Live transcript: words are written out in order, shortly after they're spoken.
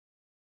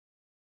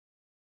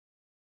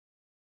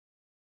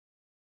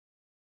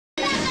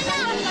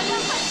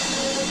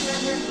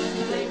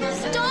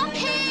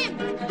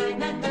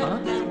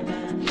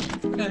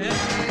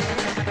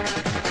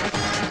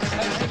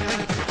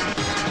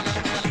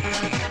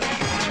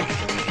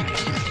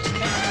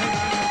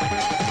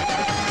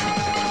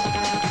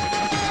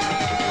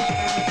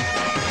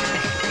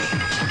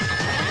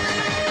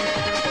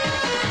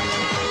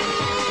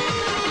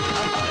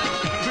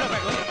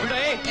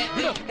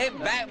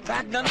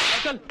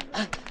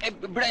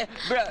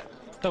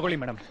ತಗೊಳ್ಳಿ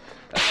ಮೇಡಮ್.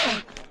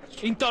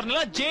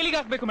 ಇಂಥವ್ರನ್ನೆಲ್ಲ ಜೈಲಿಗೆ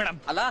ಹಾಕ್ಬೇಕು ಮೇಡಮ್.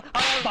 ಅಲ್ಲ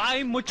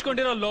ಬಾಯಿ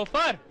ಮುಚ್ಕೊಂಡಿರೋ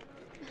ಲೋಫರ್.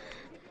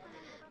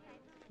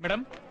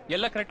 ಮೇಡಮ್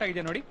ಎಲ್ಲ ಕರೆಕ್ಟ್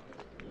ಆಗಿದೆ ನೋಡಿ.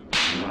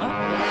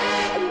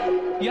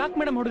 ಯಾಕೆ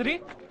ಮೇಡಮ್ ಹೊಡೆದ್ರಿ?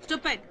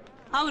 ಸ್ಟುಪಿಡ್,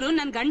 ಅವರು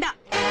ನನ್ ಗಂಡ.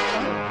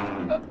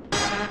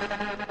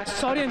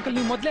 ಸಾರಿ ಅಂಕಲ್,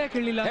 ನೀವು ಮೊದ್ಲೇ ಯಾಕೆ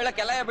ಹೇಳಿಲ್ಲ?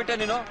 ಹೇಳಕ್ಕೆಲ್ಲ ಬಿಟ್ಟೆ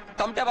ನೀನು.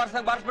 ತಮಟೆ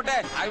ಬಾರಿಸ್ಬಿಟ್ಟೆ.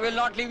 I will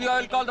not leave you, I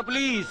will call the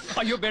police.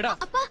 ಅಯ್ಯೋ ಬೇಡ.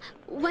 ಅಪ್ಪ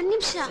ಒಂದ್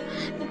ನಿಮಿಷ,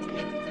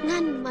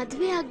 ನಾನ್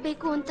ಮದ್ವೆ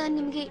ಆಗ್ಬೇಕು ಅಂತ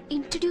ನಿಮ್ಗೆ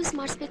ಇಂಟ್ರೊಡ್ಯೂಸ್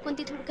ಮಾಡಿಸ್ಬೇಕು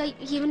ಅಂತಿದ್ ಹುಡುಗ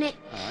ಇವನೇ.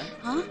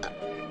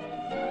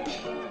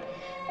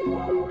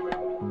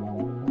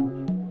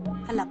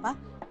 ಅಲ್ಲಪ್ಪ,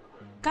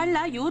 ಕಳ್ಳ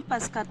ಇವ್ರ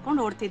ಪಸ್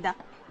ಕರ್ಕೊಂಡು ಓಡ್ತಿದ್ದ.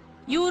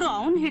 ಇವ್ರು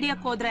ಅವನ್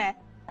ಹಿಡಿಯಕ್ ಹೋದ್ರೆ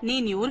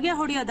ನೀನ್ ಇವ್ರಿಗೆ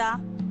ಹೊಡಿಯೋದಾ?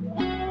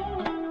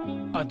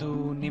 ಅದು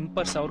ನಿಮ್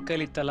ಪರ್ಸ್ ಅವ್ರ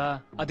ಕೈಲಿ ಇತ್ತಲ್ಲ,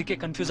 ಅದಕ್ಕೆ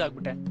ಕನ್ಫ್ಯೂಸ್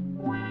ಆಗ್ಬಿಟ್ಟೆ.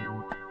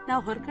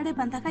 ನಾವ್ ಹೊರಗಡೆ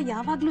ಬಂದಾಗ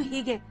ಯಾವಾಗ್ಲೂ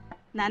ಹೀಗೆ.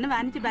 ನಾನು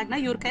ವ್ಯಾನಿಟಿ ಬ್ಯಾಗ್ ನ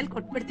ಇವ್ರ ಕೈಲಿ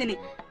ಕೊಟ್ಬಿಡ್ತೀನಿ.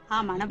 ಆ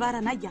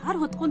ಮಣಬಾರನ ಯಾರು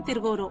ಹೊತ್ಕೊಂಡ್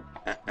ತಿರ್ಗೋರು.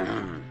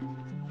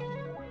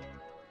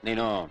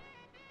 ನೀನು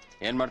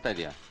ಏನ್ ಮಾಡ್ತಾ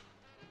ಇದೀಯಾ?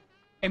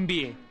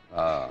 MBA.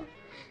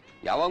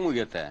 ಯಾವಾಗ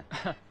ಮುಗಿಯುತ್ತೆ?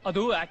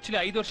 ಅದು ಆಕ್ಚುಲಿ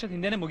 5 ವರ್ಷದ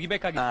ಹಿಂದೆನೆ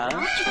ಮುಗಿಬೇಕಾಗಿತ್ತು.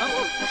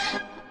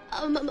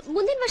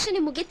 ಮುಂದಿನ ವರ್ಷನೇ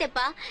ಮುಗಿತೆಪ್ಪ.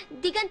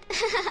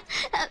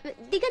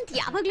 ದಿಗಂತ್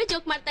ಯಾವಾಗ್ಲೂ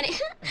ಜೋಕ್ ಮಾಡ್ತಾನೆ.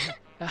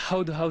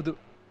 ಹೌದು ಹೌದು.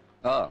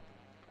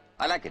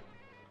 ಅಲಾಕೆ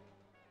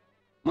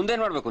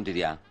ಮುಂದೇನ್ ಮಾಡ್ಬೇಕು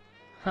ಅಂತಿದ್ಯಾ?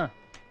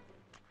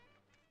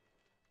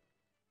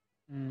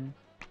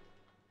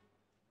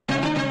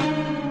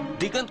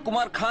 ದಿಗಂತ್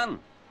ಕುಮಾರ್ ಖಾನ್,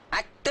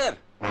 ಆಕ್ಟರ್.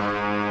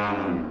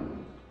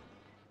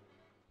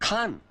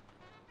 ಖಾನ್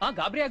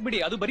ಗಾಬರಿ ಆಗ್ಬಿಡಿ,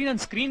 ಅದು ಬರೀ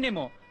ನನ್ನ ಸ್ಕ್ರೀನ್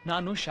ನೇಮು.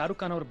 ನಾನು ಶಾರುಖ್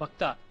ಖಾನ್ ಅವ್ರ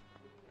ಭಕ್ತ,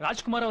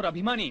 ರಾಜ್ಕುಮಾರ್ ಅವ್ರ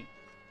ಅಭಿಮಾನಿ.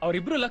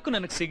 ಅವರಿಬ್ರು ಲಕ್ಕು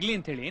ನನಗ್ ಸಿಗ್ಲಿ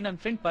ಅಂತ ಹೇಳಿ ನನ್ನ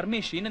ಫ್ರೆಂಡ್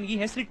ಪರಮೇಶಿ ನನಗೆ ಈ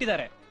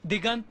ಹೆಸರಿಟ್ಟಿದ್ದಾರೆ,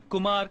 ದಿಗಂತ್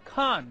ಕುಮಾರ್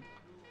ಖಾನ್.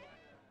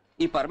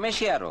 ಈ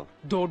ಪರಮೇಶಿ ಯಾರು?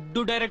 ದೊಡ್ಡ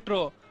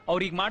ಡೈರೆಕ್ಟ್ರು.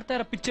 ಅವ್ರಿಗೆ ಮಾಡ್ತಾ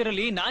ಇರೋ ಪಿಕ್ಚರ್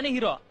ಅಲ್ಲಿ ನಾನೇ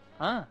ಹೀರೋ.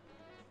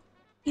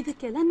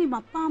 ಇದಕ್ಕೆಲ್ಲ ನಿಮ್ಮ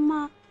ಅಪ್ಪ ಅಮ್ಮ?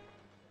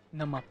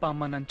 ನಮ್ಮ ಅಪ್ಪ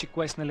ಅಮ್ಮ ನನ್ ಚಿಕ್ಕ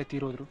ವಯಸ್ಸಿನಲ್ಲೇ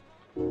ತೀರೋದ್ರು.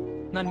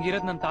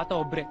 ನನ್ಗಿರೋದ್ ನನ್ನ ತಾತ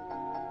ಒಬ್ರೆ,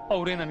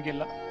 ಅವರೇ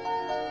ನನ್ಗೆಲ್ಲ.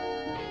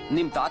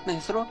 ನಿಮ್ ತಾತನ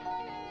ಹೆಸರು?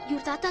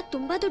 ಇವ್ರ ತಾತ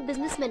ತುಂಬಾ ದೊಡ್ಡ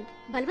ಬಿಸ್ನೆಸ್ ಮೆನ್,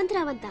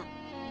 ಬಲವಂತರಾವ್ ಅಂತ.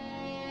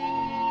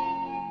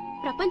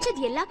 ಪ್ರಪಂಚದ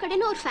ಎಲ್ಲಾ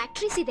ಕಡೆನೂ ಅವ್ರ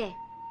ಫ್ಯಾಕ್ಟರೀಸ್ ಇದೆ.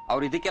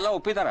 ಅವ್ರು ಇದಕ್ಕೆಲ್ಲ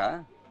ಒಪ್ಪಿದಾರ?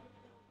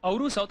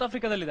 ಅವರು ಸೌತ್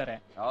ಆಫ್ರಿಕಾದಲ್ಲಿದ್ದಾರೆ.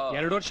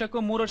 2 ವರ್ಷಕ್ಕೂ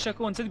 3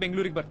 ವರ್ಷಕ್ಕೂ ಒಂದ್ಸತಿ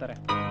ಬೆಂಗಳೂರಿಗೆ ಬರ್ತಾರೆ.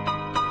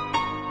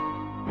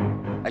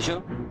 ಅಶು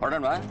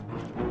ಹೊರಡೋಣವಾ?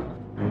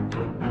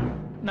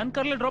 ನನ್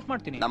ಕಾರ್ಲೆ ಡ್ರಾಪ್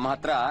ಮಾಡ್ತೀನಿ. ನಮ್ಮ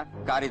ಹತ್ರ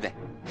ಕಾರ್ ಇದೆ.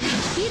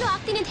 ಹೀರೋ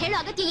ಆಗ್ತೀನಿ ಅಂತ ಹೇಳೋ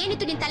ಅಗತ್ಯ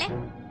ಏನಿತ್ತು ನಿನ್ ತಲೆ?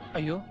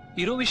 ಅಯ್ಯೋ,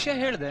 ಇರೋ ವಿಷಯ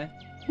ಹೇಳ್ದೆ.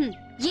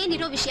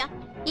 ಏನಿರೋ ವಿಷಯ?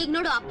 ಈಗ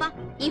ನೋಡು ಅಪ್ಪ,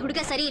 ಈ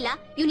ಹುಡುಗ ಸರಿ ಇಲ್ಲ,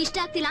 ಇವ್ನ ಇಷ್ಟ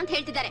ಆಗ್ತಿಲ್ಲ ಅಂತ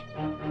ಹೇಳ್ತಿದ್ದಾರೆ.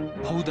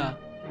 ಹೌದಾ?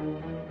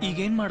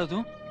 ಈಗೇನ್ ಮಾಡೋದು?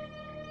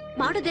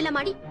 ಮಾಡೋದೆಲ್ಲ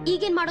ಮಾಡಿ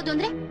ಈಗೇನ್ ಮಾಡೋದು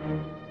ಅಂದ್ರೆ?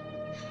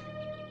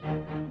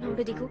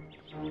 ನೋಡು ದಿಗು,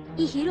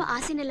 ಈ ಹೀರೋ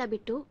ಆಸೆನೆಲ್ಲ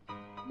ಬಿಟ್ಟು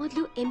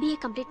ಮೊದ್ಲು MBA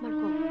ಕಂಪ್ಲೀಟ್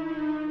ಮಾಡ್ಕೊ.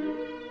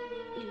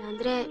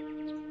 ಇಲ್ಲಾಂದ್ರೆ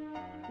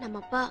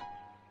ನಮ್ಮಪ್ಪ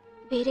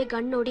ಬೇರೆ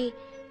ಗಂಡ್ ನೋಡಿ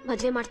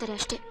ಮದ್ವೆ ಮಾಡ್ತಾರೆ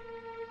ಅಷ್ಟೇ.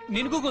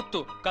 ನಿನಗೂ ಗೊತ್ತು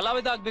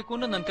ಕಲಾವಿದ ಆಗ್ಬೇಕು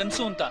ಅನ್ನೋ ನನ್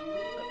ಕನ್ಸು ಅಂತ.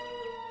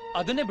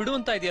 ಅದನ್ನೇ ಬಿಡು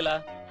ಅಂತ ಇದೆಯಲ್ಲ.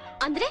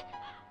 ಅಂದ್ರೆ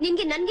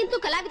ನಿನ್ಗೆ ನನ್ಗಿಂತೂ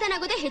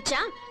ಕಲಾವಿದನಾಗೋದೇ ಹೆಚ್ಚಾ?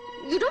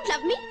 You don't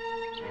love me?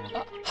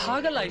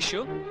 ಹಾಗಲ್ಲ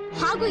ಐಶು.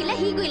 ಹಾಗೂ ಇಲ್ಲ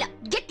ಹೀಗೂ ಇಲ್ಲ.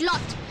 Get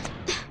lost.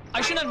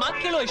 ಐಶು, ನನ್ ಮಾತು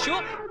ಕೇಳು ಐಶು.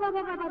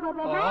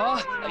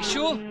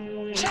 ಐಶು,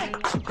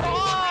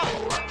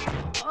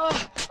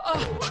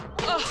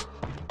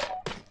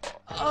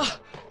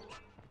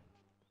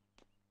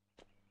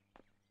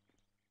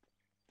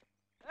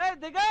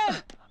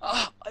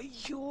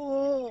 ಅಯ್ಯೋ.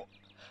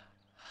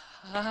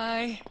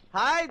 Hi.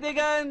 Hi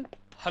Diganth.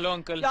 Hello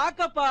uncle.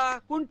 ಯಾಕಪ್ಪ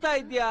ಕುಂಟ್ತಾ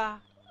ಇದ್ಯಾ?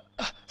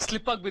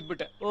 ಸ್ಲಿಪ್ ಆಗಿ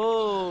ಬಿದ್ಬಿಟ್ಟೆ. ಓ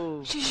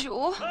ಶಿಶು,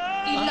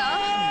 ಇಲ್ಲ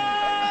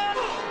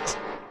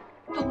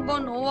ತುಂಬಾ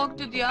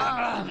ನೋವಾಗ್ತಿದ್ಯಾ?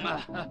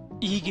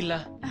 ಈಗಿಲ್ಲ.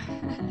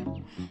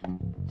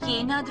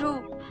 ಏನಾದ್ರೂ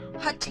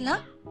ಹಚ್ಚಲ?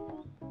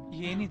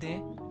 ಏನಿದೆ?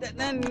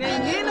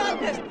 ನೀನು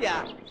ಹಚ್ಚಿಸ್ತೀಯಾ?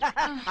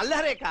 ಅಲ್ಲ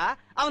ರೇಖಾ,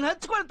 ಅವನ್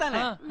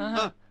ಹಚ್ಕೊಳ್ತಾನೆ.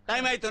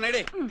 ಟೈಮ್ ಆಯ್ತು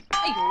ನಡಿ.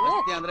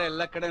 ಅಂದ್ರೆ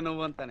ಎಲ್ಲ ಕಡೆ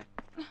ನೋವು ಅಂತಾನೆ.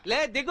 ಲೇ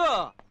ದಿಗು,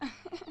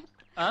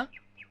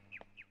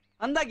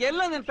 ಅಂದಾಗ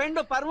ಎಲ್ಲ ನಿನ್ ಫ್ರೆಂಡ್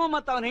ಪರ್ಮ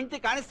ಮತ್ತ ಅವನ್ ಹೆಂಡತಿ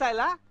ಕಾಣಿಸ್ತಾ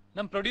ಇಲ್ಲ?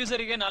 ನಮ್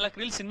ಪ್ರೊಡ್ಯೂಸರಿಗೆ 4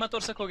 ರೀಲ್ ಸಿನಿಮಾ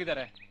ತೋರ್ಸಕ್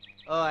ಹೋಗಿದ್ದಾರೆ.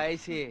 ಓ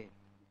ಐಸಿ.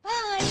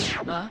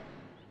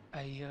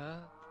 ಅಯ್ಯೋ,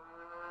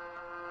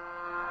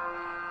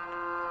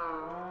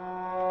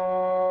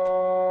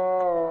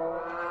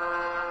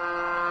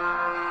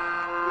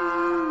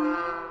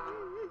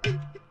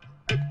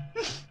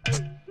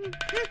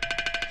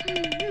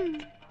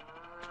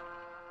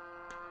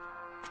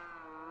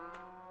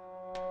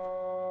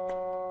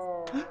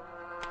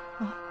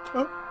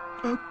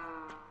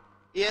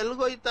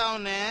 ಎಲ್ಗೋಯ್ತಾ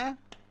ಅವನೇ?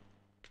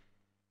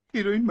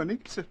 ಹೀರೋಯಿನ್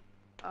ಮನೆಗೆ ಸರ್.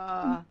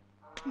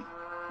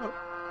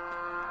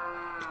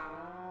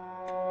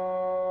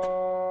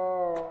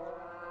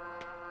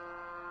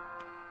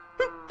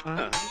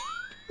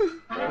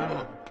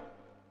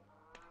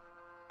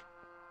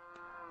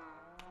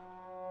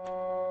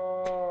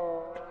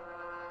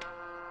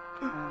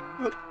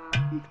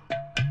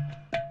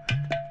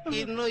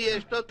 ಇನ್ನು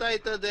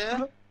ಎಷ್ಟೊತ್ತಾಯ್ತದೆ?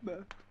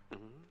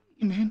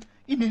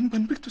 ಇನ್ನೇನ್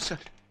ಬಂದ್ಬಿಡ್ತು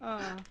ಸರ್.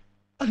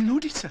 ಅಲ್ಲಿ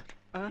ನೋಡಿ ಸರ್.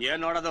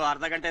 ಏನ್ ನೋಡೋದು?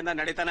 ಅರ್ಧ ಗಂಟೆಯಿಂದ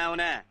ನಡೀತಾನೆ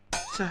ಅವನೇ.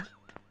 ಸರ್,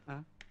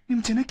 ನಿಮ್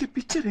ಜನಕ್ಕೆ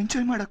ಪಿಕ್ಚರ್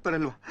ಎಂಜಾಯ್ ಮಾಡಕ್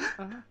ಬರಲ್ವಾ?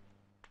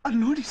 ಅಲ್ಲಿ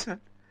ನೋಡಿ ಸರ್,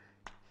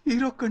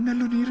 ಹೀರೋ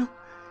ಕಣ್ಣಲ್ಲೂ ನೀರು,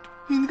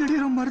 ಹಿಂದ್ಗಡೆ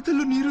ಇರೋ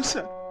ಮರದಲ್ಲೂ ನೀರು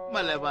ಸರ್.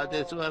 ಮಲೆ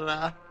ಮಾದೇಶ್ವರ.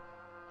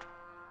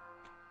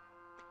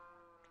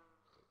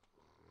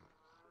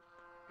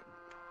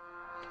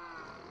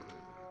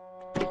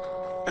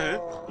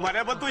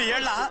 ಮನೆ ಬಂತು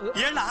ಹೇಳ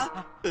ಹೇಳ.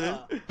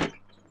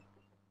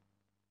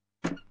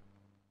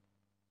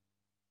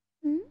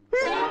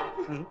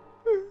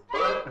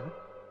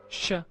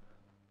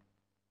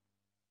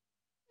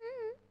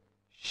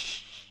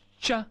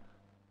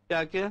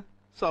 ಯಾಕೆ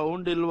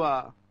ಸೌಂಡ್ ಇಲ್ವಾ?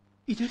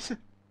 ಇದೆ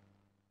ಸರ್.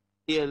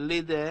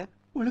 ಎಲ್ಲಿದೆ?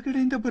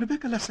 ಒಳಗಡೆಯಿಂದ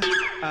ಬರ್ಬೇಕಲ್ಲ ಸರ್.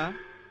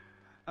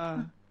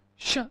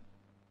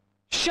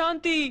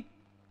 ಶಾಂತಿ.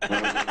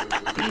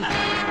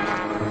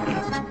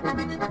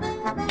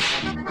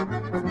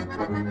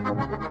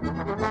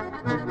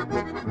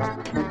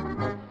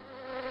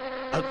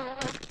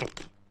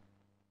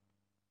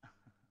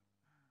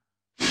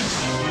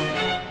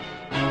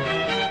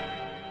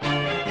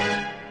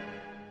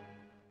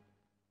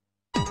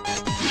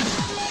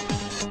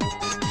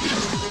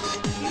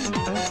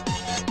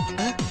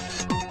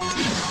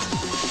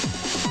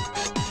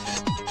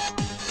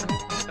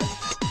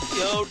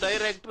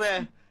 ಡೈರೆಕ್ಟ್ರೆ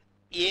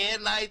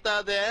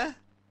ಏನಾಯ್ತದೆ?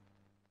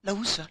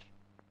 Love sir.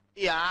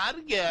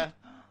 ಯಾರಿಗೆ?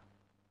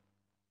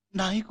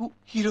 ನಾಯಿಗೂ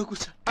ಹೀರೋಗೂ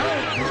ಸರ್.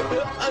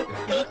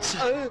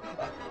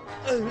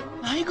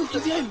 ನಾಯಿಗೂ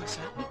ಹೃದಯ ಇಲ್ವ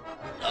sir?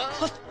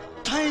 First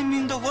time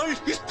in the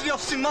world history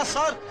of cinema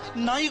sir.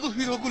 ನಾಯಿಗೂ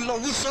ಹೀರೋಗೂ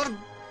love sir.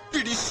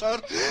 ಬಿಡಿ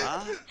ಸರ್.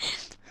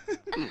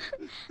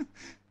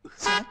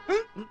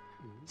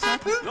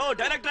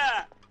 ಡೈರೆಕ್ಟ್ರೆ,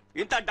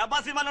 ಇಂತ ಡಬ್ಬಾ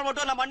ಸಿನಿಮಾ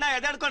ನೋಡ್ಬಿಟ್ಟು ನಮ್ಮ ಅಣ್ಣ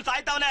ಎದೆಡ್ಕೊಂಡು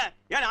ಸಾಯ್ತಾವನೆ.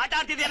 ಏನ್ ಆಟ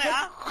ಆಡ್ತಿದ್ದೇನೆ?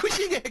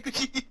 ಖುಷಿಗೆ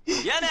ಖುಷಿ.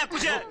 ಏನೇ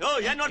ಖುಷಿ?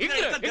 ಏನ್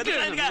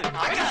ನೋಡ್ತಿದ್ದೀರಾ?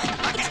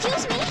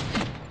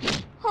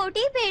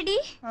 ಹೊಡಿಬೇಡಿ.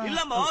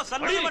 ಇಲ್ಲಮ್ಮ,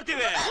 ಸನ್ಮಾನ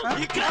ಮಾಡ್ತೀವಿ.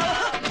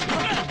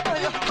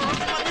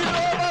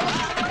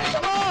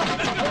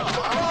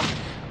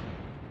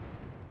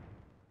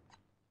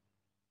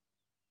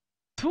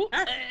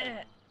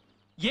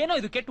 ಏನೋ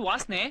ಇದು ಕೆಟ್ಟ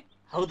ವಾಸನೆ.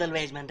 ಹೌದಲ್ವಾ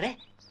ಯಜಮಾನ್ರೆ?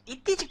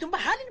 ಇತ್ತೀಚೆಗೆ ತುಂಬಾ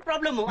ಹಾಲಿನ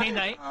ಪ್ರಾಬ್ಲಮ್.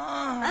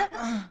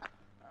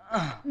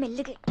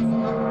 ಮೆಲ್ಲಗೆ.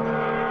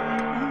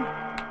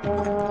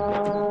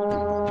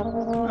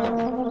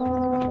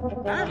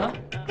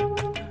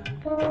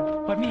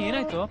 ಪರ್ಮಿ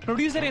ಏನಾಯ್ತು?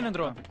 ಪ್ರೊಡ್ಯೂಸರ್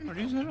ಏನಂದ್ರು?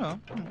 ಪ್ರೊಡ್ಯೂಸರ್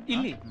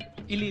ಇಲ್ಲಿ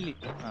ಇಲ್ಲಿ ಇಲ್ಲಿ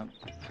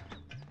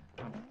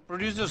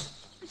ಪ್ರೊಡ್ಯೂಸರ್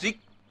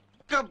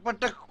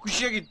ಸಿಕ್ಕಾಪಟ್ಟ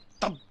ಖುಷಿಯಾಗಿ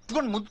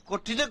ತಪ್ಕೊಂಡು ಮುದ್ದು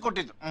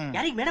ಕೊಟ್ಟಿದ್ದು.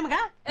 ಯಾರಿಗ್ ಮೇಡಮ್ಗ?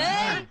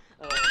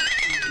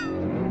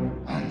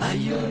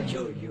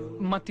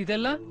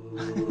 ಮತ್ತಿದೆಲ್ಲ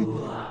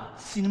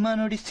ಸಿನಿಮಾ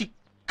ನೋಡಿ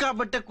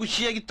ಸಿಕ್ಕಾಪಟ್ಟ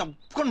ಖುಷಿಯಾಗಿ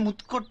ತಪ್ಕೊಂಡು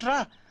ಮುದ್ದು ಕೊಟ್ರ.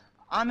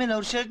 ಆಮೇಲೆ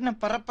ಅವ್ರ ಶರ್ಟ್ನ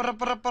ಪರ ಪರ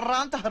ಪರ ಪರ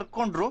ಅಂತ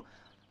ಹರ್ಕೊಂಡ್ರು.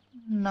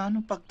 ನಾನು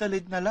ಪಕ್ಕದಲ್ಲಿ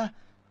ಇದ್ನಲ್ಲ,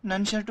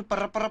 ನನ್ ಶರ್ಟ್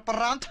ಪರ ಪರ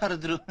ಪರ ಅಂತ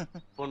ಹರಿದ್ರು.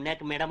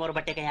 ಪುಣ್ಯಕ್ ಮೇಡಮ್ ಅವ್ರ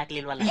ಬಟ್ಟೆ ಕೈ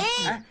ಹಾಕ್ಲಿಲ್ವಲ್ಲ?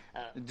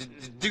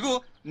 ದಿಗು,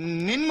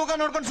 ನಿನ್ ಮುಖ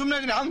ನೋಡ್ಕೊಂಡು ಸುಮ್ನೆ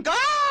ಇದೀನಿ. ಅಂಕ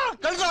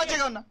ಕಳ್ಸೋ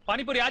ಆಚೆಗೆ ಅವನ್ನ.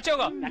 ಪಾನಿಪುರಿ ಆಚೆ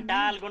ಹೋಗ.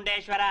 ಗಂಟಾಲ್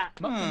ಗುಂಡೇಶ್ವರ.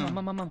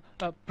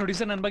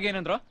 ಪ್ರೊಡ್ಯೂಸರ್ ನನ್ ಬಗ್ಗೆ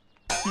ಏನಂದ್ರು?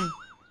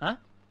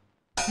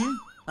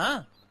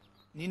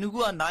 ನಿನಗೂ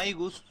ಆ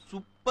ನಾಯಿಗೂ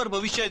ಸೂಪರ್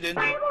ಭವಿಷ್ಯ ಇದೆ.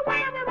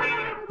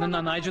 ನನ್ನ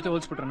ನಾಯಿ ಜೊತೆ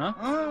ಹೋಲ್ಸ್ಬಿಟ್ರನ?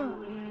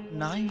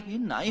 ನಾಯಿಗೆ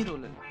ನಾಯಿ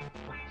ರೋಲ್ ಅಲ್ಲಿ,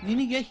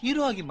 ನಿನಗೆ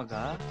ಹೀರೋ ಆಗಿ ಮಗ.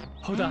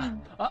 ಹೌದಾ?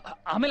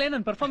 ಆಮೇಲೆ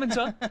ನನ್ ಪರ್ಫಾರ್ಮೆನ್ಸ್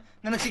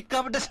ನನಗೆ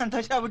ಸಿಕ್ಕಾಬಿಟ್ಟೆ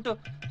ಸಂತೋಷ ಆಗ್ಬಿಟ್ಟು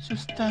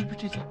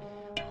ಸುಸ್ತಾಗ್ಬಿಟ್ಟಿದೆ.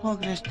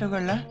 ಹೋಗಿ ರೆಸ್ಟ್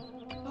ತಗೊಳ್ಳ.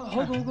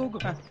 ಹೋಗು ಹೋಗು ಹೋಗು.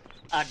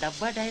 ಆ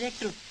ಡಬ್ಬಾ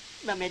ಡೈರೆಕ್ಟ್ರು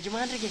ನಮ್ಮ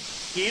ಯಜಮಾನ್ರಿಗೆ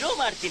ಹೀರೋ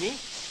ಮಾಡ್ತೀನಿ,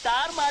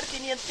 ಸ್ಟಾರ್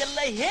ಮಾಡ್ತೀನಿ ಅಂತೆಲ್ಲ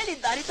ಹೇಳಿ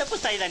ದಾರಿ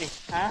ತಪ್ಪಿಸ್ತಾ ಇದ್ದಾನೆ.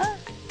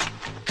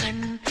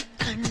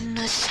 ಕಣ್ಣ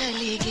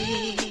ಸಲಿಗೆ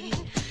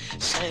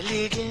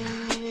ಸಲಿಗೆ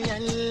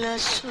ಎಲ್ಲ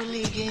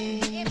ಸುಲಿಗೆ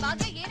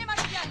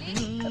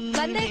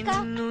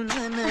ನೀನು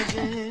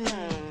ನನಗೆ.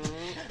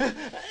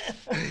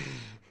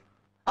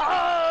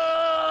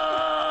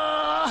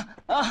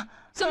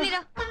 ಸುಮ್ನಿರ.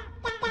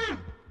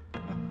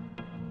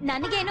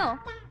 ನನಗೇನೋ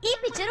ಈ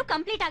ಪಿಕ್ಚರು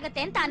ಕಂಪ್ಲೀಟ್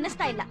ಆಗತ್ತೆ ಅಂತ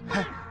ಅನ್ನಿಸ್ತಾ ಇಲ್ಲ.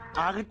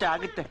 ಆಗುತ್ತೆ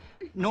ಆಗುತ್ತೆ.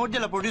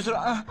 ನೋಡ್ದಲ್ಲ ಪ್ರೊಡ್ಯೂಸರ್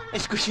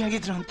ಎಷ್ಟು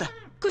ಖುಷಿಯಾಗಿದ್ರು ಅಂತ.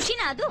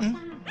 ಖುಷಿನಾ ಅದು?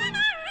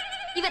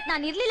 ಇವತ್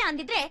ನಾನು ಇರ್ಲಿಲ್ಲ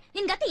ಅಂದಿದ್ರೆ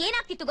ನಿನ್ ಗತಿ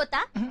ಏನಾಗ್ತಿತ್ತು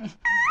ಗೊತ್ತಾ?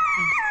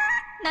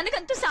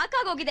 ನನಗಂತೂ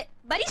ಸಾಕಾಗೋಗಿದೆ.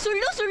 ಬರೀ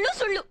ಸುಳ್ಳು ಸುಳ್ಳು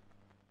ಸುಳ್ಳು.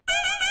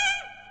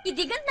 ಈ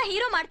ದಿಗಂತ್ನ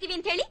ಹೀರೋ ಮಾಡ್ತೀವಿ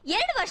ಅಂತ ಹೇಳಿ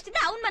 2 ವರ್ಷದಿಂದ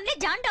ಅವನ್ ಮನೆ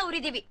ಜಾಂಡ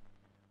ಊರಿದೀವಿ.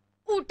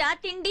 ಊಟ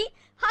ತಿಂಡಿ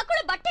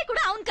ಹಾಕೊಳ್ಳೋ ಬಟ್ಟೆ ಕೂಡ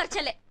ಅವನ್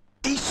ಖರ್ಚಲ್ಲೇ.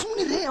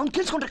 ಅವ್ನು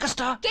ಕೇಳಿಸ್ಕೊಂಡ್ರೆ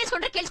ಕಷ್ಟ.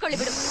 ಕೇಳಿಸ್ಕೊಳ್ಳಿ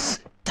ಬಿಡು.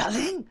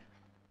 ಡಾರ್ಲಿಂಗ್,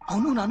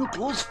 ಅವನು ನಾನು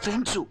ಕ್ಲೋಸ್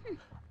ಫ್ರೆಂಡ್ಸು.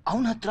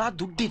 ಅವನ ಹತ್ರ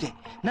ದುಡ್ಡಿದೆ,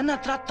 ನನ್ನ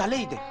ಹತ್ರ ತಲೆ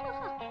ಇದೆ.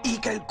 ಈ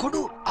ಕೈಲಿ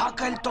ಕೊಡು, ಆ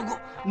ಕೈಲಿ ತಗೋ.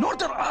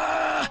 ನೋಡ್ತಾರ,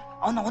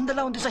 ಅವನ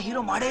ಒಂದಲ್ಲ ಒಂದ್ ದಿವಸ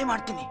ಹೀರೋ ಮಾಡೇ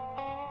ಮಾಡ್ತೀನಿ.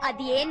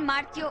 ಅದೇನ್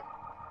ಮಾಡ್ತೀಯೋ.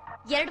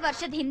 2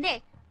 ವರ್ಷದ ಹಿಂದೆ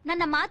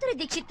ನನ್ನ ಮಾಧುರಿ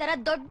ದೀಕ್ಷಿತ್ ತರ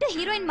ದೊಡ್ಡ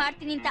ಹೀರೋಯಿನ್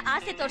ಮಾಡ್ತೀನಿ ಅಂತ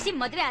ಆಸೆ ತೋರಿಸಿ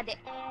ಮದ್ವೆ ಆದೆ.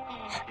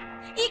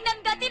 ಈಗ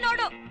ನನ್ ಗತಿ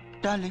ನೋಡು.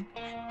 Darling,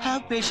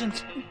 have patience.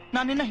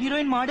 ನಾನು ನಿನ್ನ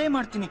ಹೀರೋಯಿನ್ ಮಾಡೇ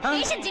ಮಾಡ್ತೀನಿ.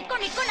 ಪೇಷನ್ಸ್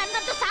ಇಟ್ಕೊಂಡು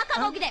ನನ್ಗಂತೂ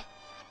ಸಾಕಾಗೋಗಿದೆ.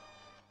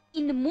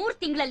 ಇನ್ನು 3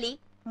 ತಿಂಗಳಲ್ಲಿ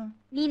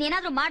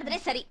ನೀನೇನಾದ್ರೂ ಮಾಡಿದ್ರೆ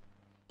ಸರಿ,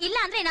 ಇಲ್ಲ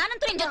ಅಂದ್ರೆ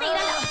ನಾನಂತೂ ನಿನ್ ಜೊತೆ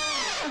ಇರಲ್ಲ.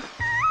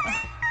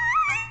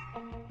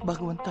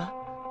 ಭಗವಂತ,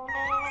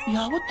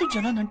 ಯಾವತ್ತು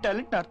ಜನ ನನ್ನ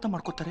ಟ್ಯಾಲೆಂಟ್ ಅರ್ಥ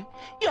ಮಾಡ್ಕೋತಾರೆ?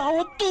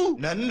 ಯಾವತ್ತು?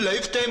 ನನ್ನ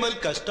ಲೈಫ್ ಟೈಮ್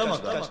ಅಲ್ಲಿ ಕಷ್ಟ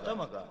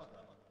ಮಗ.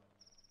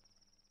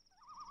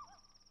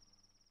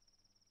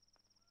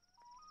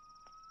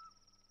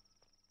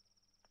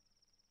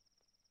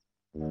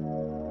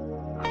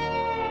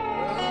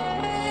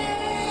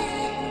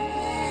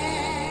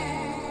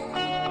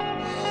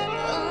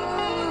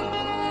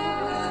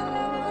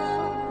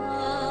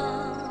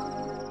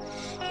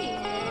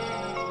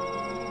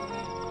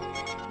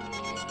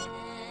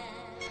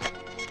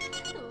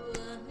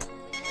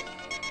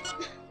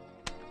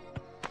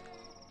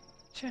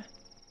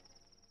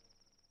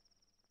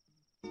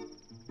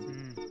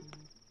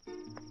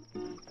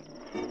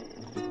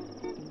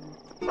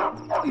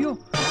 ಅಯ್ಯೋ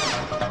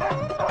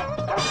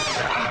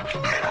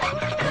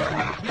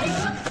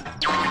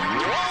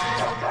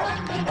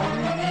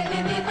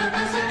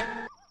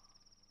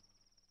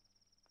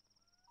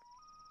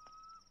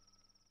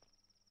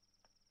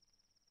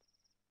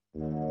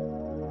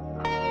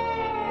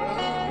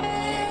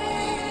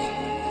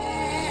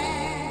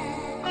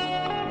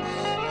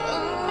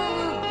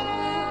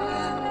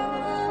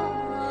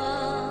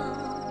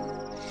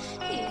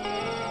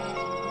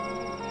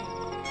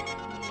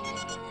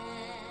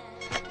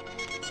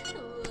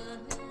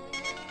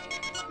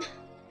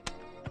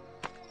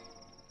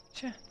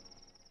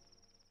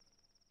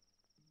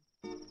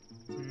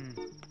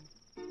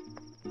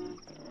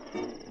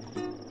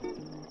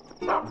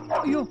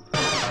ಅಯ್ಯೋ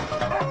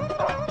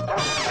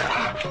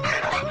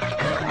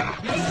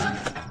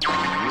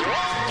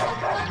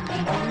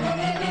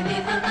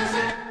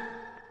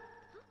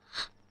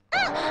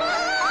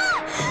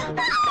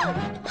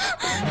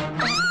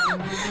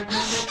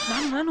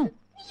ನಾನು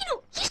ನೀನು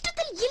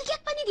ಎಷ್ಟೊತ್ತಲ್ಲಿ ಇಲ್ಲಿಗೆ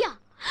ಯಾಕೆ ಬಂದಿದ್ಯಾ?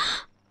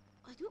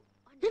 ಅದು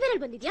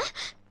ಅಂಡರ್ವೇರಲ್ಲಿ ಬಂದಿದ್ಯಾ?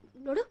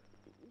 ನೋಡು,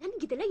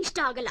 ನನ್ಗಿದೆಲ್ಲ ಇಷ್ಟ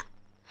ಆಗಲ್ಲ.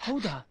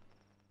 ಹೌದಾ?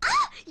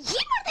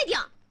 ಏನ್ ಮಾಡ್ತಾ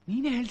ಇದ್ಯಾ?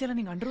 ನೀನೇ ಹೇಳ್ತಿಲ್ಲ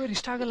ನಿಂಗೆ ಅಂಡರ್ವೇರ್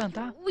ಇಷ್ಟ ಆಗಲ್ಲ ಅಂತ.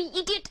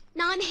 ಇಡಿಯಟ್,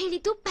 ನಾನ್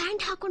ಹೇಳಿದ್ದು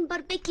ಪ್ಯಾಂಟ್ ಹಾಕೊಂಡ್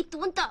ಬರ್ಬೇಕಿತ್ತು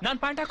ಅಂತ. ನಾನ್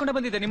ಪ್ಯಾಂಟ್ ಹಾಕೊಂಡೆ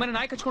ಬಂದಿದ್ದೆ, ನಿಮ್ಮನೆ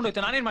ನಾಯಿ ಕಚ್ಕೊಂಡು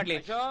ಹೋಯ್ತು, ನಾನೇನ್ ಮಾಡ್ಲಿ?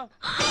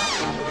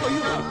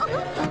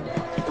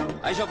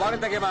 ಐಶೋ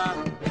ಬಾಗಿಲು ತೆಗೆಯಮ್ಮ.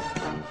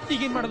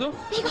 ಈಗೇನ್ ಮಾಡೋದು?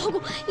 ಈಗ ಹೋಗು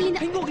ಇಲ್ಲಿಂದ.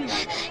 ಹೆಂಗ್ ಹೋಗ್ಲಿ?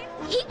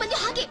 ಹೀಗ್ ಬಂದು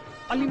ಹಾಗೆ.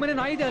 ಅಲ್ಲಿ ಮನೆ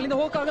ನಾಯಿ ಇದೆ, ಅಲ್ಲಿಂದ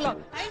ಹೋಗಕ್ಕಾಗಲ್ಲ.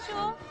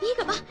 ಈಗ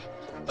ಬಾ.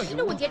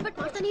 ಏನೋ ಒಂದ್ ಎಡ್ವಟ್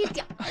ಮಾಡ್ತಾನೆ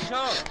ಇರ್ತೀಯ.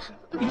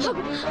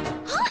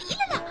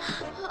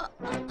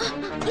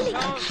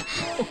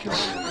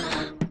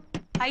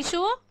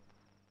 ಐಶು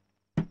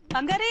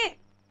ಬಂಗಾರಿ,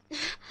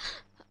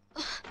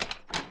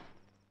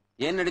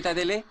 ಏನ್ ನಡೀತಾ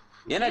ಇದೆ ಇಲ್ಲಿ?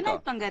 ಏನಾಯ್ತು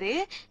ಬಂಗಾರಿ?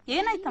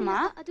 ಏನಾಯ್ತಮ್ಮ?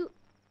 ಅದು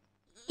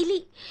ಇಲಿ.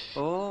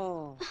 ಓ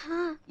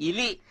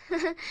ಇಲಿ.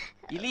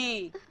 ಇಲಿ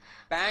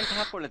ಪ್ಯಾಂಟ್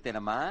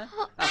ಹಾಕೊಳ್ಳುತ್ತೇನಮ್ಮ.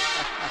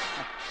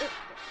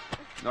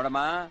 ನೋಡಮ್ಮ,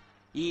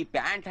 ಈ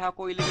ಪ್ಯಾಂಟ್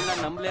ಹಾಕೋ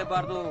ಇಲಿಗಳನ್ನ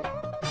ನಂಬಲೇಬಾರ್ದು,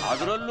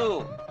 ಅದರಲ್ಲೂ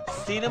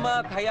ಸಿನಿಮಾ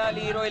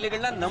ಖಯಾಲಿ ಇರೋ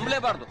ಇಲಿಗಳನ್ನ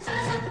ನಂಬಲೇಬಾರ್ದು.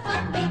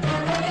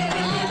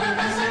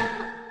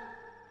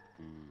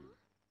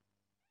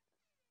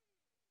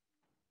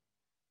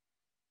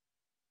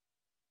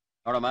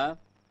 ನೋಡಮ್ಮ,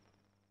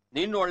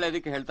 ನಿನ್ನ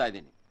ಒಳ್ಳೇದಕ್ಕೆ ಹೇಳ್ತಾ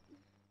ಇದ್ದೀನಿ,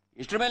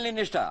 ಇಷ್ಟ್ರ ಮೇಲೆ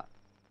ನಿನ್ನಿಷ್ಟ.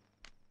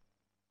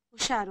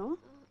 ಹುಷಾರು.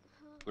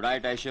 Good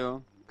night Aishu.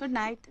 Good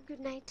night.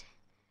 Good night.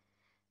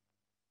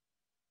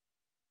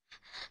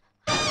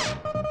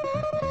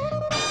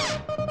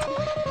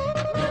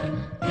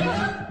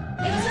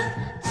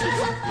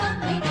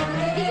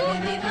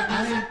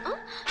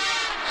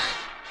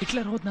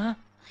 Hitler ಹೋದ್ನಾ?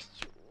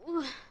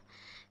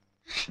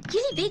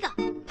 ಇಲಿ ಬೇಗ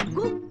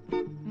ಗೋ.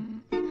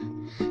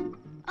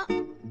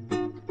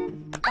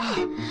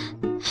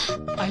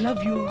 I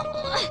love you.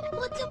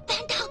 ಮೊದಲು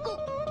ಪ್ಯಾಂಟ್ ಹಾಕು.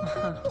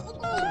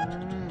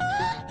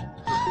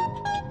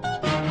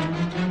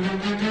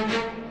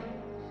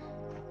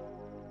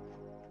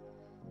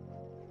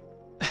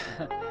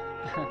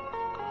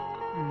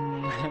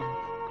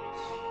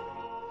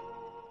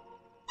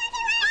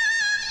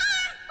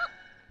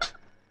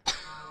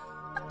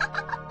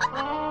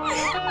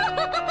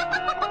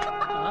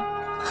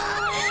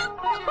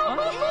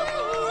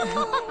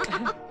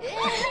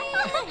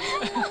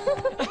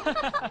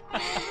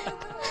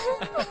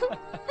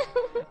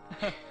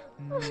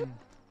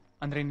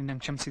 ಅಂದ್ರೆ ನೀನ್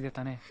ನಂಗೆ ಕ್ಷಮಿಸಿದೆ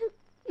ತಾನೆ?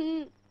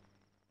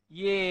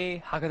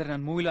 ಹಾಗಾದ್ರೆ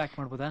ನಾನು ಮೂವಿಲೂ ಆಕ್ಟ್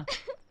ಮಾಡ್ಬೋದಾ?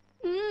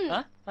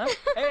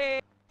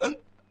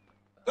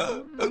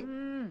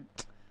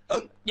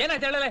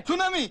 ಏನಾಯ್ತು ಹೇಳಲೆ?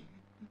 ಸುನಾಮಿ.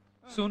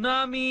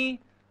 ಸುನಾಮಿ?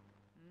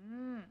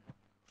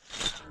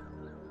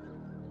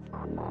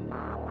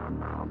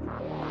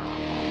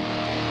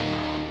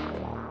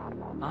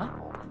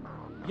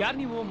 ಯಾರು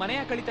ನೀವು? ಮನೆ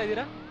ಯಾಕೆ ಕಳೀತಾ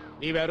ಇದ್ದೀರಾ?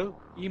 ನೀವ್ಯಾರು?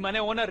 ಈ ಮನೆ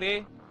ಓನರ್ ರೀ.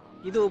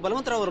 ಇದು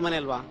ಬಲವಂತರಾವ್ ಅವ್ರ ಮನೆ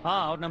ಅಲ್ವಾ? ಹಾ,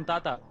 ಅವ್ರು ನಮ್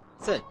ತಾತ.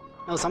 ಸರ್,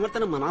 ನಾವು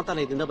ಸಮರ್ಥನ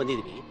ಅನಾಥಾಲಯದಿಂದ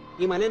ಬಂದಿದ್ವಿ.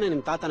 ಈ ಮನೆನ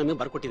ನಿಮ್ ತಾತ ನಮಗೆ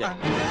ಬರ್ಕೊಟ್ಟಿದ್ದಾರೆ.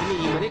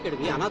 ಈ ಮನೆ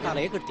ಕಡೆಗೆ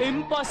ಅನಾಥಾಲಯ ಕಟ್ತೀವಿ.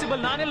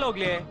 ಇಂಪಾಸಿಬಲ್, ನಾನೆಲ್ಲ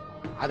ಹೋಗ್ಲಿ?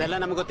 ಅದೆಲ್ಲ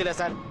ನಮ್ಗೆ ಗೊತ್ತಿಲ್ಲ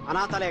ಸರ್.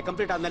 ಅನಾಥಾಲಯ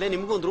ಕಂಪ್ಲೀಟ್ ಆದ್ಮೇಲೆ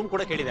ನಿಮ್ಗೂ ಒಂದು ರೂಮ್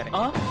ಕೂಡ ಕೇಳಿದ್ದಾರೆ.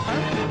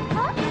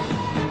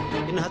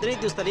 ಇನ್ನು 15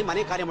 ದಿವಸದಲ್ಲಿ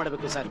ಮನೆ ಕಾರ್ಯ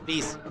ಮಾಡಬೇಕು ಸರ್,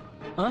 ಪ್ಲೀಸ್.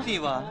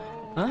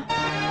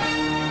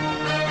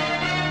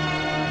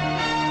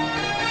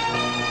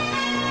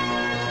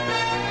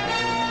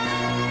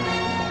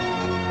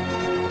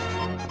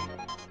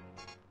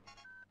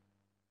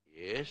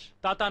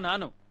 ತಾತ,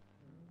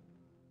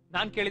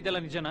 ನಾನ್ ಕೇಳಿದ್ದೆಲ್ಲ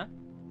ನಿಜನಾ?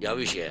 ಯಾವ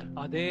ವಿಷಯ?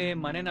 ಅದೇ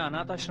ಮನೆನ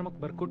ಅನಾಥಾಶ್ರಮಕ್ಕೆ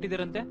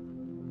ಬರ್ಕೊಟ್ಟಿದ್ದೀರಂತೆ.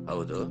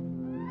 ಹೌದು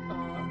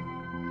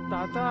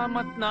ತಾತ,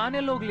 ಮತ್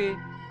ನಾನೆಲ್ಲ ಹೋಗ್ಲಿ?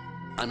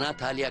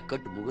 ಅನಾಥಾಲಯ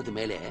ಕಟ್ ಮುಗಿದ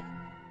ಮೇಲೆ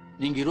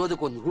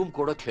ನಿಂಗಿರೋದಕ್ಕೊಂದು ರೂಮ್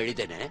ಕೊಡೋಕ್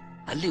ಹೇಳಿದ್ದೇನೆ.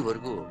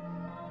 ಅಲ್ಲಿವರೆಗೂ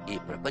ಈ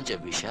ಪ್ರಪಂಚ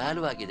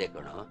ವಿಶಾಲವಾಗಿದೆ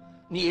ಕಣೋ,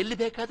 ನೀ ಎಲ್ಲಿ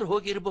ಬೇಕಾದ್ರೂ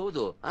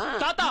ಹೋಗಿರಬಹುದು.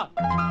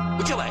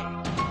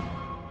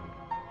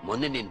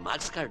 ಮೊನ್ನೆ ನಿನ್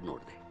ಮಾರ್ಕ್ಸ್ ಕಾರ್ಡ್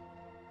ನೋಡ್ದೆ,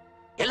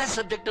 ಎಲ್ಲ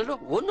ಸಬ್ಜೆಕ್ಟ್ ಅಲ್ಲೂ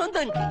ಒಂದೊಂದು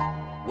ಅಂಕಿ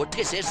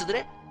ಒಟ್ಟಿಗೆ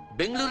ಸೇರಿಸಿದ್ರೆ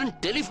ಬೆಂಗಳೂರಿನ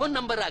ಟೆಲಿಫೋನ್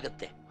ನಂಬರ್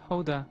ಆಗತ್ತೆ.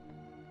 ಹೌದಾ?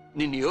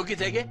 ನಿನ್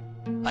ಯೋಗ್ಯತೆಗೆ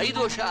 5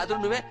 ವರ್ಷ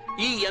ಆದ್ರೂ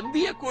ಈ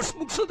MBA ಕೋರ್ಸ್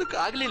ಮುಗಿಸೋದಕ್ಕೆ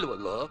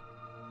ಆಗ್ಲಿಲ್ವಲ್ಲೋ.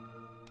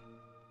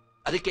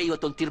 ಅದಕ್ಕೆ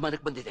ಇವತ್ತೊಂದು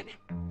ತೀರ್ಮಾನಕ್ಕೆ ಬಂದಿದ್ದೇನೆ.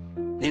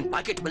 ನಿನ್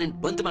ಪಾಕೆಟ್ ಮನಿ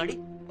ಬಂದ್ ಮಾಡಿ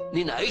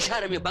ನಿನ್ನ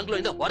ಐಷಾರಾಮಿ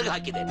ಬಂಗ್ಲೋಯಿಂದ ಹೊರಗೆ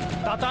ಹಾಕಿದೆ.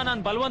 ತಾತ,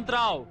 ನಾನ್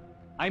ಬಲವಂತರಾವ್,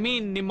 ಐ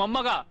ಮೀನ್ ನಿಮ್ಮ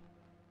ಮೊಮ್ಮಗ.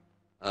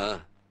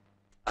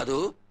 ಅದು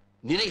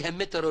ನಿನಗೆ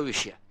ಹೆಮ್ಮೆ ತರೋ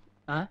ವಿಷಯ.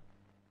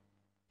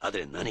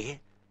 ಆದ್ರೆ ನನಗೆ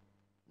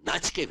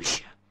ನಾಚಿಕೆ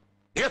ವಿಷಯ.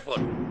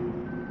 Phone.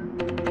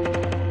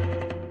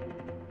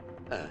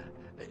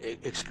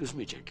 Excuse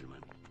me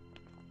gentleman.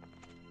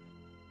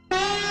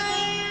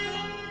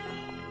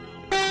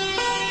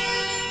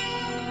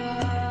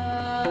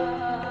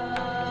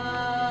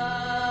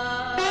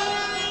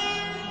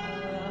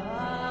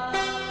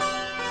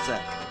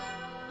 Sir,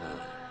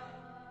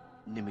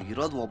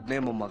 ನಿಮಗಿರೋದು ಒಬ್ಬನೇ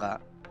ಮೊಮ್ಮಗ,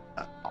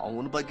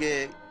 ಅವನ ಬಗ್ಗೆ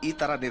ಈ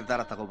ತರ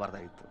ನಿರ್ಧಾರ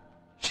ತಗೋಬಾರ್ದಾಗಿತ್ತು.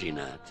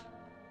 ಶ್ರೀನಾಥ್,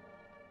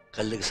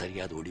 ಕಲ್ಲಿಗೆ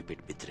ಸರಿಯಾದ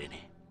ಹೊಡಿಪೆಟ್ಟು ಬಿದ್ರೇನೆ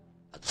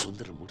ಅದು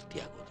ಸುಂದರ ಮೂರ್ತಿ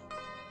ಆಗೋದು.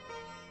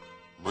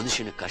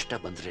 ಮನುಷ್ಯನ ಕಷ್ಟ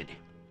ಬಂದ್ರೇನೆ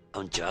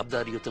ಅವನ್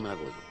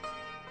ಜವಾಬ್ದಾರಿಯುತನಾಗೋದು.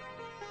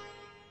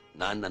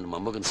 ನಾನ್ ನನ್ನ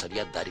ಮೊಮ್ಮಗನ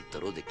ಸರಿಯಾದ ದಾರಿಗೆ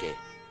ತರೋದಕ್ಕೆ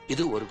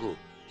ಇದುವರೆಗೂ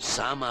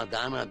ಸಾಮ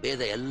ದಾನ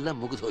ಭೇದ ಎಲ್ಲ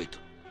ಮುಗಿದೋಯ್ತು.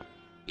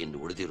 ಇನ್ನು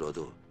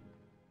ಉಳಿದಿರೋದು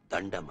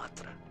ದಂಡ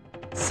ಮಾತ್ರ.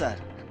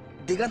 ಸರ್,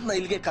 ದಿಗಂತ್ನ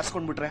ಇಲ್ಲಿಗೆ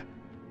ಕರ್ಸ್ಕೊಂಡ್ಬಿಟ್ರೆ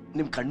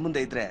ನಿಮ್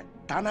ಕಣ್ಮುಂದೆ ಇದ್ರೆ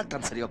ತಾನಾಗ್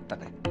ತಾನು ಸರಿ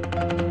ಹೋಗ್ತಾನೆ.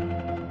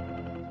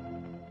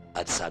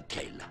 ಅದು ಸಾಧ್ಯ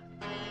ಇಲ್ಲ.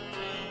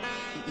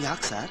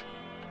 ಯಾಕೆ sir?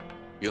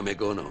 You may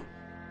go now.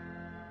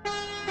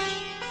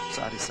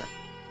 Sorry sir.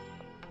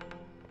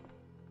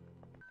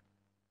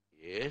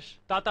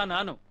 ತಾತ,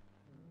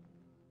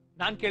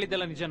 ನಾನ್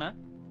ಕೇಳಿದ್ದೆಲ್ಲ ನಿಜನಾ?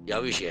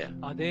 ಯಾವ ವಿಷಯ?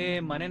 ಅದೇ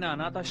ಮನೆನ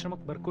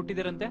ಅನಾಥಾಶ್ರಮಕ್ಕೆ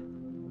ಬರ್ಕೊಟ್ಟಿದ್ದೀರಂತೆ.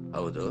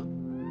 ಹೌದು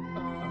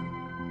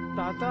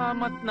ತಾತ,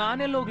 ಮತ್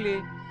ನಾನೆಲ್ಲೋಗ್ಲಿ?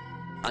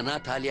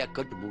 ಅನಾಥಾಲಯ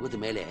ಕಟ್ ಮುಗಿದ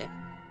ಮೇಲೆ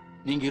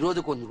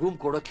ನಿಂಗಿರೋದಕ್ಕೊಂದು ರೂಮ್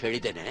ಕೊಡೋಕ್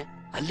ಹೇಳಿದ್ದೇನೆ.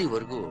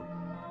 ಅಲ್ಲಿವರೆಗೂ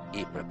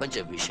ಈ ಪ್ರಪಂಚ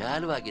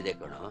ವಿಶಾಲವಾಗಿದೆ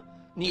ಕಣೋ.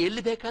 ನೀ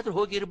ಎಲ್ಲಿ ಬೇಕಾದ್ರೂ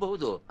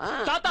ಹೋಗಿರಬಹುದು.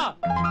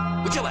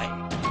 ಮುಚ್ಚಬಾಯ್.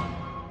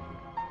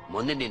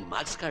 ಮೊನ್ನೆ ನಿನ್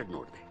ಮಾರ್ಕ್ಸ್ ಕಾರ್ಡ್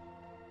ನೋಡ್ದೆ.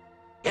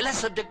 ಎಲ್ಲ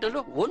ಸಬ್ಜೆಕ್ಟ್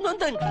ಅಲ್ಲೂ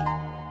ಒಂದೊಂದು ಅಂಕಿ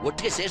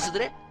ಒಟ್ಟಿಗೆ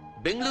ಸೇರಿಸಿದ್ರೆ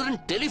ಬೆಂಗಳೂರಿನ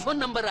ಟೆಲಿಫೋನ್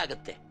ನಂಬರ್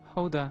ಆಗತ್ತೆ.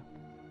 ಹೌದಾ?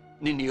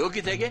 ನಿನ್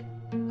ಯೋಗ್ಯತೆಗೆ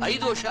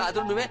 5 ವರ್ಷ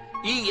ಆದ್ರೂ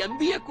ಈ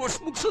MBA ಕೋರ್ಸ್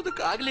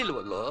ಮುಗಿಸೋದಕ್ಕೆ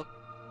ಆಗ್ಲಿಲ್ವಲ್ಲೋ.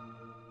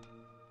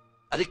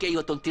 ಅದಕ್ಕೆ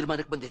ಇವತ್ತೊಂದು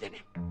ತೀರ್ಮಾನಕ್ಕೆ ಬಂದಿದ್ದೇನೆ.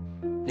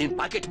 ನಿನ್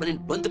ಪಾಕೆಟ್ ಮನಿ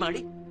ಬಂದ್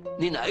ಮಾಡಿ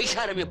ನಿನ್ನ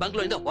ಐಷಾರಾಮಿ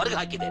ಬಂಗ್ಲೋಯಿಂದ ಹೊರಗೆ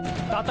ಹಾಕಿದ್ದೇನೆ.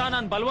 ತಾತ,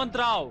 ನಾನ್ ಬಲವಂತ್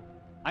ರಾವ್,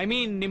 ಐ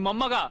ಮೀನ್ ನಿಮ್ಮ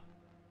ಮೊಮ್ಮಗ.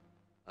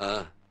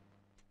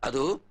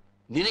 ಅದು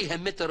ನಿನಗೆ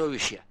ಹೆಮ್ಮೆ ತರೋ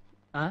ವಿಷಯ,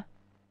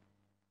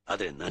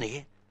 ಆದ್ರೆ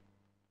ನನಗೆ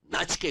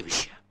ನಾಚಿಕೆ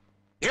ವಿಷಯ.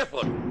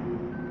 Phone.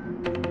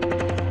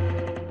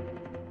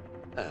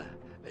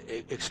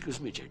 Excuse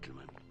me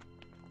gentleman.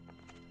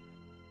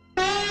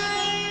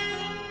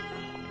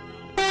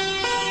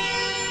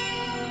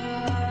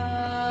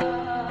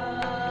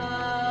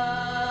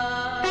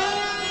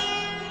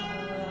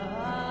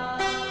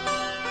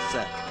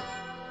 Sir,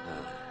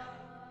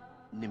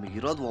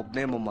 ನಿಮಗಿರೋದು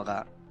ಒಬ್ಬನೇ ಮೊಮ್ಮಗ,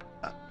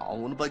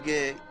 ಅವನ ಬಗ್ಗೆ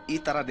ಈ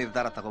ತರ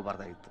ನಿರ್ಧಾರ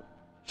ತಗೋಬಾರ್ದಾಗಿತ್ತು.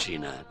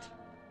 ಶ್ರೀನಾಥ್,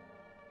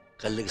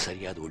 ಕಲ್ಲಿಗೆ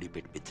ಸರಿಯಾದ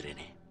ಹೊಡಿಪೆಟ್ಟು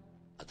ಬಿದ್ರೇನೆ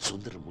ಅದು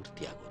ಸುಂದರ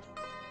ಮೂರ್ತಿ ಆಗೋದು.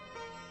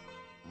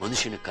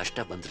 ಮನುಷ್ಯನ ಕಷ್ಟ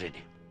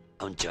ಬಂದ್ರೇನೆ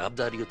ಅವನ್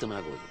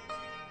ಜವಾಬ್ದಾರಿಯುತನಾಗೋದು.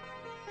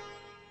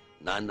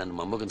 ನಾನ್ ನನ್ನ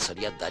ಮೊಮ್ಮಗನ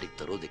ಸರಿಯಾದ ದಾರಿಗೆ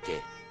ತರೋದಕ್ಕೆ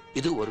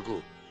ಇದುವರೆಗೂ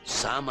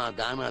ಸಾಮ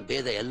ದಾನ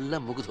ಭೇದ ಎಲ್ಲ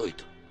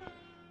ಮುಗಿದೋಯ್ತು.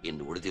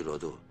 ಇನ್ನು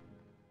ಉಳಿದಿರೋದು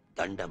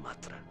ದಂಡ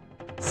ಮಾತ್ರ.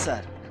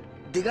 ಸರ್,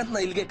 ದಿಗಂತ್ನ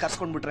ಇಲ್ಲಿಗೆ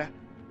ಕರ್ಸ್ಕೊಂಡ್ಬಿಟ್ರೆ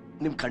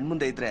ನಿಮ್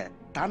ಕಣ್ಮುಂದೆ ಇದ್ರೆ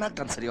ತಾನಾಗ್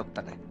ತಾನು ಸರಿ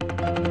ಹೋಗ್ತಾನೆ.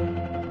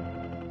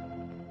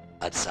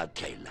 ಅದು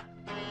ಸಾಧ್ಯ ಇಲ್ಲ.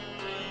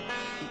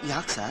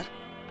 ಯಾಕೆ sir?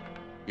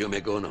 You may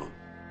go now.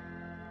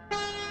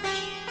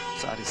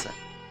 Sorry sir.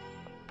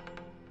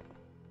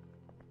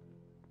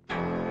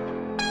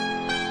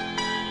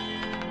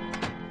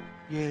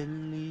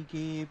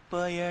 ಎಲ್ಲಿಗೆ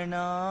ಪಯಣ,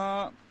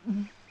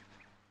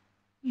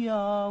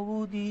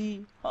 ಯಾವುದಿ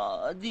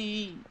ಹಾದಿ,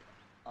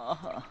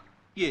 ಆಹಾ,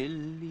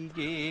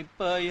 ಎಲ್ಲಿಗೆ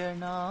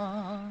ಪಯಣ,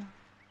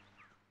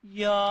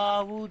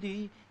 ಯಾವುದಿ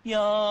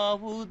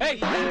ಯಾವುದಿ.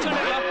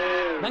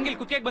 ನಂಗಿಲ್ಲಿ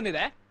ಕುತ್ತಿಗೆ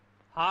ಬಂದಿದೆ,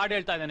 ಹಾಡು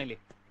ಹೇಳ್ತಾ ಇದ್ದಾನೆ ಇಲ್ಲಿ.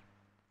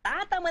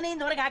 ತಾತ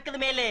ಮನೆಯಿಂದ ಹೊರಗೆ ಹಾಕಿದ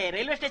ಮೇಲೆ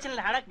ರೈಲ್ವೆ ಸ್ಟೇಷನ್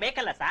ಅಲ್ಲಿ ಹಾಡಕ್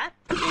ಬೇಕಲ್ಲ ಸರ್?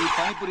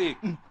 ಪಾನಿಪುರಿ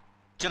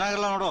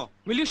ಚೆನ್ನಾಗಿಲ್ಲ ನೋಡು.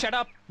 Will you shut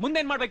up?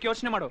 ಮುಂದೇನ್ ಮಾಡ್ಬೇಕು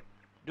ಯೋಚನೆ ಮಾಡು.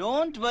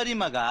 ಡೋಂಟ್ ವರಿ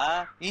ಮಗ,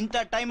 ಇಂಥ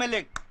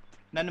ಟೈಮಲ್ಲಿ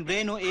ನನ್ನ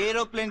ಬ್ರೈನು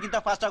ಏರೋಪ್ಲೇನ್ ಗಿಂತ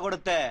ಫಾಸ್ಟ್ ಆಗಿ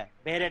ಓಡುತ್ತೆ.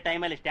 ಬೇರೆ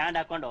ಟೈಮಲ್ಲಿ ಸ್ಟ್ಯಾಂಡ್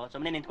ಹಾಕೊಂಡು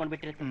ಸುಮ್ಮನೆ ನಿಂತ್ಕೊಂಡ್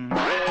ಬಿಟ್ಟಿರುತ್ತೆ.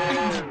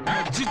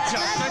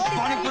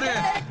 ಪಾನಿಪುರಿ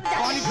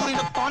ಪಾನಿಪುರಿ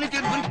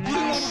ಪಾನಿಪುರಿ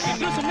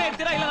ಸುಮ್ಮನೆ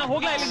ಇರ್ತೀರಾ ಇಲ್ಲ? ನಾನು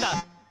ಹೋಗ್ಲಾ ಇಲ್ಲಿಂದ?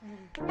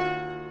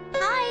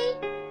 Hi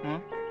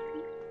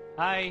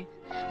hi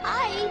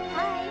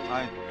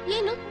hi.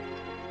 ಏನು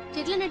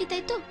ಜಗಳ ನಡೀತಾ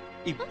ಇತ್ತು?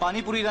 ಈ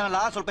ಪಾನಿಪುರಿ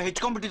ಇದಾನಲ್ಲ, ಸ್ವಲ್ಪ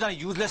ಹೆಚ್ಕೊಂಡ್ಬಿಟ್ಟಿದ್ದಾನೆ.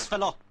 Useless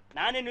fellow.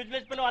 ನಾನೇನು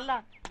ಯೂಸ್ಲೆಸ್ ಫೆಲೋ ಅಲ್ಲ.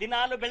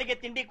 ದಿನಾಲು ಬೆಳಿಗ್ಗೆ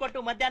ತಿಂಡಿ ಕೊಟ್ಟು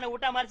ಮಧ್ಯಾಹ್ನ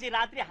ಊಟ ಮಾಡಿಸಿ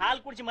ರಾತ್ರಿ ಹಾಲು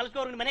ಕುಡಿಸಿ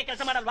ಮಲಸ್ಕೋರು ಮನೆ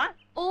ಕೆಲಸ ಮಾಡಲ್ವಾ?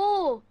 ಓ,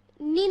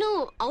 ನೀನು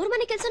ಅವ್ರ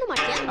ಮನೆ ಕೆಲಸನೂ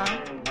ಮಾಡ್ತೀಯಾ?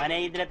 ಮನೆ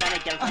ಇದ್ರೆ ತಾನೇ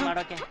ಕೆಲಸ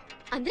ಮಾಡೋಕೆ.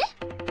 ಅಂದ್ರೆ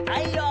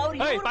ಅಯ್ಯೋ,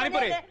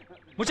 ಪಾನಿಪುರಿ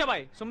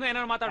ಮುಚ್ಚಬಾಯ್, ಸುಮ್ನೆ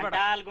ಏನಾದ್ರು ಮಾತಾಡ್ಬೇಡ.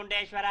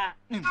 ಗುಂಡೇಶ್ವರ,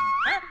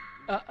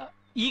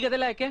 ಈಗ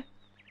ಅದೆಲ್ಲ ಯಾಕೆ?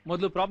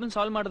 ಮೊದಲು ಪ್ರಾಬ್ಲಮ್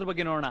ಸಾಲ್ವ್ ಮಾಡೋದ್ರ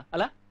ಬಗ್ಗೆ ನೋಡೋಣ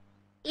ಅಲ್ಲ?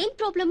 ಏನ್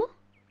ಪ್ರಾಬ್ಲಮ್?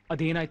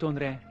 ಅದೇನಾಯ್ತು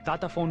ಅಂದ್ರೆ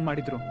ತಾತ ಫೋನ್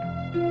ಮಾಡಿದ್ರು.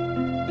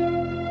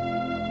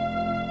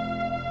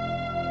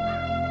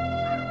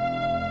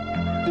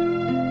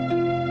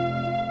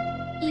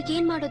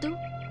 ಈಗೇನ್ ಮಾಡೋದು?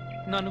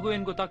 ನನಗೂ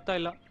ಏನ್ ಗೊತ್ತಾಗ್ತಾ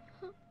ಇಲ್ಲ.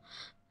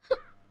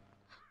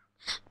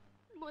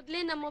 ಮೊದ್ಲೇ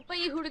ನಮ್ಮಪ್ಪ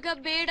ಈ ಹುಡುಗ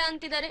ಬೇಡ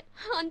ಅಂತಿದ್ದಾರೆ,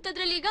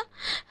 ಅಂತದ್ರಲ್ಲಿ ಈಗ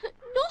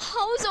ನೋ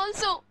ಹೌಸ್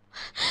ಆಲ್ಸೋ.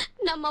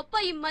 ನಮ್ಮಪ್ಪ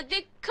ಈ ಮಧ್ಯೆ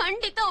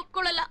ಖಂಡಿತ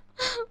ಒಪ್ಕೊಳ್ಳಲ್ಲ.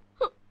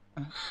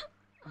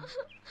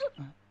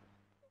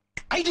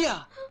 Idea.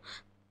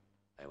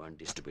 I want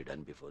this to be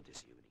done before this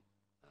evening.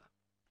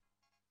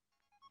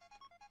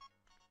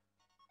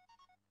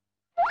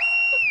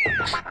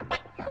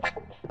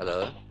 Hello?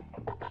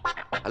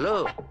 Hello,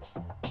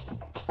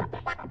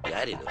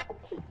 ಯಾರಿದು?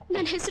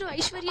 ನನ್ನ ಹೆಸರು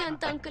ಐಶ್ವರ್ಯ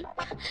ಅಂತ ಅಂಕಲ್.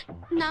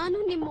 ನಾನು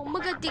ನಿಮ್ಮ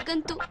ಮೊಮ್ಮಗ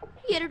ದಿಗಂತು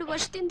 2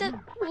 ವರ್ಷದಿಂದ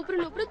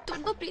ಒಬ್ರನ್ನೊಬ್ರು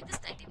ತುಂಬಾ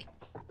ಪ್ರೀತಿಸ್ತಾ ಇದ್ದೀವಿ.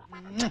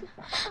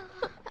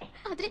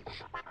 ಆದ್ರೆ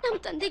ನಮ್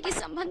ತಂದೆಗೆ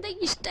ಸಂಬಂಧ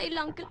ಇಷ್ಟ ಇಲ್ಲ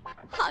ಅಂಕಲ್.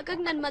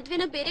 ಹಾಗಾಗಿ ನನ್ನ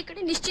ಮದ್ವೆನ ಬೇರೆ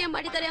ಕಡೆ ನಿಶ್ಚಯ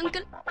ಮಾಡಿದ್ದಾರೆ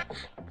ಅಂಕಲ್.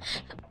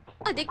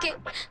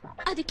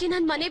 ಅದಕ್ಕೆ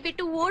ನಾನು ಮನೆ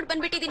ಬಿಟ್ಟು ಓಡ್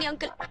ಬಂದ್ಬಿಟ್ಟಿದ್ದೀನಿ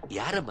ಅಂಕಲ್.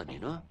 ಯಾರಮ್ಮ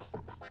ನೀನು?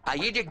 ಆ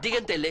ಈಡಿಯಟ್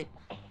ದಿಗಂತ ಎಲ್ಲೇ?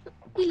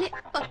 ಇಲ್ಲೇ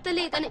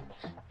ಪಕ್ಕದಲ್ಲೇ ಇದ್ದಾನೆ.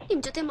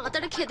 ನಿಮ್ ಜೊತೆ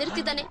ಮಾತಾಡಕ್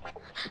ಹೆದರ್ತಿದ್ದಾನೆ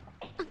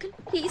ಅಂಕಲ್.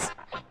 ಪ್ಲೀಸ್,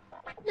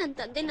 ನನ್ನ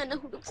ತಂದೆ ನನ್ನ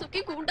ಹುಡುಕ್ಸೋಕೆ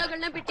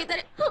ಗೂಂಡಾಗಳನ್ನ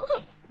ಬಿಟ್ಟಿದ್ದಾರೆ.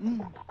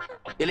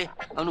 ಎಲೆ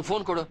ಅವನು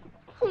ಫೋನ್ ಕೊಡು.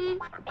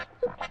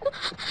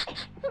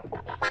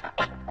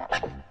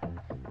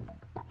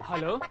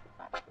 ಹಲೋ,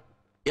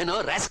 ಏನೋ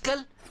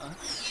ರಾಸ್ಕಲ್,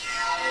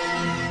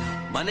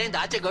 ಮನೆಯಿಂದ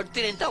ಆಚೆ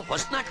ಗಡ್ತೀನಿ ಅಂತ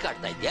ಹೊಸ ನಾಟಕ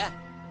ಆಡ್ತಾ ಇದ್ಯಾ?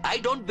 I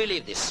don't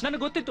believe this.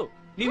 ನನಗೆ ಗೊತ್ತಿತ್ತು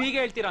ನೀವ್ ಹೀಗೆ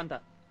ಹೇಳ್ತೀರಾ ಅಂತ.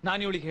 ನಾನು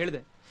ಇವಳಿಗೆ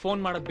ಹೇಳ್ದೆ ಫೋನ್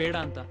ಮಾಡೋದ್ ಬೇಡ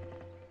ಅಂತ.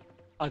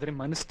 ಆದ್ರೆ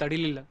ಮನಸ್ಸು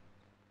ತಡಿಲಿಲ್ಲ.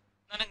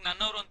 ನನಗ್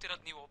ನನ್ನವರು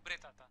ಅಂತಿರೋದು ನೀವು ಒಬ್ರೇ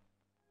ತಾತ.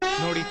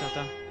 ನೋಡಿ ತಾತ,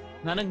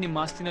 ನನಗ್ ನಿಮ್ಮ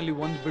ಆಸ್ತಿನಲ್ಲಿ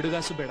ಒಂದ್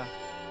ಬಿಡುಗಾಸು ಬೇಡ.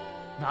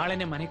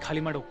 ನಾಳೆನೆ ಮನೆ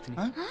ಖಾಲಿ ಮಾಡಿ ಹೋಗ್ತೀನಿ.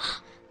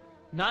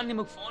 ನಾನ್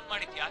ನಿಮಗ್ ಫೋನ್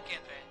ಮಾಡಿದ್ ಯಾಕೆ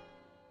ಅಂದ್ರೆ,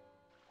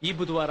 ಈ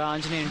ಬುಧವಾರ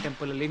ಆಂಜನೇಯನ್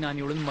ಟೆಂಪಲ್ ಅಲ್ಲಿ ನಾನು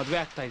ಇವಳನ್ನ ಮದ್ವೆ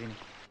ಆಗ್ತಾ ಇದ್ದೀನಿ.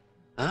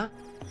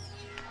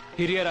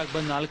 ಹಿರಿಯರಾಗಿ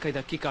ಬಂದ್ 4-5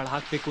 ಅಕ್ಕಿ ಕಾಳು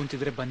ಹಾಕ್ಬೇಕು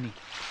ಅಂತಿದ್ರೆ ಬನ್ನಿ,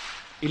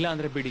 ಇಲ್ಲ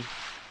ಅಂದ್ರೆ ಬಿಡಿ.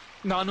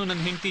 ನಾನು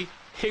ನನ್ನ ಹೆಂಡತಿ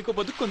ಹೇಗೋ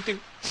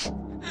ಬದುಕೊಂತೀವಿ.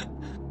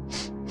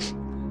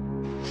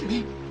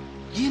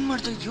 ಏನ್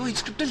ಮಾಡ್ತಾ ಇದೆಯೋ? ಈ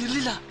ಸ್ಕ್ರಿಪ್ಟ್ ಅಲ್ಲಿ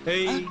ಇರ್ಲಿಲ್ಲ.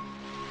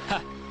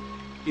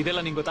 ಇದೆಲ್ಲ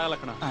ನಿಂಗೆ ಗೊತ್ತಾಗಲ್ಲ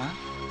ಕಣ.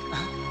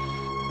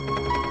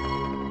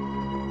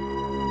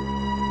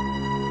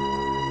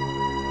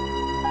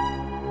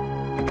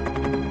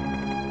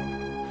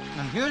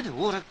 ನಾನು ಹೇಳ್ದೆ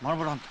ಓವರ್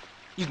ಮಾಡ್ಬೇಡ ಅಂತ.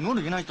 ಈಗ ನೋಡು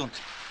ಏನಾಯ್ತು ಅಂತ.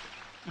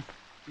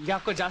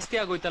 ಯಾಕೋ ಜಾಸ್ತಿ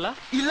ಆಗೋಯ್ತಲ್ಲ?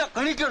 ಇಲ್ಲ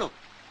ಕಣಿ ಕೇಳು,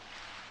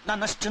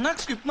 ನಾನು ಅಷ್ಟು ಚೆನ್ನಾಗಿ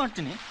ಸ್ಕ್ರಿಪ್ಟ್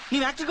ಮಾಡ್ತೀನಿ,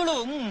 ನೀವ್ ಆಕ್ಟರ್ಗಳು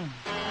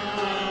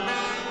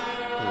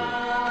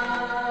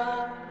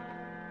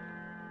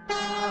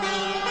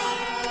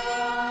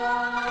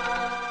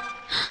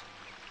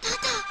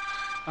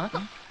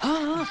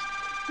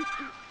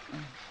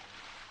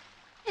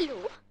ಹಲೋ.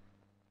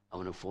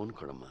 ಅವನು ಫೋನ್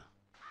ಕೊಡಮ್ಮ.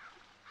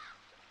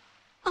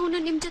 ಅವನು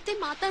ನಿಮ್ ಜೊತೆ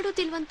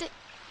ಮಾತಾಡೋದಿಲ್ವಂತೆ.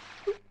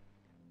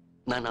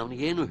 ನಾನು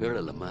ಅವನಿಗೇನು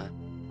ಹೇಳಲ್ಲಮ್ಮ,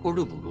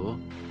 ಕೊಡು ಮಗು.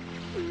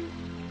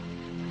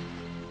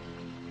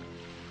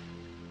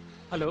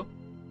 ಹಲೋ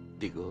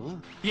ದಿಗು.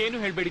 ಏನು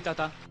ಹೇಳ್ಬೇಡಿ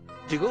ತಾತ.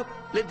 ದಿಗು,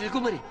 ದಿಗು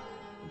ಮರಿ,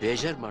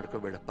 ಬೇಜಾರ್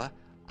ಮಾಡ್ಕೋಬೇಡಪ್ಪ.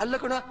 ಅಲ್ಲ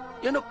ಕಣ,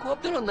 ಏನೋ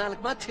ಕೋಪದಲ್ಲಿ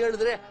 4 ಮಾತು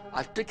ಹೇಳಿದ್ರೆ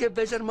ಅಷ್ಟಕ್ಕೆ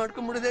ಬೇಜಾರ್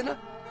ಮಾಡ್ಕೊಂಡ್ಬಿಡಿದೇನೋ.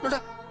 ನೋಡ,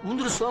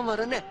 ಮುಂದಿನ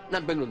ಸೋಮವಾರನೇ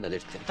ನಾನು ಬೆಂಗಳೂರಿನಲ್ಲಿ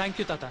ಇರ್ತೇನೆ. ಥ್ಯಾಂಕ್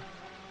ಯು ತಾತ.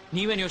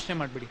 ನೀವೇನು ಯೋಚನೆ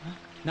ಮಾಡ್ಬಿಡಿ.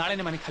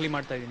 ನಾಳೆನೆ ಮನೆ ಖಾಲಿ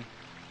ಮಾಡ್ತಾ ಇದ್ದೀನಿ.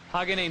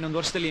 ಹಾಗೇನೆ ಇನ್ನೊಂದು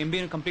ವರ್ಷದಲ್ಲಿ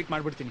MBA ಕಂಪ್ಲೀಟ್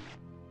ಮಾಡ್ಬಿಡ್ತೀನಿ.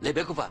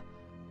 ಬೇಕಪ್ಪ,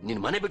 ನಿನ್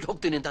ಮನೆ ಬಿಟ್ಟು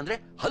ಹೋಗ್ತೀನಿ ಅಂತಂದ್ರೆ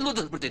ಹಲ್ಲು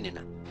ಬಿಡ್ತೀನಿ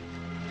ನಿನ್ನ.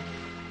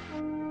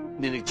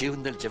 ನಿನಗೆ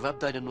ಜೀವನದಲ್ಲಿ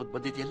ಜವಾಬ್ದಾರಿ ಅನ್ನೋದು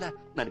ಬಂದಿದೆಯಲ್ಲ,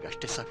 ನನಗೆ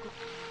ಅಷ್ಟೇ ಸಾಕು.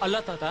 ಅಲ್ಲ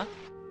ತಾತ,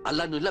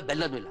 ಅಲ್ಲನೂ ಇಲ್ಲ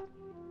ಬೆಲ್ಲನೂ ಇಲ್ಲ.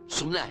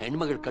 ಸುಮ್ಮನೆ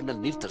ಹೆಣ್ಮಗಳ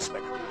ಕಣ್ಣಲ್ಲಿ ನೀರು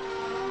ತರಿಸ್ಬೇಡ.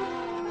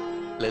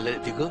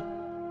 ದಿಗು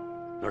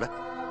ನೋಡ,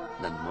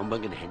 ನನ್ನ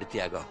ಮೊಮ್ಮಗನ ಹೆಂಡತಿ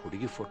ಆಗ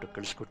ಹುಡುಗಿ ಫೋಟೋ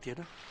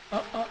ಕಳಿಸ್ಕೊಡ್ತೀಯನ?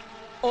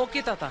 ಓಕೆ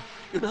ತಾತ.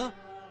 You know,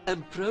 I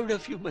am proud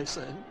of you my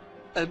sun.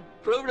 I am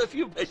proud of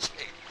you my sun.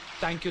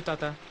 Thank you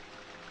ತಾತ.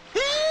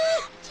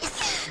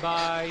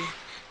 ಬಾಯ್.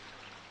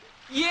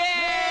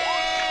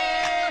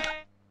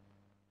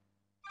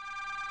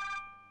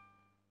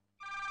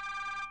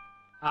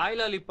 Hi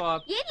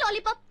lollipop. ಏನ್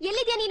ಲಾಲಿಪಾಪ್?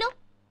 ಎಲ್ಲಿದ್ಯಾ ನೀನು?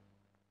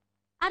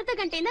 ಅರ್ಧ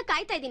ಗಂಟೆಯಿಂದ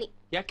ಕಾಯ್ತಾ ಇದ್ದೀನಿ.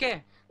 ಯಾಕೆ?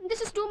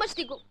 This is too much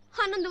ದಿಗು.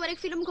 11:30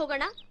 ಫಿಲ್ಮ್ಗೆ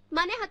ಹೋಗೋಣ,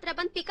 ಮನೆ ಹತ್ರ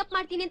ಬಂದು ಪಿಕಪ್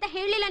ಮಾಡ್ತೀನಿ ಅಂತ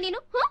ಹೇಳಿಲ್ಲ ನೀನು?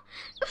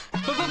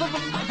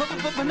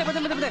 ಬಂದೆ.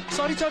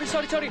 ಸಾರಿ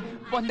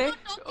ಬಂದೆ.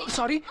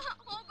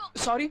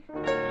 ಸಾರಿ.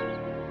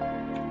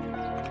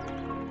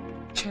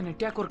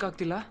 ನೆಟ್ ಯಾಕೆ ವರ್ಕ್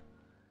ಆಗ್ತಿಲ್ಲ?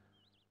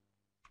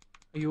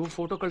 ಅಯ್ಯೋ,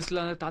 ಫೋಟೋ ಕಳಿಸಿಲ್ಲ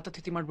ಅಂದ್ರೆ ತಾತ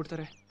ತಿಥಿ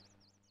ಮಾಡ್ಬಿಡ್ತಾರೆ.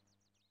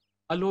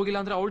 ಅಲ್ಲಿ ಹೋಗಿಲ್ಲ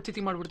ಅಂದ್ರೆ ಅವಳು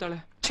ತಿಥಿ ಮಾಡ್ಬಿಡ್ತಾಳೆ.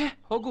 ಛೇ,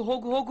 ಹೋಗು.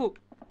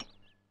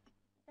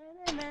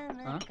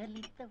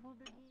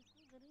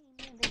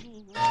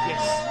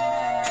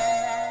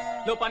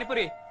 ಲೋ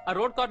ಪಾನಿಪುರಿ, ಆ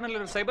ರೋಡ್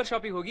ಕಾರ್ನರ್ ಸೈಬರ್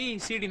ಶಾಪಿಗೆ ಹೋಗಿ ಈ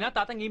ಸಿಡಿನ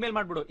ತಾತಂಗ್ ಇಮೇಲ್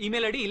ಮಾಡ್ಬಿಡು.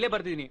 ಇಮೇಲ್ ಐಡಿ ಇಲ್ಲೇ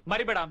ಬರ್ದಿದ್ದೀನಿ,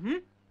 ಮರಿಬೇಡ.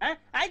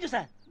 ಆಯ್ತು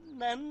ಸರ್.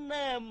 ನನ್ನ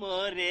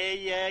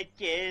ಮೊರೆಯ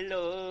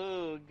ಕೇಳೋ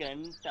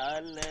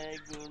ಗಂಟಾಲ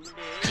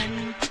ಗುಂಡೆ.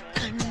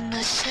 ಕಣ್ಣ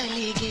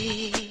ಸಲಿಗೆ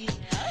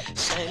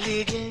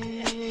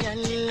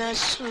ಅಲ್ಲ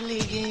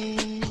ಸುಲಿಗೆ,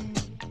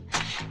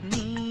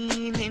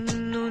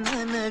 ನೀನೆನ್ನು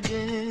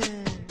ನನಗೆ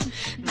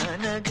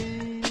ನನಗೆ.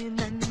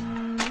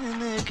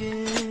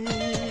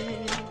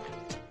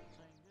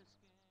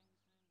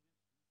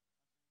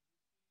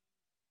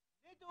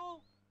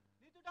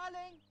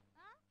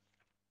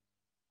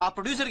 ಆ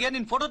ಪ್ರೊಡ್ಯೂಸರ್ಗೆ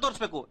ನಿನ್ ಫೋಟೋ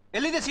ತೋರಿಸ್ಬೇಕು.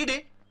 ಎಲ್ಲಿದೆ ಸಿಡಿ?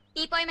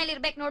 ಈ ಪಾಯ್ ಮೇಲೆ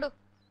ಇರ್ಬೇಕು ನೋಡು.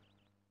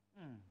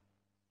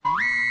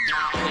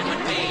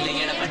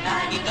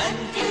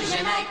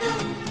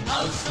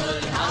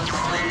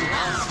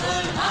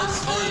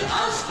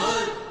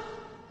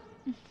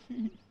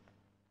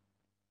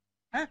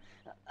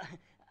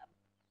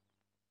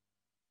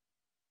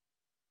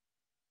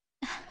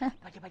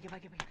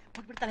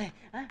 ಬಿಡ್ತಾಳೆ.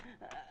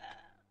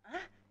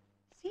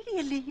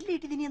 ಸಿಡಿಯಲ್ಲಿ ಇಲ್ಲಿ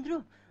ಇಟ್ಟಿದ್ದೀನಿ ಅಂದ್ರು.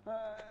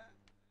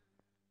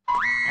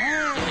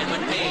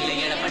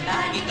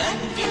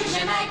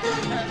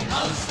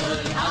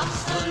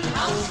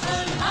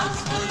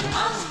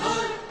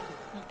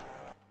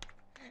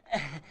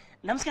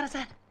 ನಮಸ್ಕಾರ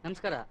ಸರ್.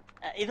 ನಮಸ್ಕಾರ.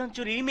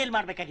 ಇದೊಂಚೂರು ಇಮೇಲ್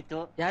ಮಾಡ್ಬೇಕಾಗಿತ್ತು.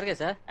 ಯಾರಿಗೆ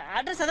ಸರ್?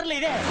 ಅಡ್ರೆಸ್ ಅದರಲ್ಲೇ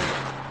ಇದೆ.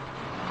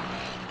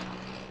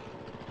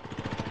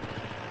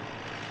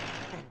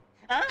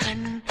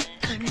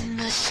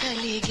 ಕಣ್ಣ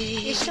ಸಲಿಗೆ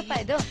ಎಷ್ಟಪ್ಪ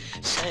ಇದು?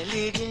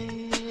 ಸಲಿಗೆ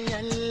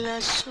ಅಲ್ಲ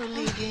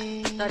ಸುಲಿಗೆ.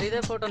 ಸರ್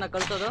ಇದೇ ಫೋಟೋನ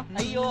ಕಳ್ಸೋದು?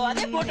 ಅಯ್ಯೋ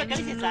ಅದೇ ಫೋಟೋ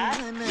ಕಳಿಸಿ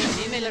ಸರ್.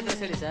 ಇಮೇಲ್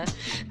ಅಡ್ರೆಸ್ ಹೇಳಿ ಸರ್.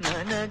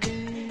 ನನಗೆ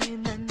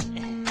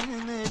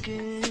ನನಗೆ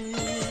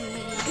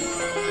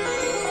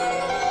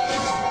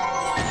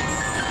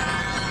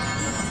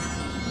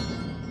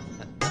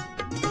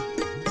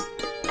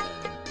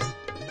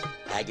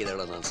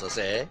ಹೇಗಿದ್ದಾಳ ನನ್ನ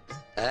ಸೊಸೆ?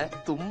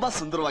 ತುಂಬಾ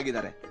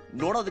ಸುಂದರವಾಗಿದ್ದಾರೆ.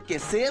 ನೋಡೋದಕ್ಕೆ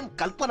ಸೇಮ್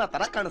ಕಲ್ಪನಾ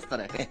ತರ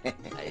ಕಾಣಿಸ್ತಾರೆ.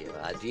 ಅಯ್ಯೋ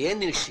ಅದೇನ್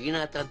ನಿನ್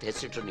ಶ್ರೀನಾಥ ಅಂತ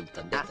ಹೆಸರಿಟ್ರು ನಿಮ್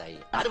ತಂದೆ ತಾಯಿ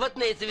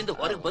 60ನೇ ಇಸವಿಯಿಂದ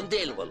ಹೊರಗೆ ಬಂದೇ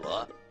ಇಲ್ವಲ್ವೋ?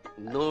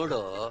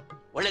 ನೋಡು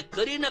ಒಳ್ಳೆ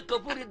ಕರೀನಾ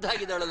ಕಪೂರ್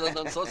ಇದ್ದಾಗಿದ್ದಾಳಲ್ಲ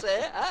ನನ್ನ ಸೊಸೆ.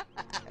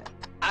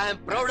 I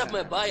am proud of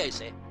my bye. I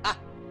say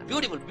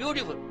beautiful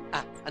beautiful.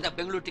 ಅಂತ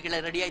Bengaluru ticket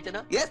ready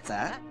ಆಯ್ತೇನೋ? Yes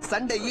sir.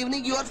 Sunday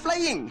evening you are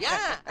flying. Yeah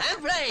I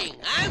am flying.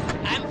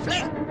 I am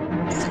flying.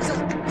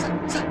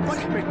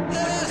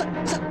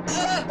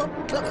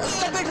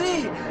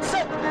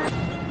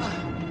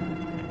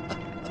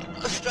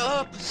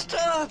 Stop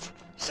stop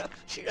stop.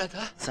 Srinatha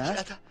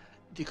Srinatha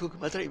ದಿಗುಗ್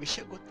ಮಾತ್ರ ಈ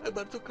ವಿಷಯ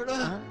ಗೊತ್ತಾಗಬಾರ್ದು ಕಣೋ.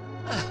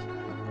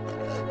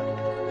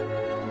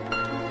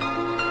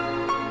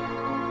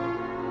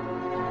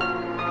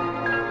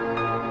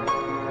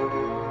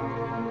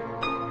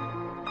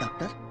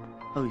 Doctor,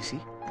 how is he?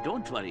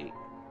 Don't worry.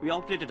 We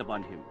operated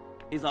upon him.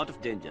 He's out of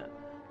danger.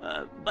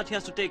 But he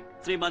has to take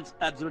 3 months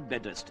absolute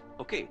bed rest.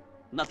 Okay?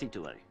 Nothing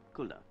to worry.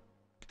 Cool down.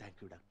 Thank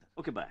you, doctor.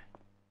 Okay, bye.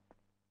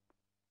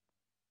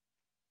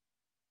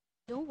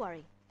 Don't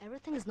worry.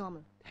 Everything is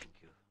normal. Thank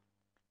you.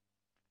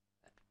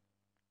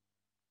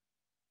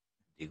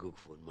 ದಿಗುಗ್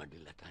phone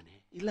ಮಾಡಲಿಲ್ಲ ತಾನೇ?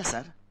 ಇಲ್ಲ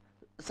sir.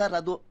 Sir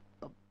ಅದು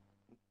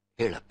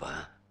ಹೇಳಪ್ಪ.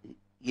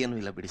 ಏನೂ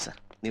ಇಲ್ಲ ಬಿಡಿ sir.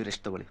 ನೀವು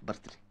rest ತಗೊಳ್ಳಿ,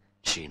 ಬರ್ತೀರಿ.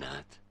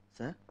 ಶ್ರೀನಾಥ್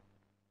ಸರ್,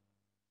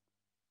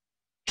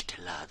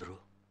 ಇಷ್ಟೆಲ್ಲ ಆದ್ರೂ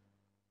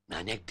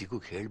ನಾನ್ಯಾಕೆ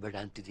ದಿಗುಗ್ ಹೇಳ್ಬೇಡ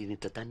ಅಂತಿದ್ದೀನಿ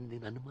ಅಂತ ತಾನೇ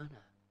ನಿನ್ನ ಅನುಮಾನ?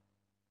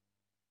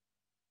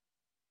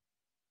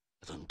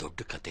 ಅದೊಂದು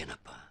ದೊಡ್ಡ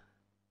ಕಥೆನಪ್ಪ.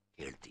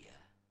 ಹೇಳ್ತೀಯ?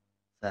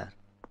 ಸರ್,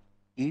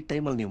 ಈ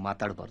ಟೈಮಲ್ಲಿ ನೀವು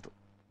ಮಾತಾಡಬಾರ್ದು.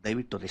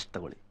 ದಯವಿಟ್ಟು ರೆಸ್ಟ್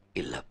ತಗೊಳ್ಳಿ.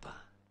 ಇಲ್ಲಪ್ಪ,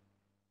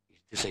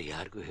 ಇಷ್ಟು ದಿವಸ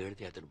ಯಾರಿಗೂ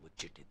ಹೇಳ್ದೆ ಅದನ್ನು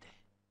ಮುಚ್ಚಿಟ್ಟಿದ್ದೆ.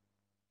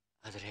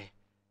 ಆದರೆ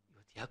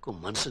ಇವತ್ತು ಯಾಕೋ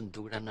ಮನಸ್ಸಿನ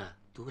ದೂರನ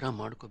ದೂರ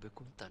ಮಾಡ್ಕೋಬೇಕು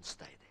ಅಂತ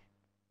ಅನಿಸ್ತಾ ಇದೆ.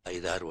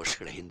 5-6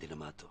 ವರ್ಷಗಳ ಹಿಂದಿನ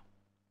ಮಾತು.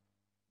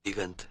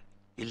 ದಿಗಂತ್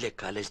ಇಲ್ಲೇ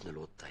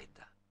ಕಾಲೇಜ್ನಲ್ಲಿ ಓದ್ತಾ ಇದ್ದ.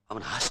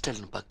 ಅವನ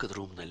ಹಾಸ್ಟೆಲ್ನ ಪಕ್ಕದ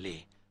ರೂಮ್ನಲ್ಲಿ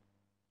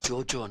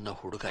ಜೋಜೋ ಅನ್ನೋ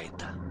ಹುಡುಗ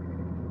ಇದ್ದ.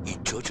 ಈ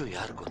ಜೋಜೋ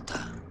ಯಾರು ಗೊತ್ತಾ?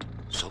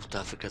 ಸೌತ್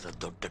ಆಫ್ರಿಕಾದ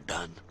ದೊಡ್ಡ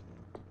ಡಾನ್,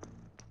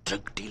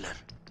 ಡ್ರಗ್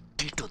ಡೀಲರ್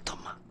ಟೀಟೋ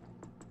ತಮ್ಮ.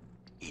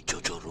 ಈ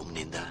ಜೋಜೋ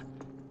ರೂಮ್ನಿಂದ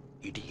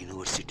ಇಡೀ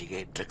ಯೂನಿವರ್ಸಿಟಿಗೆ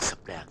ಡ್ರಗ್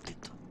ಸಪ್ಲೈ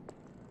ಆಗ್ತಿತ್ತು.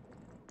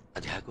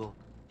 ಅದ್ಯಾಗೋ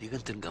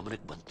ದಿಗಂತನ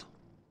ಗಮನಕ್ಕೆ ಬಂತು.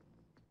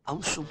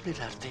 ಅವನು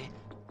ಸುಮ್ಮನಿರಾರ್ದೆ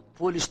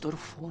ಪೊಲೀಸ್ನವರು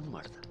ಫೋನ್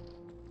ಮಾಡ್ದ.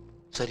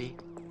 ಸರಿ,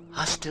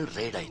 ಹಾಸ್ಟೆಲ್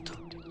ರೈಡ್ ಆಯ್ತು.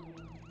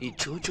 ಈ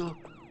ಜೋಜೋ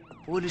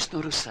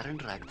ಪೊಲೀಸ್ನವರು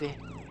ಸರೆಂಡರ್ ಆಗದೆ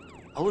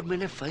ಅವ್ರ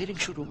ಮೇಲೆ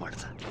ಫೈರಿಂಗ್ ಶುರು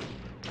ಮಾಡ್ದ.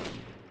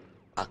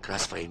 ಆ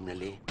ಕ್ರಾಸ್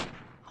ಫೈರಿಂಗ್ನಲ್ಲಿ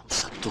ಅವನು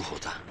ಸತ್ತು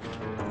ಹೋದ.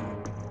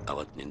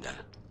 ಅವತ್ತಿನಿಂದ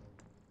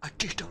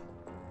ಅಟ್ಟಿಟ್ಟು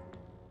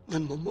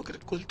ನನ್ನ ಮೊಮ್ಮಗನ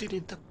ಕೊಲ್ತೀನಿ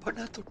ಅಂತ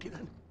ಪಣ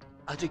ತೊಟ್ಟಿದ್ದಾನೆ.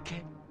 ಅದಕ್ಕೆ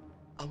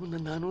ಅವನ್ನ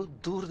ನಾನು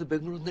ದೂರದ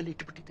ಬೆಂಗಳೂರಿನಲ್ಲಿ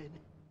ಇಟ್ಟುಬಿಟ್ಟಿದ್ದೇನೆ.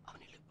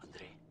 ಅವನಿಲ್ಲಿ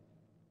ಬಂದ್ರೆ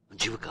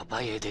ಜೀವಕ್ಕೆ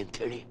ಅಪಾಯ ಇದೆ ಅಂತ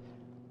ಹೇಳಿ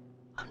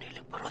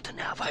ಅವನಿಲ್ಲಿ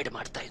ಬರೋದನ್ನೇ ಅವಾಯ್ಡ್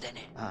ಮಾಡ್ತಾ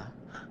ಇದ್ದೇನೆ.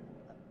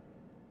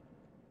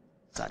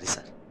 ಸಾರಿ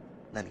ಸರ್,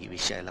 ನನಗೆ ಈ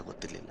ವಿಷಯ ಎಲ್ಲ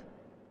ಗೊತ್ತಿರಲಿಲ್ಲ.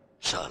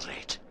 ಸಾಲ್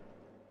ರೈಟ್.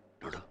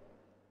 ನೋಡು,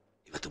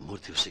 ಇವತ್ತು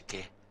 3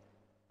 ದಿವಸಕ್ಕೆ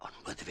ಅವನ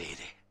ಮದುವೆ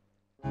ಇದೆ.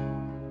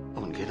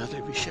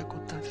 ಅವನಿಗೇನಾದ್ರೂ ವಿಷಯ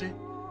ಗೊತ್ತಾದ್ರೆ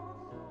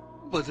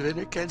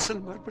ಮದುವೆನೇ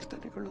ಕ್ಯಾನ್ಸಲ್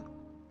ಮಾಡ್ಬಿಡ್ತಾನೆ ಕಣೋ.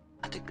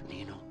 ಅದಕ್ಕೆ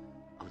ನೀನು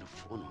ಅವನು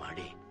ಫೋನ್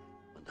ಮಾಡಿ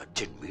ಒಂದು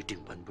ಅರ್ಜೆಂಟ್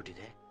ಮೀಟಿಂಗ್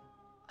ಬಂದ್ಬಿಟ್ಟಿದೆ,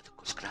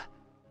 ಅದಕ್ಕೋಸ್ಕರ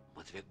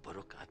ಮದುವೆಗೆ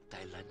ಬರೋಕ್ ಆಗ್ತಾ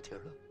ಇಲ್ಲ ಅಂತ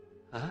ಹೇಳು.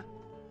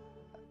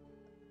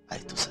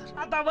 ಆಯ್ತು ಸರ್.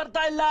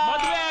 ಬರ್ತಾ ಇಲ್ಲ.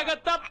 ಮದುವೆ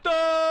ಆಗತ್ತಪ್ತು.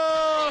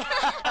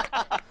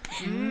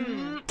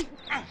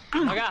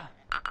 ಮಗ,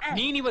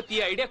 ನೀನಿವತ್ತು ಈ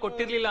ಐಡಿಯಾ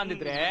ಕೊಟ್ಟಿರ್ಲಿಲ್ಲ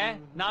ಅಂದಿದ್ರೆ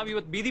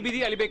ನಾವಿವತ್ತು ಬೀದಿ ಬೀದಿ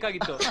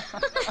ಅಲಿಬೇಕಾಗಿತ್ತು.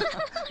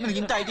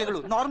 ನಿನಗಿಂತ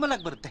ಐಡಿಯಾಗಳು ನಾರ್ಮಲ್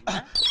ಆಗಿ ಬರುತ್ತೆ.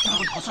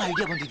 ಹೊಸ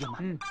ಐಡಿಯಾ ಬಂದಿದ್ಯಮ್ಮ.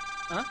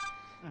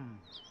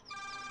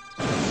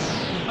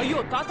 ಅಯ್ಯೋ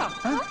ತಾತ.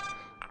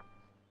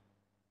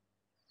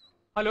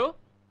 ಹಲೋ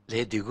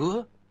ಲೇ ದಿಗು,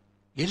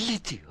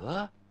 ಎಲ್ಲಿದ್ದೀಯೋ?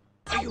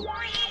 ಅಯ್ಯೋ,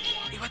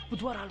 ಇವತ್ತು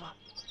ಬುಧವಾರ ಅಲ್ವಾ?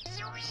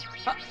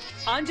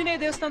 ಆಂಜನೇಯ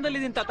ದೇವಸ್ಥಾನದಲ್ಲಿ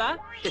ಇದೀನಿ ತಾತ.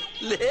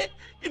 ಲೇ,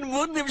 ಇನ್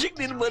 3 ನಿಮಿಷಕ್ಕೆ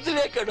ನಿನ್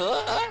ಮದುವೆ ಕಣೋ.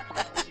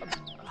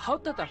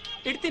 ಹೌದ್ ತಾತ,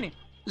 ಇಡ್ತೀನಿ.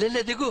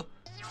 ಲೇ ದಿಗು,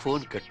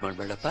 ಫೋನ್ ಕಟ್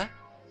ಮಾಡ್ಬೇಡಪ್ಪ.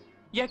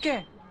 ಯಾಕೆ?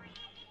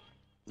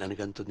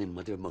 ನನಗಂತೂ ನಿನ್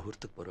ಮದುವೆ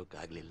ಮುಹೂರ್ತಕ್ಕೆ ಬರೋಕ್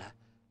ಆಗ್ಲಿಲ್ಲ.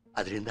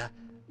 ಅದರಿಂದ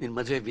ನಿನ್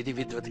ಮದುವೆ ವಿಧಿ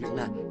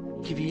ವಿದ್ವತ್ಗಳನ್ನ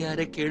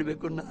ಕಿವಿಯಾರೆ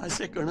ಕೇಳ್ಬೇಕು ಅನ್ನೋ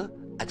ಆಸೆ ಕಣೋ.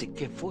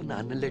 ಅದಕ್ಕೆ ಫೋನ್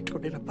ನಾನಲ್ಲೇ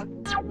ಇಟ್ಕೊಂಡಿರಪ್ಪ.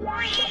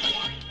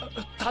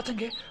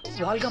 ತಾತಂಗೆ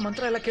ವಾಲ್ಗ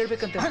ಮಂತ್ರ ಎಲ್ಲ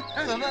ಕೇಳ್ಬೇಕಂತೆ.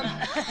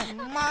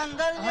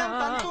 ಮಾಂಗಲ್ಯಂ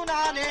ತಂತು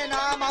ನಾನೇನ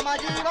ಮಮ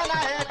ಜೀವನ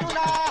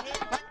ಹೇತುನಾ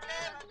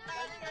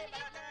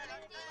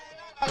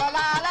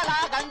ಲಲಲಲ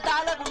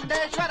ಗಂಟಾಳ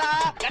ಗುಂಡೇಶ್ವರ.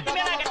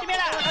 ಗಟ್ಟಿಮೇಳ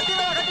ಗಟ್ಟಿಮೇಳ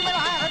ಗಟ್ಟಿಮೇಳ ಗಟ್ಟಿಮೇಳ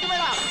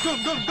ಗಟ್ಟಿಮೇಳ. ಡುಂ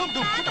ಡುಂ ಡುಂ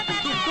ಡುಂ ಕುಟ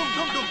ಡುಂ ಡುಂ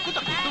ಡುಂ ಡುಂ ಕುಟ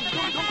ಡುಂ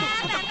ಡುಂ ಡುಂ ಡುಂ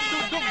ಕುಟ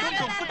ಡುಂ ಡುಂ ಡುಂ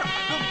ಡುಂ ಕುಟ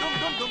ಡುಂ ಡುಂ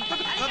ಡುಂ ಡುಂ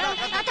ಕುಟ.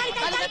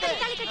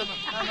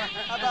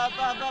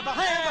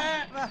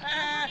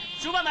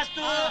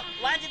 ಶುಭಮಸ್ತು,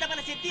 ವಾಂಚಿತ ಫಲ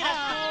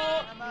ಸಿದ್ಧಿರಸ್ತು.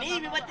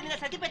 ನೀವ್ ಇವತ್ತಿನಿಂದ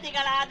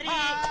ಸತಿಪತಿಗಳಾದ್ರಿ,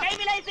 ಕೈ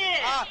ಮಿಲಾಯಿಸಿ.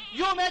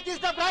 You make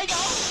is the bride.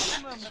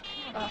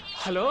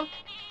 Hello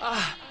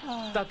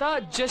ತಾತ,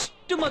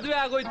 ಜಸ್ಟ್ ಮದುವೆ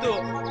ಆಗೋಯ್ತು.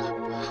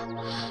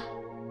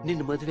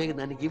 ನಿನ್ನ ಮದುವೆಗೆ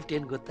ನಾನು ಗಿಫ್ಟ್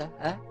ಏನ್ ಗೊತ್ತಾ?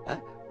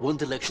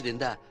 1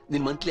 ಲಕ್ಷದಿಂದ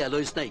ನಿನ್ ಮಂತ್ಲಿ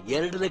ಅಲೋಯ್ಸ್ ನ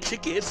 2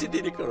 ಲಕ್ಷಕ್ಕೆ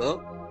ಏರ್ಸಿದ್ದೀನಿ ಕಣೋ.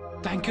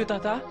 ಥ್ಯಾಂಕ್ ಯು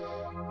ತಾತ.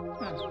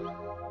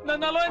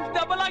 ನನ್ನ ಅಲೋಯನ್ಸ್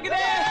ಡಬಲ್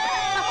ಆಗಿದೆ.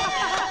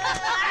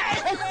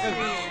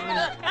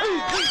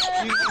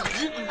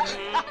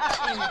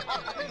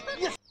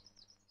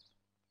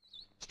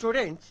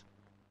 ಸ್ಟೂಡೆಂಟ್ಸ್,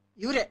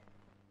 ಇವರೇ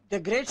the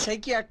great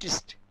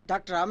psychiatrist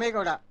doctor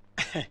Ramegowda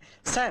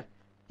sir.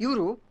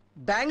 ಇವರು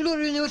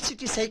ಬ್ಯಾಂಗ್ಳೂರು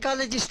ಯೂನಿವರ್ಸಿಟಿ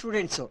ಸೈಕಾಲಜಿ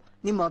ಸ್ಟೂಡೆಂಟ್ಸು,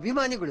 ನಿಮ್ಮ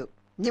ಅಭಿಮಾನಿಗಳು.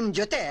 ನಿಮ್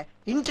ಜೊತೆ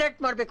ಇಂಟ್ರಾಕ್ಟ್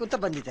ಮಾಡ್ಬೇಕು ಅಂತ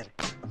ಬಂದಿದ್ದಾರೆ.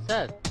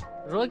 ಸರ್,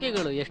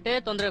 ರೋಗಿಗಳು ಎಷ್ಟೇ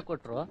ತೊಂದರೆ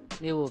ಕೊಟ್ರು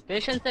ನೀವು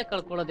ಪೇಷನ್ಸೇ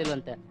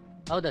ಕಳ್ಕೊಳ್ಳೋದಿಲ್ವಂತೆ,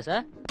 ಹೌದಾ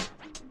sir?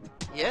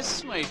 S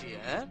my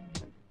dear,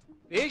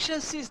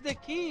 patience is the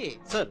key.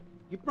 Sir,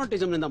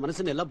 hypnotism ನಿಂದ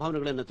ಮನಸ್ಸಿನ ಎಲ್ಲಾ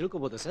ಭಾವನೆಗಳನ್ನ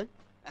ತಿಳ್ಕೋಬಹುದಾ ಸರ್?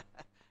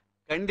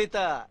 ಖಂಡಿತ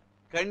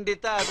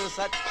ಖಂಡಿತ, ಅದು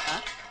ಸರ್.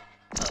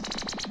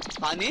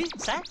 ಪಾನಿ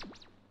ಸರ್,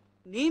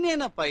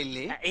 ನೀನೇನಪ್ಪ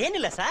ಇಲ್ಲಿ?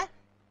 ಏನಿಲ್ಲ ಸರ್.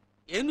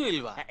 ಏನು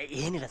ಇಲ್ವಾ?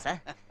 ಏನಿಲ್ಲ sir.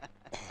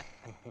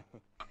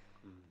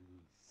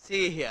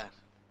 See here,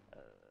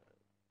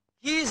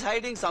 he is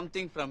hiding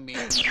something from me.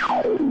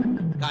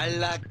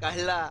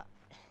 ಕಳ್ಳ.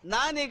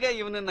 ನಾನೀಗ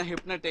ಇವನನ್ನ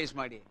ಹಿಪ್ನಟೈಸ್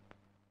ಮಾಡಿ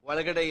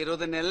ಒಳಗಡೆ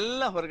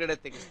ಇರೋದನ್ನೆಲ್ಲ ಹೊರಗಡೆ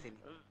ತೆಗಿಸ್ತೀನಿ.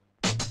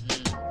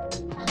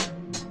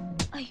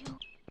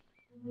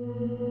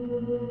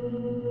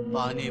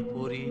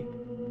 ಪಾನಿಪುರಿ,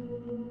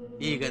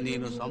 ಈಗ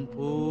ನೀನು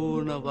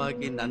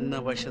ಸಂಪೂರ್ಣವಾಗಿ ನನ್ನ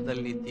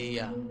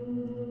ವಶದಲ್ಲಿದ್ದೀಯ.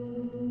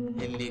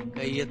 ಇಲ್ಲಿ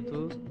ಕೈ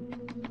ಎತ್ತು.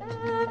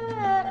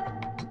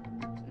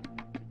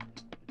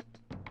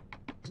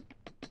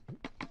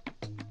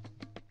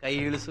 ಕೈ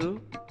ಇಳಿಸು.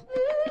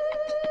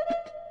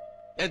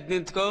 ಎದ್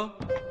ನಿಂತ್ಕೋ.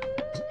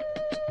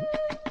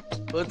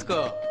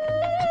 ಕೂತ್ಕೋ.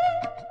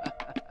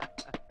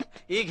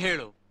 ಈಗ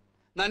ಹೇಳು,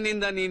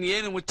 ನನ್ನಿಂದ ನೀನ್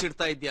ಏನು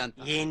ಮುಚ್ಚಿಡ್ತಾ ಇದ್ದೀಯ ಅಂತ.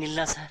 ಏನಿಲ್ಲ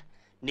ಸರ್,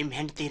 ನಿಮ್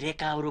ಹೆಂಡತಿ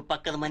ರೇಖಾ ಅವರು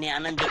ಪಕ್ಕದ ಮನೆ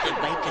ಆನಂದ್ ಜೊತೆ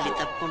ಬೈಕ್ ಅಲ್ಲಿ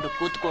ತಪ್ಕೊಂಡು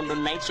ಕೂತ್ಕೊಂಡು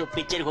ನೈಟ್ ಶೋ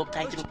ಪಿಕ್ಚರ್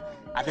ಹೋಗ್ತಾ ಇದ್ರು.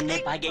 ಅದನ್ನೇ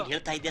ಭಾಗ್ಯ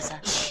ಹೇಳ್ತಾ ಇದ್ದೆ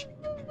ಸರ್.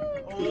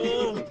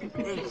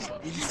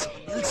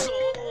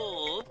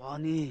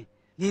 ಪಾನಿ,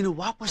 ನೀನು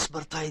ವಾಪಸ್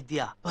ಬರ್ತಾ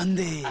ಇದ್ದೀಯಾ?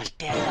 ಬಂದೆ.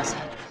 ಅಷ್ಟೇ ಅಲ್ಲ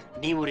ಸರ್,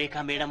 ನೀವು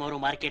ರೇಖಾ ಮೇಡಮ್ ಅವರು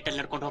ಮಾರ್ಕೆಟ್ ಅಲ್ಲಿ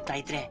ನಡ್ಕೊಂಡು ಹೋಗ್ತಾ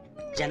ಇದ್ರೆ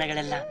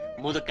ಜನಗಳೆಲ್ಲ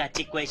ಮುದುಕ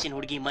ಚಿಕ್ಕ ವಯಸ್ಸಿನ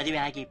ಹುಡುಗಿ ಮದುವೆ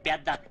ಆಗಿ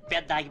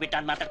ಪೆದ್ದ ಆಗಿಬಿಟ್ಟ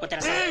ಅಂತ ಮಾತಾಡ್ಕೋತಾರ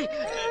ಸರ್.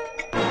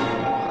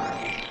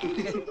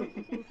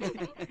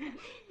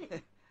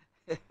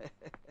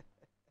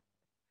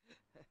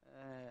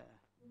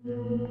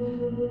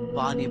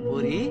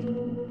 ಪಾನಿಪುರಿ,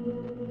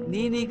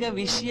 ನೀನೀಗ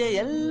ವಿಷಯ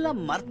ಎಲ್ಲ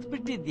ಮರ್ತ್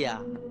ಬಿಟ್ಟಿದ್ಯಾ.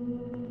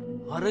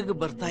 ಹೊರಗೆ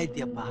ಬರ್ತಾ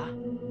ಇದ್ಯಪ್ಪ.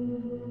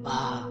 ಬಾ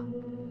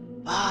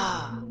ಬಾ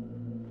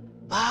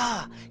ಬಾ.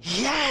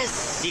 ಎಸ್.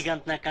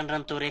 ದಿಗಂತ್ನ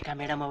ಕಂಡ್ರಂತೂ ರೇಖಾ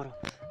ಮೇಡಮ್ ಅವರು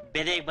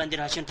ಬೆದೆಗೆ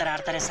ಬಂದಿರೋ ಹಸಿನ ತರ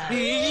ಆಡ್ತಾರೆ ಸರ್.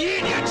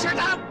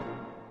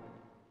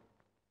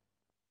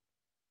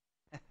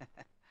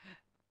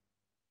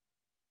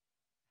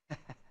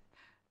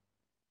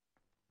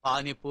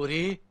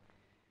 ಪಾನಿಪುರಿ,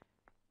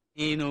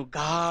 ನೀನು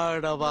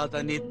ಗಾಢವಾದ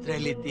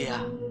ನಿದ್ರೆಯಲ್ಲಿದ್ದೀಯ.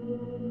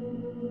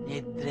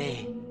 ನಿದ್ರೆ.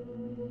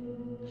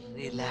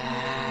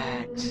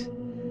 Relax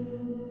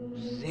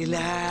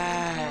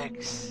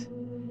relax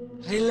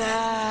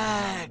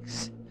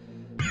relax.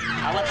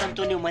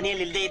 ಅವತ್ತಂತೂ ನೀವು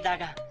ಮನೆಯಲ್ಲಿ ಇಲ್ದೇ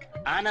ಇದ್ದಾಗ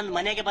ಆನಂದ್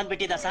ಮನೆಗೆ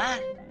ಬಂದ್ಬಿಟ್ಟಿದ್ದ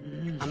ಸರ್.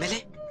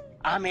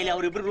 ಆಮೇಲೆ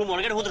ಅವರಿಬ್ರು ರೂಮ್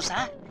ಒಳಗಡೆ ಹೋದ್ರು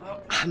ಸರ್.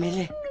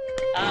 ಆಮೇಲೆ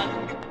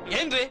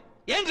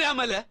ಏನ್ರಿ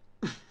ಆಮೇಲೆ?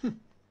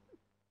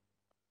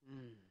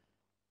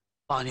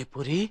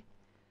 ಪಾನಿಪುರಿ,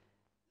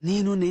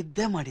 ನೀನು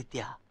ನಿದ್ದೆ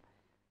ಮಾಡಿದ್ಯಾ?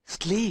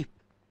 Sleep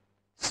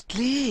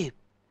sleep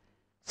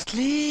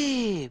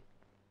sleep.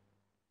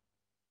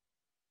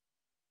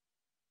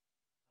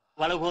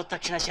 ಒಳಗೆ ಹೋದ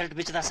ತಕ್ಷಣ ಶರ್ಟ್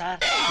ಬಿಚ್ಚದ ಸರ್.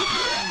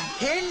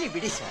 ಹೇಳಿ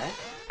ಬಿಡಿ ಸರ್.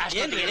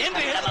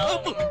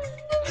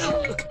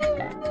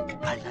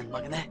 ನನ್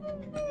ಮಗನೇ,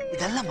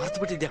 ಇದೆಲ್ಲ ಮರ್ತು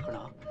ಬಿಟ್ಟಿದ್ಯಾ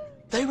ಕಣೋ.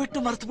 ದಯವಿಟ್ಟು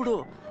ಮರ್ತು ಬಿಡು.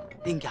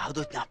 ನಿಂಗೆ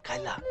ಯಾವ್ದೋ ಜ್ಞಾಪಕ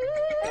ಇಲ್ಲ.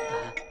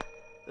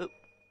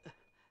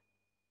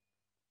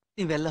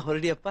 ನೀವೆಲ್ಲ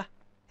ಹೊರಡಿಯಪ್ಪ,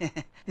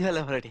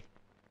 ನೀವೆಲ್ಲ ಹೊರಡಿ.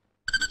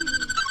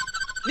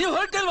 ನೀವು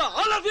ಹೊರಟಲ್ವಾ?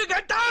 All of you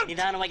get down.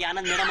 ನಿಧಾನವಾಗಿ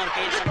ಆನಂದ್ ಮೇಡಮ್ ಅವ್ರ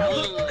ಕೈ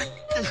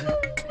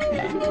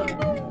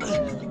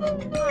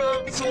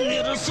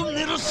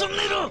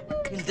ಸುಮ್ನಿರು.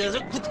 ಇಲ್ದೇ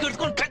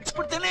ಕುತ್ಕೊಂಡು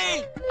ಕಚ್ಬಿಡ್ತೇನೆ.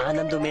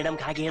 ಆನಂದ್ ಮೇಡಮ್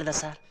ಹಾಗೆ ಹೇಳ್ದ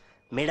ಸರ್.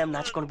 ಮೇಡಮ್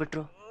ನಾಚ್ಕೊಂಡ್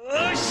ಬಿಟ್ರು.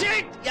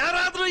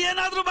 ಯಾರಾದ್ರೂ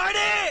ಏನಾದ್ರೂ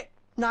ಮಾಡಿ.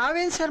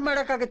 ನಾವೇನ್ ಸರ್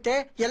ಮಾಡಕ್ಕಾಗತ್ತೆ,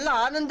 ಎಲ್ಲ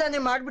ಆನಂದನೇ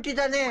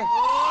ಮಾಡ್ಬಿಟ್ಟಿದ್ದಾನೆ.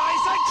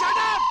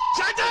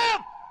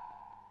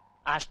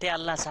 ಅಷ್ಟೇ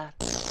ಅಲ್ಲ ಸರ್,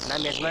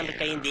 ನಮ್ಮ ಯಜಮಾನ್ರ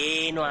ಕೈಯಿಂದ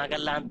ಏನು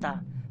ಆಗಲ್ಲ ಅಂತ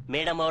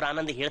ಮೇಡಮ್ ಅವ್ರ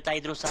ಆನಂದ್ ಹೇಳ್ತಾ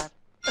ಇದ್ರು ಸರ್.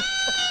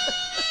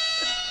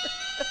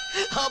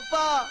 ಅಪ್ಪ,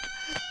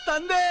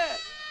 ತಂದೆ,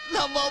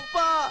 ನಮ್ಮಪ್ಪ,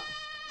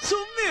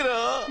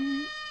 ಸುಮ್ನಿರು.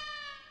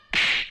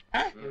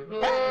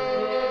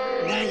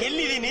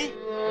 ಎಲ್ಲಿದ್ದೀನಿ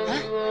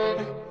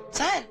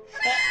ಸರ್?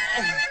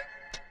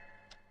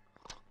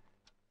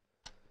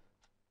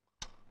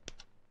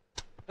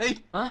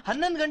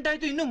 11 ಗಂಟೆ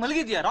ಆಯ್ತು, ಇನ್ನೂ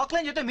ಮಲಗಿದ್ಯಾ?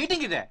 ರಾಕ್ಲೈನ್ ಜೊತೆ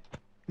ಮೀಟಿಂಗ್ ಇದೆ.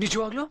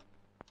 ನಿಜವಾಗ್ಲು?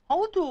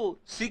 ಹೌದು.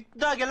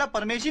 ಸಿಕ್ದಾಗೆಲ್ಲ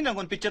ಪರಮೇಶಿ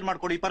ನಂಗೊಂದು ಪಿಕ್ಚರ್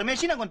ಮಾಡ್ಕೊಡಿ,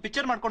 ಪರಮೇಶಿ ನಂಗೊಂದು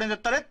ಪಿಕ್ಚರ್ ಮಾಡ್ಕೊಡಿ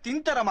ಅಂತಾರೆ.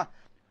 ತಿಂತಾರಮ್ಮ.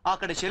 ಆ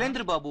ಕಡೆ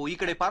ಶೈಲೇಂದ್ರ ಬಾಬು, ಈ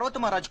ಕಡೆ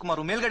ಪಾರ್ವತಮ್ಮ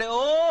ರಾಜ್ಕುಮಾರ್, ಮೇಲ್ಗಡೆ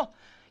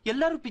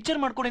ಎಲ್ಲರೂ ಪಿಕ್ಚರ್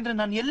ಮಾಡ್ಕೊಡಿ ಅಂದ್ರೆ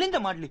ನಾನು ಎಲ್ಲಿಂದ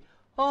ಮಾಡ್ಲಿ?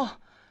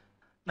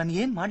 ನಾನು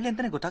ಏನ್ ಮಾಡ್ಲಿ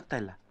ಅಂತಾನೆ ಗೊತ್ತಾಗ್ತಾ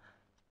ಇಲ್ಲ.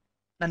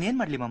 ನಾನು ಏನ್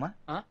ಮಾಡ್ಲಿ ಮಾಮ?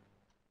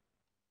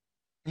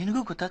 ನಿನಗೂ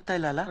ಗೊತ್ತಾಗ್ತಾ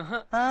ಇಲ್ಲ ಅಲ್ಲ?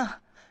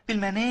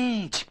 Will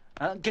manage.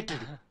 Get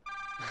ready.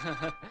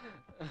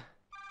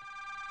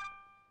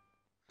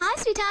 Hi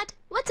sweet heart,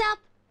 what's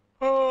up?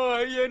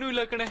 ಏನೂ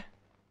ಇಲ್ಲ ಕಣೆ.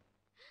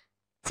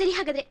 ಸರಿ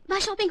ಹಾಗಾದ್ರೆ ಬಾ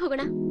ಶಾಪಿಂಗ್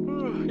ಹೋಗೋಣ.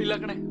 ಇಲ್ಲ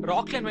ಕಣೆ,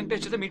 ರಾಕ್ಲೈನ್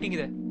ವೆಂಕಟೇಶ್ ಜೊತೆ ಮೀಟಿಂಗ್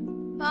ಇದೆ.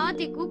 ಬಾ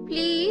ದಿಗ್ಗು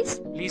ಪ್ಲೀಸ್.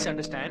 Please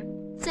understand.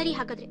 ಸರಿ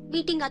ಹಾಗಾದ್ರೆ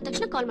ಮೀಟಿಂಗ್ ಆದ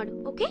ತಕ್ಷಣ ಕಾಲ್ ಮಾಡು,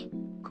 okay?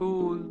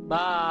 Cool,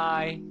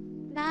 bye.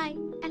 Bye,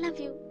 I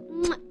love you.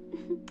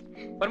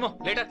 ಪರ್ಮು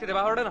late ಆಗ್ತಿದೆ,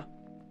 ಬಾ ಹೊರಡೋಣ.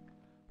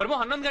 ಪರ್ಮು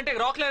 11 ಗಂಟೆಗೆ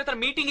ರಾಕ್ಲೈನ್ ಹತ್ರ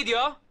ಮೀಟಿಂಗ್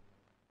ಇದೆಯೋ?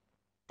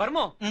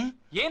 ಪರ್ಮು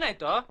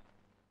ಏನಾಯ್ತು?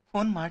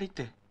 ಫೋನ್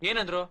ಮಾಡಿದ್ದೆ.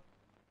 ಏನಂದ್ರು?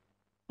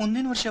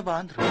 ಮುಂದಿನ ವರ್ಷ ಬಾ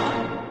ಅಂದ್ರು.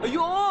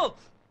 ಅಯ್ಯೋ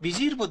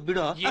ಬಿಜಿ ಇರ್ಬೋದು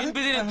ಬಿಡು. ಏನ್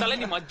ಬಿಜಿ ತಲೆ,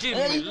 ನಿಮ್ಮ ಅಜ್ಜಿ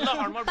ಎಲ್ಲ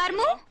ಹಾಳು ಮಾಡ್ಬಿಟ್ಟು.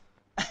 ಪರ್ಮು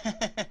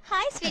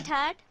ಹಾಯ್ ಸ್ವೀಟ್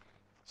ಹಾರ್ಟ್,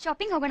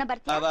 ಶಾಪಿಂಗ್ ಹೋಗೋಣ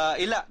ಬರ್ತೀಯಾ?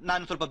 ಇಲ್ಲ,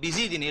 ನಾನು ಸ್ವಲ್ಪ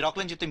ಬಿಜಿ ಇದ್ದೀನಿ,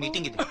 ರಾಕ್ಲೈನ್ ಜೊತೆ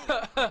ಮೀಟಿಂಗ್ ಇದೆ.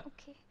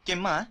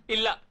 ಕೆಮ್ಮ?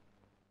 ಇಲ್ಲ.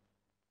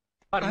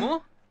 ಪರ್ಮು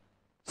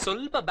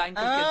ಸ್ವಲ್ಪ ಬ್ಯಾಂಕ್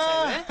ಕೆಲಸ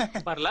ಇದೆ,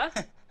 ಬರ್ಲಾ?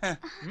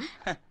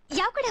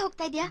 ಯಾವ ಕಡೆ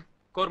ಹೋಗ್ತಾ ಇದ್ಯಾ?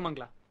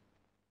 ಕೋರ್ಮಂಗ್ಲ.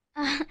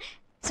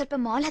 ಸ್ವಲ್ಪ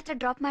ಮಾಲ್ ಹತ್ರ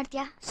ಡ್ರಾಪ್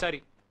ಮಾಡ್ತೀಯಾ? ಸರಿ.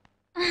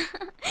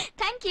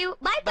 Thank you.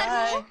 ಬಾಯ್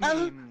ಪರ್ಮು.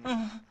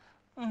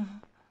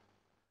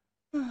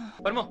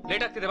 ಪರ್ಮು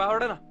ಲೇಟ್ ಆಗ್ತಿದೆ, ಬಾ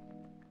ಹೊರಡೋಣ.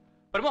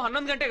 ಪರ್ಮು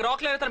 11 ಗಂಟೆಗೆ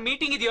ರಾಕ್ಲೈನ್ ಹತ್ರ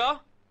ಮೀಟಿಂಗ್ ಇದೆಯೋ?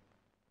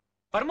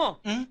 ಪರ್ಮು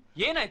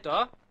ಏನಾಯ್ತು?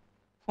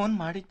 ಫೋನ್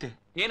ಮಾಡಿದ್ದೆ.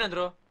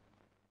 ಏನಂದ್ರು?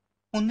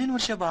 ಮುಂದಿನ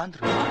ವರ್ಷ ಬಾ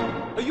ಅಂದ್ರು.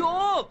 ಅಯ್ಯೋ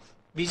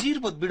ಬಿಜಿ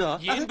ಇರ್ಬೋದು ಬಿಡು.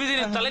 ಏನ್ ಬಿಜಿ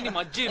ತಲೆ, ನಿಮ್ಮ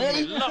ಅಜ್ಜಿ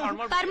ಎಲ್ಲ ಹಾಳು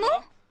ಮಾಡ್ಬಿಟ್ಟು. ಪರ್ಮು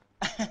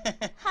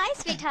ಹಾಯ್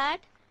ಸ್ವೀಟ್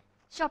ಹಾರ್ಟ್,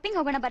 ಶಾಪಿಂಗ್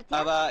ಹೋಗೋಣ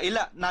ಬರ್ತೀಯಾ? ಇಲ್ಲ,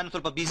 ನಾನು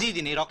ಸ್ವಲ್ಪ ಬಿಜಿ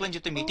ಇದ್ದೀನಿ, ರಾಕ್ಲೈನ್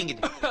ಜೊತೆ ಮೀಟಿಂಗ್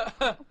ಇದೆ.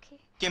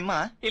 ಕೆಮ್ಮ?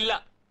 ಇಲ್ಲ.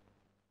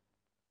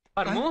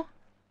 ಪರ್ಮು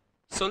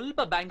ಸ್ವಲ್ಪ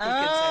ಬ್ಯಾಂಕ್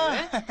ಕೆಲಸ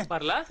ಇದೆ,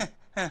 ಬರ್ಲಾ?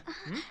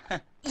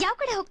 ಯಾವ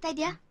ಕಡೆ ಹೋಗ್ತಾ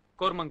ಇದ್ಯಾ?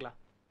 ಕೋರ್ಮಂಗ್ಲ.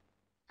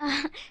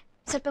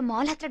 ಸ್ವಲ್ಪ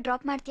ಮಾಲ್ ಹತ್ರ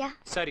ಡ್ರಾಪ್ ಮಾಡ್ತೀಯಾ?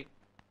 ಸರಿ.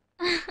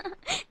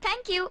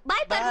 Thank you.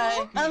 ಬಾಯ್ ಪರ್ಮು.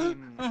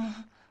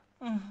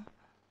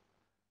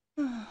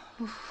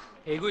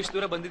 ಹೇಗೂ ಇಷ್ಟು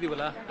ದೂರ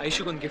ಬಂದಿದೀವಲ್ಲ,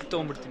 ಐಶುಗೊಂದು gift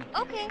ತಗೊಂಡ್ಬಿಡ್ತೀನಿ.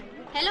 Okay.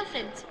 Hello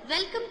friends,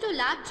 welcome to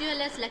ಲಾಬ್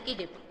jewellers lucky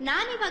drip.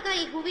 ನಾನಿವಾಗ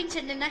ಈ ಹೂವಿನ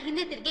ಚೆಂಡನ್ನ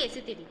ಹಿಂದೆ ತಿರುಗಿ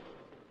ಎಸಿತೀನಿ.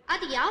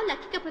 ಅದು ಯಾವ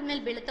ಲಕ್ಕಿ ಕಪ್ಪದ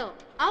ಮೇಲೆ ಬೀಳುತ್ತೋ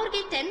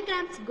ಅವ್ರಿಗೆ 10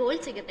 ಗ್ರಾಮ್ಸ್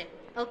ಗೋಲ್ಡ್ ಸಿಗುತ್ತೆ.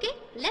 Okay,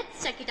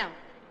 let's check it out.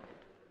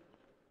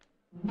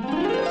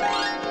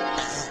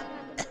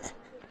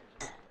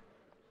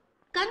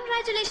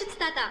 Congratulations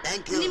ತಾತ,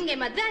 ನಿಮ್ಗೆ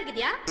ಮದ್ವೆ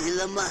ಆಗಿದ್ಯಾ?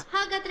 ಇಲ್ಲಮ್ಮ.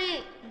 ಹಾಗಾದ್ರೆ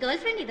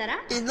ಗರ್ಲ್ ಫ್ರೆಂಡ್ ಇದಾರಾ?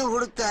 ಇನ್ನು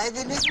ಹುಡುಕ್ತಾ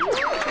ಇದ್ದೀನಿ.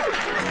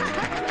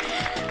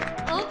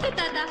 ಓಕೆ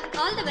ತಾತ,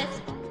 all the best.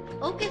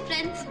 Okay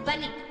friends,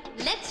 ಬನ್ನಿ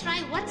let's try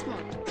once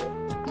more.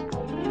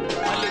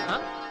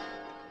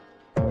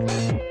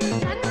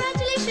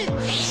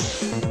 Congratulations,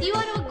 you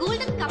are a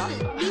golden couple.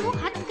 ನೀವು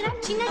 10 ಗ್ರಾಮ್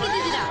ಚಿನ್ನ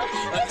ಗೆದ್ದಿದ್ದೀರಾ.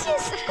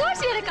 Yes, of course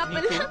we are a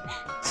couple.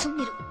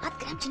 ಸುಮ್ನಿರು, 10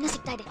 gram ಚಿನ್ನ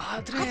ಸಿಗ್ತಾ ಇದೆ.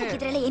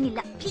 ಇದ್ರಲ್ಲ ಏನಿಲ್ಲ,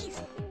 ಪ್ಲೀಸ್.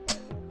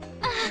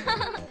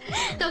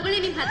 ತಗೊಳ್ಳಿ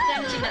ನಿಮ್ 10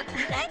 ಗ್ರಾಮ್ ಚಿನ್ನ.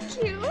 Thank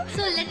you.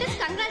 So let us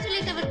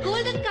congratulate hour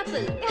golden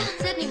couple.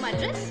 Sir, ನಿಮ್ಮ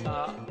address?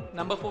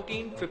 Number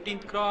 14,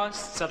 15th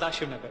cross,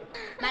 Sadashiv Nagar.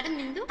 Madam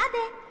ನಿಮ್ದು?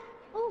 ಅದೇ.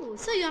 ಓ,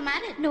 so you are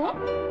married? No.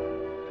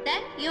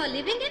 Then you are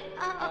living in?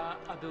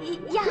 ಅದು.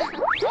 Yeah.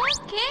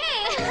 Okay.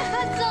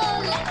 So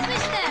let's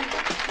wish them.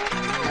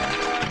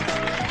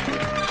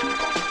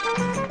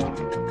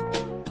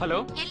 Hello.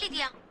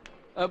 ಎಲ್ಲಿದ್ಯಾ?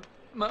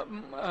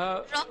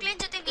 ರಾಕ್ಲೈನ್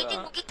ಜೊತೆ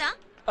meeting ಮುಗಿತಾ?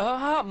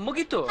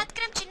 ಮುಗೀತು. 10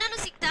 gram ಚಿನ್ನನು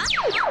ಸಿಕ್ತಾ?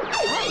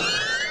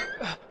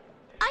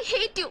 I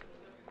hate you.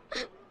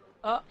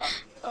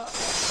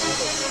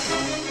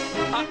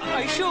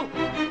 Aishu.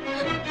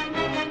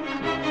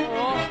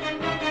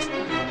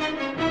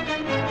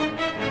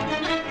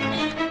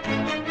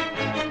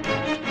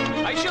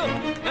 Aishu,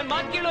 ನನ್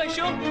ಮಾತು ಕೇಳು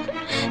ಐಶು.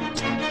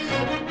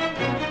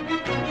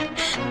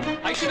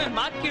 ಐಶು, ನನ್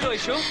ಮಾತು ಕೇಳು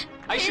ಐಶು.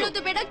 ಐಶು,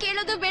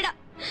 ಕೇಳೋದು ಬೇಡ.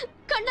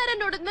 ಕಣ್ಣಾರ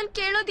ನೋಡಿದ್ಮೇಲೆ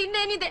ಕೇಳೋದು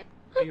ಇನ್ನೇನಿದೆ.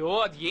 ಅಯ್ಯೋ,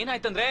 ಅದ್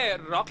ಏನಾಯ್ತಂದ್ರೆ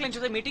ರಾಕ್ಲೈನ್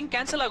ಜೊತೆ ಮೀಟಿಂಗ್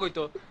ಕ್ಯಾನ್ಸಲ್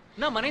ಆಗೋಯ್ತು.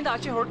 ನಾ ಮನೆಯಿಂದ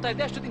ಆಚೆ ಹೊರಡ್ತಾ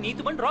ಇದ್ದೆ, ಅಷ್ಟೊತ್ತಿಗೆ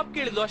ನೀತು ಬಂದು ಡ್ರಾಪ್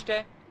ಕೇಳಿದ್ಲು ಅಷ್ಟೇ.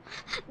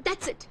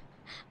 That's it.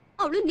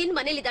 ಅವಳು ನಿನ್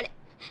ಮನೇಲಿದ್ದಾಳೆ,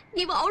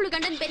 ನೀವು ಅವಳು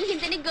ಗಂಡನ್ ಬೆನ್ನ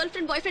ಹಿಂದೆನೆ ಗರ್ಲ್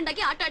ಫ್ರೆಂಡ್ ಬಾಯ್ ಫ್ರೆಂಡ್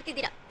ಆಗಿ ಆಟ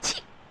ಆಡ್ತಿದ್ದೀರಾ.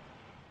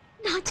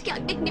 ನಾಚಿಕೆ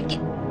ಆಗ್ಬೇಕು ನಿಮ್ಗೆ.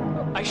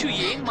 ಐಶು,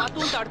 ಏನ್ ಮಾತು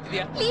ಅಂತ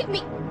ಆಡ್ತಿದ್ಯಾ? Leave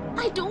me.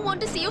 I don't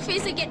want to sea your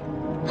face again.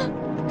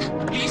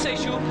 Please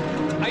Aishu.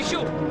 Aishu,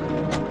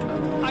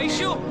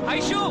 Aishu,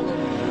 Aishu,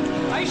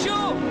 Aishu.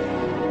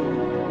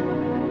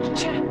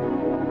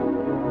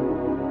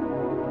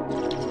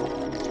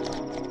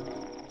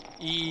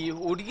 ಈ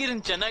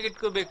ಹುಡುಗಿರನ್ನ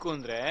ಚೆನ್ನಾಗಿಟ್ಕೋಬೇಕು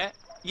ಅಂದ್ರೆ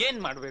ಏನ್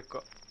ಮಾಡ್ಬೇಕು?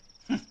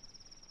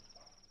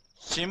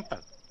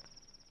 ಸಿಂಪಲ್.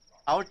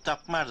 ಅವ್ರು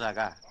ತಪ್ಪು ಮಾಡಿದಾಗ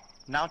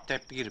ನಾವು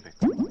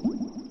ತೆಪ್ಪಗಿರ್ಬೇಕು,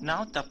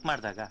 ನಾವು ತಪ್ಪು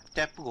ಮಾಡಿದಾಗ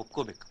ತೆಪ್ಪಗೆ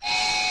ಒಪ್ಕೋಬೇಕು.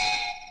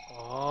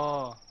 ಓ,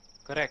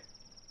 ಕರೆಕ್ಟ್.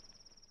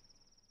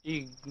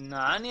 ಈಗ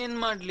ನಾನೇನ್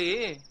ಮಾಡ್ಲಿ?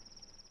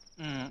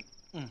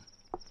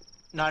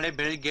 ನಾಳೆ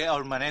ಬೆಳಿಗ್ಗೆ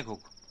ಅವ್ರ ಮನೆಗೆ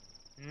ಹೋಗು.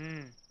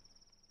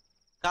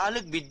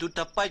 ಕಾಲಿಗೆ ಬಿದ್ದು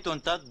ತಪ್ಪಾಯ್ತು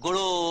ಅಂತ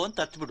ಗೊಳೋ ಅಂತ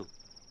ಹತ್ಬಿಡು.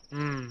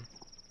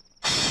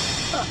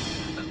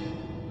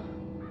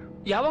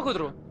 ಯಾವಾಗ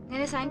ಹೋದ್ರು?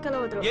 ನೆನೆ ಸಾಯಂಕಾಲ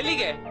ಹೋದ್ರು.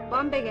 ಎಲ್ಲಿಗೆ?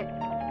 ಬಾಂಬೆಗೆ.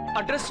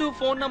 ಅಡ್ರೆಸ್,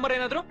 ಫೋನ್ ನಂಬರ್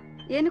ಏನಾದ್ರು?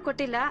 ಏನು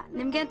ಕೊಟ್ಟಿಲ್ಲ.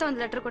 ನಿಮ್ಗೆ ಅಂತ ಒಂದು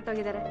ಲೆಟರ್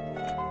ಕೊಟ್ಟೋಗಿದ್ದಾರೆ.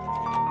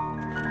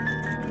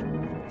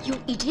 You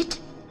idiot,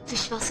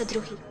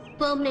 ವಿಶ್ವಾಸದ್ರೋಹಿ.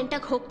 ಪರ್ಮನೆಂಟ್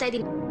ಆಗಿ ಹೋಗ್ತಾ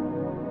ಇದೀನಿ.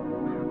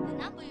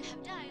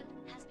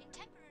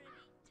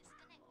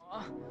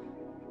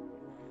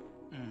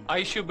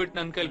 ಐಶು ಬಿಟ್ಟು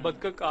ನನ್ ಕೈಲಿ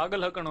ಬದುಕಕ್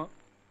ಆಗಲ್ಲ ಕಣೋ.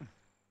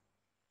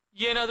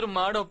 ಏನಾದ್ರೂ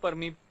ಮಾಡೋ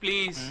ಪರ್ಮಿ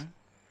ಪ್ಲೀಸ್.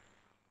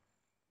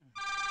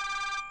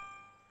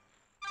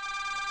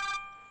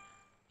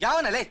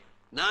 ಯಾವನಲ್ಲೇ?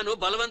 ನಾನು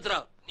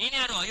ಬಲವಂತರಾವ್.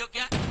 ನೀನ್ಯಾರು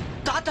ಅಯೋಗ್ಯ?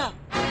 ತಾತ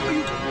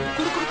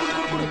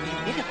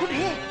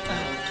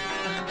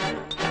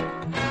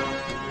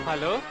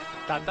ಹಲೋ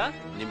ತಾತ,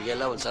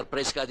 ನಿಮ್ಗೆಲ್ಲ ಒಂದ್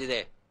ಸರ್ಪ್ರೈಸ್ ಕಾದಿದೆ.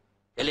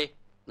 ಎಲ್ಲಿ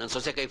ನನ್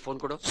ಸೊಸೆ ಕೈಗೆ ಫೋನ್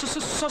ಕೊಡು.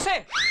 ಸೊಸೆ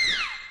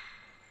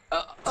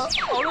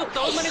ಅವಳು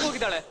ತವ್ರ ಮನೆಗೆ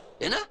ಹೋಗಿದ್ದಾಳೆ.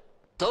 ಏನ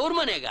ತವ್ರ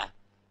ಮನೆಗ?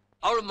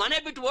 ಅವಳು ಮನೆ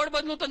ಬಿಟ್ಟು ಓಡ್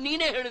ಬಂದ್ಲು ಅಂತ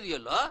ನೀನೇ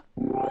ಹೇಳಿದ್ಯಲ್ಲೋ.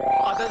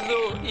 ಅದರದ್ದು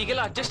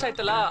ಈಗೆಲ್ಲ ಅಡ್ಜಸ್ಟ್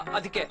ಆಯ್ತಲ್ಲ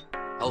ಅದಕ್ಕೆ.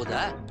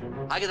 ಹೌದಾ?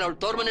 ಹಾಗಿದ್ರೆ ಅವಳು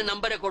ತವ್ರ ಮನೆ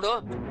ನಂಬರೇ ಕೊಡು,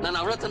 ನಾನು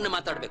ಅವಳ ಹತ್ರನೇ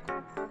ಮಾತಾಡ್ಬೇಕು.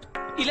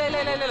 ಇಲ್ಲ ಇಲ್ಲ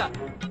ಇಲ್ಲ ಇಲ್ಲ ಇಲ್ಲ,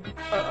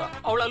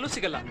 ಅವಳು ಅಲ್ಲೂ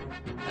ಸಿಗಲ್ಲ.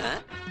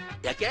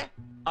 ಯಾಕೆ?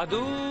 ಅದು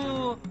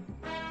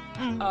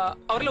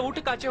ಅವರೆಲ್ಲ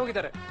ಊಟಕ್ಕೆ ಆಚೆ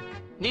ಹೋಗಿದ್ದಾರೆ.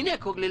 ನೀನ್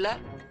ಯಾಕೆ ಹೋಗ್ಲಿಲ್ಲ?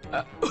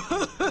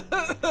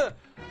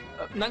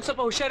 ನಂಗೆ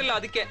ಸ್ವಲ್ಪ ಹುಷಾರಿಲ್ಲ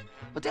ಅದಕ್ಕೆ.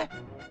 ಮತ್ತೆ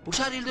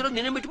ಹುಷಾರಿಲ್ದಿರೋ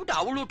ನಿನ್ನೆ ಬಿಟ್ಬಿಟ್ಟು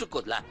ಅವಳು ಊಟಕ್ಕೆ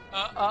ಹೋದ್ಲಾ?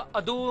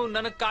 ಅದು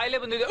ನನಗ್ ಕಾಯಿಲೆ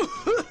ಬಂದಿದೆ.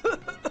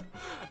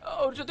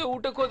 ಅವ್ರ ಜೊತೆ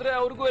ಊಟಕ್ಕೆ ಹೋದ್ರೆ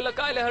ಅವ್ರಿಗೂ ಎಲ್ಲ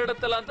ಕಾಯಿಲೆ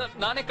ಹರಡತ್ತಲ್ಲ ಅಂತ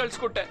ನಾನೇ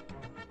ಕಳ್ಸಿಕೊಟ್ಟೆ.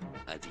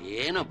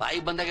 ಅದೇನೋ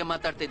ಬಾಯಿಗೆ ಬಂದಾಗೆ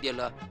ಮಾತಾಡ್ತಾ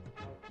ಇದೆಯಲ್ಲೋ.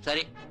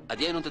 ಸರಿ,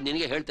 ಅದೇನು ಅಂತ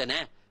ನಿನಗೆ ಹೇಳ್ತೇನೆ.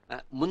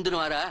 ಮುಂದಿನ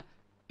ವಾರ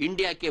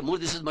ಇಂಡಿಯಾಕ್ಕೆ 3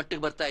 ದಿವಸದ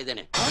ಮಟ್ಟಿಗೆ ಬರ್ತಾ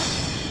ಇದ್ದೇನೆ.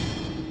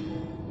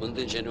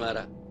 ಮುಂದಿನ ಶನಿವಾರ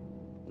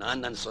ನಾನ್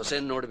ನನ್ನ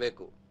ಸೊಸೆನ್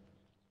ನೋಡ್ಬೇಕು.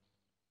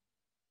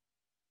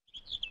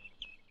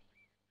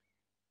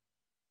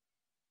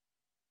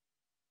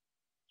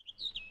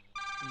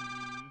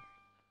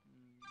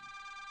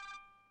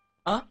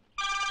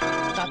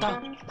 ತಾತ,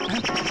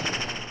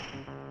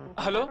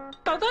 ಹಲೋ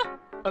ತಾತ.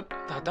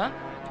 ತಾತ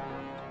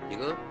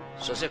ಈಗ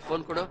ಸೊಸೆಗೆ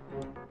ಫೋನ್ ಕೊಡು.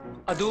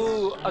 ಅದು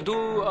ಅದು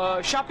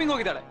ಶಾಪಿಂಗ್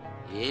ಹೋಗಿದ್ದಾಳೆ.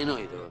 ಏನು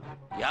ಇದು?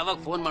 ಯಾವಾಗ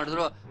ಫೋನ್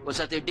ಮಾಡಿದ್ರು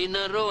ಒಂದ್ಸತಿ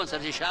ಡಿನ್ನರ್,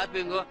 ಒಂದ್ಸತಿ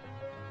ಶಾಪಿಂಗು.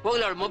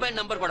 ಹೋಗ್ಲಿ, ಅವಳ ಮೊಬೈಲ್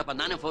ನಂಬರ್ ಕೊಡಪ್ಪ,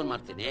 ನಾನೇ ಫೋನ್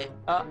ಮಾಡ್ತೀನಿ.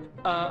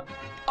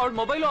 ಅವಳ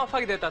ಮೊಬೈಲು ಆಫ್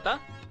ಆಗಿದೆ ತಾತ.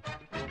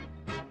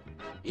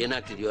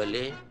 ಏನಾಗ್ತಿದ್ಯೋ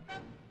ಅಲ್ಲಿ?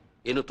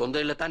 ಏನು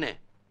ತೊಂದರೆ ಇಲ್ಲ ತಾನೆ?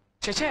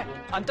 ಚೇಚೆ,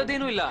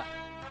 ಅಂತದೇನು ಇಲ್ಲ.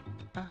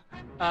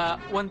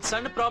 ಒಂದ್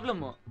ಸಣ್ಣ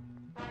ಪ್ರಾಬ್ಲಮ್.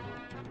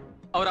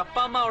 ಅವ್ರ ಅಪ್ಪ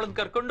ಅಮ್ಮ ಅವಳನ್ನ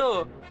ಕರ್ಕೊಂಡು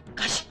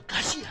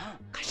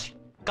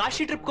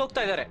ಕಾಶಿ ಟ್ರಿಪ್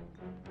ಹೋಗ್ತಾ ಇದಾರೆ.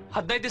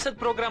 15 ದಿವಸದ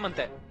ಪ್ರೋಗ್ರಾಮ್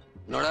ಅಂತೆ.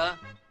 ನೋಡ,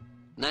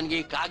 ನನ್ಗೆ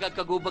ಈ ಕಾಗಕ್ಕ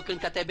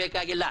ಗೂಬಕ್ಕನ್ ಕತೆ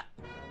ಬೇಕಾಗಿಲ್ಲ.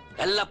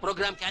 ಎಲ್ಲ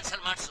ಪ್ರೋಗ್ರಾಮ್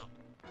ಕ್ಯಾನ್ಸಲ್ ಮಾಡ್ಸು.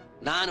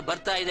 ನಾನು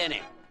ಬರ್ತಾ ಇದ್ದೇನೆ.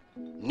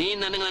 ನೀನ್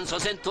ನನಗೆ ನನ್ನ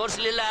ಸೊಸೆನ್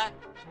ತೋರ್ಸ್ಲಿಲ್ಲ,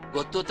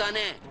 ಗೊತ್ತು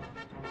ತಾನೆ?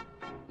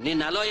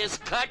 ನೀನ್ ಅಲೋಯನ್ಸ್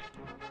ಕಟ್,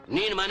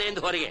 ನೀನ್ ಮನೆಯಿಂದ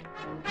ಹೊರಗೆ.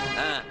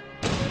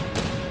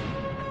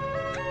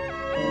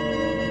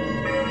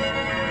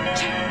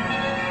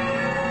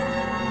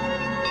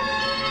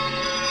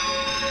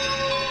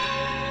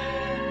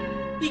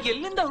 ಈಗ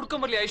ಎಲ್ಲಿಂದ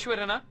ಹುಡ್ಕೊಂಬರ್ಲಿ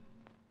ಐಶ್ವರ್ಯನ?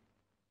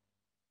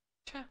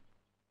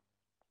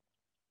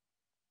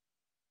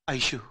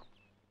 ಐಶು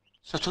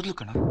ಸತ್ತೋದ್ಲು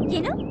ಕಣ.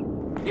 ಏನು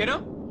ಏನು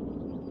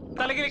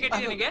ತಲೆಗೆ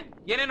ಕೆಟ್ಟಿದೆ ನಿನಗೆ?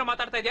 ಏನೇನೋ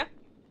ಮಾತಾಡ್ತಾ ಇದ್ಯಾ?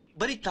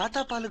 ಬರೀ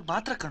ತಾತ ಪಾಲಕ್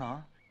ಮಾತ್ರ ಕಣ.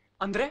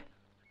 ಅಂದ್ರೆ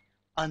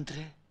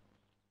ಅಂದ್ರೆ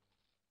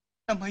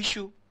ನಮ್ಮ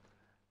ಐಶು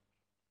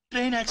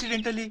ಟ್ರೈನ್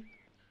ಆಕ್ಸಿಡೆಂಟ್ ಅಲ್ಲಿ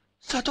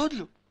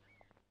ಸತ್ತೋದ್ಲು.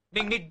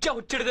 ನಿಂಗ್ ನಿಜ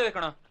ಹುಚ್ಚಿಡ್ದಿದೆ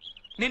ಕಣ.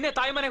 ನಿನ್ನೆ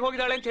ತಾಯಿ ಮನೆಗೆ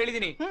ಹೋಗಿದ್ದಾಳೆ ಅಂತ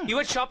ಹೇಳಿದೀನಿ,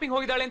 ಇವತ್ ಶಾಪಿಂಗ್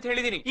ಹೋಗಿದ್ದಾಳೆ ಅಂತ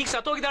ಹೇಳಿದೀನಿ, ಈಗ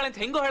ಸತ್ತೋಗಿದ್ದಾಳೆ ಅಂತ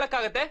ಹೆಂಗೋ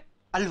ಹೇಳಕ್ಕಾಗತ್ತೆ?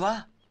 ಅಲ್ವಾ?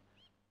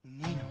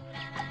 ನೀನು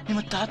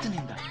ನಿಮ್ಮ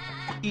ತಾತನಿಂದ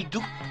ಈ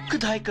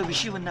ದುಃಖದಾಯಕ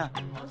ವಿಷಯವನ್ನ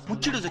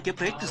ಮುಚ್ಚಿಡೋದಕ್ಕೆ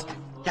ಪ್ರಯತ್ನಿಸ್ತೆ.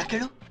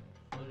 ಯಾಕೇಳು?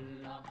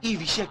 ಈ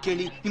ವಿಷಯ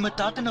ಕೇಳಿ ನಿಮ್ಮ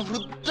ತಾತನ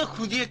ವೃದ್ಧ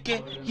ಹೃದಯಕ್ಕೆ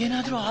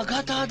ಏನಾದ್ರೂ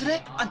ಆಘಾತ ಆದ್ರೆ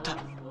ಅಂತ.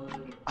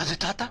 ಆದ್ರೆ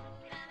ತಾತ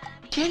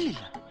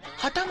ಕೇಳಲಿಲ್ಲ,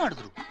 ಹಠ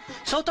ಮಾಡಿದ್ರು,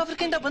 ಸೌತ್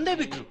ಆಫ್ರಿಕಾದಿಂದ ಬಂದೇ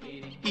ಬಿಟ್ರು.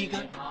 ಈಗ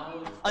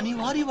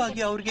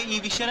ಅನಿವಾರ್ಯವಾಗಿ ಅವ್ರಿಗೆ ಈ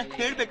ವಿಷಯನ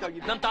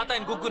ಹೇಳ್ಬೇಕಾಗಿತ್ತು. ನಮ್ ತಾತ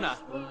ಏನ್ ಗುಗ್ಗುನ?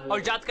 ಅವ್ಳ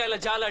ಜಾತಕ ಎಲ್ಲ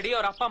ಜಾಲಾಡಿ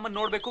ಅವ್ರ ಅಪ್ಪ ಅಮ್ಮನ್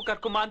ನೋಡ್ಬೇಕು,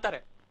 ಕರ್ಕೊಂಬ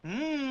ಅಂತಾರೆ.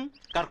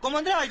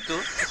 ಕರ್ಕೊಂಬಂದ್ರೆ ಆಯ್ತು.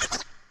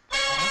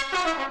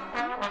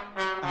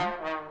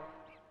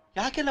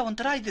 ಯಾಕೆಲ್ಲ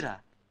ಒಂಥರ ಇದ್ದೀರಾ?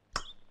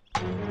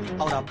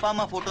 ಅವ್ರ ಅಪ್ಪ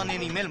ಅಮ್ಮ ಫೋಟೋ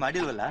ನೀನ್ ಇಮೇಲ್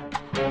ಮಾಡಿಲ್ವಲ್ಲ?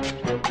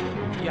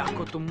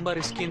 ಯಾಕೋ ತುಂಬಾ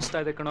ರಿಸ್ಕಿ ಅನ್ಸ್ತಾ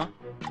ಇದೆ ಕಣೋ.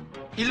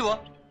 ಇಲ್ವೋ?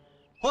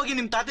 ಹೋಗಿ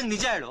ನಿಮ್ ತಾತಂಗ್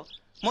ನಿಜ ಹೇಳು.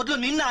 ಮೊದ್ಲು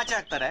ನಿನ್ನ ಆಚೆ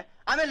ಹಾಕ್ತಾರೆ,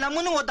 ಆಮೇಲೆ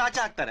ನಮ್ಮನ್ನು ಒದ್ದು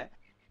ಆಚೆ ಹಾಕ್ತಾರೆ.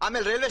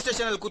 ಆಮೇಲೆ ರೈಲ್ವೆ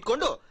ಸ್ಟೇಷನ್ ಅಲ್ಲಿ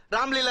ಕೂತ್ಕೊಂಡು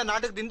ರಾಮ್ಲೀಲಾ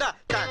ನಾಟಕದಿಂದ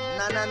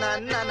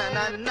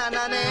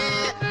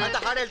ಅಂತ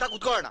ಹಾಡು ಹೇಳ್ತಾ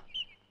ಕೂತ್ಕೊಳ್ಳೋಣ.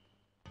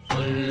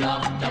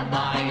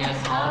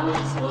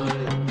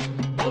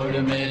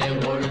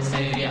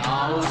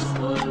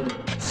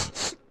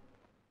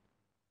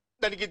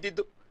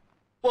 ನನಗಿದ್ದು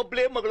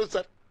ಒಬ್ಳೇ ಮಗಳು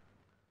ಸರ್.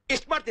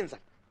 ಇಷ್ಟ ಮಾಡ್ತೀನಿ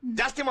ಸರ್,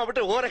 ಜಾಸ್ತಿ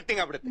ಮಾಡ್ಬಿಟ್ರೆ ಓವರ್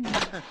ಆಕ್ಟಿಂಗ್ ಆಗ್ಬಿಡುತ್ತೆ.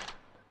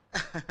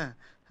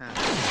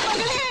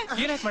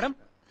 ಏನಾಯ್ತು ಮೇಡಮ್?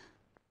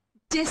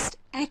 Just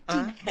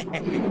acting.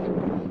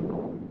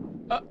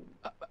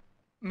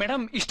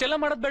 ಮೇಡಮ್, ಇಷ್ಟೆಲ್ಲ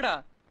ಮಾಡೋದ್ ಬೇಡ.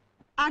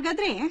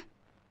 ಹಾಗಾದ್ರೆ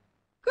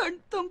ಕಣ್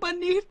ತುಂಬಾ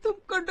ನೀರ್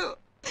ತುಂಬಿಕೊಂಡು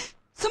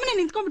ಸುಮ್ಮನೆ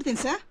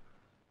ನಿಂತ್ಕೊಂಡ್ಬಿಡ್ತೀನಿ ಸರ್.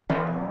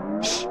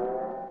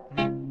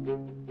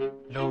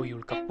 ಲೋ,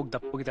 ಇವಳು ಕಪ್ಪುಗ್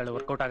ದಪ್ಪಗಿದ್ದಾಳೆ,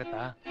 ವರ್ಕೌಟ್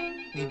ಆಗತ್ತಾ?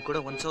 ನೀನ್ ಕೂಡ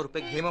 1,000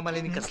 ರೂಪಾಯಿಗೆ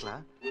ಹೇಮಮಾಲಿನಿ ಕರ್ಸ್ಲಾ?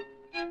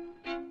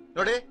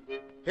 ನೋಡಿ,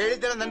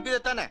 ಹೇಳಿದ್ದೆಲ್ಲ ನೆನಪಿದೆ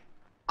ತಾನೆ?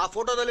 ಆ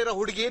ಫೋಟೋದಲ್ಲಿರೋ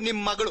ಹುಡುಗಿ ನಿಮ್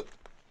ಮಗಳು,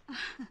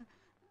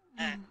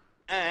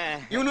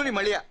 ಇವನು ನಿಮ್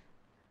ಅಳಿಯ.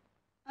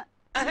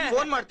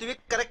 ಫೋನ್ ಮಾಡ್ತೀವಿ,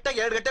 ಕರೆಕ್ಟ್ ಆಗಿ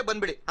 2 ಗಂಟೆ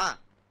ಬಂದ್ಬಿಡಿ.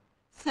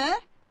 ಸರ್,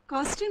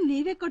 ಕಾಸ್ಟ್ಯೂಮ್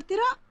ನೀವೇ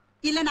ಕೊಡ್ತೀರಾ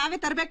ಇಲ್ಲ ನಾವೇ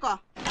ತರಬೇಕೋ?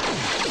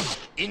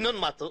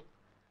 ಇನ್ನೊಂದು ಮಾತು,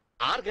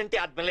 6 ಗಂಟೆ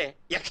ಆದ್ಮೇಲೆ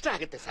ಎಕ್ಸ್ಟ್ರಾ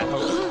ಆಗುತ್ತೆ ಸರ್.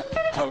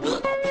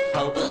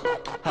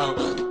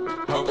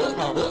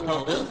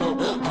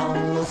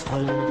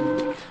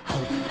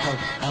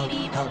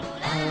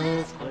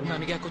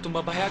 ನನಗೆ ಯಾಕೋ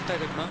ತುಂಬಾ ಭಯ ಆಗ್ತಾ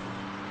ಇದೆ ಕಣ.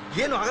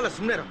 ಏನು ಆಗಲ್ಲ,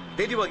 ಸುಮ್ಮನೆ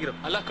ಧೈರ್ಯವಾಗಿರೋ.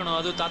 ಅಲ್ಲ ಕಣೋ,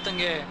 ಅದು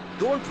ತಾತಂಗೆ.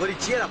 Don't worry,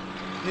 cheer up.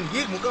 ನೀನ್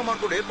ಹೀಗೆ ಮುಖ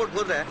ಮಾಡ್ಕೊಂಡು ಏರ್ಪೋರ್ಟ್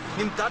ಹೋದ್ರೆ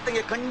ನಿಮ್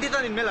ತಾತಂಗೆ ಖಂಡಿತ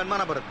ನಿನ್ ಮೇಲೆ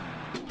ಅನುಮಾನ ಬರುತ್ತೆ.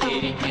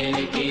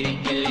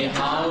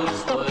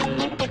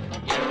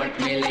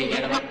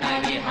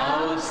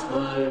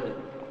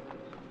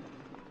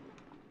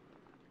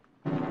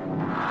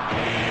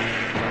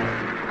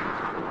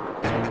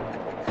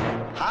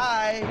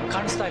 ಹಾಯ್.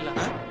 ಕಾಣಿಸ್ತಾ ಇಲ್ಲ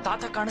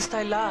ತಾತ, ಕಾಣಿಸ್ತಾ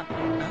ಇಲ್ಲ.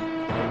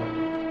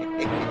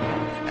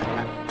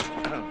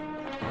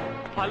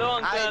 Hello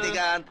hi uncle.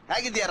 ದಿಗಂತ್,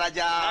 ಹೇಗಿದ್ಯಾ ರಾಜ?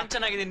 ನಾನ್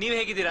ಚೆನ್ನಾಗಿದ್ದೀನಿ, ನೀವ್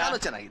ಹೇಗಿದ್ದೀರಾ? ನಾನು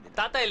ಚೆನ್ನಾಗಿದ್ದೀನಿ.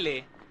 ತಾತ ಎಲ್ಲಿ?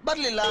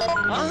 ಬರ್ಲಿಲ್ಲ.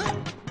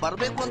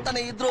 ಬರ್ಬೇಕು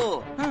ಅಂತಾನೆ ಇದ್ರು,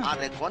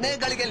 ಆದ್ರೆ ಕೊನೆ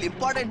ಗಳಿಗೆಯಲ್ಲಿ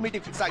ಇಂಪಾರ್ಟೆಂಟ್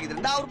ಮೀಟಿಂಗ್ ಫಿಕ್ಸ್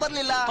ಆಗಿದ್ರಿಂದ ಅವ್ರು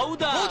ಬರ್ಲಿಲ್ಲ.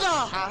 ಹೌದಾ?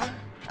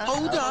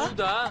 ಹೌದಾ?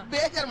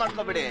 ಬೇಜಾರ್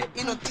ಮಾಡ್ಕೋಬೇಡಿ,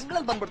 ಇನ್ನೊಂದು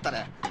ತಿಂಗಳಲ್ಲಿ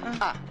ಬಂದ್ಬಿಡ್ತಾರೆ.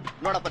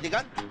 ನೋಡಪ್ಪ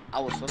ದಿಗಂತ್,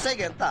 ಅವ್ರ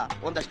ಸೊಸೆಗೆ ಅಂತ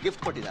ಒಂದಷ್ಟು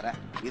ಗಿಫ್ಟ್ ಕೊಟ್ಟಿದ್ದಾರೆ.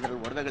 ಇದ್ರಲ್ಲಿ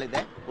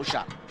ಒಡವೆಗಳಿದೆ,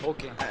 ಹುಷಾರ್.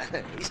 ಓಕೆ.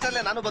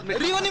 ಇಷ್ಟಲ್ಲೇ ನಾನು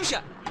ಬಂದ್ಬಿಟ್ಟು. ಒಂದ್ ನಿಮಿಷ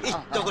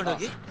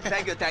ತಗೊಂಡೋಗಿ.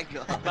 Thank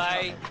you.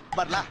 ಬಾಯ್.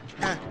 ಬರ್ಲಾ?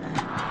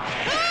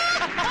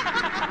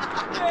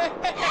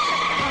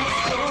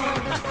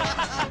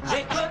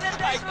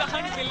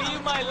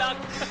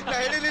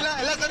 ಹೇಳಿಲ್ಲ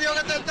ಎಲ್ಲ ಸರಿ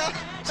ಹೋಗತ್ತೆ ಅಂತ.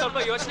 ಸ್ವಲ್ಪ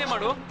ಯೋಚನೆ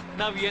ಮಾಡು,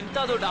 ನಾವ್ ಎಂತ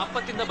ದೊಡ್ಡ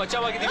ಆಪತ್ತಿಂದ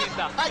ಬಚಾವಾಗಿದ್ದೀವಿ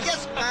ಅಂತ.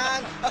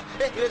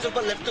 ಸ್ವಲ್ಪ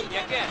ಲೆಫ್ಟ್.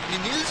 ಯಾಕೆ?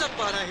 ನೀನ್ ನಿಲ್ಸಪ್ಪ,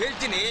 ನಾ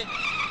ಹೇಳ್ತೀನಿ.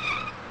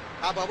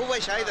 ಆ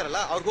ಬಾಬುಬಾಯಿ ಶಾ ಇದಾರಲ್ಲ,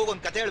 ಅವ್ರಿಗೆ ಹೋಗಿ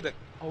ಒಂದ್ ಕತೆ ಹೇಳ್ಬೇಕು.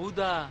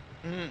 ಹೌದಾ?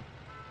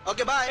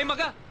 Okay bye.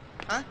 ಮಗ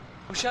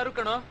ಹುಷಾರು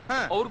ಕಣೋ,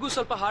 ಅವ್ರಿಗೂ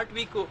ಸ್ವಲ್ಪ heart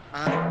week.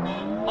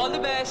 All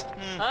the best.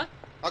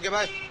 Okay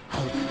bye.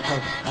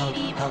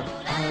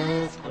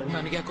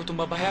 ನನಗೆ ಯಾಕೋ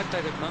ತುಂಬಾ ಭಯ ಆಗ್ತಾ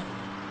ಇದೆ ಕಣೋ.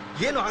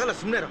 ಏನು ಆಗಲ್ಲ,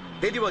 ಸುಮ್ಮನೆ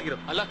ಧೈರ್ಯವಾಗಿರೋ.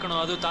 ಅಲ್ಲ ಕಣೋ,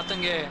 ಅದು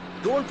ತಾತಂಗೆ.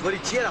 Don't worry,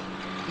 cheer up.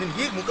 ನೀನ್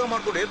ಹೀಗೆ ಮುಖ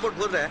ಮಾಡ್ಕೊಂಡು ಏರ್ಪೋರ್ಟ್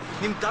ಹೋದ್ರೆ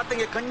ನಿಮ್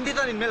ತಾತಂಗೆ ಖಂಡಿತ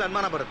ನಿನ್ ಮೇಲೆ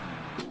ಅನುಮಾನ ಬರುತ್ತೆ.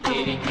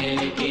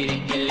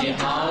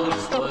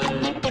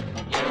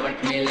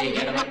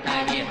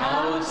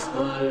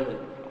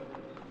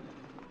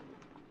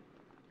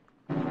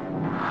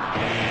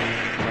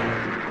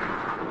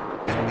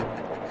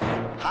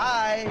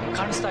 ಹಾಯ್.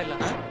 ಕಾಣಿಸ್ತಾ ಇಲ್ಲ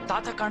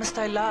ತಾತ,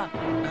 ಕಾಣಿಸ್ತಾ ಇಲ್ಲ.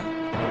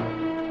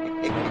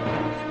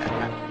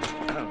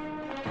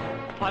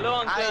 Hello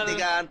uncle.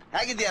 ದಿಗಂತ್,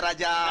 ಹೇಗಿದ್ಯಾ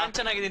ರಾಜ? ನಾನ್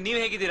ಚೆನ್ನಾಗಿದ್ದೀನಿ, ನೀವ್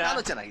ಹೇಗಿದ್ದೀರಾ?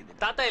 ನಾನು ಚೆನ್ನಾಗಿದ್ದೀನಿ.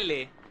 ತಾತ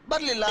ಎಲ್ಲಿ?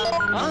 ಬರ್ಲಿಲ್ಲ.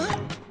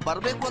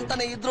 ಬರ್ಬೇಕು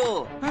ಅಂತಾನೆ ಇದ್ರು,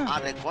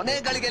 ಆದ್ರೆ ಕೊನೆ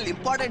ಗಳಿಗೆಯಲ್ಲಿ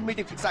ಇಂಪಾರ್ಟೆಂಟ್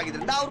ಮೀಟಿಂಗ್ ಫಿಕ್ಸ್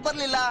ಆಗಿದ್ರಿಂದ ಅವ್ರು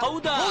ಬರ್ಲಿಲ್ಲ.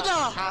 ಹೌದಾ?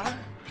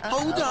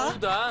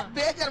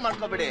 ಬೇಜಾರ್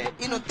ಮಾಡ್ಕೋಬೇಡಿ,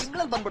 ಇನ್ನೊಂದು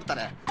ತಿಂಗಳಲ್ಲಿ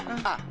ಬಂದ್ಬಿಡ್ತಾರೆ.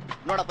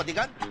 ನೋಡಪ್ಪ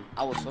ದಿಗಂತ್,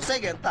 ಅವ್ರ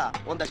ಸೊಸೆಗೆ ಅಂತ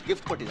ಒಂದಷ್ಟು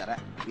ಗಿಫ್ಟ್ ಕೊಟ್ಟಿದ್ದಾರೆ.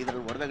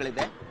 ಇದ್ರಲ್ಲಿ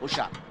ಒಡವೆಗಳಿದೆ,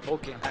 ಹುಷಾರ್.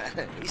 ಓಕೆ.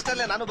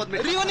 ಇಷ್ಟಲ್ಲೇ ನಾನು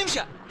ಬಂದ್ಬಿಟ್ಟು. ಒಂದ್ ನಿಮಿಷ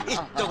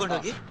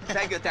ತಗೊಂಡೋಗಿ.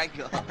 Thank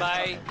you.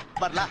 ಬಾಯ್.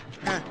 ಬರ್ಲಾ?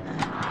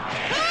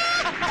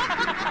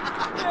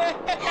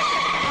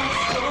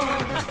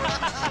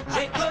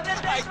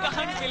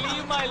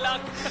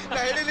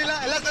 ಹೇಳಿಲ್ಲ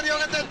ಎಲ್ಲ ಸರಿ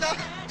ಹೋಗತ್ತೆ ಅಂತ.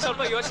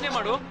 ಸ್ವಲ್ಪ ಯೋಚನೆ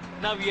ಮಾಡು,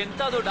 ನಾವ್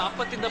ಎಂತ ದೊಡ್ಡ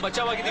ಆಪತ್ತಿಂದ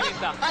ಬಚಾವಾಗಿದ್ದೀವಿ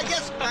ಅಂತ.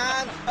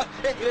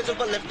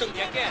 ಸ್ವಲ್ಪ ಲೆಫ್ಟ್.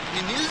 ಯಾಕೆ?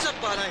 ನೀನ್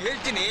ನಿಲ್ಸಪ್ಪ, ನಾ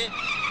ಹೇಳ್ತೀನಿ.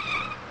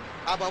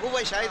 ಆ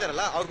ಬಾಬುಬಾಯಿ ಶಾ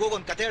ಇದಾರಲ್ಲ, ಅವ್ರಿಗೆ ಹೋಗಿ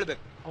ಒಂದ್ ಕತೆ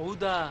ಹೇಳ್ಬೇಕು.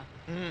 ಹೌದಾ?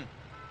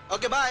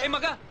 Okay bye.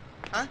 ಮಗ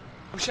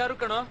ಹುಷಾರು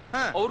ಕಣೋ,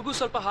 ಅವ್ರಿಗೂ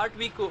ಸ್ವಲ್ಪ heart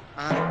week.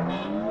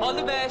 All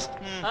the best.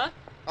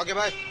 Okay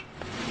bye.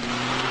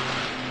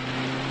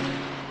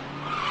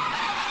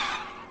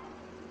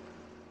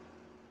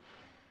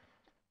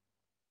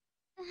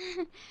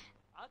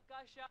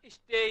 ಆಕಾಶ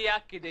ಇಷ್ಟೇ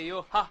ಯಾಕಿದೆಯೋ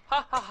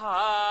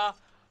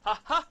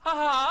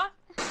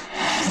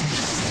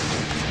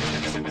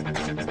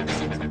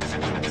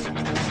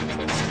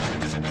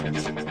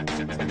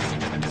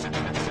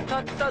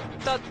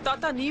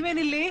ತಾತ,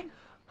 ನೀವೇನಿಲ್ಲಿ?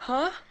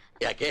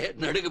 ಯಾಕೆ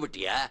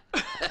ನಡುಗ್ಬಿಟ್ಟಿಯಾ?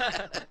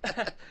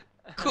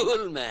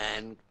 Cool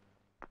man,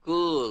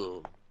 cool.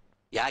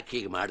 ಯಾಕೆ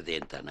ಹೀಗೆ ಮಾಡ್ದೆ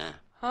ಅಂತಾನ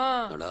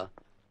ನೋಡೋ,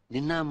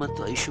 ನಿನ್ನ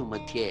ಮತ್ತು ಐಶು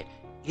ಮಧ್ಯೆ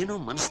ಏನೋ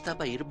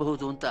ಮನಸ್ತಾಪ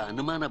ಇರಬಹುದು ಅಂತ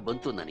ಅನುಮಾನ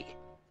ಬಂತು ನನಗೆ.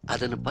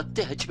 ಅದನ್ನು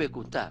ಪತ್ತೆ ಹಚ್ಚಬೇಕು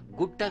ಅಂತ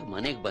ಗುಟ್ಟಾಗಿ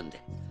ಮನೆಗ್ ಬಂದೆ.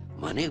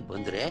 ಮನೆಗ್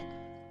ಬಂದ್ರೆ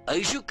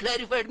Aishu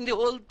clarified the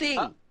whole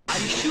thing.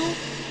 Aishu?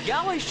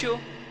 ಯಾವ ಐಶು?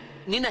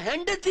 ನಿನ್ನ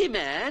ಹೆಂಡತಿ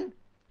ಮ್ಯಾನ್,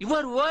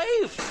 ಯುವರ್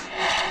ವೈಫ್.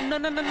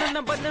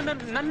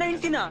 ನನ್ನ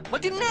ಹೆಂಡತಿನ?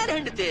 ಮತ್ತಿನ್ಯಾರ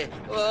ಹೆಂಡತಿ?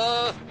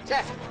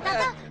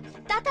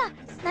 ತಾತ,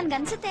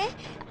 ನನ್ಗನ್ಸುತ್ತೆ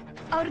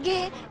ಅವ್ರಿಗೆ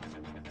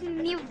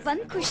ನೀವ್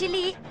ಬಂದ್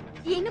ಖುಷಿಲಿ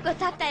ಏನು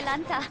ಗೊತ್ತಾಗ್ತಾ ಇಲ್ಲ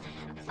ಅಂತ.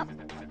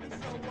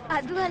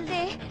 ಅದು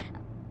ಅಲ್ಲದೆ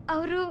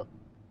ಅವರು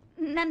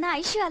ನನ್ನ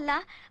ಐಶು ಅಲ್ಲ,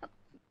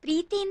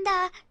 ಪ್ರೀತಿಯಿಂದ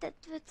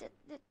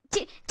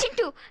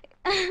ಚಿಂಟು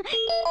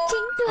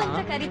ಅಂತ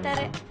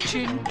ಕರೀತಾರೆ.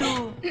 Chintu.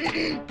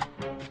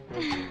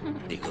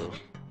 Diggu,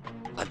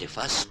 for the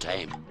first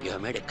time you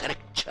have made a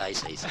correct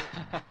choice, I say.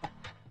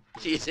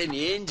 She is an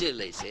angel,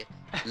 I say.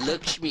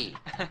 Lakshmi,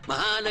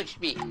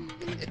 Mahalakshmi.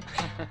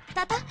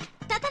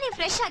 ತಾತ ನೀವು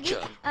ಫ್ರೆಶ್ ಆಗಿ,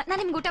 ನಾನು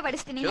ನಿಮ್ಗೆ ಊಟ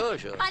ಬಡಿಸ್ತೀನಿ.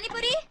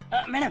 ಪಾನಿಪುರಿ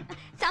ಮೇಡಮ್,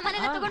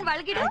 ಸಾಮಾನೆಲ್ಲ ತಗೊಂಡು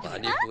ಒಳಗಿಡು.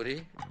 ಪಾನಿಪುರಿ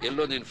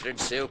ಎಲ್ಲೋ ನಿನ್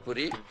ಫ್ರೆಂಡ್ ಸೇವ್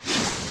ಪುರಿ.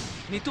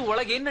 ನೀತು,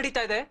 ಒಳಗೆ ಏನ್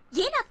ನಡೀತಾ ಇದೆ?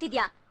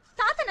 ಏನಾಗ್ತಿದ್ಯಾ?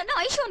 ತಾತ ನನ್ನ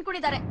ಐಶು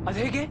ಅನ್ಕೊಂಡಿದ್ದಾರೆ.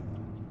 ಅದೇಗೆ?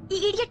 ಈ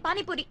ಇಡಿಯಟ್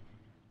ಪಾನಿಪುರಿ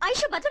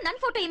ಐಶು ಬದಲು ನನ್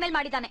ಫೋಟೋ ಇಮೇಲ್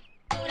ಮಾಡಿದ್ದಾನೆ.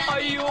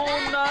 ಅಯ್ಯೋ,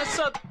 ನಾ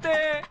ಸತ್ತೆ.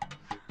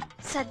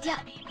 ಸದ್ಯ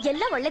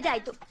ಎಲ್ಲ ಒಳ್ಳೇದೇ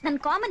ಆಯ್ತು. ನನ್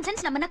ಕಾಮನ್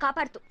ಸೆನ್ಸ್ ನಮ್ಮನ್ನ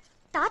ಕಾಪಾಡ್ತು.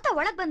 ತಾತ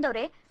ಒಳಗ್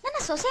ಬಂದವ್ರೆ ನನ್ನ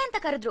ಸೊಸೆ ಅಂತ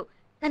ಕರೆದ್ರು.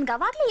 ನನ್ಗೆ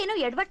ಅವಾಗ್ಲೇ ಏನೋ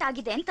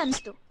ಎಡವಟ್ಟಾಗಿದೆ ಅಂತ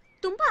ಅನ್ಸ್ತು.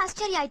 ತುಂಬಾ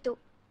ಆಶ್ಚರ್ಯ ಆಯ್ತು.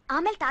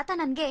 ಆಮೇಲೆ ತಾತ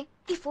ನನ್ಗೆ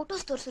ಈ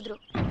ಫೋಟೋಸ್ ತೋರಿಸಿದ್ರು.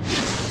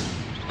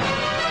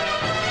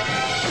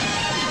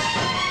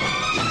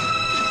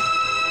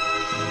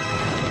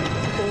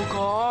 ಓ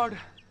ಗಾಡ್,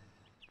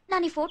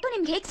 ನಾನು ಈ ಫೋಟೋ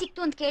ನಿಮ್ಗೆ ಹೇಗ್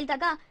ಸಿಕ್ತು ಅಂತ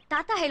ಕೇಳಿದಾಗ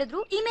ತಾತ ಹೇಳಿದ್ರು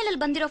ಇಮೇಲ್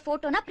ಅಲ್ಲಿ ಬಂದಿರೋ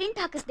ಫೋಟೋನ ಪ್ರಿಂಟ್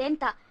ಹಾಕಿಸ್ದೆ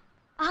ಅಂತ.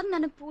 ಆಗ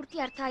ನನಗ್ ಪೂರ್ತಿ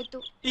ಅರ್ಥ ಆಯ್ತು.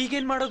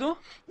 ಈಗೇನ್ ಮಾಡೋದು?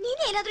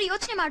 ನೀನೇ ಏನಾದ್ರೂ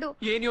ಯೋಚನೆ ಮಾಡು.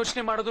 ಏನ್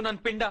ಯೋಚನೆ ಮಾಡೋದು? ನನ್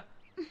ಪಿಂಡ.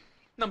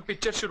 ನಮ್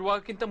ಪಿಕ್ಚರ್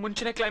ಶುರುವಾಗಕ್ಕಿಂತ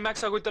ಮುಂಚೆನೆ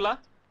ಕ್ಲೈಮ್ಯಾಕ್ಸ್ ಆಗೋಯ್ತಲ್ಲ.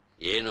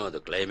 ಏನು ಅದು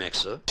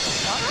ಕ್ಲೈಮ್ಯಾಕ್ಸ್?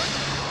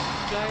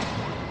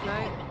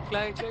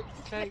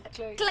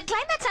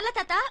 ಕ್ಲೈಮ್ಯಾಕ್ಸ್ ಅಲ್ಲ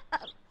ತಾತ,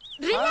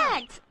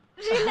 ರಿಲ್ಯಾಕ್ಸ್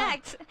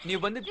ರಿಲ್ಯಾಕ್ಸ್. ನೀವು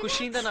ಬಂದಿದ್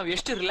ಖುಷಿಯಿಂದ ನಾವ್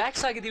ಎಷ್ಟು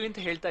ರಿಲ್ಯಾಕ್ಸ್ ಆಗಿದೀವಿ ಅಂತ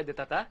ಹೇಳ್ತಾ ಇದ್ದೆ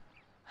ತಾತ.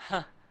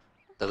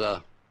 ತಗೋ,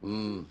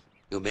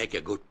 you make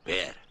A good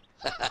peer.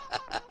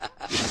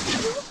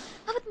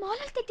 ಅವತ್ ಮಾಲ್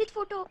ಅಲ್ಲಿ ತೆಗ್ದಿದ್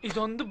ಫೋಟೋ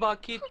ಇದೊಂದು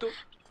ಬಾಕಿ ಇತ್ತು.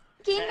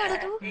 ಏನ್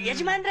ಮಾಡೋದು?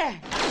 ಯಜಮಾನ್ರೆ,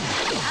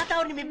 ತಾತ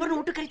ಅವ್ರು ನಿಮ್ಮಿಬ್ಬರನ್ನು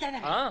ಊಟ ಕರೀತಾರೆ.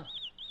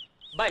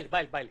 ಬಾಯ್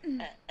ಬಾಯ್ ಬಾಯ್.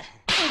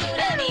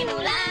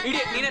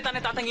 ಇಡೀ ನೀನೇ ತಾನೇ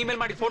ತಾತಂಗ್ ಇಮೇಲ್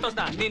ಮಾಡಿದ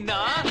ಫೋಟೋಸ್ನ ನಿನ್ನ.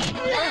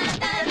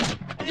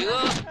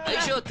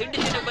 ಐಶೋ ತಿಂಡಿ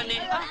ತಿನ್ನಕ್ ಬನ್ನಿ.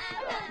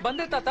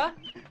 ಬಂದೆ ತಾತ.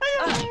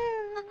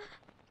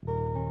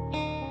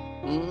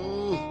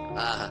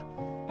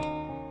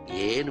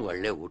 ಏನು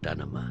ಒಳ್ಳೆ ಊಟ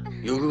ನಮ್ಮ.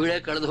 ಇವುಗಳೇ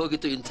ಕಳೆದು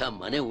ಹೋಗಿತ್ತು ಇಂಥ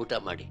ಮನೆ ಊಟ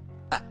ಮಾಡಿ.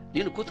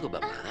 ನೀನು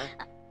ಕೂತ್ಕೋಬಮ್ಮ.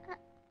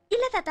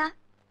 ಇಲ್ಲ ತಾತ,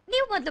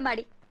 ನೀವು ಮೊದ್ಲು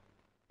ಮಾಡಿ,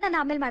 ನಾನು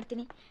ಆಮೇಲೆ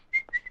ಮಾಡ್ತೀನಿ.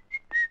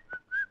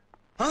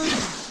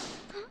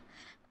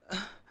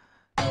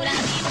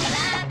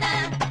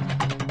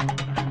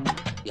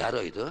 ಯಾರೋ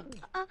ಇದು?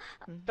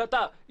 ತಾತ,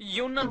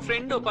 ಇವ್ನ್ ನನ್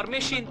ಫ್ರೆಂಡ್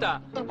ಪರ್ಮೇಶಿ ಅಂತ,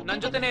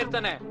 ನನ್ ಜೊತೆನೆ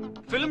ಇರ್ತಾನೆ.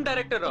 Film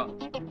director.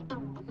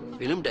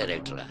 Film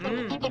director?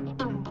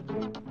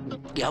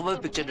 ಯಾವ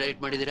ಪಿಕ್ಚರ್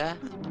ಡೈರೆಕ್ಟ್ ಮಾಡಿದೀರಾ?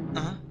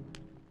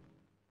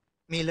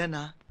 मिलन,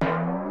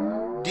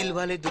 दिल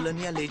वाले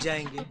दुल्हनिया ले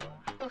जाएंगे,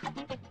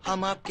 हम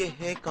आपके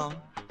है कौन,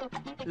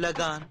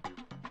 लगान,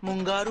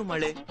 ಮುಂಗಾರು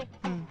ಮಳೆ.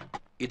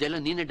 ಇದೆಲ್ಲ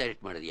ನೀನೇ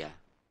ಡೈರೆಕ್ಟ್ ಮಾಡಿದ್ಯಾ?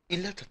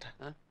 ಇಲ್ಲ ತಾತ,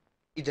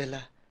 ಇದೆಲ್ಲ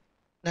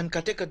ನನ್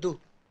ಕತೆ ಕದ್ದು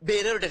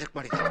ಬೇರೆಯವರು ಡೈರೆಕ್ಟ್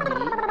ಮಾಡಿದ್ದಾರೆ.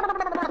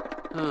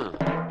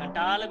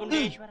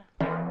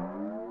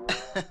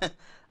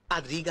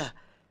 ಆದ್ರೀಗ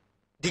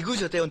ದಿಗು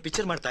ಜೊತೆ ಒಂದ್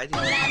ಪಿಕ್ಚರ್ ಮಾಡ್ತಾ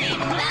ಇದ್ದೀನಿ.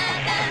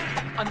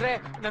 ಅಂದ್ರೆ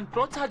ನನ್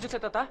ಪ್ರೋತ್ಸಾಹ ಜೊತೆ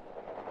ತಾತ?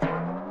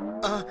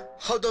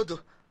 ಹೌದೌದು.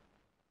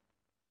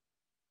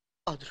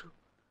 ಆದ್ರೂ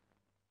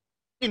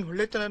ನೀನ್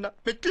ಒಳ್ಳೆತನ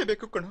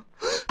ಮೆಚ್ಚಲೇಬೇಕು ಕಣೋ.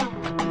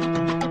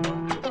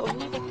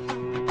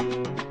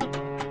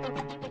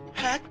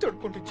 ಹ್ಯಾಕ್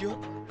ತೊಡ್ಕೊಂಡಿದ್ಯೋ?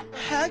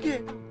 ಹೇಗೆ?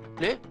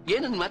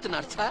 ಏನನ್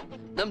ಮಾತನ್ನ ಅರ್ಥ?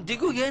 ನಮ್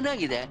ದಿಗು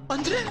ಏನಾಗಿದೆ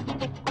ಅಂದ್ರೆ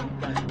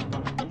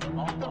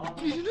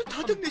ನೀನು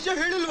ತಾತಕ್ ನಿಜ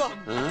ಹೇಳಿಲ್ವಾ?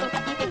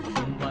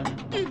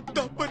 ಇಂಥ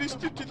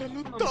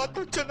ಪರಿಸ್ಥಿತಿನಲ್ಲೂ ತಾತ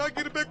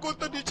ಚೆನ್ನಾಗಿರ್ಬೇಕು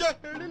ಅಂತ ನಿಜ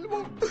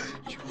ಹೇಳಿಲ್ವಾ?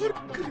 You are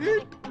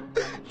great.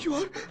 You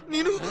are.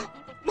 ನೀನು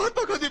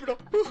ಮಾತಾಗೋದಿ ಬಿಡ.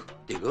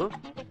 ದಿಗು,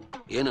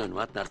 ಏನು ಅನ್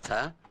ಮಾತನ್ನ ಅರ್ಥ?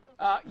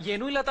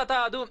 ಏನೂ ಇಲ್ಲ ತಾತ,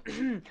 ಅದು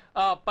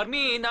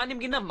ಪರ್ಮಿ, ನಾನ್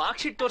ನಿಮ್ಗಿನ್ನ ಮಾರ್ಕ್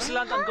ಶೀಟ್ ತೋರಿಸಿಲ್ಲ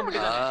ಅಂತ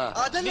ಅನ್ಕೊಂಡ್ಬಿಟ್ಟಿದ್ದಾರೆ.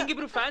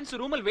 ನಿಮ್ಗಿಬ್ರು ಫ್ಯಾನ್ಸ್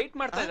ರೂಮಲ್ಲಿ ವೇಟ್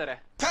ಮಾಡ್ತಾ ಇದಾರೆ.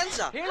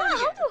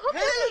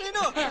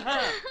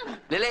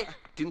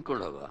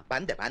 ತಿನ್ಕೊಂಡು ಹೋಗೋ.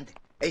 ಬಂದೆ ಬಂದೆ.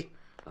 ಏಯ್,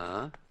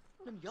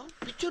 ನನ್ ಯಾವ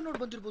ಪಿಕ್ಚರ್ ನೋಡಿ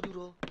ಬಂದಿರ್ಬೋದು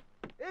ಇವರು?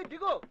 ಏ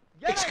ದಿಗು,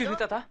 ಎಕ್ಸ್ಕ್ಯೂಸ್ ಮೀ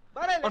ತಾತ,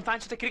 ಒಂದ್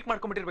ಫ್ಯಾನ್ಸ್ ಜೊತೆ ಕ್ಲಿಕ್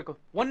ಮಾಡ್ಕೊಂಡ್ಬಿಟ್ಟಿರ್ಬೇಕು.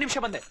 1 ನಿಮಿಷ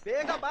ಬಂದೆ.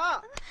 ಬೇಗ ಬಾ.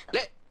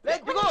 ಲೇ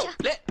ದಿಗು,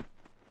 ಲೇ.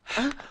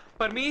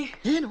 ಪರ್ಮಿ,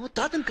 ಏನು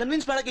ತಾತನ್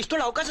ಕನ್ವಿನ್ಸ್ ಮಾಡಕ್ಕೆ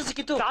ಇಷ್ಟೊಳ್ಳೆ ಅವಕಾಶ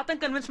ಸಿಕ್ಕಿತ್ತು? ತಾತನ್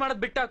ಕನ್ವಿನ್ಸ್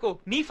ಮಾಡೋದ್ ಬಿಟ್ಟಾಕು,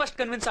 ನೀ ಫಸ್ಟ್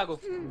ಕನ್ವಿನ್ಸ್ ಆಗು.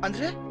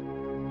 ಅಂದ್ರೆ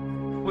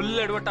ಫುಲ್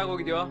ಎಡವಟ್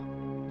ಆಗೋಗಿದ್ಯೋ,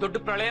 ದೊಡ್ಡ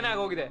ಪ್ರಳಯನೇ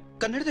ಆಗೋಗಿದೆ.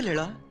 ಕನ್ನಡದಲ್ಲಿ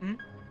ಹೇಳ.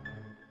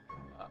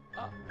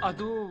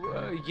 ಅದು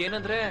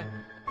ಏನಂದ್ರೆ,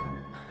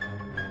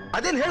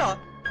 ಅದೇನ್ ಹೇಳ.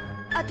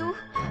 ಅದು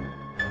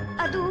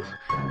ಅದು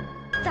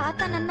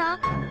ತಾತ ನನ್ನ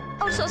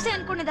ಅವ್ರ ಸೊಸೆ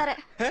ಅನ್ಕೊಂಡಿದ್ದಾರೆ.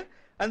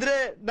 ಅಂದ್ರೆ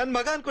ನನ್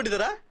ಮಗ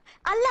ಅನ್ಕೊಂಡಿದಾರ?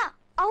 ಅಲ್ಲ,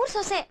 ಅವ್ರ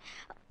ಸೊಸೆ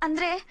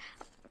ಅಂದ್ರೆ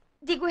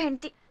ದಿಗು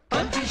ಹೆಂಡತಿ.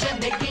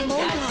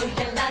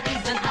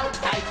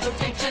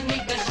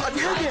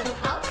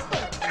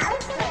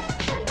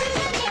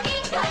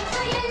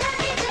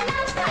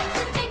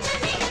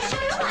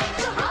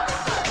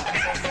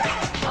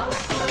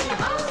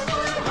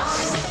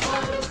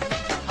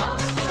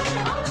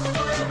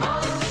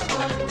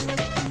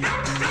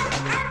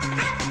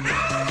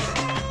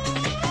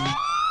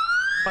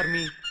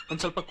 ಪರ್ಮಿ,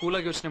 ಒಂದ್ ಸ್ವಲ್ಪ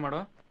ಕೂಲಾಗಿ ಯೋಚನೆ ಮಾಡೋ.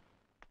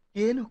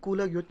 ಏನು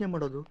ಕೂಲಾಗಿ ಯೋಚನೆ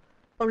ಮಾಡೋದು?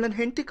 ಅವಳು ನನ್ನ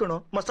ಹೆಂಡತಿ ಕಣೋ.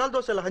 ಮಸಾಲೆ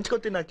ದೋಸೆ ಎಲ್ಲ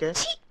ಹಂಚ್ಕೊತೀನಕ್ಕೆ.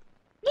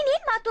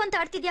 ನೀನೇನ್ ಮಾತು ಅಂತ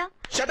ಆಡ್ತಿದ್ಯಾ?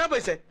 ಶಟ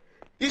ಬೈಸೆ.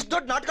 ಇಷ್ಟು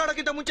ದೊಡ್ಡ ನಾಟಕ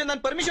ಆಡೋಕ್ಕಿಂತ ಮುಂಚೆ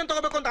ನಾನು ಪರ್ಮಿಷನ್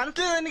ತಗೋಬೇಕು ಅಂತ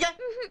ಅನ್ಸ್ತಿದೆ ನಿನಗೆ?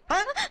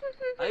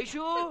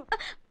 ಐಶು,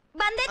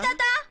 ಬಂದೆ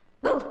ತಾತ.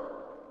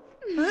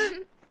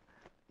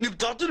 ನೀವ್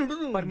ತಾತ ನೋಡು.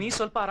 ಪರ್ಮಿ,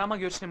 ಸ್ವಲ್ಪ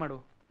ಆರಾಮಾಗಿ ಯೋಚನೆ ಮಾಡು.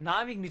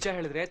 ನಾವೀಗ ನಿಜ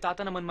ಹೇಳಿದ್ರೆ ತಾತ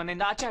ನಮ್ಮನ್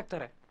ಮನೆಯಿಂದ ಆಚೆ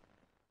ಹಾಕ್ತಾರೆ.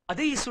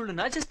 ಅದೇ ಈ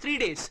ಸುಳ್ಳನ್ನ ಜಸ್ಟ್ 3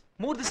 days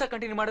 3 ದಿವಸ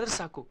ಕಂಟಿನ್ಯೂ ಮಾಡಿದ್ರೆ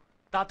ಸಾಕು.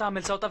 ತಾತ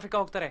ಆಮೇಲೆ ಸೌತ್ ಆಫ್ರಿಕಾ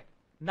ಹೋಗ್ತಾರೆ.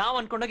 ನಾವ್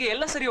ಅನ್ಕೊಂಡಾಗೆ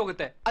ಎಲ್ಲ ಸರಿ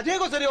ಹೋಗುತ್ತೆ.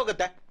 ಅದೇಗೋ ಸರಿ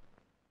ಹೋಗುತ್ತೆ?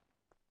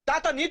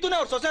 ತಾತ ನೀತುನ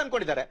ಅವ್ರ ಸೊಸೆ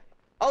ಅನ್ಕೊಂಡಿದ್ದಾರೆ.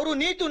 ಅವರು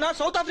ನೀತುನ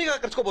ಸೌತ್ ಆಫ್ರಿಕಾ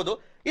ಕರ್ಸ್ಕೋಬಹುದು.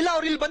 ಇಲ್ಲ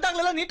ಅವ್ರು ಇಲ್ಲಿ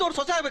ಬಂದಾಗ್ಲೆಲ್ಲ ನೀತು ಅವ್ರ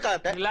ಸೊಸೆ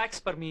ಆಗ್ಬೇಕಾಗತ್ತೆ.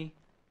 ರಿಲ್ಯಾಕ್ಸ್ ಪರ್ಮಿ.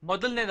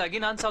 ಮೊದಲನೇದಾಗಿ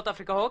ನಾನ್ ಸೌತ್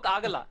ಆಫ್ರಿಕಾ ಹೋಗಕ್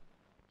ಆಗಲ್ಲ.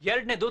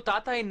 ಎರಡನೇದು,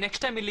 ತಾತ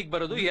ನೆಕ್ಸ್ಟ್ ಟೈಮ್ ಇಲ್ಲಿಗೆ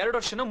ಬರೋದು 2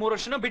 ವರ್ಷನೋ 3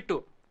 ವರ್ಷನೋ ಬಿಟ್ಟು,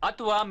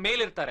 ಅಥವಾ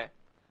ಮೇಲಿರ್ತಾರೆ.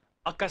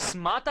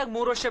 ಅಕಸ್ಮಾತ್ ಆಗಿ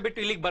 3 ವರ್ಷ ಬಿಟ್ಟು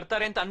ಇಲ್ಲಿಗೆ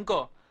ಬರ್ತಾರೆ ಅಂತ ಅನ್ಕೋ.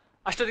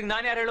 ಅಷ್ಟೊತ್ತಿಗೆ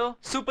ನಾನ್ ಯಾರು ಹೇಳು?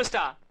 Super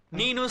star.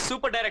 ನೀನು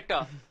ಸೂಪರ್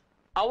ಡೈರೆಕ್ಟರ್.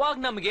 ಅವಾಗ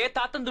ನಮ್ಗೆ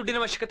ತಾತನ್ ದುಡ್ಡಿನ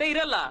ಅವಶ್ಯಕತೆ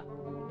ಇರಲ್ಲ.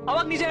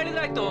 ಅವಾಗ ನಿಜ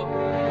ಹೇಳಿದ್ರಾಯ್ತು.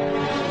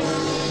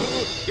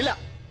 ಇಲ್ಲ,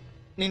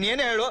 ನೀನ್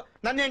ಏನೇ ಹೇಳು,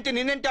 ನನ್ನ ಹೆಂಡತಿ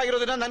ನಿನ್ನ ಹೆಂಡತಿ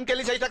ಆಗಿರೋದನ್ನ ನನ್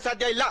ಕೈಲಿ ಸಹಿಸಕ್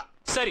ಸಾಧ್ಯ ಇಲ್ಲ.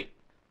 ಸರಿ,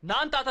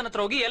 ನಾನ್ ತಾತನ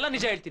ಹತ್ರ ಹೋಗಿ ಎಲ್ಲ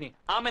ನಿಜ ಹೇಳ್ತೀನಿ.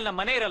 ಆಮೇಲೆ ನಮ್ಮ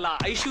ಮನೆ ಇರಲ್ಲ,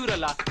 ಐಶು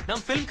ಇರಲ್ಲ, ನಮ್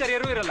ಫಿಲ್ಮ್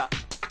ಕರಿಯರು ಇರಲ್ಲ.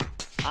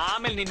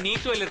 ಆಮೇಲೆ ನಿನ್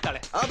ನೀತು ಎಲ್ಲಿರ್ತಾಳೆ?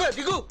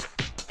 ದಿಗು,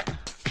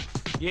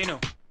 ಏನು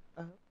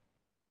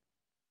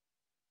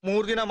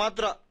 3 ದಿನ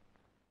ಮಾತ್ರ?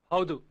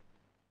 ಹೌದು.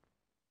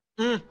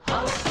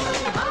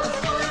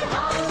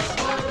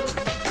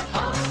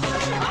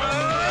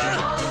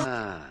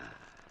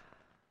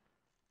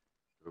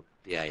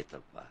 ತೃಪ್ತಿ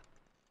ಆಯ್ತಪ್ಪ.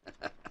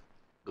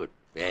 Good,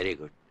 very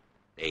good.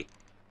 ಏಯ್,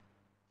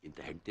 ಇಂಥ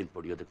ಹೆಂಡತಿನ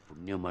ಪಡೆಯೋದಕ್ಕೆ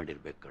ಪುಣ್ಯ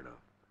ಮಾಡಿರ್ಬೇಕು ಕಣೋ.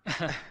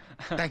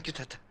 ಥ್ಯಾಂಕ್ ಯು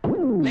ತಾತ.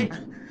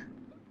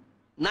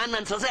 ನಾನ್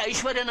ನನ್ನ ಸೊಸೆ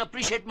ಐಶ್ವರ್ಯನ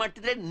ಅಪ್ರಿಶಿಯೇಟ್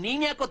ಮಾಡ್ತಿದ್ರೆ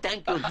ನೀನ್ ಯಾಕೋ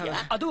ಥ್ಯಾಂಕ್ ಯು ಅಂತೀಯ?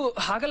 ಅದು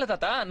ಹಾಗಲ್ಲ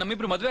ತಾತ,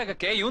 ನಮ್ಮಿಬ್ರು ಮದ್ವೆ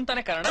ಆಗಕ್ಕೆ ಇವನ್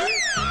ತಾನೇ ಕಾರಣ.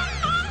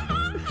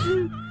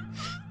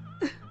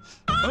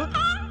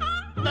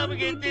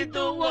 ನಮಗೆ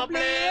ಇದ್ದಿದ್ದು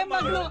ಒಬ್ಳೇ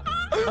ಮಗಳು.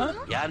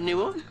 ಯಾರು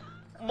ನೀವು?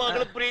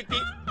 ಮಗಳ ಪ್ರೀತಿ,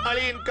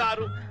 ಅಳಿಯನ್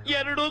ಕಾರು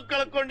ಎರಡೂ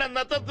ಕಳ್ಕೊಂಡ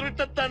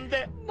ನತದೃಷ್ಟ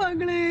ತಂದೆ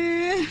ಮಗಳೇ.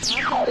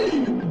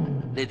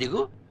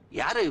 ದಿಗು,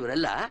 ಯಾರು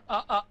ಇವರೆಲ್ಲ?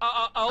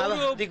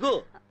 ದಿಗು,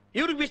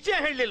 ಇವ್ರಿಗೆ ವಿಷಯ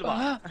ಹೇಳಿಲ್ವಾ?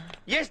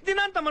 ಎಷ್ಟ್ ದಿನ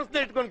ಅಂತ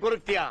ಮನಸ್ಸನ್ನ ಇಟ್ಕೊಂಡು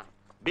ಕೊರಗ್ತೀಯಾ?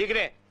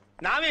 ಬೀಗ್ರೆ,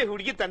 ನಾವೇ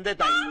ಹುಡುಗಿ ತಂದೆ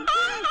ತಾಯಿ.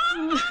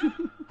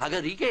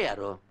 ಹಾಗಾದ್ರೆ ಈಗ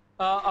ಯಾರು?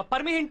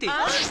 ಪರ್ಮಿ ಹೆಂಡತಿ.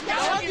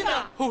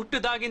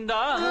 ಹುಟ್ಟದಾಗಿಂದ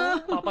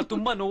ಪಾಪ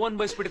ತುಂಬಾ ನೋವು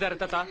ಅನ್ಭವಿಸ್ಬಿಟ್ಟಿದ್ದಾರೆ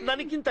ತಾತ.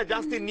 ನನಗಿಂತ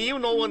ಜಾಸ್ತಿ ನೀವು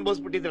ನೋವು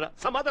ಅನ್ಭವಿಸ್ಬಿಟ್ಟಿದ್ದೀರ.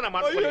 ಸಮಾಧಾನ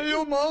ಮಾಡ್ಕೊಳ್ಳಿ. ಅಯ್ಯೋ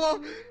ಮಾವ,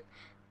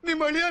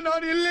 ನಿಮ್ಮ ಅಳಿಯ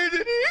ನಾನು ಇಲ್ಲೇ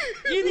ಇದ್ದೀನಿ.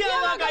 ಇದು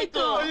ಯಾವಾಗ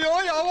ಆಯ್ತು? ಅಯ್ಯೋ,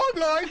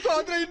 ಯಾವಾಗ್ಲೂ ಆಯ್ತು.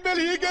 ಆದ್ರೆ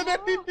ಇನ್ಮೇಲೆ ಹೀಗೇನೆ.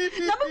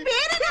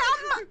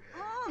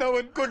 ನಾವ್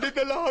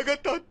ಅನ್ಕೊಂಡಿದ್ದೆಲ್ಲ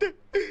ಆಗತ್ತೆ.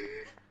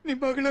 ನಿಮ್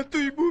ಮಗಳಂತೂ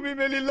ಈ ಭೂಮಿ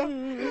ಮೇಲಿಲ್ಲ.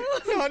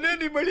 ನಾನೇ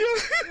ನಿಮ್ಮ ಅಳಿಯ.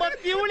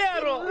 ಮತ್ತೆ ಇವಳು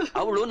ಯಾರು?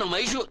 ಅವಳು ನಮ್ಮ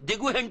ಐಶು,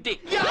 ದಿಗು ಹೆಂಡತಿ.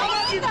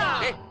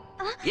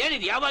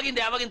 ಏನಿದ್ ಯಾವಾಗಿಂದ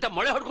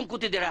ಮೊಳೆ ಹೊಡ್ಕೊಂಡ್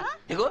ಕೂತಿದ್ದೀರಾ?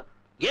 ದಿಗು,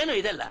 ಏನು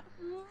ಇದೆಲ್ಲ?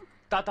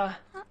 ತಾತ,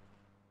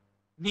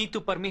 ನೀತು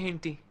ಪರ್ಮಿ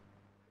ಹೆಂಡತಿ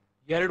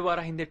 2 ವಾರ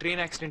ಹಿಂದೆ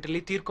ಟ್ರೈನ್ ಆಕ್ಸಿಡೆಂಟ್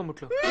ಅಲ್ಲಿ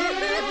ತೀರ್ಕೊಂಡ್ಬಿಟ್ಲು.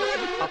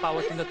 ಪಾಪ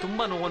ಅವತ್ತಿಂದ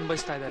ತುಂಬಾ ನೋವು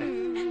ಅನ್ಭವಿಸ್ತಾ ಇದ್ದಾರೆ.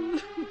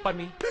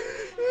 ಪರ್ಮಿ,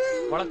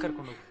 ಒಳಗ್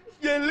ಕರ್ಕೊಂಡು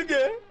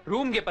ಎಲ್ಗೆ?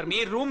 ರೂಮ್ಗೆ ಪರ್ಮಿ,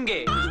 ರೂಮ್ಗೆ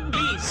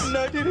ಪ್ಲೀಸ್.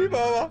 ನಡೀರಿ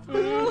ಬಾವ,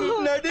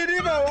 ನಡೀರಿ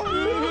ಬಾವ,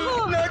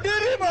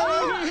 ನಡೀರಿ ಬಾವ.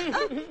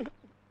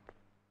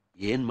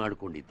 ಏನ್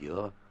ಮಾಡ್ಕೊಂಡಿದ್ಯೋ?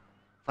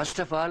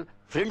 ಫಸ್ಟ್ ಆಫ್ ಆಲ್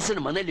ಫ್ರೆಂಡ್ಸ್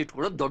ಮನೇಲಿ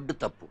ಇಟ್ಕೊಳ್ಳೋದು ದೊಡ್ಡ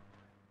ತಪ್ಪು.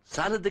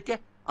 ಸಾಲದಕ್ಕೆ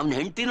ಅವ್ನ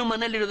ಹೆಂಡತಿನೂ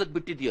ಮನೇಲಿ ಇರೋದಕ್ಕೆ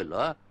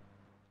ಬಿಟ್ಟಿದ್ಯಲ್ಲೋ.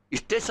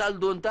 ಇಷ್ಟೇ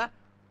ಸಾಲದು ಅಂತ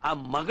ಆ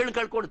ಮಗಳನ್ನ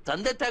ಕಳ್ಕೊಂಡು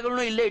ತಂದೆ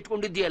ತಾಯಿಗಳನ್ನೂ ಇಲ್ಲೇ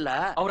ಇಟ್ಕೊಂಡಿದ್ಯಲ್ಲ.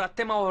 ಅವ್ರ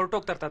ಅತ್ತೆ ಮಾವ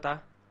ಹೊರಟೋಗ್ತಾರ ತಾತ.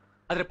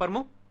 ಆದ್ರೆ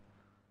ಪರ್ಮು,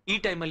 ಈ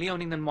ಟೈಮಲ್ಲಿ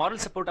ಅವನಿಗೆ ನನ್ನ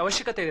ಮಾರಲ್ ಸಪೋರ್ಟ್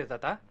ಅವಶ್ಯಕತೆ ಇದೆ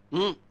ತಾತ.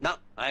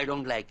 I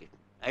don't like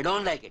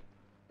it.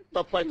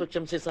 ತಪ್ಪಾಯ್ತು,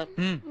 ಕ್ಷಮಿಸಿ ಸರ್.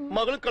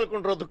 ಮಗಳು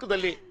ಕಳ್ಕೊಂಡ್ರೋ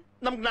ದುಃಖದಲ್ಲಿ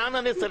ನಮ್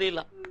ಜ್ಞಾನನೇ ಸರಿ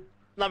ಇಲ್ಲ.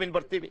 ನಾವಿನ್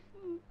ಬರ್ತೀವಿ.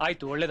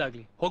 ಆಯ್ತು,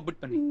 ಒಳ್ಳೇದಾಗ್ಲಿ. ಹೋಗ್ಬಿಟ್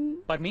ಬನ್ನಿ.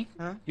 ಪರ್ಮಿ,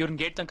 ಇವ್ರನ್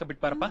ಗೇಟ್ ತನಕ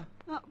ಬಿಟ್ಬಾರಪ್ಪ.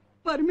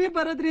 ಪರ್ಮಿ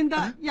ಬರೋದ್ರಿಂದ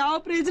ಯಾವ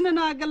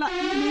ಪ್ರಯೋಜನನೂ ಆಗಲ್ಲ.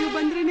 ನೀವು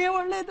ಬಂದ್ರೇನೆ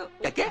ಒಳ್ಳೇದು.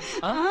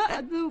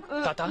 ಅದು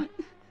ತಾತ,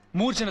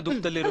 3 ಜನ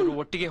ದುಃಖದಲ್ಲಿರೋರು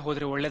ಒಟ್ಟಿಗೆ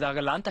ಹೋದ್ರೆ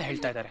ಒಳ್ಳೇದಾಗಲ್ಲ ಅಂತ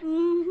ಹೇಳ್ತಾ ಇದ್ದಾರೆ.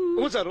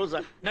 ಹ್ಞೂ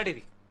ಸರ್.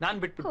 ನಡೀರಿ, ನಾನ್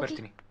ಬಿಟ್ಬಿಟ್ಟು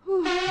ಬರ್ತೀನಿ.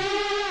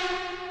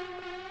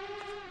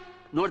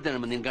 ನೋಡ್ದೆ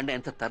ನಮ್ಮ ನಿನ್ ಗಂಡ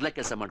ಎಂತ ತರ್ಲೆ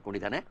ಕೆಲಸ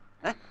ಮಾಡ್ಕೊಂಡಿದ್ದಾನೆ.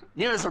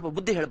 ನೀನ ಸ್ವಲ್ಪ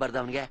ಬುದ್ಧಿ ಹೇಳ್ಬಾರ್ದ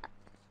ಅವನಿಗೆ?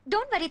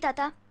 ಡೋಂಟ್ ವರಿ ತಾತ,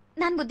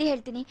 ನಾನ್ ಬುದ್ಧಿ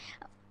ಹೇಳ್ತೀನಿ.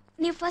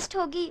 ನೀವು ಫಸ್ಟ್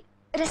ಹೋಗಿ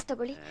ರೆಸ್ಟ್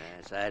ತಗೊಳ್ಳಿ.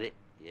 ಸರಿ,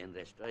 ಏನ್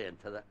ರೆಸ್ಟೋ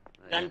ಎಂತದ?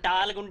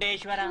 ಗಂಟಾಲ್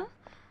ಗುಂಡೇಶ್ವರ.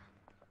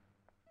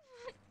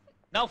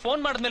 ನಾವು ಫೋನ್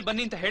ಮಾಡಿದ್ಮೇಲೆ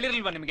ಬನ್ನಿ ಅಂತ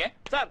ಹೇಳಿರ್ಲಿಲ್ವಾ ನಿಮ್ಗೆ?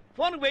 ಸರ್,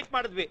 ಫೋನ್ ವೇಟ್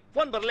ಮಾಡಿದ್ವಿ,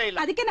 ಫೋನ್ ಬರ್ಲೇ ಇಲ್ಲ.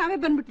 ಅದಕ್ಕೆ ನಾವೇ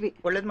ಬಂದ್ಬಿಟ್ವಿ.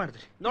 ಒಳ್ಳೇದ್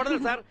ಮಾಡಿದ್ರಿ. ನೋಡಿದ್ರೆ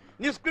ಸರ್,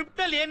 ನೀವು ಸ್ಕ್ರಿಪ್ಟ್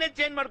ಅಲ್ಲಿ ಏನೇ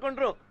ಚೇಂಜ್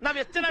ಮಾಡ್ಕೊಂಡ್ರು ನಾವ್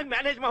ಎಷ್ಟು ಚೆನ್ನಾಗಿ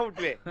ಮ್ಯಾನೇಜ್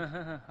ಮಾಡ್ಬಿಟ್ವಿ.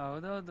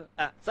 ಹೌದೌದು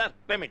sir,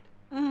 payment.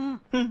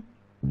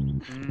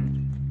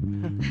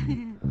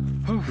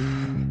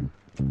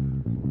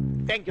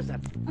 Thank you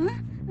sir.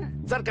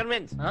 Sir,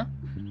 convince.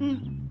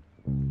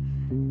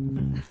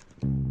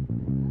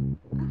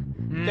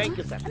 Thank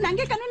you sir.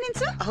 ನಂಗೆ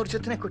ಕನ್ವಿನ್ಸ್. ಅವ್ರ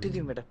ಜೊತೆ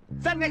ಕೊಟ್ಟಿದೀವಿ ಮೇಡಮ್.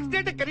 ಸರ್, ನೆಕ್ಸ್ಟ್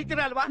ಡೇಟ್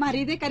ಕರೀತೀರಾ ಅಲ್ವಾ?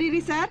 ಮರೀದೆ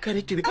ಕರೀರಿ ಸರ್.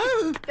 ಕರಿತೀವಿ.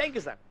 Thank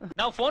you sir.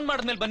 ನಾವು ಫೋನ್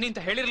ಮಾಡಿದ್ಮೇಲೆ ಬನ್ನಿ ಅಂತ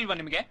ಹೇಳಿರ್ಲಿಲ್ವಾ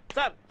ನಿಮ್ಗೆ?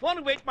 ಸರ್, ಫೋನ್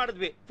ವೇಟ್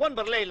ಮಾಡಿದ್ವಿ, ಫೋನ್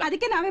ಬರ್ಲೇ ಇಲ್ಲ.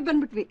 ಅದಕ್ಕೆ ನಾವೇ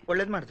ಬಂದ್ಬಿಟ್ವಿ.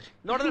 ಒಳ್ಳೇದ್ ಮಾಡಿದ್ರಿ.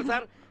 ನೋಡಿದ್ರೆ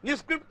ಸರ್, ನೀವು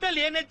ಸ್ಕ್ರಿಪ್ಟ್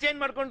ಅಲ್ಲಿ ಏನೇ ಚೇಂಜ್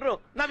ಮಾಡ್ಕೊಂಡ್ರು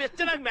ನಾವ್ ಎಷ್ಟು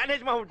ಚೆನ್ನಾಗಿ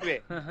ಮ್ಯಾನೇಜ್ ಮಾಡ್ಬಿಟ್ವಿ.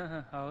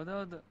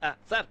 ಹೌದೌದು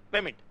sir,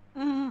 payment.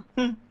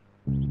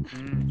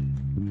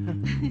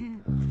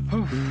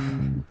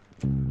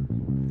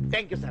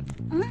 Thank you sir.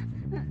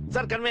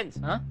 Sir, convince.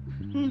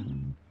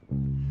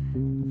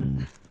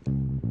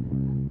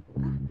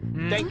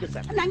 Thank you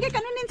sir. ನಂಗೆ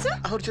ಕನ್ವಿನ್ಸ್.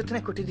 ಅವ್ರ ಜೊತೆ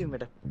ಕೊಟ್ಟಿದೀವಿ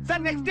ಮೇಡಮ್.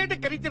 ಸರ್, ನೆಕ್ಸ್ಟ್ ಡೇಟ್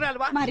ಕರೀತೀರಾ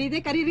ಅಲ್ವಾ? ಮರೀದೆ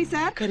ಕರೀರಿ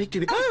ಸರ್.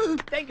 ಕರಿತೀವಿ.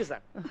 Thank you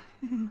sir.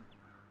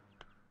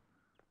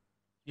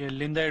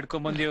 ಎಲ್ಲಿಂದ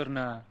ಹಿಡ್ಕೊಂಡ್ ಬಂದಿ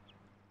ಅವ್ರನ್ನ?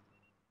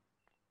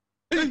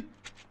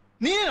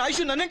 ನೀನ್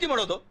ಆಯುಷ್ ನನ್ನ ಹೆಂಡತಿ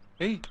ಮಾಡೋದು?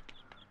 ಏಯ್,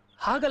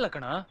 ಹಾಗಲ್ಲ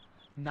ಕಣ.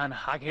 ನಾನು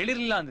ಹಾಗೆ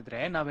ಹೇಳಿರ್ಲಿಲ್ಲ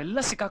ಅಂದಿದ್ರೆ ನಾವೆಲ್ಲ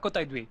ಸಿಕ್ಕಾಕೋತಾ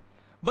ಇದ್ವಿ.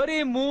 ಬರೀ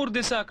 3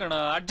 ದಿವಸ ಕಣ,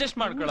 ಅಡ್ಜಸ್ಟ್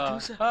ಮಾಡ್ಕೊಳ.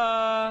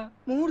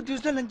 3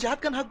 ದಿವಸದಲ್ಲಿ ನನ್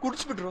ಜಾತಕನ ಹಾಕಿ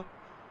ಕುಡಿಸ್ಬಿಟ್ರು.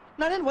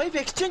 ನಾನೇನ್ ವೈಫ್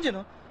ಎಕ್ಸ್ಚೇಂಜ್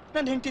ಏನು?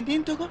 ನನ್ನ ಹೆಂಡತಿ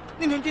ನೀನ್ ತಗೋ,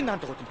 ನಿನ್ ಹೆಂಡತಿ ನಾನ್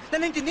ತಗೋತೀನಿ.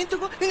 ನನ್ನ ಹೆಂಡತಿ ನೀನ್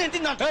ತಗೋ, ನಿನ್ ಹೆಂಡತಿ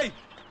ನಾನ್ ತಗೋ.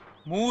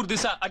 3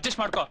 ದಿವಸ ಅಡ್ಜಸ್ಟ್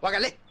ಮಾಡ್ಕೋ.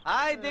 ಹೋಗಲ್ಲಿ.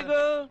 ಆಯ್ತು.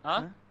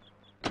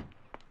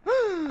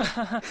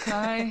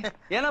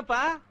 ಏನಪ್ಪ,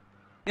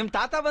 ನಿಮ್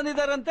ತಾತ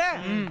ಬಂದಿದಾರಂತೆ?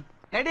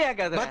 ನಡಿ.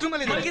 ಹಾಗಾದ್ರೆ ಬಾತ್ರೂಮ್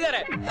ಅಲ್ಲಿ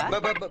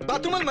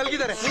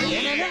ಮಲಗಿದ್ದಾರೆ.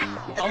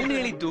 ಅವ್ನು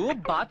ಹೇಳಿದ್ದು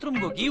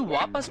ಬಾತ್ರೂಮ್ಗೆ ಹೋಗಿ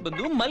ವಾಪಸ್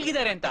ಬಂದು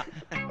ಮಲ್ಗಿದ್ದಾರೆ ಅಂತ.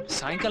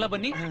 ಸಾಯಂಕಾಲ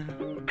ಬನ್ನಿ.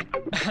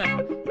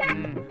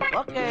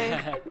 ಓಕೆ.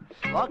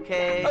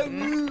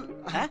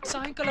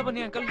 ಸಾಯಂಕಾಲ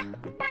ಬನ್ನಿ uncle.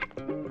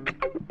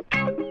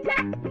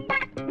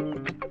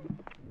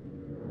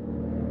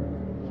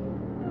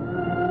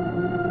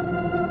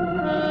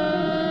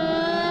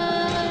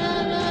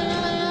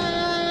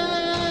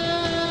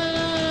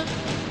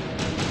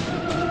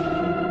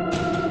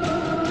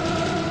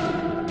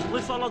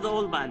 Follow the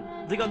old man.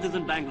 Diganth is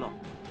in Bangalore.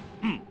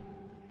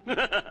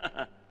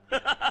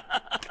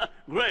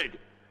 Great.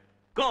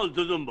 Call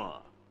Dudumba.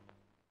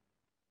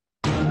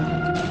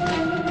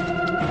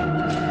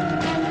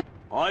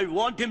 I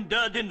want him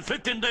dead in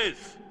 15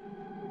 days.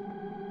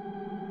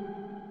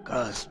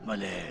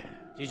 ಕಸ್ಮಲೆ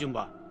ಜಿಜುಂಬ,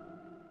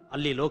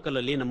 ಅಲ್ಲಿ ಲೋಕಲ್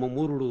ಅಲ್ಲಿ ನಮ್ಮ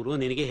 3 ಹುಡುಗರು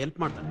ನಿನಗೆ ಹೆಲ್ಪ್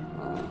ಮಾಡ್ತಾರೆ.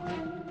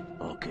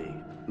 ಓಕೆ,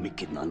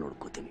 ಮಿಕ್ಕಿದ್ ನಾನು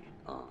ನೋಡ್ಕೋತೀನಿ.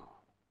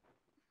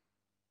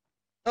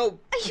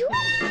 ಅಯ್ಯೋ,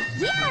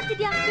 ಏನ್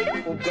ಮಾಡ್ತಿದ್ಯಾ? ಬಿಡು.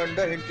 ಗಂಡ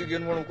ಹೆಂಡತಿಗೆ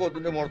ಏನ್ ಮಾಡ್ಕೋ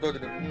ಅದನ್ನೇ ಮಾಡ್ತಾ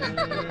ಇದೀನಿ.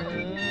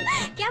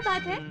 ಕ್ಯಾ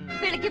ಬಾತ್ ಹೈ?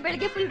 ಬೆಳಗ್ಗೆ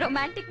ಬೆಳಗ್ಗೆ ಫುಲ್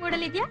ರೊಮ್ಯಾಂಟಿಕ್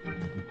ಮೂಡಲ್ ಇದೆಯಾ?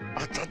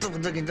 ಆ ತಾತ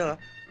ಬಂದಾಗಿಂದ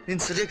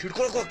ನೀನ್ ಸರಿಯಾಗಿ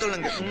ಹಿಡ್ಕೊಳಕ್ ಹೋಗ್ತಾಳ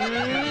ನಂಗೆ.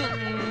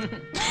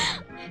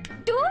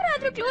 ಡೋರ್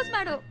ಆದ್ರೂ ಕ್ಲೋಸ್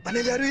ಮಾಡು.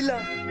 ಮನೇಲಿ ಯಾರು ಇಲ್ಲ.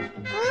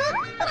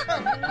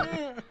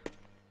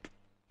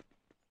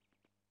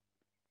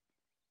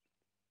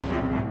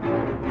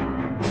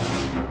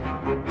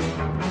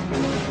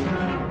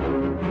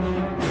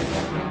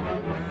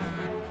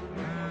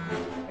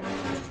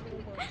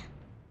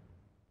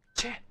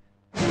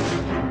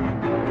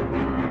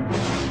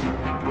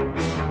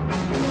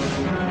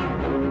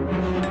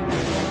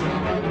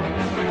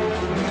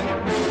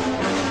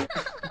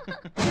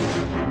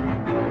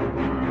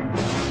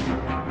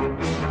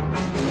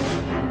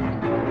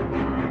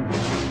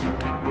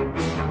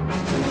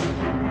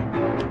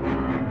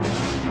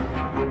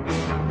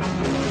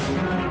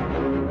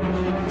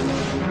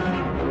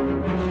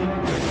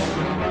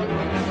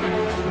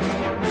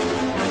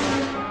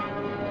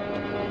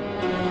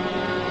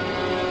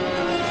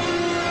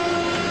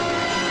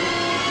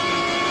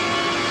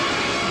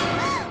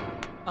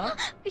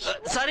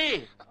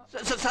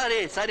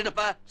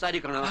 ಸಾರಿನಪ್ಪ, ಸಾರಿ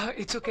ಕಣ.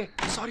 It's okay.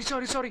 ಸಾರಿ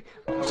ಸಾರಿ ಸಾರಿ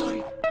ಸಾರಿ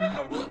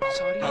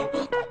ಸಾರಿ.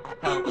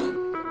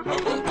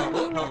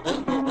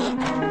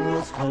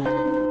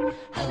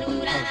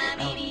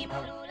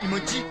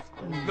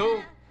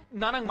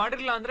 ನಾನಂಗ್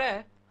ಮಾಡಿರ್ಲಿಲ್ಲ ಅಂದ್ರೆ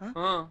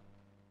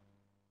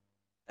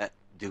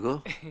ದಿಗು,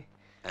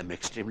 ಐ ಆಮ್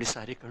ಎಕ್ಸ್ಟ್ರೀಮ್ಲಿ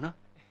ಸಾರಿ ಕಣ.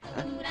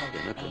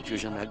 ಏನೋ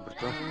ಕನ್ಫ್ಯೂಷನ್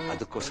ಆಗ್ಬಿಡ್ತು,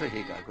 ಅದಕ್ಕೋಸ್ಕರ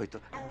ಹೀಗಾಗೋಯ್ತು.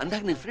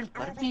 ಅಂದಾಗ ನಿನ್ ಫ್ರೆಂಡ್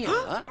ಪರ್ಮಿ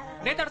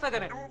ನೇತಾಡ್ತಾ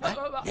ಇದ್ದಾನೆ.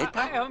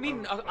 ಐ ಮೀನ್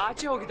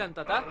ಆಚೆ ಹೋಗಿದ್ದಂತ.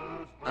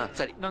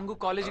 ಸರಿ, ನಂಗೂ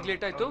ಕಾಲೇಜಿಗೆ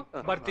ಲೇಟ್ ಆಯ್ತು,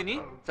 ಬರ್ತೀನಿ.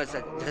 ಸರಿ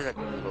ಸರಿ ಸರಿ.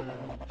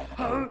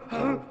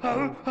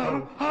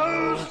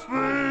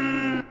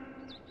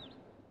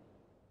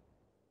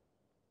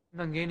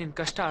 ನಂಗೆ ನಿನ್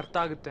ಕಷ್ಟ ಅರ್ಥ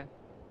ಆಗುತ್ತೆ.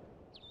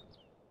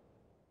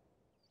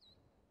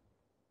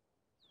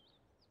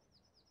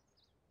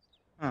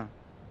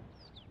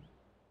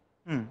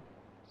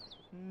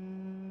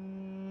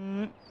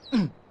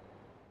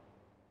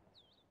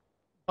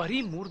 ಬರೀ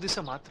 3 ದಿವಸ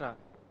ಮಾತ್ರ,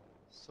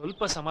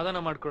 ಸ್ವಲ್ಪ ಸಮಾಧಾನ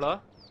ಮಾಡ್ಕೊಳೋ.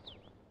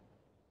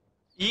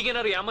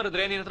 ಈಗೇನಾದ್ರು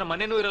ಯಾಮರಿದ್ರೆ ನಿನ್ನ ಹತ್ರ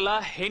ಮನೆನೂ ಇರಲ್ಲ,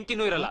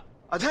 ಹೆಂಡತಿನೂ ಇರಲ್ಲ.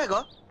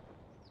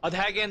 ಅದ್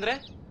ಹೇಗೆ ಅಂದ್ರೆ,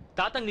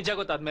 ತಾತಂಗ್ ನಿಜ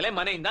ಗೊತ್ತಾದ್ಮೇಲೆ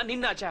ಮನೆಯಿಂದ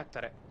ನಿನ್ನ ಆಚೆ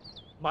ಹಾಕ್ತಾರೆ.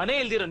 ಮನೆ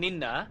ಇಲ್ದಿರೋ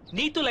ನಿನ್ನ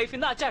ನೀತು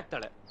ಲೈಫಿಂದ ಆಚೆ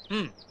ಹಾಕ್ತಾಳೆ.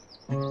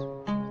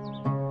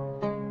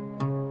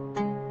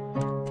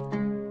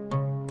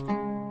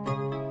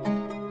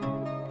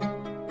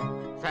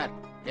 ಸರ್,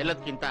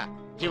 ಎಲ್ಲದಕ್ಕಿಂತ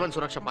ಜೀವನ್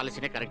ಸುರಕ್ಷಾ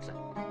ಪಾಲಿಸಿನೇ ಕರೆಕ್ಟ್ ಸರ್.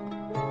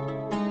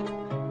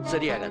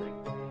 ಸರಿ, ಹಾಗಾದ್ರೆ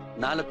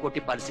 4 ಕೋಟಿ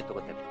ಪಾಲಿಸಿ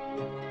ತಗೋತೇನೆ.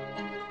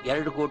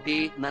 2 ಕೋಟಿ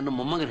ನನ್ನ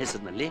ಮೊಮ್ಮಗನ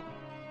ಹೆಸರಿನಲ್ಲಿ,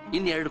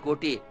 ಇನ್ 2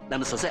 ಕೋಟಿ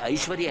ನನ್ನ ಸೊಸೆ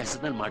ಐಶ್ವರ್ಯ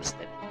ಹೆಸರಿನಲ್ಲಿ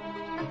ಮಾಡಿಸ್ತೇನೆ.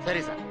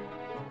 ಸರಿ ಸರ್.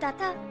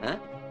 ತಾತ,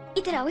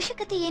 ಇದರ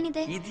ಅವಶ್ಯಕತೆ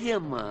ಏನಿದೆ?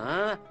 ಇದೆಯಮ್ಮ.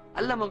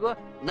 ಅಲ್ಲ ಮಗು,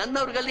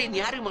 ನನ್ನವ್ರಿಗಲ್ಲಿ ಇನ್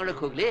ಯಾರಿಗೆ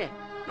ಮಾಡಕ್ ಹೋಗ್ಲಿ?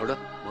 ನೋಡು,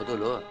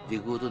 ಮೊದಲು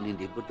ದಿಗುದು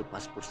ನಿಂದಿಬ್ಬರದ್ದು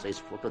ಪಾಸ್ಪೋರ್ಟ್ ಸೈಜ್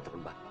ಫೋಟೋ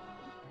ತಗೊಂಡ್ ಬಾ.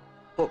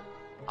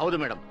 ಹೌದು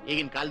ಮೇಡಮ್,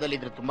 ಈಗಿನ ಕಾಲದಲ್ಲಿ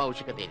ಇದ್ರ ತುಂಬಾ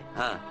ಅವಶ್ಯಕತೆ ಇದೆ.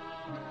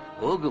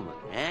 ಹೋಗು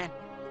ಮನೆ.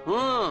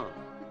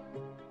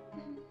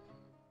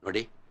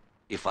 ನೋಡಿ,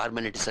 ಈ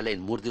ಫಾರ್ಮಾಲಿಟೀಸ್ ಎಲ್ಲ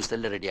ಇನ್ 3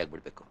 ದಿವಸದಲ್ಲೇ ready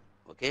ಆಗ್ಬಿಡ್ಬೇಕು.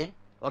 Okay?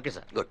 Okay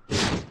sir. Good.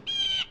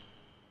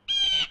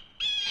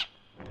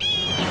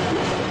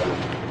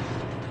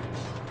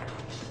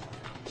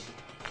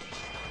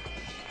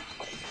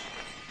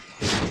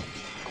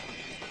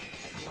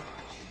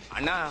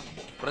 ಅಣ್ಣ,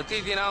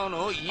 ಪ್ರತಿದಿನ ಅವನು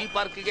ಈ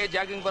ಪಾರ್ಕಿಗೆ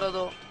ಜಾಗಿಂಗ್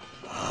ಬರೋದು.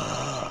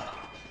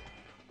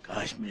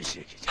 ಕಾಶ್ಮೀರ್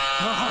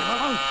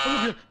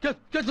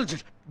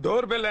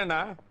ಡೋರ್ ಬೆಲ್ ಅಣ್ಣ.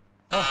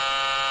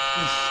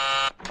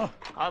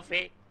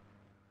 Coffee.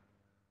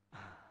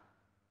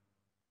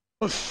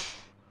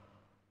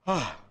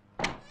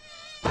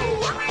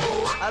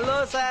 Hello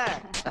sir.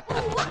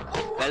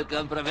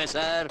 Welcome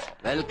professor,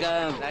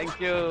 welcome. Thank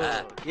you.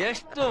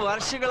 ಎಷ್ಟು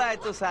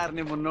ವರ್ಷಗಳಾಯ್ತು ಸರ್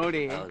ನಿಮ್ಮನ್ನ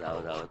ನೋಡಿ.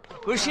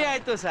 ಖುಷಿ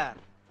ಆಯ್ತು ಸರ್.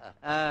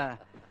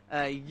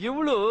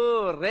 ಇವಳು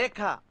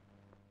ರೇಖಾ,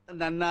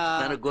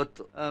 ನನಗೆ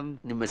ಗೊತ್ತು,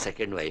 ನಿಮ್ಮ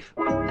second wife.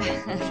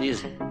 She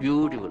is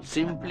beautiful,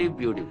 simply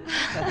beautiful.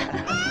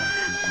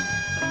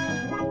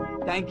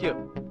 Thank you.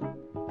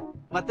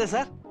 ಮತ್ತೆ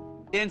ಸರ್,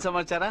 ಏನ್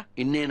ಸಮಾಚಾರ?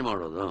 ಇನ್ನೇನು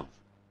ಮಾಡೋದು,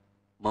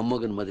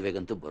 ಮೊಮ್ಮಗನ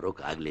ಮದುವೆಗಂತೂ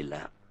ಬರೋಕ್ ಆಗ್ಲಿಲ್ಲ.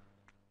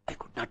 I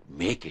could not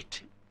make it.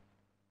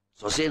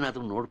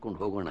 ಸೊಸೆನಾದ್ರೂ ನೋಡ್ಕೊಂಡು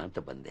ಹೋಗೋಣ ಅಂತ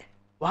ಬಂದೆ.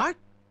 ವಾಟ್?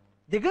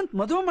 ದಿಗಂತ್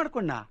ಮದುವೆ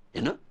ಮಾಡ್ಕೊಂಡ?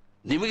 ಏನು,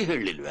 ನಿಮಗೆ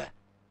ಹೇಳಲಿಲ್ವೇ?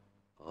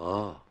 ಓ,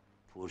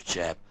 ಪೂರ್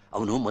ಚಾಪ್.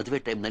 ಅವನು ಮದುವೆ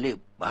ಟೈಮ್ನಲ್ಲಿ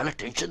ಬಹಳ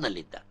ಟೆನ್ಷನ್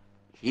ನಲ್ಲಿದ್ದ.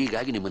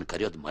 ಹೀಗಾಗಿ ನಿಮ್ಮನ್ನು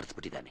ಕರೆಯೋದು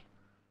ಮರ್ತ್ಬಿಟ್ಟಿದ್ದಾನೆ.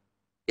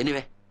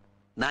 ಎನಿವೆ,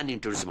 ನಾನು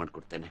ಇಂಟ್ರೊಡ್ಯೂಸ್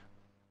ಮಾಡ್ಕೊಡ್ತೇನೆ.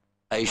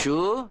 ಐಶು,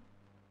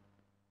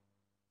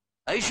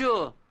 ಐಶು,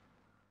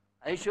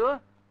 ಐಶು,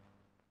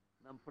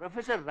 ನಮ್ಮ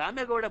ಪ್ರೊಫೆಸರ್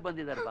ರಾಮೇಗೌಡ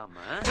ಬಂದಿದ್ದಾರೆ ಬಾಮ್ಮ.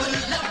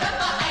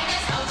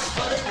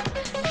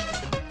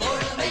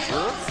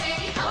 ಐಶು,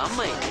 ಬಾಮ್ಮ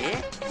ಇಲ್ಲಿ.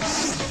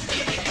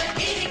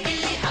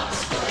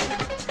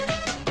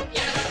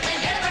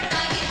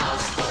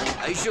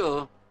 ಐಶು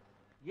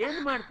ಏನ್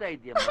ಮಾಡ್ತಾ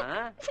ಇದ್ಯಮ್ಮ?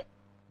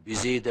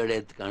 ಬಿಸಿ ಇದ್ದಾಳೆ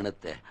ಅಂತ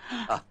ಕಾಣುತ್ತೆ.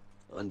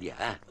 ಒಂದ್ಯಾ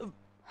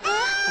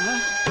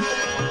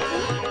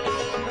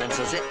ನನ್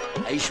ಸೊಸೆ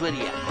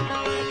ಐಶ್ವರ್ಯ.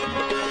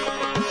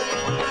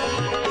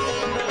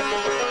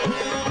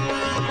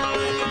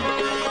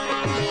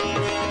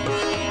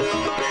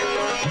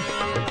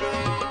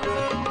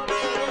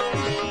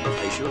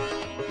 ಐಶು,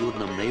 ಇವ್ರು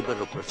ನಮ್ಮ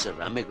ನೈಬರ್ ಪ್ರೊಫೆಸರ್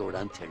ರಾಮೇಗೌಡ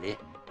ಅಂತ ಹೇಳಿ,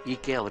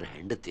 ಈಕೆ ಅವರ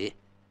ಹೆಂಡತಿ.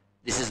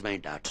 This is my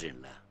daughter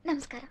in ಲಾ.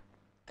 ನಮಸ್ಕಾರ.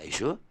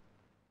 ಐಶು,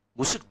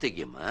 ಮುಸುಕ್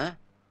ತೆಗಿಯಮ್ಮ.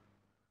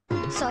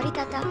 ಸಾರಿ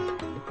ತಾತ,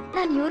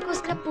 ನಾನು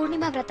ಇವ್ರಿಗೋಸ್ಕರ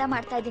ಪೂರ್ಣಿಮಾ ವ್ರತ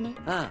ಮಾಡ್ತಾ ಇದ್ದೀನಿ.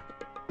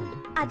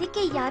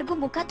 ಅದಕ್ಕೆ ಯಾರಿಗೂ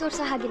ಮುಖ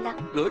ತೋರ್ಸೋ ಹಾಗಿಲ್ಲ.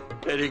 Good,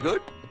 very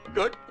good,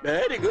 good,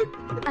 very good.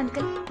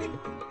 Uncle,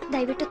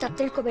 ದಯವಿಟ್ಟು ತಪ್ಪು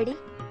ತಿಳ್ಕೊಬೇಡಿ.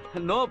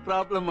 No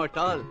problem at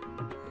all.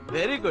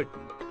 Very good,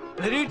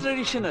 very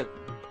traditional.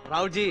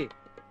 Raoji,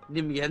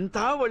 ನಿಮ್ಗೆ ಎಂತ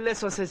ಒಳ್ಳೆ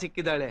ಸೊಸೆ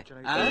ಸಿಕ್ಕಿದಾಳೆ.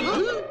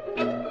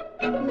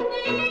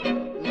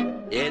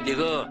 ಏ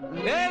ದಿಗು,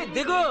 ಏ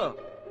ದಿಗು,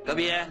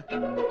 ಕವಿಯ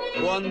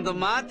ಒಂದು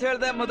ಮಾತು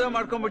ಹೇಳ್ದೆ ಮದುವೆ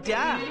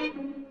ಮಾಡ್ಕೊಂಡ್ಬಿಟ್ಯಾ?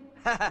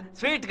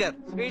 Sweet ಗರ್,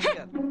 sweet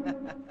ಗರ್.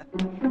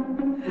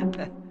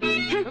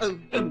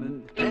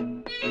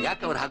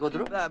 ಯಾಕೆ ಅವ್ರು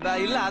ಹಾಕೋದ್ರು?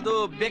 ಇಲ್ಲ, ಅದು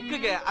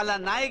ಬೆಕ್ಕಿಗೆ ಅಲ್ಲ,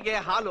 ನಾಯಿಗೆ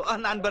ಹಾಲು.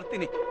 ನಾನ್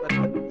ಬರ್ತೀನಿ.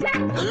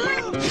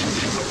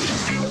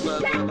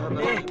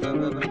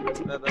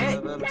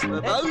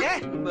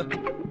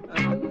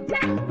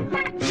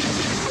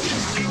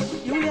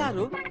 ಇವ್ರು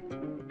ಯಾರು?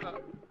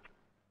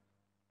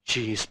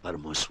 She is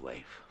Parmu's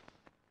wife.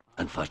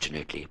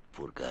 Unfortunately,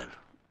 poor girl,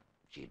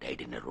 she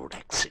died in a road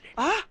accident.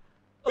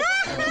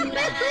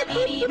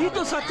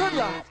 Neetu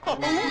ಸತ್ತಲ್ಲ.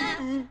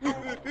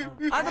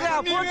 ಆದ್ರೆ ಆ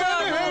ಫೋಟೋ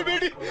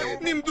ಹೇಳ್ಬೇಡಿ,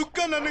 ನಿಮ್ ದುಃಖ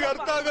ನನಗೆ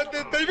ಅರ್ಥ ಆಗತ್ತೆ.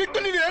 ದಯವಿಟ್ಟು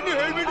ನೀವೇನು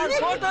ಹೇಳ್ಬೇಡಿ.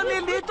 ಫೋಟೋಲಿ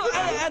ನೀತು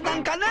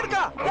ನನ್ ಕನ್ನಡಕ.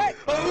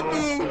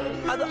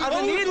 ಅದು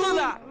ನೀತು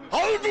ಅಲ್ಲ.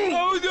 ಹೌದು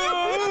ಹೌದು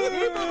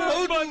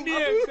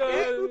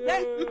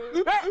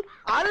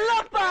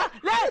ಅಲ್ಲಪ್ಪ,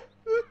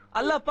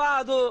 ಅಲ್ಲಪ್ಪ,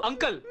 ಅದು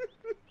ಅಂಕಲ್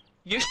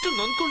ಎಷ್ಟು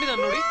ನೊಂದ್ಕೊಂಡಿದ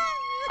ನೋಡಿ.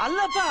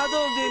 ಅಲ್ಲಪ್ಪ, ಅದು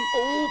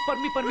ಓ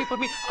ಪರ್ಮಿ ಪರ್ಮಿ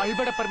ಪರ್ಮಿ,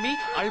 ಅಳ್ಬೇಡ ಪರ್ಮಿ,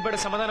 ಅಳ್ಬೇಡ,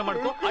 ಸಮಾಧಾನ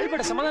ಮಾಡ್ಕೋ,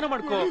 ಅಳ್ಬೇಡ, ಸಮಾಧಾನ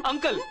ಮಾಡ್ಕೋ.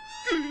 ಅಂಕಲ್,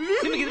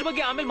 ನಿಮಗೆ ಇದ್ರ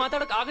ಬಗ್ಗೆ ಆಮೇಲೆ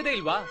ಮಾತಾಡಕ್ ಆಗದೇ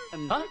ಇಲ್ವಾ?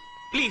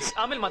 ಪ್ಲೀಸ್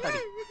ಆಮೇಲೆ ಮಾತಾಡಿ.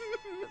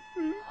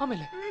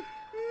 ಆಮೇಲೆ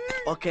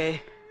ಓಕೆ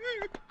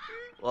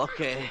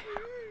ಓಕೆ.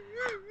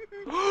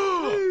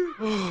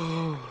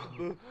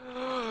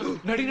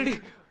 ನಡಿ ನಡಿ.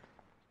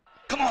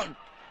 Come on.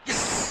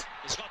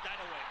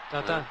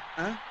 ತಾತ,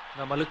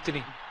 ನಾ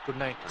ಮಲಗ್ತೀನಿ. Good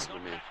night.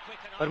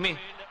 ಪರ್ಮಿ,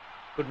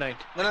 good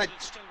night.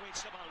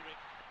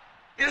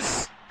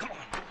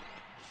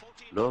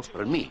 Low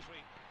ಪರ್ಮಿ,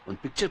 ಒಂದ್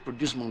ಪಿಕ್ಚರ್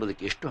ಪ್ರೊಡ್ಯೂಸ್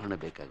ಮಾಡೋದಕ್ಕೆ ಎಷ್ಟು ಹಣ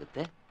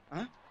ಬೇಕಾಗುತ್ತೆ?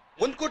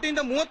 1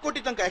 ಕೋಟಿಯಿಂದ 30 ಕೋಟಿ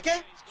ತನಕ. ಯಾಕೆ?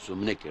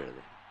 ಸುಮ್ನೆ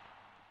ಕೇಳಿದೆ.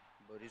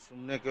 ಬರೀ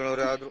ಸುಮ್ನೆ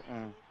ಕೇಳೋರೆ ಆದ್ರು.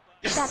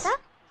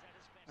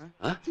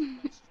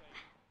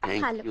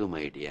 Thank you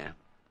my dear,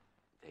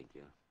 thank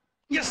you.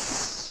 S.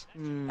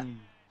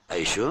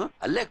 Aishu,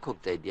 ಅಲ್ಲೇ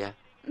ಹೋಗ್ತಾ ಇದ್ಯಾ?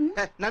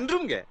 ನನ್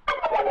ರೂಮ್ಗೆ.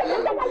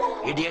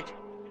 ಇಡಿಯಟ್,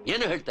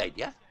 ಏನು ಹೇಳ್ತಾ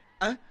ಇದ್ಯಾ?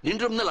 ನಿನ್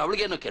ರೂಮ್ ನಲ್ಲಿ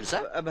ಅವಳಿಗೇನೋ ಕೆಲಸ?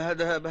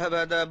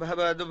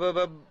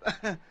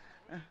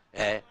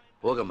 ಏ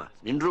ಹೋಗಮ್ಮ,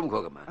 ನಿನ್ ರೂಮ್ಗೆ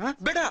ಹೋಗಮ್ಮ.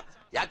 ಬೇಡ.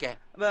 ಯಾಕೆ?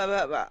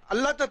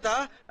 ಅಲ್ಲ ತಾತ,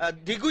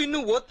 ದಿಗು ಇನ್ನು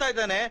ಓದ್ತಾ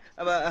ಇದ್ದಾನೆ.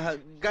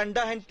 ಗಂಡ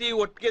ಹೆಂಡತಿ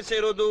ಒಟ್ಟಿಗೆ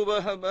ಸೇರೋದು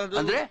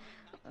ಅಂದ್ರೆ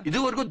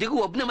ಇದುವರೆಗೂ ದಿಗು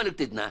ಒಬ್ನೇ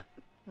ಮಲಗ್ತಿದ್ನ?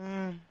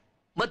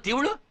 ಮತ್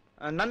ಇವಳು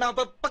ನನ್ನ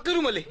ಪಕ್ಕ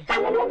ರೂಮಲ್ಲಿ.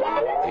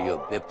 ಅಯ್ಯೋ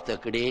ಬೆಪ್ತ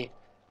ಕಡಿ,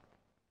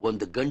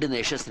 ಒಂದು ಗಂಡನ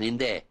ಯಶಸ್ಸಿನ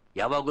ಹಿಂದೆ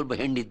ಯಾವಾಗಲೂ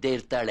ಹೆಣ್ಣಿದ್ದೇ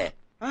ಇರ್ತಾಳೆ.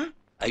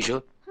 ಐಶು,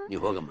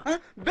 ನೀವ್ ಹೋಗಮ್ಮ.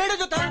 ಬೇಡ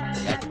ತಾತ.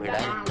 ಯಾಕೆ ಬೇಡ?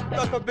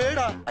 ತಾತ ಬೇಡ.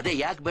 ಅದೇ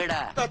ಯಾಕೆ ಬೇಡ?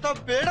 ತಾತ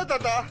ಬೇಡ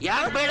ತಾತ.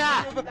 ಯಾಕೆ ಬೇಡ?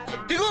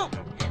 ದಿಗು,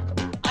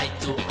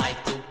 ಆಯ್ತು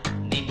ಆಯ್ತು,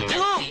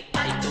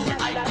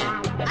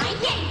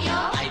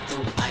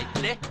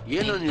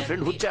 ಏನು ನಿನ್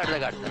ಫ್ರೆಂಡ್ ಹುಚ್ಚ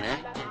ಆಡ್ದಾಗ ಆಡ್ತಾನೆ?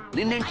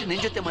 ನಿನ್ನ ಹೆಂಡತಿ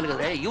ನಿನ್ ಜೊತೆ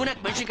ಮಲಗಿದ್ರೆ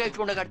ಇವನ್ಯಾಕೆ ಮೆಣಸಿನ್ಕಾಯಿ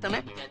ಇಟ್ಕೊಂಡಾಗ ಆಡ್ತಾನೆ?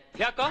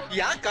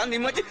 ಯಾಕ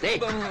ನಿಮ್ಮ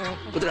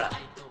ಕುದ್ರ,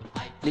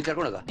 ನೀ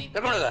ಕರ್ಕೊಂಡೋಗ.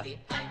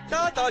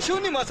 ತಾತ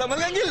ಶೂನ್ಯಮಾಸ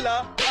ಮಲಗಂಗಿಲ್ಲ.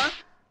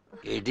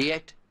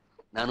 ಇಡಿಯಟ್,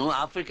 ನಾನು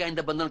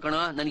ಆಫ್ರಿಕಾದಿಂದ ಬಂದ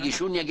ಕಣೋ, ನನಗೆ ಈ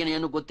ಶೂನ್ಯಗೇನ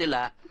ಏನು ಗೊತ್ತಿಲ್ಲ.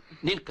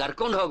 ನೀನ್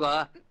ಕರ್ಕೊಂಡು ಹೋಗ.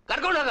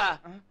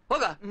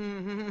 ಹೋಗ.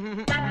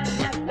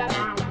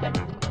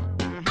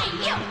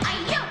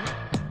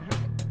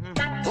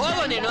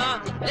 ಹೋಗೋ ನೀನು.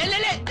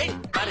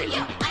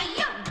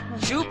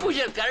 ಶಿವ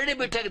ಪೂಜೆ ಕರಡಿ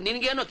ಬಿಟ್ಟಾಗ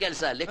ನಿನ್ಗೇನೋ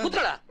ಕೆಲಸ ಅಲ್ಲಿ.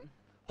 ಕೂತ್ಕೊಳ,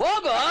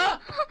 ಹೋಗೋ.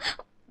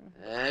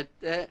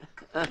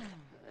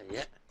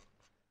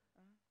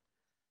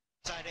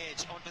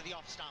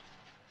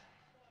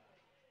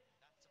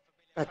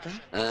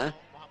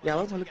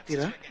 ಯಾವಾಗ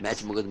ಮಲಗ್ತೀರಾ?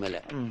 ಮ್ಯಾಚ್ ಮುಗಿದ್ಮೇಲೆ.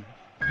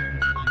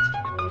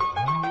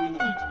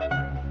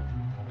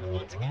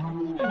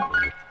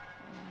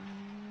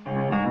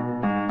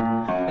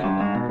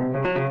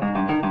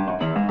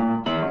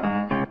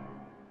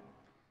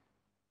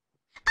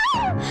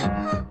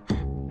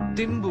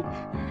 ದಿಂಬು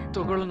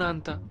ತಗೊಳ್ಳೋಣ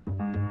ಅಂತ.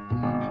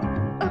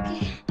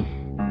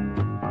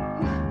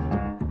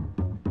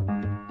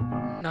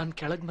 ನಾನ್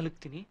ಕೆಳಗ್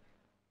ಮಲಗ್ತೀನಿ,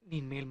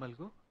 ನೀನ್ ಮೇಲ್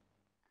ಮಲ್ಗು.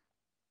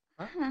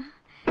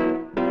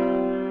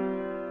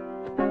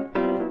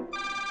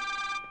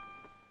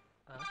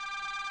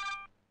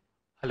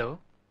 ಹಲೋ.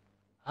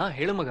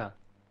 ಹೇಳು ಮಗ.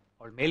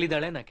 ಅವಳು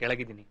ಮೇಲಿದ್ದಾಳೆ, ನಾ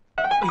ಕೆಳಗಿದ್ದೀನಿ.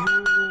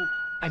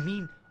 ಐ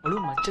ಮೀನ್ ಅವಳು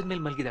ಮಂಚದ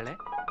ಮೇಲೆ ಮಲ್ಗಿದ್ದಾಳೆ,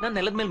 ನಾನ್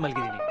ನೆಲದ ಮೇಲೆ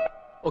ಮಲ್ಗಿದ್ದೀನಿ.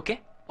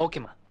 ಓಕೆ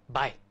ಮಾ,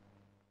 ಬಾಯ್.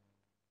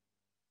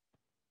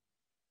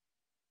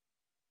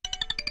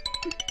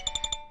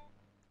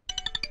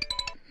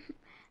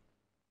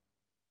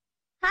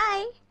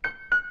 ಹಾಯ್,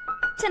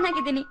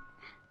 ಚೆನ್ನಾಗಿದ್ದೀನಿ.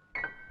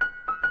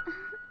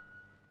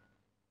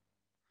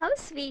 How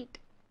sweet.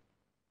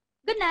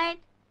 Good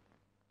night.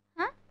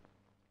 ಹಾ,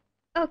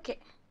 ಓಕೆ.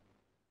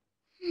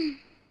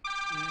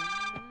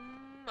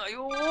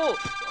 ಅಯ್ಯೋ,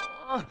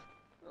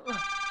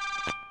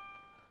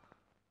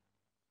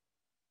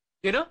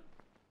 ಏನೋ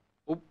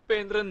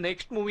ಉಪೇಂದ್ರ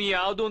ನೆಕ್ಸ್ಟ್ ಮೂವಿ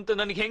ಯಾವುದು ಅಂತ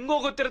ನನಗೆ ಹೆಂಗೋ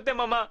ಗೊತ್ತಿರುತ್ತೆ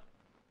ಮಾಮ.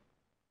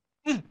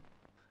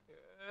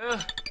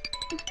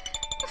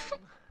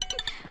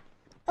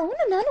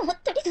 ಅವನು ನಾನು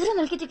ಹೊತ್ತಡಿ ದೂರ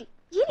ಮಲ್ಗಿದ್ದೀವಿ,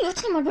 ಏನು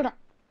ಯೋಚನೆ ಮಾಡ್ಬೇಡ.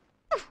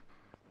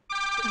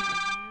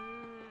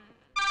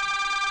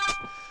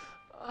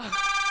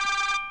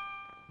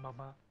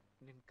 ಮಾಮ,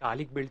 ನಿನ್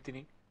ಕಾಲಿಗೆ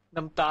ಬೀಳ್ತೀನಿ.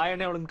 ನಮ್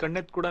ತಾಯಣೆ ಅವಳನ್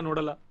ಕಣ್ಣೆತ್ ಕೂಡ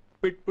ನೋಡಲ್ಲ.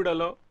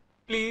 ಬಿಟ್ಬಿಡಲ್ಲೋ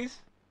ಪ್ಲೀಸ್.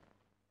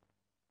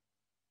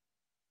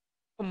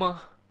 ಅಮ್ಮ,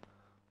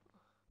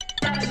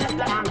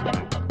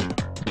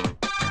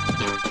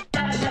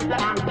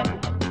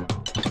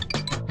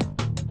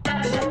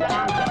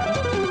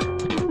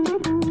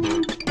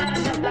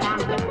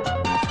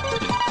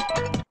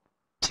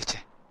 ಚೇಚೆ,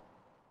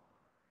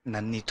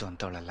 ನನ್ನೀತು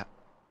ಅಂತವಳಲ್ಲ.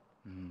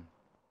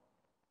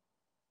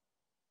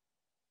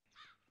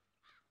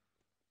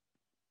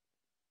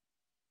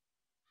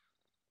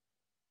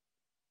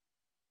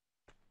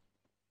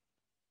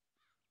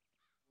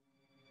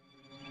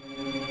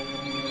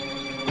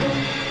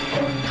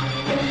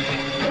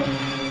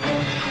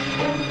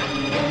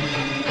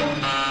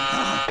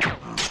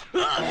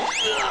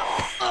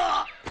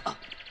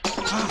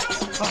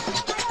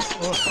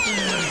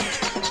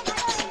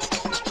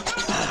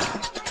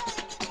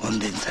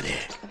 ಮುಂದಿನ ಸರಿ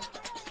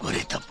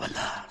ಗುರಿ ತಪ್ಪಲ್ಲ.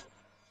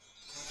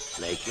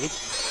 Like it.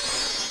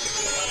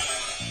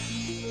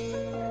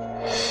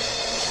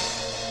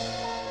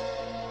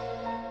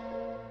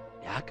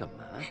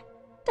 ಯಾಕಮ್ಮ?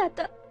 ತಾತ,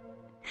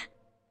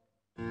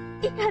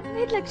 ಈ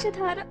 15 ಲಕ್ಷದ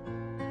ಹಾರ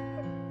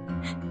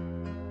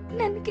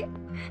ನನಗೆ.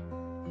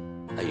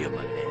 ಅಯ್ಯೋ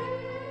ಮಗಳೇ,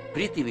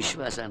 ಪ್ರೀತಿ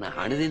ವಿಶ್ವಾಸನ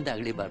ಹಣದಿಂದ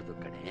ಅಗಲಿಬಾರ್ದು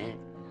ಕಣೆ.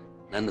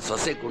 ನನ್ನ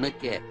ಸೊಸೆ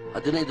ಗುಣಕ್ಕೆ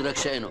 15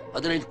 ಲಕ್ಷ ಏನು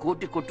 15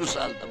 ಕೋಟಿ ಕೊಟ್ಟು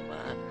ಸಾಲದಮ್ಮ.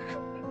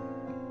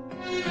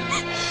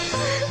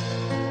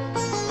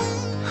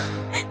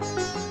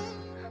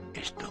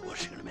 ಎಷ್ಟೋ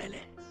ವರ್ಷಗಳ ಮೇಲೆ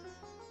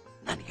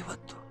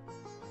ನನಗಿವತ್ತು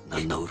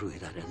ನನ್ನವರು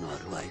ಇದ್ದಾರೆ ಅನ್ನೋ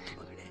ಅರಿವಾಯ್ತು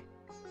ಮಗಳೇ.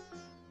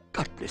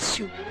 God bless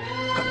you.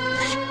 God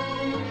bless you.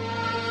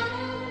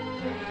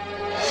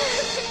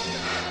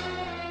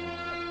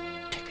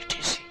 Take it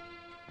easy.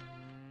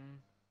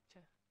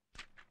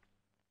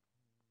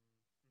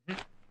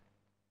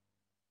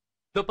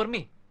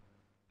 ಪರ್ಮಿ,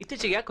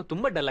 ಇತ್ತೀಚೆಗೆ ಯಾಕೋ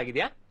ತುಂಬಾ ಡಲ್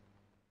ಆಗಿದ್ಯಾ?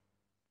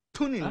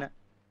 ನಿನ್ನ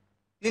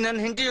ನೀನ್ ನನ್ನ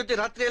ಹೆಂಡತಿ ಜೊತೆ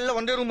ರಾತ್ರಿ ಎಲ್ಲ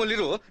ಒಂದೇ ರೂಮ್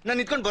ಅಲ್ಲಿರು, ನಾನು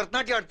ಇಟ್ಕೊಂಡು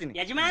ಭರತನಾಟ್ಯ ಆಡ್ತೀನಿ.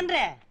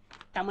 ಯಜಮಾನ್ರೆ,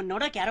 ತಮ್ಮನ್ನ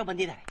ನೋಡೋಕೆ ಯಾರೋ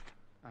ಬಂದಿದ್ದಾರೆ.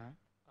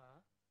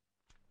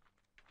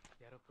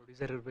 ಯಾರೋ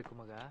ಪ್ರೊಡ್ಯೂಸರ್ ಇರ್ಬೇಕು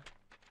ಮಗ.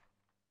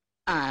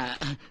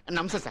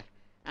 ನಮಸ್ತೆ ಸರ್.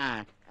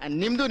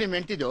 ನಿಮ್ದು ನಿಮ್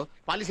ಹೆಂಡತಿದು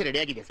ಪಾಲಿಸಿ ರೆಡಿ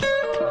ಆಗಿದೆ ಸರ್.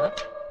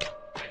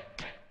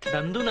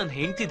 ನಂದು ನನ್ನ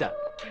ಹೆಂಡ್ತಿದ.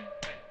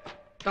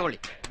 ತಗೊಳ್ಳಿ.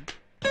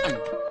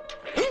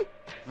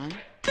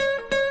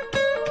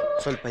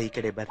 ಸ್ವಲ್ಪ ಈ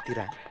ಕಡೆ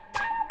ಬರ್ತೀರಾ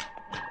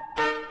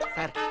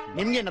ಸರ್?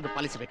 ನಿಮ್ಗೆ ಏನಾದ್ರು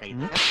ಪಾಲಿಸಿ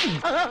ಬೇಕಾಗಿದೆ?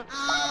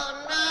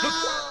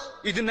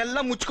 ಇದನ್ನೆಲ್ಲ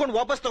ಮುಚ್ಕೊಂಡು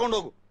ವಾಪಸ್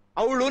ತಗೊಂಡೋಗು.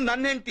 ಅವಳು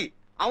ನನ್ನ ಹೆಂಡತಿ,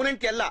 ಅವನ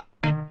ಹೆಂಡತಿ ಅಲ್ಲ.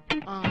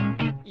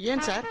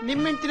 ಏನ್ ಸರ್,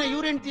 ನಿಮ್ ಹೆಂಡತಿನ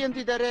ಇವ್ರ ಹೆಂಡತಿ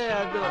ಅಂತಿದ್ದಾರೆ?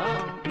 ಅದು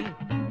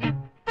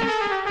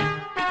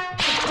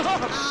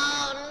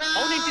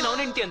ಅವನ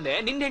ಹೆಂಡತಿ ಅಂದೆ,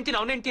 ನಿನ್ನ ಹೆಂಡತಿನ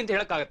ಅವನ ಹೆಂಡತಿ ಅಂತ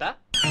ಹೇಳಕ್ಕಾಗತ್ತಾ?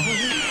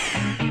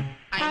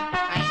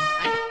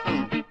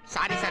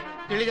 ಸಾರಿ ಸರ್,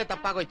 ತಿಳಿದ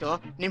ತಪ್ಪಾಗೋಯ್ತು.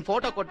 ನಿಮ್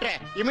ಫೋಟೋ ಕೊಟ್ರೆ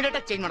ಇಮಿಡಿಯೇಟ್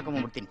ಆಗಿ ಚೇಂಜ್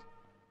ಮಾಡ್ಕೊಂಡ್ಬಿಡ್ತೀನಿ.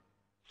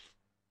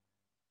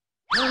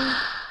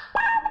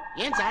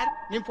 ಏನ್ ಸರ್,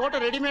 ನಿಮ್ ಫೋಟೋ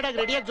ರೆಡಿಮೇಡ್ ಆಗಿ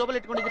ರೆಡಿಯಾಗಿ ಜೋಬಲ್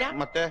ಇಟ್ಕೊಂಡಿದ್ದೀರಾ?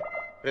 ಮತ್ತೆ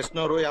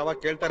ಪ್ರಶ್ನವರು ಯಾವಾಗ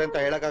ಕೇಳ್ತಾರೆ ಅಂತ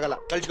ಹೇಳಕ್ಕಾಗಲ್ಲ.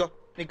 ಕಳ್ಸ್ಕೋ,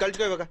 ನೀ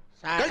ಕಳ್ಸ್ಕೋ ಇವಾಗ.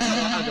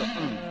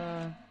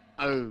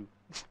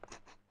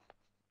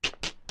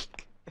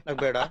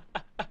 ನಗ್ಬೇಡ,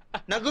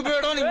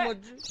 ನಗಬೇಡ. ನಿಮ್ಮ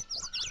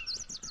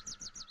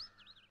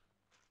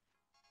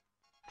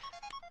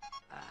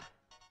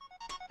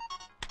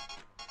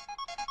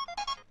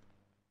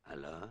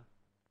ಹಲೋ,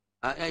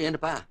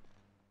 ಏನಪ್ಪಾ,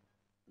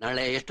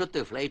 ನಾಳೆ ಎಷ್ಟೊತ್ತು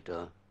ಫ್ಲೈಟು?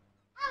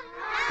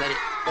 ಸರಿ,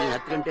 ನೀನು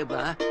 10 ಗಂಟೆ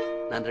ಬಾ,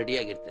 ನಾನು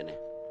ರೆಡಿಯಾಗಿರ್ತೇನೆ.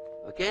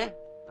 ಓಕೆ?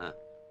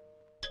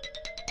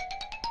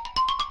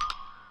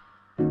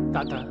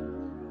 ತಾತ,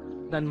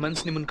 ನನ್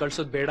ಮನ್ಸು ನಿಮ್ಮನ್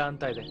ಕಳ್ಸೋದ್ ಬೇಡ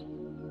ಅಂತ ಇದೆ.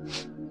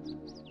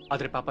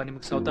 ಆದ್ರೆ ಪಾಪ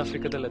ನಿಮ್ಗೆ ಸೌತ್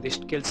ಆಫ್ರಿಕಾದಲ್ಲಿ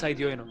ಅದೆಷ್ಟು ಕೆಲ್ಸ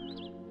ಇದೆಯೋ ಏನೋ.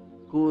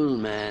 Cool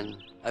man,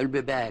 I will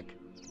be back.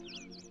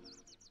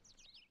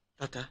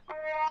 ತಾತ,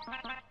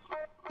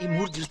 ಈ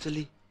 3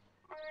 ದಿವಸದಲ್ಲಿ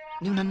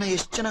ನೀವು ನನ್ನ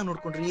ಎಷ್ಟು ಚೆನ್ನಾಗಿ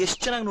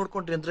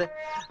ನೋಡ್ಕೊಂಡ್ರಿ ಅಂದ್ರೆ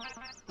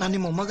ನಾನು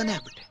ನಿಮ್ಮ ಮೊಮ್ಮಗನೇ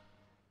ಆಗ್ಬಿಟ್ಟೆ.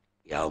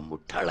 ಯಾವ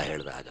ಮುಟ್ಟಾಳ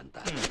ಹೇಳ್ದ ಹಾಗಂತ?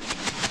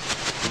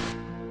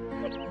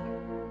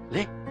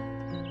 ಲೇ,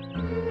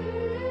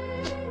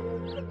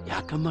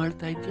 ಯಾಕಮ್ಮ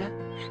ಆಳ್ತಾ ಇದ್ಯಾ?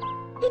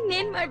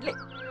 ಇನ್ನೇನ್ ಮಾಡ್ಲಿ,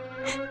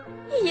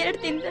 ಈ 2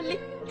 ದಿನದಲ್ಲಿ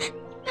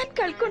ನಾನ್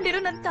ಕಳ್ಕೊಂಡಿರೋ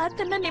ನನ್ನ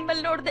ತಾತನ್ನ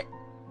ನಿಮ್ಮಲ್ಲಿ ನೋಡ್ದೆ.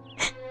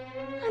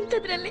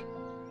 ಅಂತದ್ರಲ್ಲಿ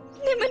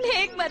ನಿಮ್ಮನ್ನ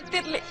ಹೇಗ್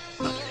ಮರ್ತಿರ್ಲಿ?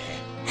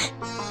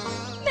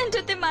 ನನ್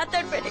ಜೊತೆ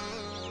ಮಾತಾಡ್ಬೇಡಿ.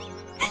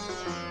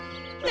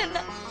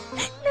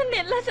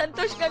 ನನ್ನೆಲ್ಲ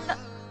ಸಂತೋಷಗಳನ್ನ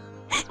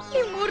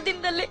ನೀವು 3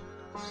 ದಿನದಲ್ಲಿ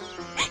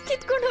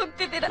ಕಿತ್ಕೊಂಡು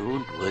ಹೋಗ್ತಿದ್ದೀರಾ.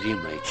 Don't worry,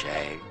 my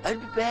child. I'll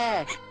be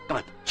back. Come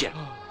on, cheer,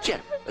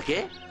 cheer.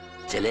 Okay?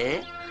 ಚಲೇ.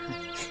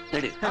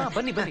 ನಡಿ.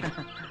 ಬನ್ನಿ ಬನ್ನಿ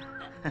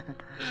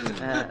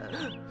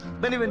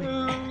ಬನ್ನಿ ಬನ್ನಿ.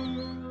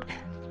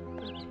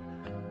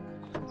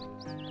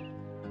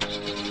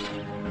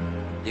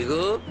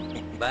 ದಿಗು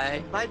ಬಾಯ್.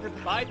 ಬಾಯ್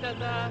ಬಾಯ್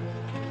ತಾತ.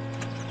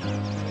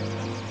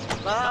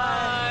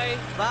 ಬಾಯ್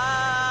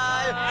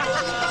ಬಾಯ್.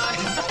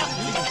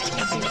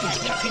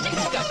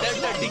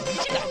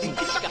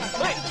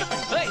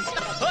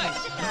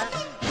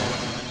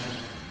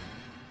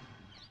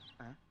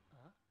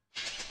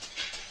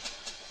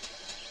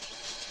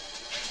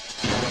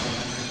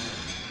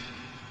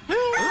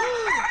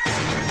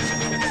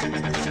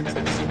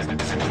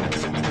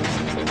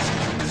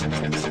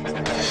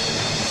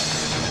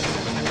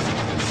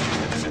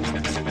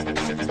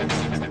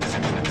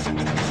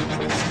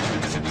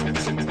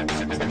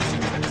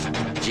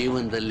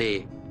 ಜೀವನದಲ್ಲಿ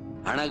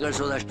ಹಣ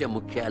ಗಳಿಸೋದಷ್ಟೇ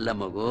ಮುಖ್ಯ ಅಲ್ಲ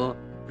ಮಗು,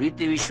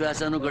 ಪ್ರೀತಿ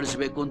ವಿಶ್ವಾಸನೂ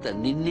ಗಳಿಸ್ಬೇಕು ಅಂತ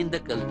ನಿನ್ನಿಂದ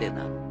ಕಲ್ತೆ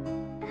ನಾನು.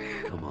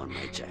 Come on,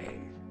 my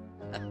child.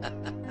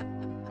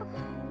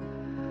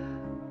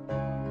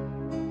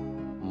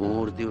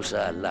 3 ದಿವಸ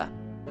ಅಲ್ಲ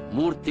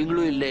 3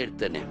 ತಿಂಗಳು ಇಲ್ಲೇ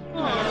ಇರ್ತೇನೆ.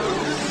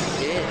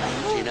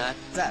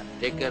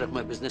 Take care of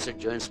my business at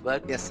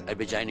Johannesburg. Yes. I'll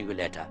be joining you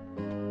later.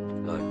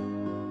 Good.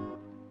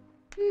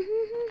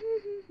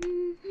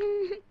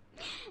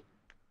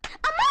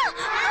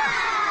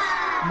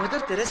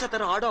 Mother Teresa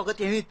ತರ ಆಡೋ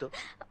ಅಗತ್ಯ ಏನಿತ್ತು?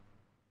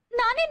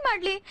 ನಾನೇನ್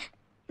ಮಾಡ್ಲಿ,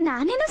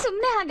 ನಾನೇನೋ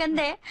ಸುಮ್ನೆ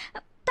ಹಾಗಂದೆ.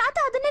 ತಾತ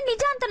ಅದನ್ನೇ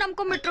ನಿಜ ಅಂತ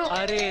ನಂಬ್ಕೊಂಡ್ಬಿಟ್ರು.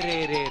 ಅರೆ ರೇ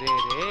ರೇ ರೇ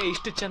ರೇ,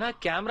 ಇಷ್ಟು ಚೆನ್ನಾಗಿ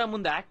ಕ್ಯಾಮ್ರಾ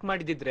ಮುಂದೆ ಆಕ್ಟ್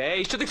ಮಾಡಿದಿದ್ರೆ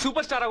ಇಷ್ಟೊತ್ತಿಗೆ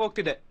ಸೂಪರ್ ಸ್ಟಾರ್ ಆಗಿ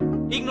ಹೋಗ್ತಿದೆ.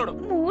 ಈಗ ನೋಡು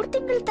 3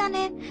 ತಿಂಗಳು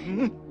ತಾನೆ.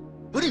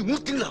 ಬರೀ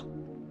 3 ತಿಂಗಳ?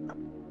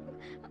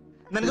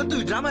 ನನ್ಗಂತೂ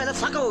ಈ ಡ್ರಾಮಾ ಎಲ್ಲ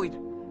ಸಾಕ ಹೋಗಿದೆ.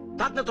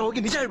 ತಾತನ ಹತ್ರ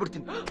ಹೋಗಿ ನಿಜ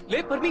ಹೇಳ್ಬಿಡ್ತೀನಿ. ಲೇ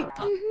ಪರ್ಮಿ,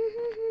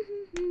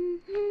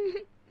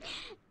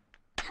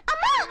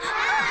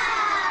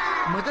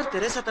 ಮದರ್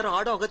ತೆರೇಸಾ ತರ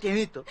ಆಡೋ ಅಗತ್ಯ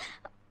ಏನಿತ್ತು?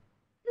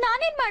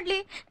 ನಾನೇನ್ ಮಾಡ್ಲಿ,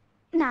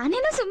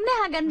 ನಾನೇನೋ ಸುಮ್ನೆ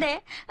ಹಾಗಂದೆ.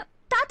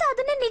 ತಾತ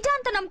ಅದನ್ನೇ ನಿಜ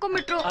ಅಂತ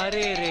ನಂಬ್ಕೊಂಡ್ಬಿಟ್ರು.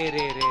 ಅರೆ ರೇ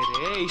ರೇ ರೇ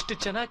ರೇ, ಇಷ್ಟು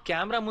ಚೆನ್ನಾಗಿ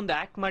ಕ್ಯಾಮ್ರಾ ಮುಂದೆ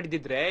ಆಕ್ಟ್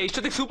ಮಾಡಿದಿದ್ರೆ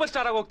ಇಷ್ಟೊತ್ತಿಗೆ ಸೂಪರ್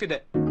ಸ್ಟಾರ್ ಆಗಿ ಹೋಗ್ತಿದೆ.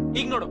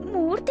 ಈಗ ನೋಡು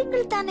 3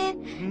 ತಿಂಗಳು ತಾನೆ.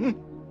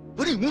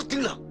 ಬರೀ 3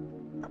 ತಿಂಗಳ?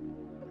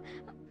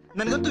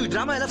 ನನ್ಗಂತೂ ಈ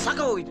ಡ್ರಾಮಾ ಎಲ್ಲ ಸಾಕ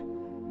ಹೋಗಿದೆ.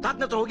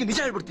 ತಾತನ ಹತ್ರ ಹೋಗಿ ನಿಜ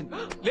ಹೇಳ್ಬಿಡ್ತೀನಿ.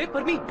 ಲೇ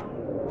ಪರ್ಮಿ,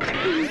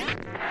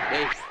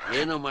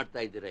 ಏನೋ ಮಾಡ್ತಾ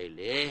ಇದ್ದೀರಾ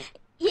ಇಲ್ಲಿ?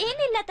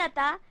 ಏನಿಲ್ಲ ತಾತ,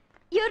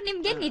 ಇವ್ರು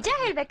ನಿಮ್ಗೆ ನಿಜ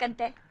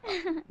ಹೇಳ್ಬೇಕಂತೆ.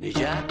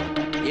 ನಿಜ?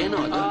 ಏನು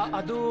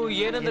ಅದು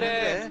ಏನಂದ್ರೆ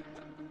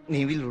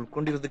ನೀವಿಲ್ಲಿ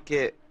ಉಳ್ಕೊಂಡಿರೋದಕ್ಕೆ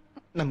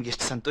ನಮ್ಗೆ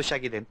ಎಷ್ಟು ಸಂತೋಷ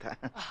ಆಗಿದೆ ಅಂತ.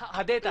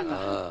 ಅದೇ ತಾತ.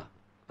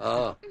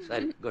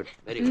 ಸರಿ, ಗುಡ್,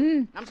 ವೆರಿ ಗುಡ್.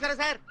 ನಮಸ್ಕಾರ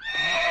ಸರ್.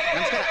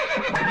 ನಮಸ್ಕಾರ.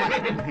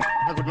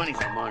 Good morning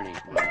sir. ಮಾರ್ನಿಂಗ್.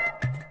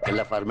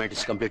 ಎಲ್ಲ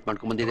ಫಾರ್ಮ್ಯಾಲಿಟೀಸ್ ಕಂಪ್ಲೀಟ್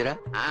ಮಾಡ್ಕೊಂಡ್ ಬಂದಿದ್ದೀರಾ?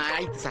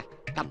 ಆಯ್ತು ಸರ್,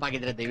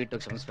 ತಪ್ಪಾಗಿದ್ರೆ ದಯವಿಟ್ಟು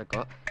ಕ್ಷಮಿಸ್ಬೇಕು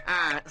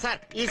ಸರ್.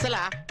 ಈ ಸಲ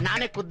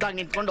ನಾನೇ ಖುದ್ದಾಗಿ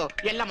ನಿಂತ್ಕೊಂಡು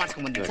ಎಲ್ಲ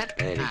ಮಾಡ್ಸ್ಕೊಂಡ್ ಬಂದಿದ್ದೀನಿ ಸರ್.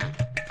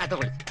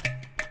 ತಗೊಳ್ಳಿ.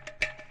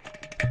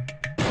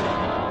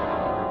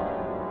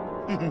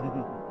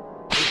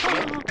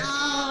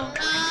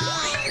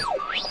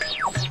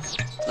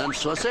 ನನ್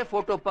ಸೊಸೆ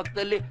ಫೋಟೋ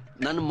ಪಕ್ಕದಲ್ಲಿ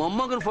ನನ್ನ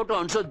ಮೊಮ್ಮಗನ ಫೋಟೋ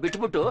ಅನ್ಸೋದ್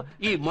ಬಿಟ್ಬಿಟ್ಟು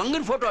ಈ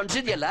ಮಂಗನ ಫೋಟೋ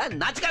ಅನ್ಸಿದ್ಯಲ್ಲ,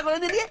 ನಾಚಿಕೆ ಆಗೋಲ್ಲ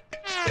ನಿನಗೆ?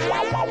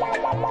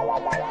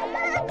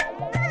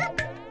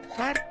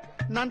 ಸರ್,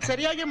 ನಾನ್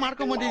ಸರಿಯಾಗಿ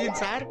ಮಾಡ್ಕೊಂಡ್ ಬಂದಿದ್ದೀನಿ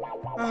ಸರ್.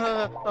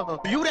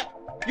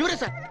 ಇವ್ರೆ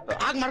ಸರ್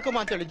ಹಾಗೆ ಮಾಡ್ಕೊಂಬ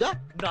ಅಂತ ಹೇಳಿದ್ದು.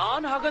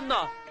 ನಾನ್ ಹಾಗನ್ನ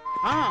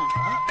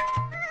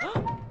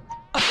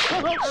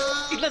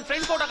ಇದು ನನ್ನ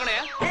ಫ್ರೆಂಡ್ ಫೋಟೋ ಕಣೆ.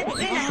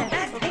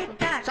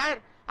 ಸರ್,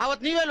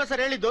 ಅವತ್ ನೀವಲ್ವ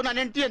ಸರ್ ಹೇಳಿದ್ದು ನಾನು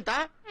ಹೆಂಡತಿ ಅಂತ?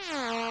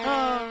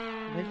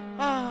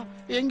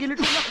 ಹೆಂಗಿಲ್ಲ,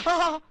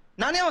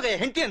 ನಾನೇ ಅವಾಗ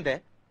ಹೆಂಡತಿ ಅಂತೆ.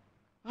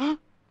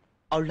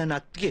 ಅವಳು ನನ್ನ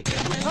ಅತ್ತಿಗೆ.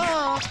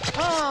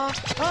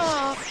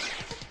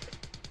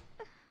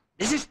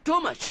 This is too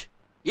much.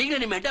 ಈಗ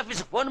ನಿಮ್ಮ ಹೆಡ್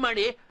ಆಫೀಸ್ ಫೋನ್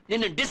ಮಾಡಿ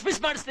ನಿನ್ನ ಡಿಸ್ಮಿಸ್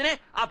ಮಾಡಿಸ್ತೀನಿ,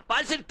 ಆ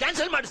ಪಾಲಿಸಿ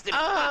ಕ್ಯಾನ್ಸಲ್ ಮಾಡಿಸ್ತೀನಿ.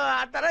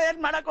 ಆ ತರ ಏನ್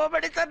ಮಾಡಕ್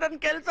ಹೋಗ್ಬೇಡಿ ಸರ್, ನನ್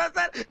ಕೆಲ್ಸ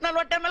ಸರ್. ನಾನು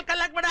ಹೊಟ್ಟೆ ಮೇಲೆ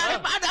ಕಲ್ಲಾಕ್ ಬೇಡ.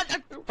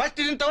 ಫಸ್ಟ್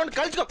ಇದನ್ನ ತಗೊಂಡು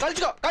ಕಳ್ಸ್ಕೊ.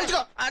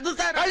 ಅದು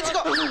ಸರ್,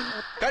 ಕಳ್ಸ್ಕೊ.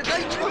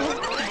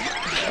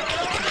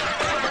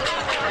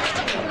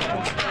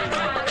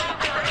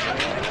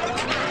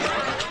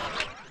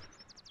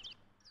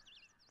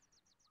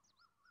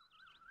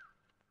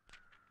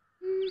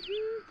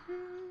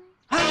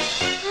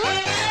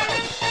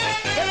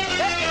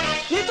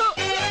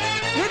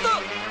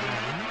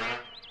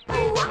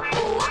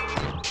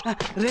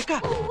 ರೇಖಾ,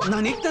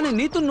 ನಾನು ಈಗ ತಾನೆ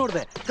ನೀತನ್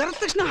ನೋಡ್ದೆ, ಕರೆದ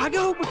ತಕ್ಷಣ ಹಾಗೆ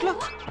ಹೋಗ್ಬಿಟ್ಲು.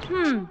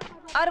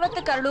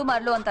 60 ಕರಳು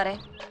ಮರಳು ಅಂತಾರೆ,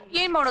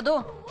 ಏನ್ ಮಾಡೋದು,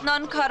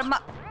 ನನ್ ಕರ್ಮ.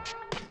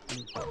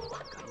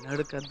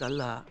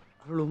 ಕನ್ನಡಕದ್ದಲ್ಲ,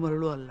 ಅರಳು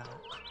ಮರಳು ಅಲ್ಲ.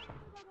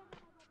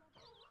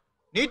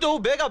 ನೀತು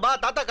ಬೇಗ ಬಾ,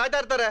 ತಾತ ಕಾಯ್ತಾ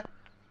ಇರ್ತಾರೆ.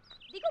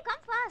 ದಿಗು,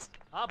 ಕಮ್ ಫಾಸ್ಟ್.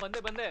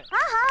 ಬಂದೆ.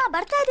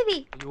 ಬರ್ತಾ ಇದೀವಿ.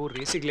 ಅಯ್ಯೋ,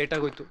 ರೇಸಿಗೆ ಲೇಟ್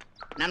ಆಗೋಯ್ತು.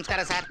 ನಮಸ್ಕಾರ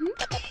ಸರ್.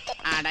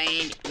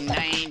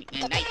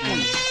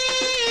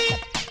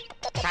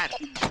 ಸರ್,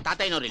 ತಾತ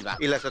ಏನೋರಿಲ್ವಾ?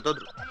 ಇಲ್ಲ,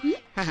 ಸತ್ತೋದ್ರು.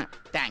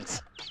 ಥ್ಯಾಂಕ್ಸ್.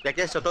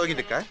 ಯಾಕೆ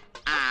ಸತ್ತೋಗಿದ್ದಕ್ಕ?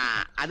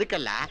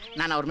 ಅದಕ್ಕಲ್ಲ,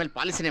 ನಾನು ಅವ್ರ ಮೇಲೆ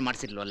ಪಾಲಿಸಿನೇ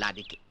ಮಾಡಿಸಿರ್ಲಿಲ್ಲ,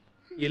 ಅದಕ್ಕೆ.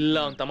 ಇಲ್ಲ,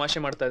 ಅವ್ನು ತಮಾಷೆ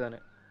ಮಾಡ್ತಾ ಇದ್ದಾನೆ.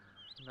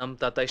 ನಮ್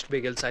ತಾತ ಇಷ್ಟು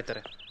ಬೇಗ ಎಲ್ಲಿ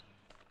ಸಾಯ್ತಾರೆ?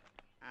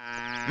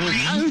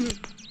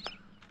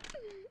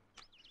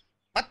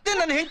 ಮತ್ತೆ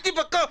ನನ್ನ ಹೆಂಡತಿ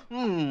ಪಕ್ಕ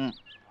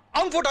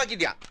ಅವ್ನ್ ಫೋಟೋ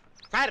ಹಾಕಿದ್ಯಾ?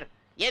 ಸರ್,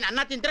 ಏನ್ ಅನ್ನ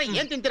ತಿಂತೀರಾ,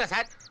 ಏನ್ ತಿಂತೀರಾ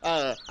ಸರ್?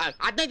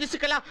 15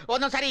 ದಿವಸಕ್ಕೆಲ್ಲ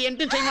ಒಂದೊಂದ್ಸಾರಿ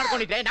 8 ಚೇಂಜ್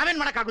ಮಾಡ್ಕೊಂಡಿದ್ರೆ ನಾವೇನ್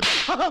ಮಾಡಕ್ಕಾಗುತ್ತೆ?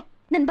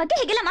 ನನ್ ಬಗ್ಗೆ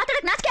ಹೀಗೆಲ್ಲ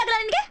ಮಾತಾಡಕ್ ನಾಚಿಕೆ ಆಗಲ್ಲ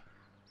ನಿನ್ಗೆ?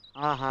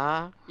 ಆಹಾ,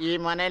 ಈ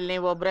ಮನೇಲಿ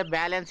ನೀವು ಒಬ್ರೆ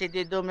ಬ್ಯಾಲೆನ್ಸ್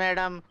ಇದ್ದಿದ್ದು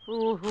ಮೇಡಮ್.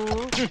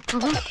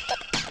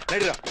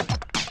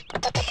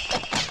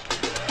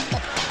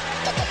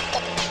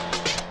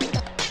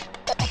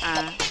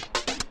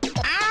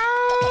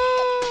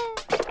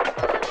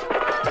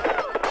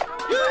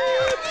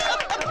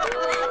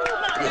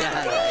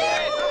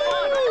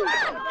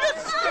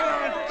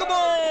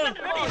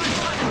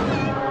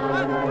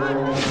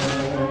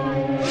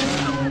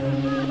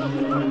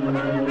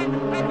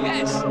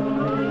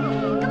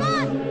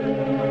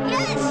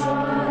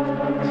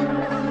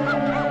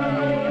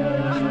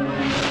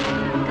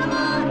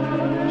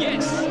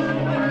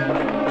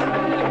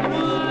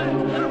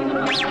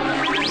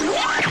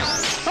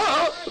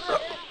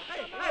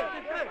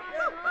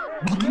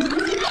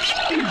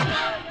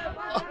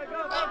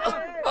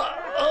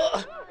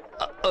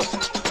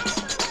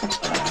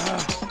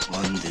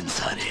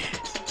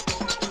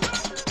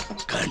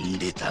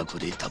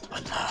 ಗುರಿ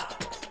ತಪ್ಪಲ್ಲ.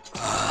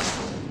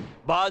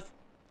 ಬಾಸ್,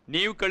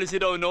 ನೀವು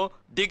ಕಳಿಸಿರೋನು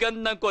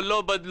ದಿಗಂತ್ನ ಕೊಲ್ಲೋ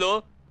ಬದಲು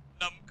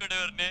ನಮ್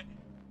ಕಡೆಯವ್ರನ್ನೇ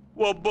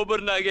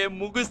ಒಬ್ಬೊಬ್ಬರನ್ನಾಗೆ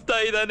ಮುಗಿಸ್ತಾ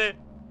ಇದ್ದಾನೆ.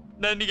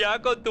 ನನ್ಗೆ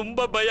ಯಾಕೋ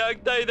ತುಂಬಾ ಭಯ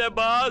ಆಗ್ತಾ ಇದೆ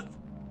boss.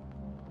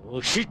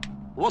 O shit,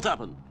 what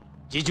happen?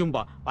 ಜಿಜುಂಬ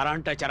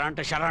ಪರಾಂಟ ಚರಾಂಟ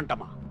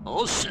ಶರಾಂಟಮ.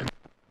 Oh shit.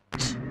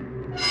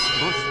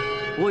 Boss,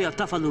 voi al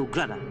tafallo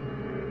grana.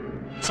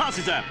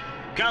 Sasita,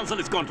 cancel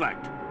his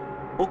contract.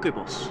 Okay,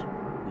 boss.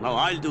 Now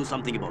I'll do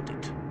something about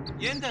it.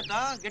 ಏನ್ ತಾತ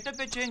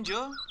getup change?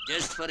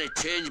 Just for A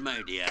change my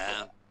dear.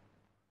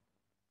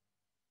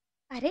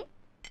 ಅರೆ,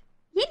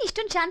 ಏನ್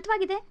ಇಷ್ಟೊಂದು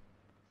ಶಾಂತವಾಗಿದೆ?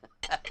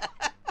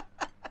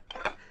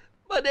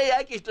 ಮನೆ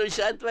ಯಾಕೆ ಇಷ್ಟೊಂದು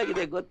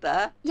ಶಾಂತವಾಗಿದೆ ಗೊತ್ತಾ?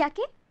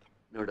 ಯಾಕೆ?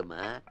 ನೋಡಮ್ಮ,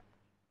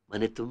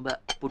 ಮನೆ ತುಂಬಾ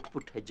ಪುಟ್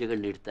ಪುಟ್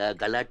ಹೆಜ್ಜೆಗಳನ್ನ ಇಡ್ತಾ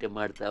ಗಲಾಟೆ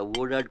ಮಾಡ್ತಾ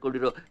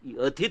ಓಡಾಡ್ಕೊಂಡಿರೋ ಈ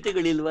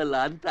ಅತಿಥಿಗಳಿಲ್ವಲ್ಲ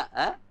ಅಂತ.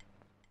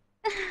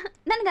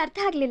 ನನ್ಗೆ ಅರ್ಥ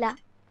ಆಗ್ಲಿಲ್ಲ.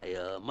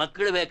 ಅಯ್ಯೋ,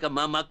 ಮಕ್ಕಳು ಬೇಕಮ್ಮ,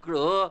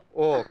 ಮಕ್ಕಳು.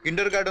 ಓ,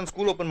 ಕಿಂಡರ್ ಗಾರ್ಡನ್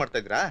ಸ್ಕೂಲ್ ಓಪನ್ ಮಾಡ್ತಾ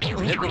ಇದ್ರಾ?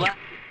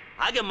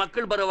 ಹಾಗೆ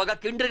ಮಕ್ಕಳು ಬರೋವಾಗ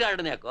ಕಿಂಡರ್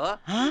ಗಾರ್ಡನ್ ಯಾಕೋ?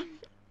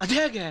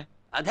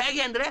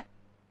 ಅದೇಗೆ ಅಂದ್ರೆ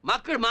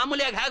ಮಕ್ಕಳು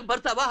ಮಾಮೂಲಿಯಾಗಿ ಹೇಗೆ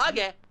ಬರ್ತಾವ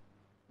ಹಾಗೆ.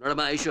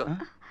 ನೋಡಮ್ಮ ಐಶು,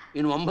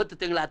 ಇನ್ನು 9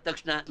 ತಿಂಗಳ ಆದ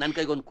ತಕ್ಷಣ ನನ್ನ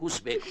ಕೈಗೊಂದು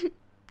ಕೂಸ್ಬೇಕು.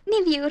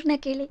 ನೀವ್ ಇವ್ರನ್ನ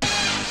ಕೇಳಿ.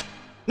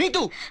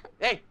 ನೀತು,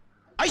 ಏಯ್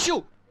ಐಶು,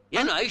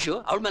 ಏನು ಐಶು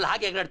ಅವಳ ಮೇಲೆ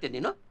ಹಾಗೆ ಎಗರಾಡ್ತೀನಿ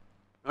ನೀನು?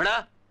 ನೋಡ,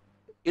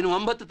 ಇನ್ನು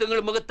 9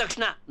 ತಿಂಗಳು ಮುಗಿದ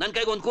ತಕ್ಷಣ ನನ್ನ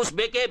ಕೈಗೆ ಒಂದು ಕೂಸು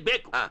ಬೇಕೇ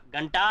ಬೇಕು.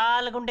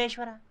 ಗಂಟಾಲ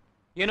ಗುಂಡೇಶ್ವರ.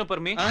 ಏನೋ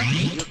ಪರ್ಮಿ?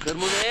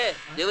 ಕರ್ಮುದೇ,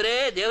 ದೇವ್ರೇ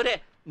ದೇವ್ರೇ,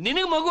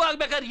 ನಿನಗ್ ಮಗು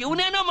ಆಗ್ಬೇಕಾದ್ರೆ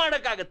ಇವನೇನೋ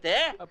ಮಾಡಕ್ಕಾಗತ್ತೆ.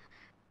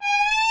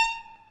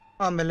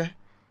 ಆಮೇಲೆ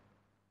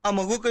ಆ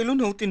ಮಗು ಕೈಲೂ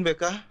ನೋವು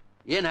ತಿನ್ಬೇಕಾ?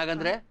 ಏನ್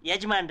ಹಾಗಂದ್ರೆ?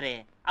 ಯಜಮಾನ್ರೆ,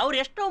 ಅವ್ರ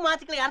ಎಷ್ಟೋ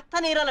ಮಾತುಗಳಿಗೆ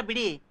ಅರ್ಥನೇ ಇರಲ್ಲ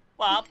ಬಿಡಿ.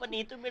 ಪಾಪ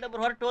ನೀತು ಮೇಡಮ್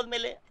ಹೊರಟು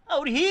ಹೋದ್ಮೇಲೆ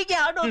ಅವ್ರು ಹೀಗೆ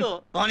ಆಡೋದು.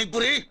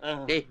 ಪಾನಿಪುರಿ.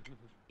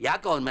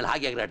 ಯಾಕೋ ಅವನ ಮೇಲೆ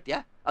ಹಾಗೆ ಎಗರಾಡ್ತೀಯ?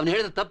 ಅವ್ನು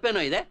ಹೇಳಿದ್ರೆ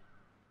ತಪ್ಪೇನೋ ಇದೆ?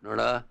 ನೋಡ,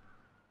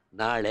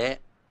 ನಾಳೆ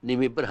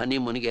ನಿಮ್ಮಿಬ್ಬರು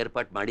ಹನಿಮೂನಿಗೆ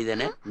ಏರ್ಪಾಟ್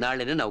ಮಾಡಿದ್ದೇನೆ.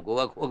 ನಾಳೆನೆ ನಾವು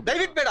ಗೋವಾಗೆ ಹೋಗ್ಬೇಕು.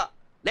 ದಯವಿಟ್ಟು ಬೇಡ.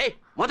 ಲೇ,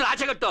 ಮೊದಲು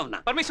ಆಚೆ ಕಟ್ಟು ಅವನ್ನ.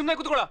 ಪರ್ಮಿ, ಸುಮ್ಮನೆ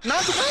ಕೂತ್ಕೊಳ್ಳೋ.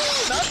 ನಾನು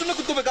ಸುಮ್ಮನೆ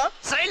ಕೂತ್ಕೋಬೇಕಾ?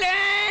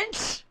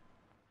 ಸೈಲೆನ್ಸ್.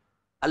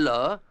 ಅಲ್ಲೋ,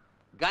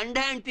 ಗಂಡ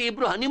ಹೆಂಡತಿ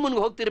ಇಬ್ರು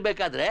ಹನಿಮೂನ್ಗೆ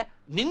ಹೋಗ್ತಿರ್ಬೇಕಾದ್ರೆ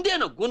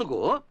ನಿಂದೇನೋ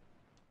ಗುನ್ಗು?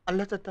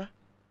 ಅಲ್ಲ ತಾತ,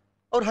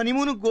 ಅವ್ರ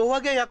ಹನಿಮೂನ್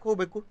ಗೋವಾಗೆ ಯಾಕೆ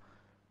ಹೋಗ್ಬೇಕು?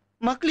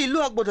 ಮಕ್ಳು ಇಲ್ಲೂ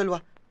ಆಗ್ಬೋದಲ್ವಾ?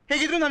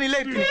 ಹೇಗಿದ್ರು ನಾನು ಇಲ್ಲೇ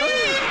ಇರ್ತೀನಿ.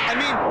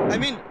 ಐ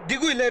ಮೀನ್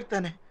ದಿಗು ಇಲ್ಲೇ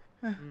ಇರ್ತಾನೆ.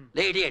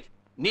 ಲೇ ಇಡಿಯಟ್,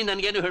 ನೀನ್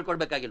ನನ್ಗೇನು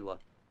ಹೇಳ್ಕೊಡ್ಬೇಕಾಗಿಲ್ವೋ?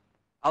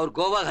 ಅವ್ರು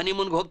ಗೋವಾಗ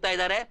ಹನಿಮೂನ್ಗೆ ಹೋಗ್ತಾ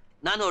ಇದ್ದಾರೆ,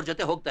 ನಾನು ಅವ್ರ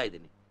ಜೊತೆ ಹೋಗ್ತಾ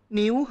ಇದ್ದೀನಿ.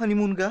 ನೀವು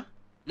ಹನಿಮೂನ್ಗ?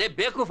 ಲೇ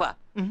ಬೇಕೂಫಾ,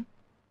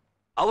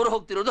 ಅವ್ರು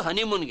ಹೋಗ್ತಿರೋದು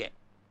ಹನಿಮೂನ್ಗೆ,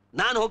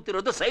 ನಾನು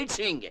ಹೋಗ್ತಿರೋದು ಸೈಟ್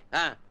ಸೀಯಿಂಗ್ಗೆ.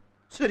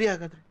 ಸರಿ,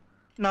 ಹಾಗಾದ್ರೆ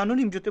ನಾನು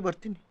ನಿಮ್ ಜೊತೆ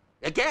ಬರ್ತೀನಿ.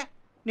 ಯಾಕೆ?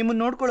 ನಿಮ್ಮನ್ನ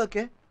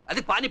ನೋಡ್ಕೊಳಕ್ಕೆ.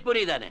 ಅದಕ್ಕೆ ಪಾನಿಪುರಿ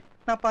ಇದ್ದಾನೆ.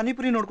 ನಾ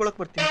ಪಾನಿಪುರಿ ನೋಡ್ಕೊಳಕ್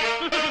ಬರ್ತೀನಿ.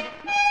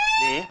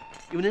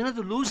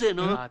 ಇವನೇನಾದ್ರು ಲೂಸ್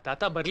ಏನು?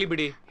 ತಾತ ಬರ್ಲಿ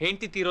ಬಿಡಿ,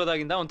 ಹೆಂಡತಿ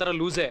ತೀರೋದಾಗಿಂದ ಒಂಥರ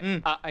ಲೂಸೇ.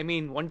 ಐ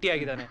ಮೀನ್ ಒಂಟಿ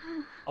ಆಗಿದ್ದಾನೆ.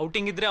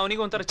 ಔಟಿಂಗ್ ಇದ್ರೆ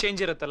ಅವನಿಗೆ ಒಂಥರ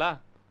ಚೇಂಜ್ ಇರುತ್ತಲ್ಲ.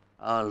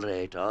 All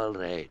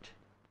right.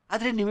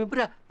 ಆದ್ರೆ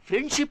ನಿಮ್ಮಿಬ್ಬರ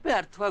ಫ್ರೆಂಡ್ಶಿಪ್ಪೇ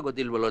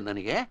ಅರ್ಥವಾಗೋದಿಲ್ವಲ್ಲೋ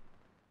ನನಗೆ.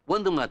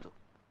 ಒಂದು ಮಾತು,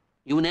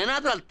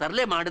 ಇವನೇನಾದ್ರೂ ಅಲ್ಲಿ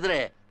ತರಲೆ ಮಾಡಿದ್ರೆ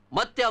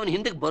ಮತ್ತೆ ಅವನ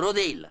ಹಿಂದಕ್ಕೆ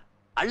ಬರೋದೇ ಇಲ್ಲ.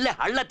 ಅಲ್ಲೇ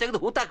ಹಳ್ಳ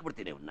ತೆಗೆದು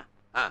ಹೂತಾಕ್ಬಿಡ್ತೀನಿ ಅವನ್ನ.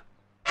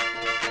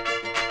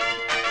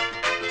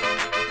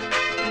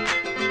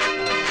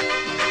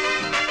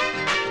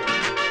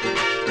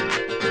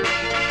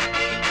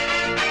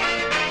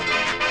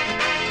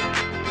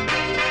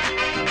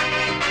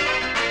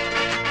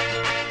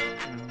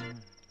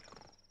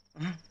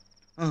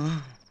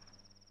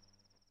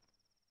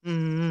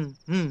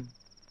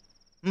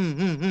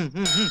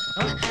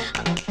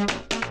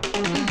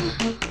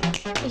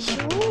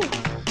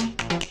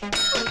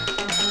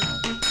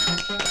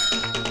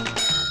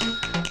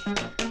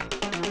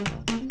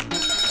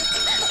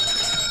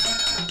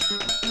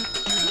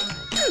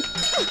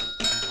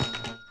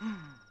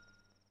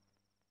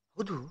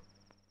 ಹೌದು,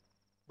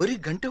 ಬರೀ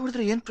ಗಂಟೆ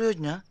ಹೊಡೆದ್ರೆ ಏನ್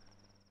ಪ್ರಯೋಜನ?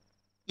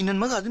 ಈ ನನ್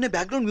ಮಗ ಅದನ್ನೇ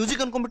ಬ್ಯಾಕ್ ಗ್ರೌಂಡ್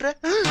ಮ್ಯೂಸಿಕ್ ಅನ್ಕೊಂಡ್ಬಿಟ್ರೆ?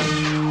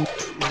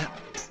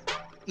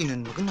 ಈ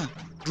ನನ್ ಮಗನ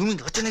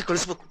ರೂಮಿಂದ ಆಚೆನೆ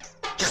ಕಳಿಸ್ಬೇಕು.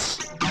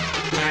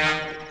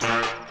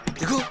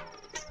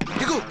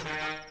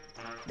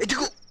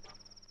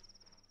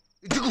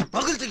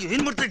 ಬಾಗಲ್ ತೆಗಿ,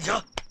 ಏನ್ ಮಾಡ್ತಾ ಇದ್ಯಾ?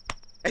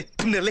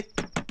 ಸುಮ್ನೆ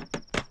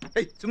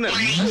ಸುಮ್ನೆ.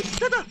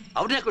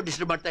 ಅವ್ರನ್ನ ಯಾಕೋ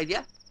ಡಿಸ್ಟರ್ಬ್ ಮಾಡ್ತಾ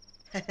ಇದ್ಯಾ?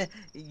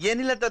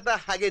 ಏನಿಲ್ಲ ತಾತ,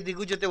 ಹಾಗೆ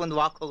ದಿಗು ಜೊತೆ ಒಂದು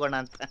ವಾಕ್ ಹೋಗೋಣ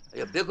ಅಂತ.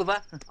 ಅಯ್ಯೋ ಬೇಕು ಬಾ,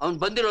 ಅವ್ನು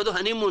ಬಂದಿರೋದು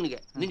ಹನಿಮೂನ್ಗೆ,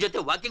 ನಿನ್ ಜೊತೆ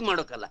ವಾಕಿಂಗ್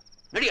ಮಾಡೋಕಲ್ಲ.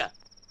 ನಡಿಯ?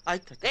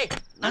 ಆಯ್ತು.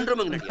 ನನ್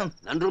ರೂಮಿಗೆ ನಡಿಯ.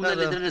 ನನ್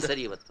ರೂಮ್ನಲ್ಲಿ ಇದ್ರೆ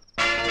ಸರಿ ಇವತ್ತು.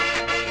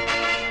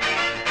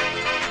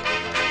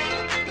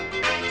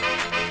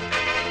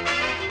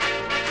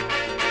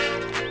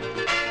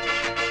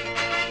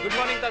 ಗುಡ್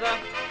ಮಾರ್ನಿಂಗ್ ತಾತ.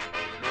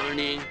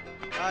 ಮಾರ್ನಿಂಗ್.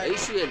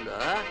 ಐಶು ಎಲ್ಲ?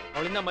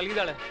 ಅವಳಿಂದ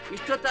ಮಲಗಿದಾಳೆ.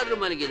 ಇಷ್ಟೊತ್ತಾದ್ರೂ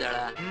ಮಲಗಿದಾಳ?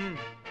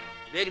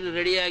 ಬೇಗ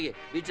ರೆಡಿಯಾಗಿ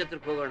ಬೀಚ್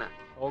ಹತ್ರಕ್ಕೆ ಹೋಗೋಣ.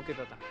 ಓಕೆ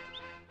ತಾತ.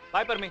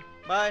 ಬಾಯ್ ಪರ್ಮಿ.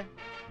 ಬಾಯ್.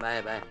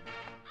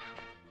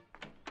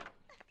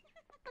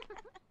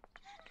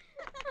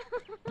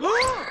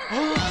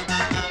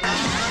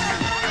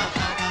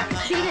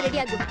 ಬೇಗ ರೆಡಿ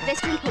ಆಗು,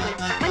 ರೆಸ್ಟೋರೆಂಟ್ ಹೋಗೋಣ.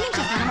 ಒಂದು ನಿಮಿಷ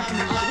ಸ್ನಾನ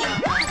ಮಾಡ್ಕೊಂಡು ಬರ್ತೀನಿ.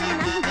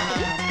 ನಾನು ಹೋಗ್ತೀನಿ.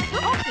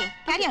 Okay,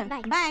 carry on.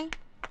 Bye.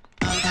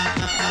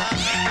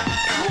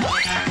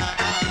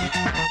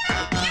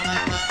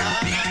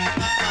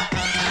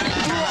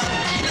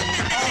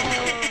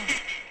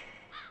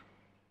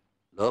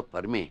 Low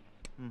ಪರ್ಮಿ,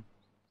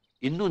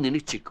 ಇನ್ನೂ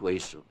ನಿನಗ್ ಚಿಕ್ಕ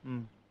ವಯಸ್ಸು,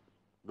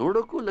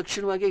 ನೋಡೋಕ್ಕೂ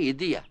ಲಕ್ಷಣವಾಗೇ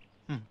ಇದೀಯಾ.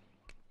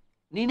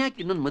 ನೀನ್ಯಾಕೆ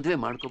ಇನ್ನೊಂದು ಮದುವೆ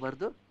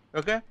ಮಾಡ್ಕೋಬಾರ್ದು?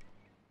 ಓಕೆ,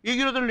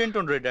 ಈಗಿರೋದ್ರಲ್ಲಿ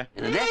 800.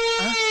 ಏನಂದ್ರೆ?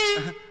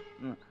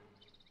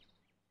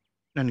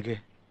 ನನಗೆ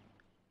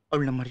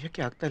ಅವಳನ್ನ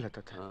ಮರೆಯೋಕ್ಕೆ ಆಗ್ತಾ ಇಲ್ಲ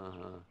ತಾತ.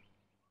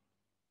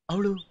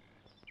 ಅವಳು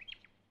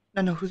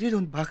ನನ್ನ ಹೃದಯದ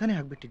ಒಂದು ಭಾಗನೇ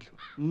ಆಗ್ಬಿಟ್ಟಿದ್ಲು.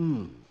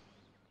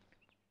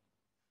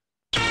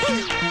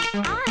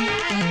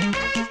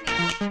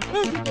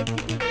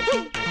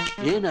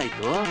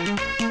 ಏನಾಯ್ತು?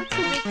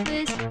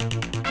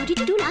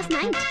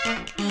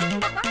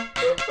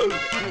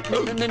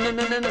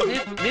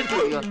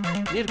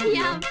 ನೀರ್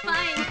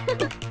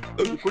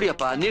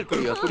ಕುಡಿಯಪ್ಪ, ನೀರ್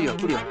ಕುಡಿಯೋ ಕುಡಿಯೋ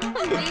ಕುಡಿಯೋ.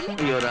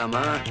 ಅಯ್ಯೋ ರಾಮ,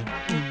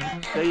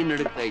 ಕೈ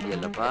ನಡುಕ್ತಾ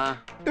ಇದೆಯಲ್ಲಪ್ಪ.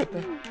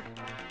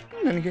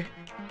 ನನಗೆ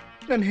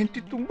ನನ್ನ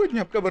ಹೆಂಡತಿ ತುಂಬಾ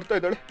ಜ್ಞಾಪಕ ಬರ್ತಾ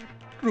ಇದ್ದಾಳೆ.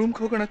 ರೂಮ್ಗೆ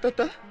ಹೋಗೋಣ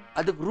ತಾತ?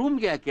 ಅದಕ್ಕೆ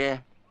ರೂಮ್ಗೆ ಯಾಕೆ?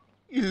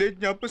 ಇಲ್ಲೇ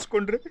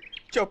ಜ್ಞಾಪಿಸ್ಕೊಂಡ್ರೆ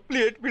ಚಪ್ಪಲಿ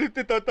ಏಟ್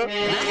ಬೀಳುತ್ತೆ ತಾತ.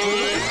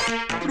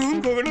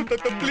 ರೂಮ್ಗೆ ಹೋಗೋಣ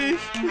ತಾತ,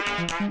 ಪ್ಲೀಸ್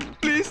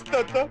ಪ್ಲೀಸ್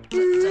ತಾತ.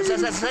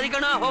 ಸರಿ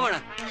ಕಣ, ಹೋಗೋಣ.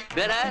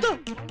 ಬೇರೆ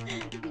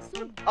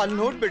ಅಲ್ಲಿ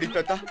ನೋಡ್ಬೇಡಿ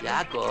ತಾತ.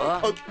 ಯಾಕೋ?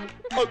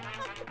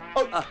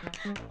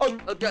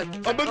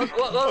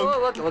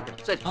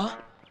 ಸರಿ.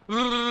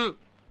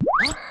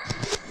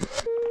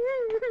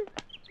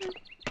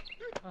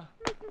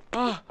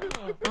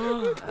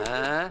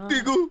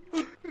 ದಿಗು,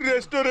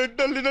 ರೆಸ್ಟೋರೆಂಟ್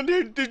ನಲ್ಲಿ ನನ್ನ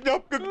ಹೆಂಡತಿ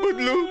ಜ್ಞಾಪಕಕ್ಕೆ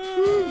ಬಂದ್ಲು.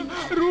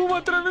 ರೂಮ್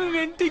ಹತ್ರ ನನ್ನ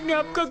ಹೆಂಡತಿ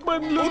ಜ್ಞಾಪಕಕ್ಕೆ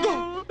ಬಂದ್ಲು.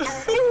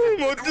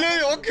 ಮೊದ್ಲೇ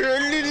ಯಾಕೆ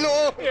ಹೇಳಲಿಲ್ಲ?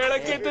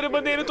 ಹೇಳಕ್ಕೆ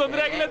ಬಂದೇನು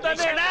ತೊಂದರೆ ಆಗಿಲ್ಲ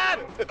ತಾನೇ?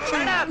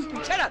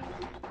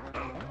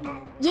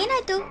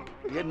 ಏನಾಯ್ತು?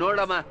 ಏನ್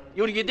ನೋಡಮ್ಮ,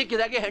 ಇವ್ನಿಗೆ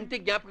ಇದ್ದಕ್ಕಿದಾಗೆ ಹೆಂಡತಿ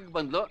ಜ್ಞಾಪಕಕ್ಕೆ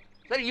ಬಂದ್ಲು.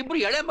 ಸರಿ, ಇಬ್ರು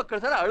ಎಳೆ ಮಕ್ಕಳ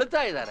ತರ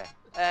ಅಳ್ತಾ ಇದ್ದಾರೆ.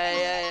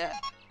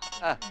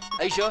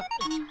 ಐಶೋ,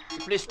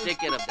 please take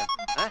care of them.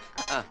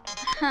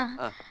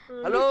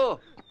 Hello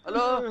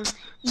hello,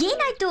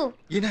 ಏನಾಯ್ತು?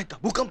 ಏನಾಯ್ತಾ?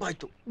 ಭೂಕಂಪ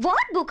ಆಯ್ತು.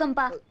 ವಾಟ್ ಭೂಕಂಪ?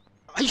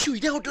 ಐಶು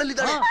ಇದೇ ಹೋಟ್ಲಲ್ಲಿ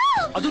ಇದ್ದಾಳೆ.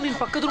 ಅದು ನಿನ್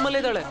ಪಕ್ಕದ ರೂಮಲ್ಲೇ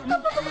ಇದ್ದಾಳೆ.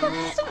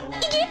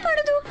 ಏನ್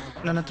ಮಾಡುದು?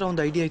 ನನ್ನ ಹತ್ರ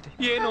ಒಂದು ಐಡಿಯಾ ಐತೆ.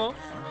 ಏನು?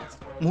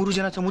 3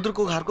 ಜನ ಸಮುದ್ರಕ್ಕೆ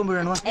ಹೋಗಿ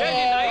ಹಾರ್ಕೊಂಡ್ಬಿಡೋಣ.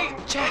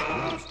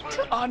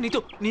 ನೀತು,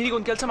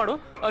 ನೀನೀಗೊಂದ್ ಕೆಲಸ ಮಾಡು.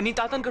 ನೀ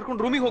ತಾತನ್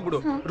ಕರ್ಕೊಂಡು ರೂಮಿಗೆ ಹೋಗ್ಬಿಡು.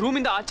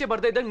 ರೂಮಿಂದ ಆಚೆ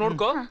ಬರ್ತಾ ಇದ್ದಾಗ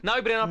ನೋಡ್ಕೋ,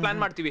 ನಾವಿಬ್ರು ಏನೋ ಪ್ಲಾನ್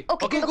ಮಾಡ್ತೀವಿ.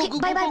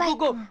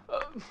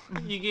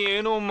 ಈಗ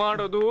ಏನೋ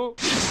ಮಾಡೋದು?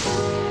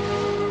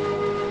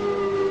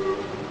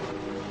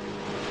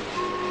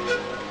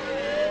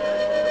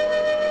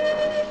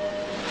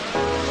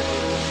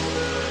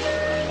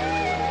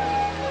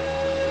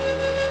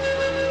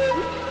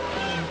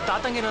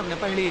 ತಾತಂಗೆ ನಾನು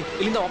ನೆಪ ಹೇಳಿ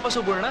ಇಲ್ಲಿಂದ ವಾಪಸ್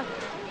ಹೋಗ್ಬಿಡೋಣ.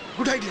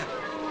 Good idea.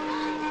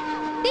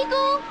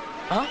 ದಿಗು,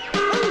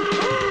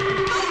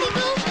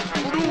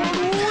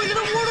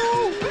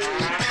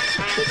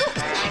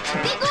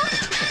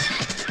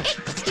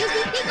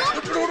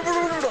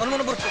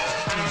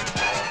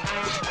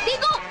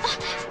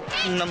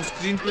 ನಮ್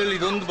ಸ್ಕ್ರೀನ್ ಪ್ಲೇ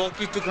ಇದೊಂದು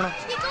ಬಾಕಿ ಇತ್ತು ಕಣ.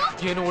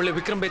 ಏನು ಒಳ್ಳೆ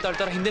ವಿಕ್ರಮ್ ಬೇತಾಳ್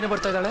ತರ ಹಿಂದೆನೆ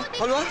ಬರ್ತಾ ಇದ್ದಾಳೆ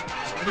ಅಲ್ವಾ?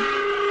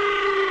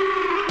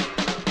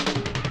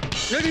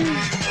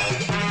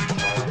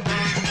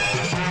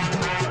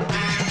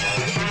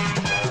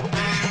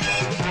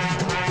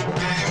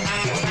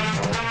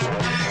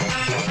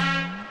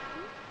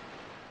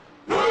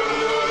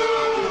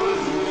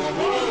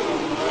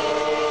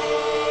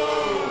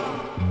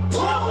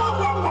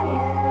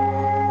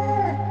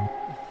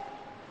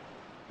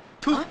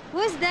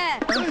 Who's there?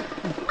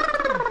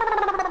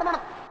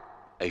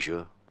 ಐಶು,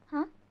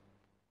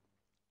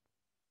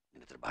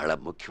 ನಿನ್ನ ಹತ್ರ ಬಹಳ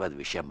ಮುಖ್ಯವಾದ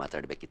ವಿಷಯ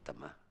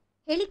ಮಾತಾಡ್ಬೇಕಿತ್ತಮ್ಮ.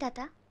 ಹೇಳಿ ತಾತ.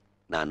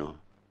 ನಾನು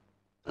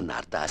ನನ್ನ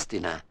ಅರ್ಧ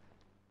ಆಸ್ತಿನ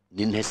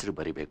ನಿನ್ನ ಹೆಸರು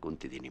ಬರಿಬೇಕು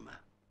ಅಂತಿದ್ದೀನಿಮ್ಮ.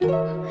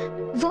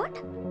 ವಾಟ್?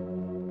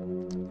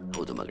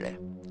 ಹೌದು ಮಗಳೇ,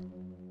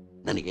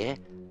 ನನಗೆ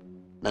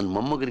ನನ್ನ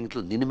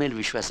ಮೊಮ್ಮಗನಿಂತಲೂ ನಿನ್ನ ಮೇಲೆ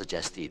ವಿಶ್ವಾಸ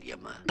ಜಾಸ್ತಿ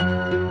ಇದೆಯಮ್ಮ.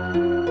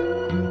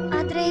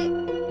 ಆದ್ರೆ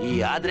ಈ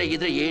ಆದ್ರೆ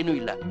ಇದ್ರೆ ಏನೂ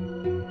ಇಲ್ಲ.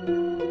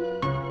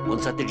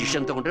 ಒಂದ್ಸತಿ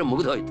ಡಿಸಿಷನ್ ತಗೊಂಡ್ರೆ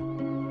ಮುಗಿದೋಯ್ತು.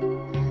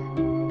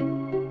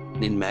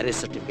 ನಿನ್ ಮ್ಯಾರೇಜ್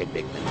ಸರ್ಟಿಫಿಕೇಟ್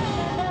ಬೇಕು ನನಗೆ.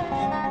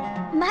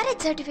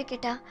 ಮ್ಯಾರೇಜ್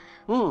ಸರ್ಟಿಫಿಕೇಟಾ?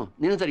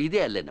 ನಿನ್ನ ಹತ್ರ ಇದೆ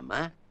ಅಲ್ಲೇನಮ್ಮ?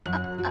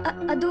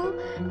 ಅದು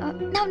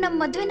ನಾವು ನಮ್ಮ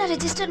ಮದುವೆನ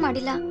ರಿಜಿಸ್ಟರ್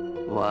ಮಾಡಿಲ್ಲ.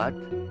 ವಾಟ್?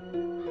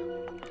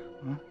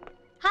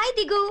 ಹಾಯ್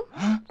ದಿಗು.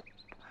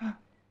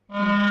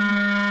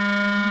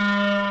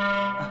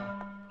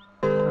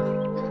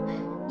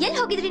 ಎಲ್ಲಿ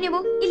ಹೋಗಿದ್ರಿ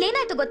ನೀವು?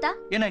 ಇಲ್ಲೇನಾಯ್ತು ಗೊತ್ತಾ?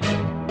 ಏನಾಯ್ತು?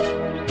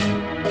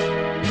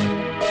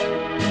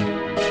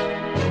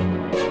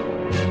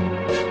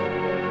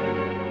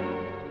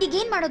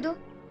 ಈಗೇನ್ ಮಾಡೋದು?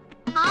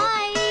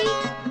 Hi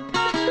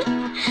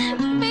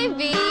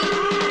baby.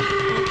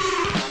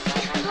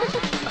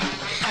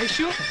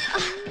 ಐಶು,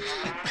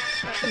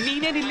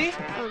 ನೀನೇನಿಲ್ಲಿ?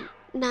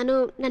 ನಾನು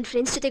ನನ್ನ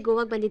ಫ್ರೆಂಡ್ಸ್ ಜೊತೆ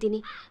ಗೋವಾಗೆ ಬಂದಿದ್ದೀನಿ.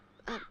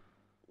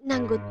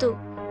 ನಂಗೆ ಗೊತ್ತು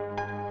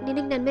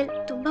ನಿನಗೆ ನನ್ನ ಮೇಲೆ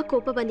ತುಂಬ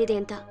ಕೋಪ ಬಂದಿದೆ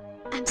ಅಂತ.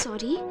 I am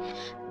sorry.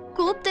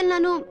 ಕೋಪದಲ್ಲಿ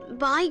ನಾನು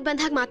ಬಾಯಿಗೆ ಬಂದ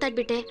ಹಾಗೆ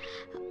ಮಾತಾಡ್ಬಿಟ್ಟೆ.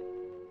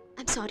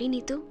 I am sorry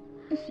Neetu.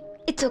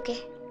 It's okay.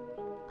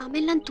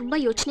 ಆಮೇಲೆ ನಾನು ತುಂಬ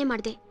ಯೋಚನೆ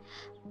ಮಾಡಿದೆ.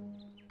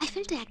 I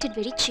felt I acted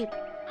very cheap.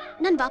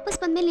 ನಾನು ವಾಪಸ್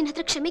ಬಂದ್ಮೇಲೆ ನಿನ್ನ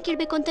ಹತ್ರ ಕ್ಷಮೆ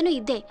ಕೇಳಬೇಕು ಅಂತಲೂ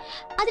ಇದ್ದೆ,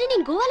 ಆದರೆ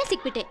ನೀನು ಗೋವಾಲೇ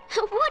ಸಿಕ್ಬಿಟ್ಟೆ.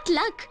 What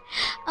luck.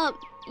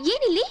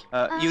 ಏನಿಲ್ಲಿ?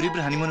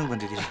 ಇವರಿಬ್ರು ಹನಿಮೂನ್ಗೆ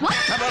ಬಂದಿದ್ದೀವಿ.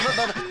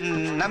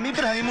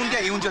 ನಮ್ಮಿಬ್ರು ಹನಿಮೂನ್ಗೆ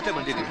ಇವನ್ ಜೊತೆ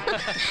ಬಂದಿದ್ದೀವಿ.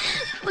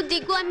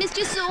 ದಿಗ್ಗು, I missed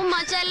you so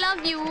much. I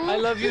love you. I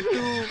love you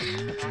to.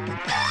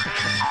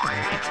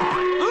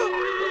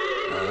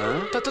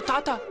 ತಾತ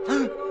ತಾತ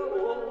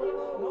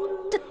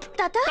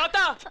ತಾತ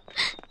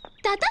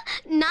ತಾತ,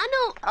 ನಾನು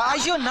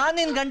ಅಯ್ಯೋ, ನಾನ್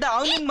ನಿನ್ ಗಂಡ,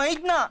 ಅವ್ನು ನಿನ್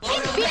ಮೈದ್ನ.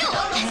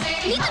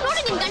 ನೀನು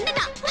ನೋಡು ನಿನ್ ಗಂಡನ.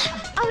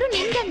 ಅವರು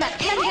ನಿನ್ ಗಂಡ,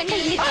 ನನ್ನ ಗಂಡ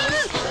ಇಲ್ಲಿ.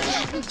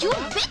 ಯು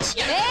ಬಿಚ್.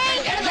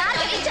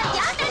 ಯಾರು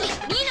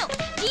ನೀನು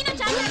ನೀನು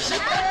ಚಾಲು.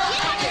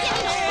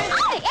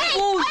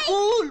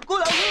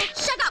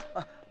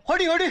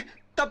 ಹೊಡಿ ಹೊಡಿ,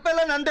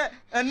 ತಪ್ಪೆಲ್ಲ ನಂದೆ,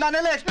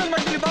 ನಾನೆಲ್ಲ ಎಕ್ಸ್ಪ್ಲೇನ್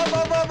ಮಾಡ್ತೀನಿ. ಬಾ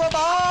ಬಾ ಬಾ ಬಾ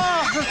ಬಾ.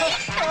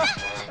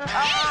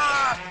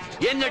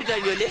 ಏನ್ ನಡೀತಾ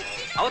ಇದೆಯೋ ಇಲ್ಲಿ?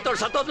 ಅವತ್ತವ್ಳು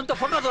ಸತ್ತೋದಂತ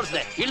ಫೋಟೋ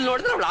ತೋರಿಸಿದೆ, ಇಲ್ಲಿ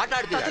ನೋಡಿದ್ರೆ ಅವಳು ಆಟ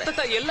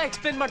ಆಡ್ತಿದ್ದಾಳೆ. ಎಲ್ಲ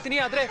ಎಕ್ಸ್ಪ್ಲೇನ್ ಮಾಡ್ತೀನಿ,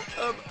 ಆದ್ರೆ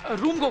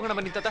ರೂಮ್ಗೆ ಹೋಗೋಣ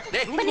ಬನ್ನಿ ತಾತ.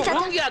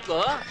 ರೂಮ್ಗೆ ಯಾಕೋ?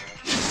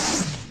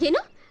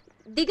 ಏನು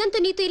ದಿಗಂತ್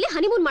ನೀತು ಇಲ್ಲಿ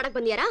ಹನಿಮೂನ್ ಮಾಡಕ್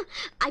ಬಂದ್ಯಾರಾ?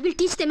 I will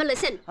teach them a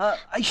lesson.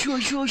 Aishu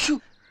Aishu Aishu,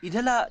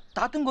 ಇದೆಲ್ಲ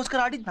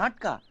ತಾತಂಗೋಸ್ಕರ ಆಡಿದ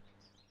ನಾಟಕ.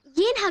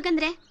 ಏನ್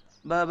ಹಾಗಂದ್ರೆ?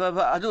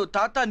 ಅದು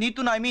ತಾತ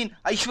ನೀತುನ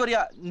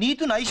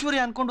ನೀತುನ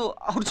ಐಶ್ವರ್ಯ ಅನ್ಕೊಂಡು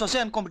ಅವ್ರ ಸೊಸೆ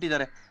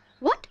ಅನ್ಕೊಂಡ್ಬಿಟ್ಟಿದ್ದಾರೆ.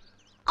 ವಾಟ್?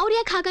 ಅವ್ರು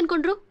ಯಾಕೆ ಹಾಗೆ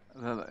ಅನ್ಕೊಂಡ್ರು?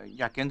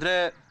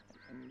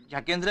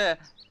 ಯಾಕೆಂದ್ರೆ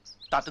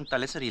ತಾತಂಗ್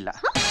ತಲೆ ಸರಿ ಇಲ್ಲ.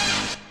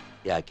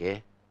 ಯಾಕೆ?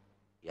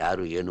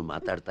 ಯಾರು ಏನು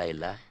ಮಾತಾಡ್ತಾ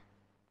ಇಲ್ಲ?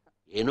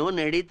 ಏನೋ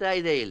ನಡೀತಾ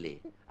ಇದೆ ಇಲ್ಲಿ.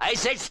 I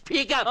said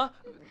speak up.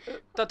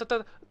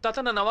 ತಾತ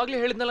ನಾನು ಅವಾಗ್ಲೇ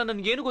ಹೇಳಿದ್ನಲ್ಲ,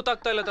 ನನ್ಗೇನು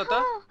ಗೊತ್ತಾಗ್ತಾ ಇಲ್ಲ ತಾತ.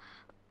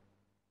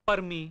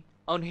 ಪರ್ಮಿ,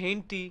 ಅವನ್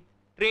ಹೆಂಡತಿ,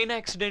 ಟ್ರೈನ್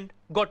ಆಕ್ಸಿಡೆಂಟ್,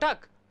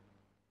 ಗೊಟಾಕ್.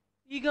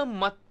 ಈಗ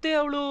ಮತ್ತೆ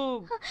ಅವಳು.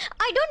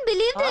 I don't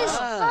believe this.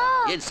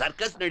 ಏನ್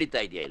ಸರ್ಕಸ್ ನಡೀತಾ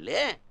ಇದೆಯಾ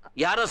ಇಲ್ಲಿ?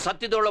 ಯಾರೋ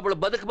ಸತ್ತಿದವಳೊಬ್ಬಳು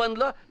ಬದುಕು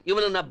ಬಂದ್ಲು,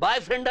 ಇವನನ್ನ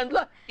ಬಾಯ್ ಫ್ರೆಂಡ್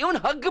ಅಂದ್ಲು, ಇವನ್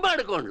ಹಗ್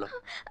ಮಾಡ್ಕೊಂಡ್ಲು.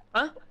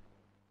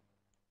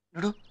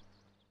 ನೋಡು,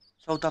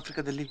 ಸೌತ್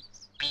ಆಫ್ರಿಕಾದಲ್ಲಿ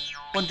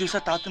ಒಂದ್ ದಿವಸ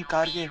ತಾತನ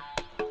ಕಾರ್ಗೆ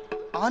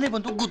ಆನೆ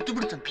ಬಂದು ಗುದ್ದು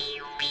ಬಿಡ್ತಂತೆ.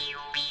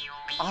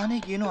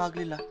 ಆನೆಗೇನೂ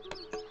ಆಗ್ಲಿಲ್ಲ,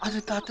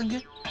 ಆದ್ರೆ ತಾತಂಗೆ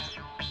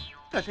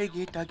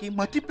ತಲೆಗೇಟಾಗಿ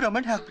ಮತಿ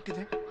ಪ್ರಮಾಣ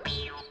ಆಗ್ಬಿಟ್ಟಿದೆ.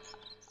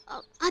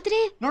 ಆದ್ರೆ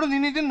ನೋಡು,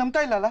 ನೀನ್ ಇದನ್ನ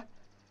ನಂಬ್ತಾ ಇಲ್ಲ ಅಲ್ಲ?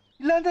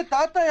 ಇಲ್ಲಾಂದ್ರೆ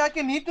ತಾತ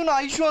ಯಾಕೆ ನೀತುನ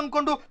ಐಶು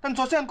ಅನ್ಕೊಂಡು ತನ್ನ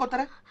ಸೊಸೆ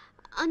ಅನ್ಕೋತಾರೆ?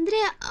 ಅಂದ್ರೆ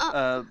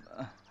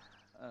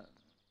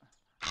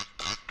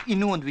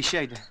ಇನ್ನೂ ಒಂದು ವಿಷಯ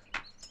ಇದೆ.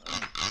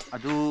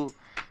 ಅದು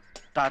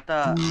ತಾತ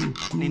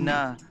ನಿನ್ನ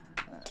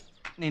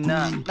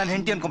ನನ್ನ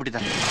ಹೆಂಡತಿ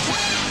ಅನ್ಕೊಂಡ್ಬಿಟ್ಟಿದ್ದಾರೆ.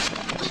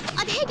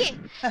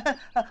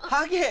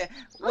 ಹಾಗೆ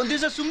ಒಂದ್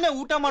ದಿವಸ ಸುಮ್ನೆ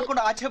ಊಟ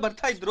ಮಾಡ್ಕೊಂಡು ಆಚೆ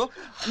ಬರ್ತಾ ಇದ್ರು,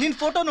 ನಿನ್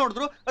ಫೋಟೋ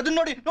ನೋಡಿದ್ರು, ಅದನ್ನ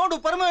ನೋಡು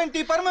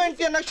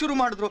ಪರ್ಮನೆಂಟಿ ಅನ್ನಕ್ ಶುರು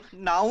ಮಾಡಿದ್ರು.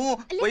 ನಾವು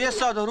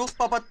ವಯಸ್ಸಾದವರು,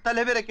 ಪಾಪ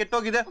ತಲೆ ಬೇರೆ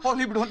ಕೆಟ್ಟೋಗಿದೆ,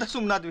 ಹೋಗ್ಲಿ ಬಿಡು ಅಂತ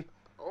ಸುಮ್ನಾದ್ವಿ.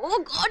 ಓ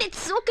ಗಾಡ್,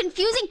 ಇಟ್ಸ್ ಸೋ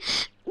ಕನ್ಫ್ಯೂಸಿಂಗ್.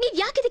 ನೀವ್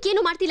ಯಾಕೆ ಇದಕ್ಕೆ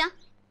ಏನು ಮಾಡ್ತಿಲ್ಲ?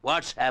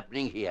 What's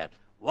happening here?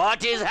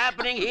 What is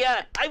happening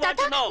here? I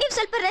want to know. ನೀವು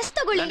ಸ್ವಲ್ಪ ರೆಸ್ಟ್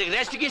ತಗೊಳ್ಳಿ. ನನಗೆ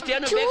ರೆಸ್ಟ್ ಗಿಸ್ಟ್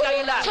ಏನು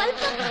ಬೇಕಾಗಿಲ್ಲ.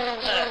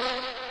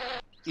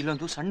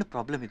 ಇಲ್ಲೊಂದು ಸಣ್ಣ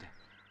ಪ್ರಾಬ್ಲಮ್ ಇದೆ.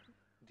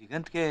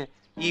 ದಿಗಂತ್ಗೆ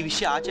ಈ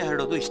ವಿಷಯ ಆಚೆ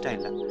ಹರಡೋದು ಇಷ್ಟ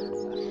ಇಲ್ಲ.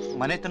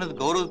 ಮನೆತನದ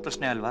ಗೌರವದ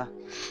ಪ್ರಶ್ನೆ ಅಲ್ವಾ?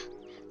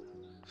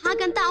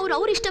 ಹಾಗಂತ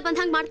ಅವ್ರ ಇಷ್ಟ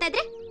ಬಂದಂಗ್ ಮಾಡ್ತಾ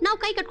ಇದ್ರೆ ನಾವು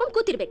ಕೈ ಕಟ್ಕೊಂಡು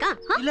ಕೂತಿರ್ಬೇಕಾ?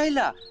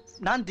 ಇಲ್ಲ,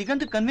 ನಾನ್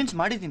ದಿಗಂತ್ ಕನ್ವಿನ್ಸ್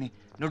ಮಾಡಿದ್ದೀನಿ.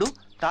 ನೋಡು,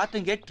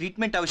 ತಾತಂಗೆ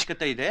ಟ್ರೀಟ್ಮೆಂಟ್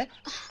ಅವಶ್ಯಕತೆ ಇದೆ.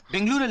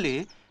 ಬೆಂಗಳೂರಲ್ಲಿ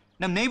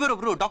ನಮ್ ನೇಬರ್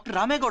ಒಬ್ರು ಡಾಕ್ಟರ್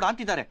ರಾಮೇಗೌಡ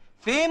ಅಂತಿದ್ದಾರೆ,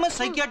 ಫೇಮಸ್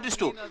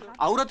ಸೈಕಿಯಾಟ್ರಿಸ್ಟು.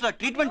 ಅವ್ರ ಹತ್ರ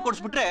ಟ್ರೀಟ್ಮೆಂಟ್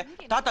ಕೊಡ್ಸ್ಬಿಟ್ರೆ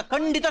ತಾತ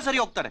ಖಂಡಿತ ಸರಿ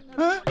ಹೋಗ್ತಾರೆ.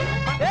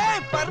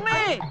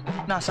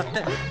 ನಾ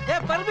ಸತ್ತೆ.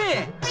 ಪರ್ಮಿ,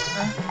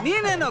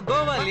 ನೀನೇನೋ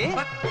ಗೋವಾಲಿ?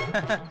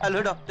 Hello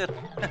doctor.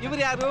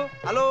 ಇವ್ರು ಯಾರು?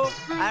 Hello,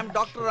 I am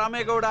doctor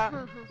Ramegowda.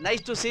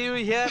 Nice to C you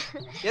here.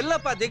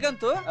 ಎಲ್ಲಪ್ಪ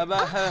ದಿಗಂತು?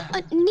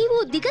 ನೀವು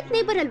ದಿಗಂತ್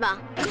ನೇಬರ್ ಅಲ್ವಾ?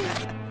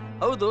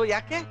 ಹೌದು,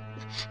 ಯಾಕೆ?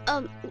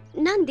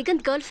 ನಾನ್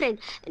ದಿಗಂತ್ ಗರ್ಲ್ ಫ್ರೆಂಡ್.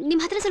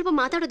 ನಿಮ್ ಹತ್ರ ಸ್ವಲ್ಪ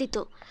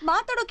ಮಾತಾಡೋದಿತ್ತು.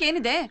 ಮಾತಾಡೋಕೆ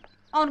ಏನಿದೆ?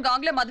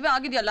 ಅವನ್ಗಾಗ್ಲೇ ಮದ್ವೆ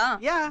ಆಗಿದೆಯಲ್ಲ.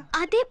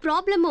 ಅದೇ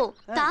ಪ್ರಾಬ್ಲಮ್ಮು.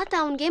 ತಾತ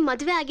ಅವನ್ಗೆ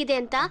ಮದ್ವೆ ಆಗಿದೆ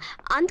ಅಂತ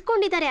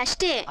ಅಂದ್ಕೊಂಡಿದ್ದಾರೆ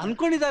ಅಷ್ಟೇ.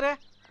 ಅನ್ಕೊಂಡಿದ್ದಾರೆ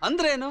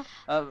ಅಂದ್ರೇನು?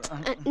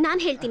 ನಾನ್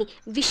ಹೇಳ್ತೀನಿ.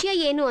 ವಿಷಯ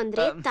ಏನು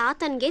ಅಂದ್ರೆ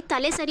ತಾತನ್ಗೆ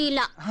ತಲೆ ಸರಿ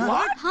ಇಲ್ಲ.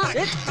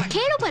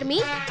 ಹೇಳು ಪರ್ಮಿ.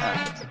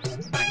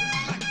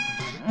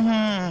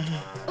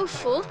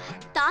 ಉಫ್,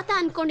 ತಾತ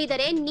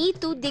ಅನ್ಕೊಂಡಿದ್ದಾರೆ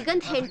ನೀತು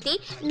ದಿಗಂತ್ ಹೆಂಡ್ತಿ,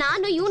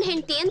 ನಾನು ಇವನ್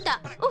ಹೆಂಡ್ತಿ ಅಂತ.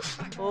 ಉಫ್.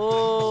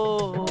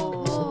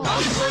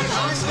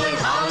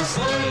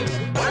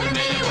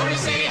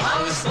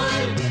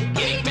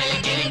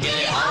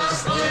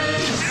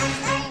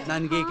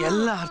 ನನ್ಗೆ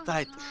ಎಲ್ಲ ಅರ್ಥ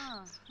ಆಯ್ತು.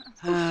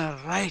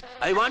 Right.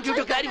 I want you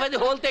to clarify the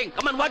whole thing.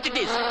 Come on, what it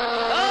is?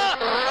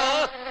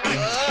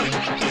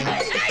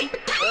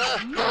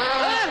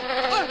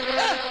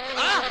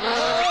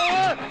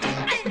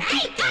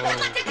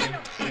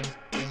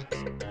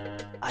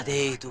 ಅದೇ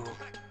ಇದು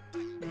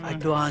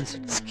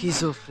ಅಡ್ವಾನ್ಸ್ಡ್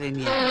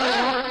ಸ್ಕಿಜೋಫ್ರೇನಿಯಾ.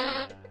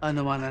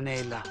 ಅನುಮಾನನೇ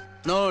ಇಲ್ಲ,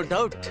 ನೋ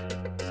ಡೌಟ್.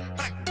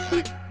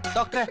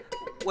 ಡಾಕ್ಟ್ರೆ,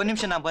 ಒಂದ್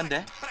ನಿಮಿಷ ನಾ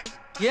ಬಂದೆ.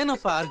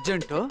 ಏನಪ್ಪ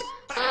ಅರ್ಜೆಂಟು?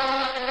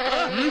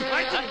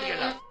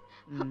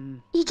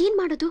 ಈಗೇನ್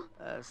ಮಾಡೋದು?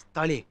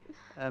 ತಾಳಿ,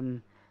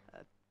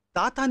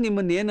 ತಾತ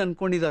ನಿಮ್ಮನ್ನ ಏನ್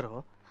ಅನ್ಕೊಂಡಿದಾರೋ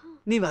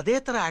ನೀವ್ ಅದೇ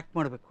ತರ ಆಕ್ಟ್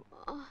ಮಾಡ್ಬೇಕು.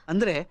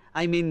 ಅಂದ್ರೆ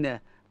ಐ ಮೀನ್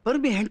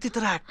ಪರ್ಮಿ ಹೆಂಡತಿ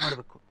ತರ ಆಕ್ಟ್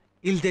ಮಾಡ್ಬೇಕು.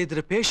 ಇಲ್ದೇ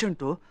ಇದ್ರೆ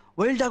ಪೇಷಂಟು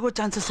ವೈಲ್ಡ್ ಆಗೋ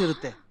ಚಾನ್ಸಸ್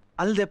ಇರುತ್ತೆ,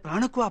 ಅಲ್ಲದೆ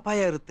ಪ್ರಾಣಕ್ಕೂ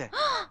ಅಪಾಯ ಇರುತ್ತೆ.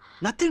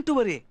 Nothing to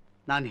worry.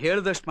 ನಾನು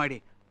ಹೇಳ್ದಷ್ಟು ಮಾಡಿ.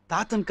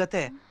 ತಾತನ್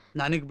ಕತೆ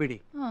ನನಗ್ ಬಿಡಿ.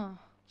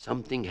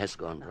 Something has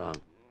gone wrong.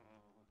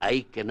 I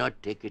cannot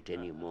take it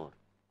anymore.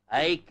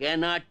 I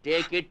cannot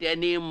take it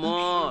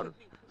anymore.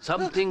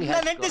 Something has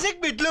ನನ್ನ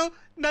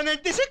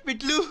ಹೆಂಡತಿ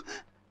ಸಿಕ್ಬಿಟ್ಲು.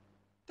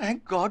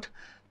 Thank god.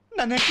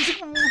 ನನ್ನ ಹೆಂಡತಿ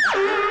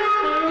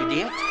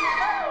Idiot.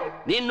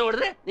 ನೀನ್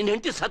ನೋಡಿದ್ರೆ ನಿನ್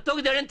ಹೆಂಡತಿ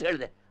ಸತ್ತೋಗಿದ್ದಾಳೆ ಅಂತ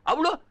ಹೇಳಿದೆ,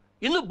 ಅವಳು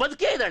ಇನ್ನು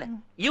ಬದುಕೇ ಇದ್ದಾಳೆ.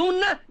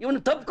 ಇವನ್ನ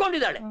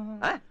ತಪ್ಪಿಕೊಂಡಿದ್ದಾಳೆ.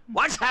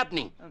 What's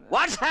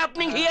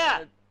happening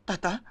here?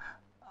 ತಾತ,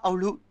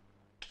 ಅವಳು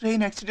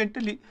ಟ್ರೈನ್ ಆಕ್ಸಿಡೆಂಟ್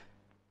ಅಲ್ಲಿ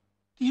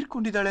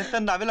ತೀರ್ಕೊಂಡಿದ್ದಾಳೆ ಅಂತ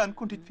ನಾವೆಲ್ಲ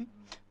ಅನ್ಕೊಂಡಿದ್ವಿ.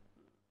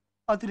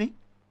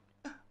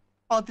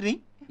 ಆದ್ರೆ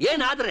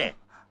ಏನಾದ್ರೆ?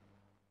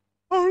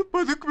 ಅವಳು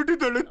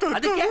ಬದುಕ್ಬಿಟ್ಟಿದ್ದಾಳೆ.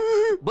 ಅದಕ್ಕೆ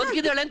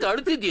ಬದುಕಿದ್ದಾಳೆ ಅಂತ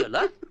ಅಳುತ್ತಿದ್ಯಲ್ಲ?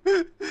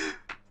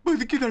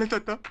 ಬದುಕಿದ್ದಾಳೆ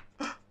ತಾತ,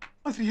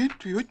 ಆದ್ರೆ ಏನ್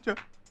ಪ್ರಯೋಜನ?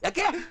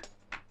 ಯಾಕೆ?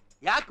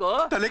 ಯಾಕೋ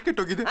ತಲೆ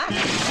ಕೆಟ್ಟೋಗಿದೆ.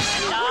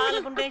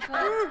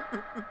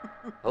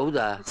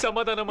 ಹೌದಾ?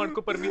 ಸಮಾಧಾನ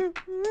ಮಾಡ್ಕೊ ಪರ್ಮಿ.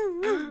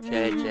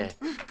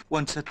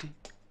 ಒಂದ್ಸತಿ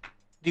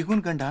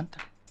ದಿಗುನ್ ಗಂಡ ಅಂತ,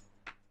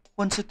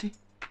 ಒಂದ್ಸತಿ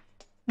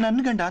ನನ್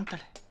ಗಂಡ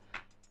ಅಂತಾಳೆ,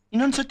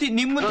 ಇನ್ನೊಂದ್ಸತಿ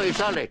ನಿಮ್ಮ.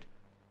 It's all right.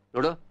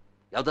 ನೋಡು,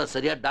 ಯಾವ್ದಾದ್ರು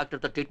ಸರಿಯಾದ ಡಾಕ್ಟರ್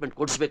ಹತ್ರ ಟ್ರೀಟ್ಮೆಂಟ್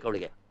ಕೊಡಿಸ್ಬೇಕು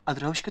ಅವಳಿಗೆ.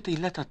 ಅದ್ರ ಅವಶ್ಯಕತೆ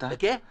ಇಲ್ಲ ತಾತ.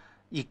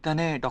 ಈಗ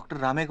ತಾನೇ ಡಾಕ್ಟರ್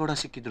ರಾಮೇಗೌಡ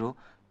ಸಿಕ್ಕಿದ್ರು,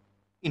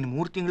 ಇನ್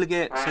 3 ತಿಂಗಳಿಗೆ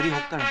ಸರಿ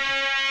ಹೋಗ್ತಾಳೆ.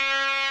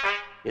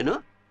 ಏನು?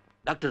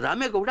 Doctor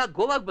Ramegowda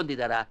ಗೋವಾಗ್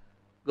ಬಂದಿದ್ದಾರಾ?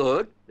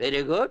 Good,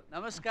 very good.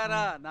 ನಮಸ್ಕಾರ,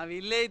 ನಾವ್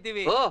ಇಲ್ಲೇ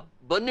ಇದ್ದೀವಿ. ಓ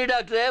ಬನ್ನಿ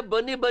ಡಾಕ್ಟ್ರೆ,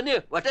 ಬನ್ನಿ ಬನ್ನಿ.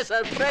 What A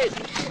surprise.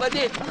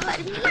 ಬನ್ನಿ.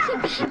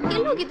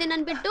 ಎಲ್ಲಿ ಹೋಗಿದ್ದೆ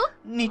ನನ್ ಬಿಟ್ಟು?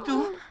 ನೀತು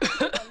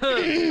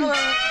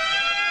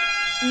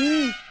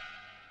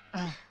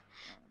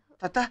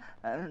ತಾತ,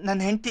 ನನ್ನ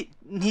ಹೆಂಡತಿ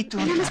Neetu.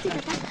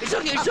 It's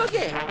okay, it's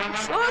okay,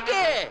 it's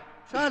okay.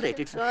 It's all right,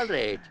 it's all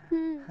right.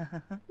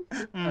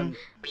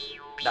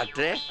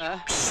 ಡಾಕ್ಟ್ರೆ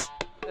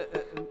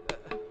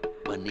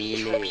ಬನ್ನಿ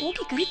ಇಲ್ಲಿ.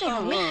 ಹೋಗಿ ಕರೀತಾ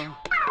ಇದ್ದಾಳೆ.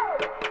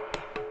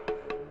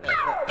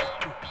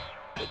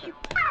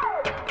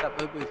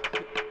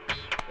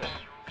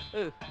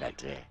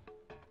 ಡಾಕ್ಟ್ರೆ,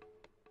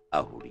 ಆ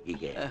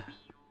ಹುಡುಗಿಗೆ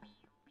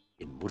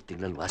ಇನ್ 3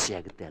 ತಿಂಗಳಲ್ಲಿ ವಾಸಿ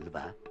ಆಗುತ್ತೆ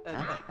ಅಲ್ವಾ?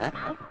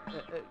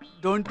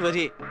 Don't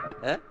worry,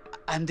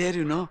 I am there,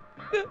 you know.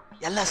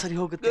 ಎಲ್ಲ ಸರಿ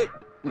ಹೋಗುತ್ತೆ.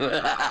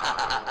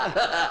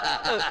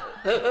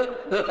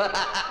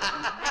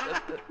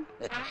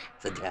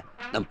 ಸದ್ಯ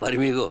ನಮ್ಮ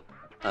ಪರ್ಮಿಗೂ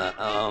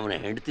ಅವನ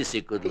ಹೆಂಡತಿ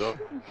ಸಿಕ್ಕಿದ್ರು,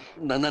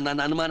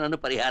 ನನ್ನ ಅನುಮಾನನು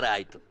ಪರಿಹಾರ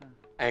ಆಯ್ತು.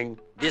 And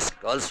this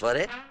calls for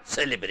A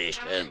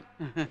celebration.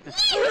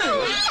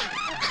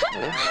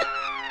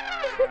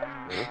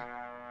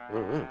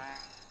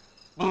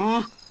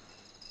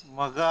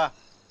 ಮಗ,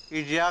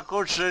 ಇದು ಯಾಕೋ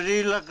ಸರಿ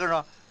ಇಲ್ಲ ಕಣ.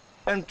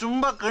 ನನ್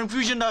ತುಂಬಾ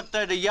ಕನ್ಫ್ಯೂಷನ್ ಆಗ್ತಾ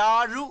ಇದೆ.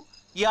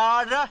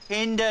 ಯಾರ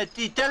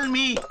ಹೆಂಡತಿ? Tell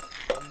me.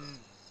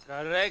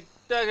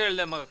 ಕರೆಕ್ಟ್ ಆಗಿ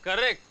ಹೇಳ್ದೆ ಮಗ,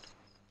 ಕರೆಕ್ಟ್.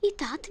 ಈ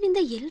ತಾತನಿಂದ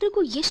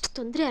ಎಲ್ರಿಗೂ ಎಷ್ಟು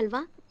ತೊಂದ್ರೆ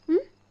ಅಲ್ವಾ?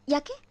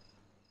 ಯಾಕೆ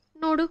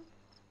ನೋಡು,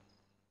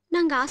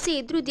 ನಂಗೆ ಆಸೆ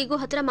ಇದ್ರೂ ದಿಗು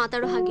ಹತ್ರ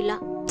ಮಾತಾಡೋ ಹಾಗಿಲ್ಲ.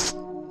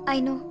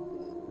 ಐನು,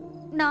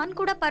 ನಾನ್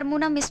ಕೂಡ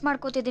ಪರ್ಮುನ ಮಿಸ್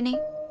ಮಾಡ್ಕೋತಿದ್ದೀನಿ.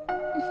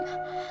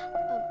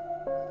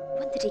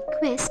 ಒಂದು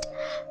ರಿಕ್ವೆಸ್ಟ್.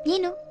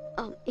 ಏನು?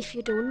 ಇಫ್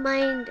ಯು ಡೋಂಟ್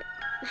ಮೈಂಡ್,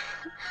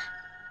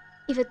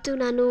 ಇವತ್ತು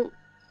ನಾನು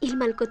ಇಲ್ಲಿ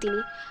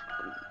ಮಲ್ಕೋತೀನಿ,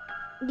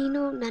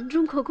 ನೀನು ನನ್ನ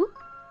ರೂಮ್ಗೆ ಹೋಗು.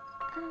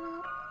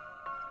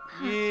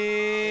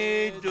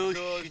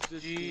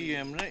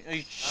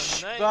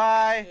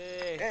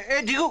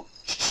 ದಿಗು,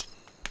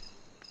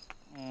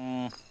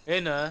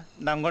 ಏನ?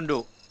 ನಂಗೊಂದು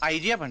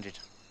ಐಡಿಯಾ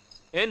ಬಂದಿತ್ತು.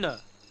 ಏನ?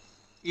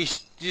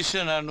 ಇಷ್ಟು ದಿವಸ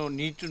ನಾನು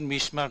ನೀತನ್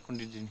ಮಿಸ್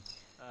ಮಾಡ್ಕೊಂಡಿದ್ದೀನಿ,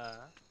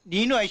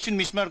 ನೀನು ಐಶನ್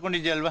ಮಿಸ್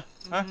ಮಾಡ್ಕೊಂಡಿದ್ದೆ ಅಲ್ವಾ?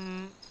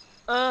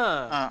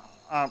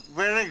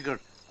 Very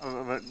good.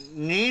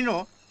 ನೀನು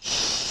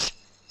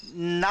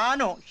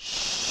ನಾನು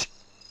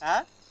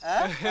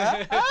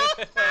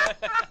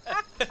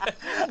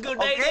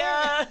good idea.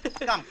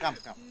 Come.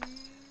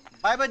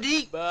 Bye, buddy.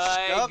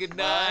 Bye. Stop. Good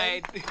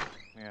night. Bye.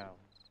 Yeah.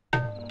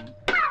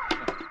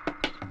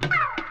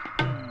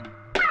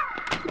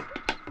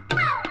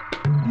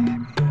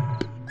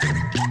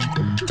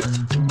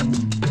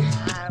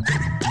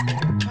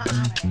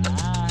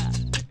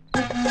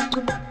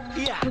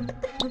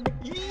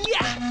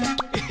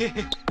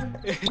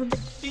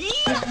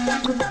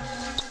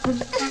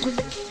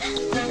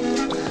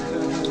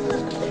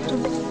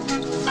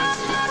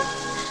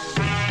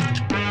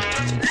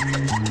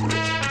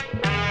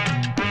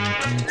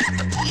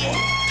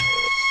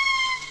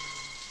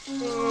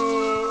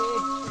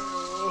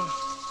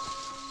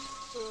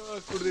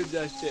 ಕುಡಿದ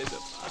ಜಾಸ್ತಿ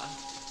ಆಯ್ತಪ್ಪ.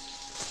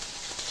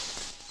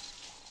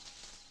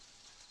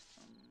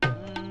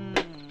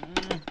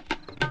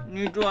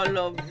 Neethu, I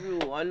love you.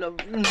 I love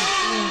you.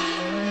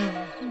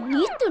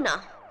 ನೀತುನಾ?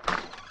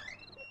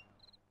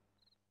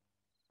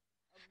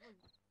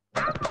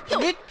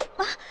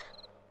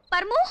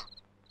 ಪರ್ಮು,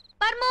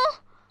 ಪರ್ಮು.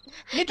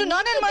 Neetu,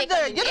 ನಾನೇನ್ ಮಾಡ್ದೆ?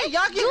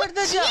 ಯಾಕೆ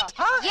ಮಾಡ್ತಾ ಇದ್ಯಾ?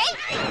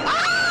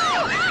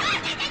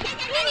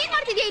 ನೀನೇನ್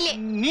ಮಾಡ್ತಿದ್ಯಾ ಇಲ್ಲಿ?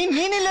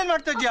 ನೀನಿಲ್ಲೇನ್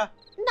ಮಾಡ್ತಾ ಇದ್ಯಾ?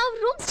 ನಾವು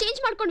ರೂಮ್ಸ್ ಚೇಂಜ್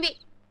ಮಾಡ್ಕೊಂಡ್ವಿ.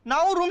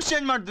 ನಾವು ರೂಮ್ಸ್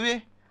ಚೇಂಜ್ ಮಾಡಿದ್ವಿ.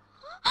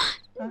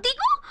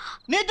 ದಿಗು,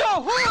 ನೀತು.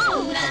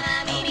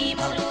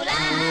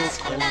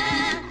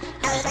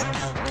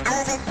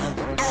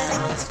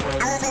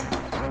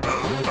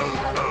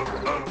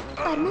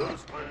 ಪರ್ಮು,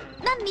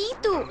 ನಾನ್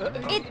ನೀತು.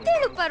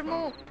 ಎತ್ತೇಳು ಪರ್ಮು.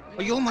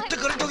 ಅಯ್ಯೋ, ಮತ್ತೆ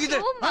ಕರೆಕ್ಟ್ ಹೋಗಿದೆ.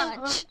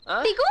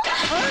 ದಿಗು,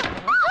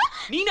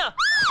 ನೀನಾ?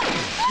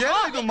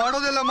 ಏನಾಯ್ತು?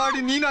 ಮಾಡೋದೆಲ್ಲ ಮಾಡಿ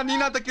ನೀನಾ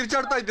ಅಂತ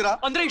ಕಿರ್ಚಾಡ್ತಾ ಇದ್ದೀರಾ?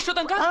 ಅಂದ್ರೆ ಇಷ್ಟೋ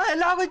ತನಕ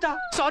ಎಲ್ಲ ಆಗೋಯ್ತಾ?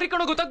 ಸಾರಿ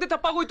ಕಣೋ, ಗೊತ್ತಾಗ್ದೆ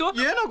ತಪ್ಪಾಗೋಯ್ತು.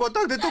 ಏನೋ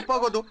ಗೊತ್ತಾಗ್ದೆ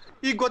ತಪ್ಪಾಗೋದು?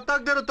 ಈಗ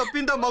ಗೊತ್ತಾಗ್ದೇ ಇರೋ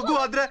ತಪ್ಪಿಂದ ಮಗು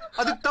ಆದ್ರೆ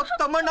ಅದಕ್ಕೆ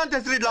ತಮ್ಮಣ್ಣ ಅಂತ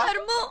ಹೆಸರಿಲ್ಲ.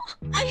 ಪರ್ಮು,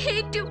 ಐ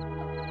ಹೇಟ್ ಯು.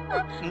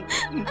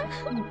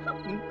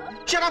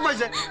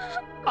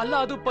 ಅಲ್ಲ,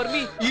 ಅದು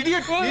ಪರ್ಮಿ.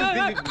 ಇಡಿಯಟ್.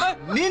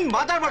 ನೀನ್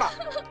ಮಾತಾಡ್ಬೇಡ.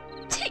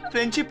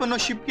 ಫ್ರೆಂಡ್ಶಿಪ್ ಅನ್ನೋ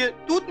ಶಿಪ್ಗೆ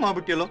ತೂತ್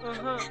ಮಾಡ್ಬಿಟ್ಟಿಯಲ್ಲೋ.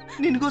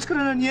 ನಿನ್ಗೋಸ್ಕರ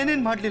ನಾನು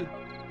ಏನೇನ್ ಮಾಡ್ಲಿಲ್ಲ.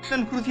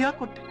 ನನ್ ಹೃದಯ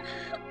ಕೊಟ್ಟೆ,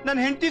 ನನ್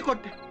ಹೆಂಡತಿ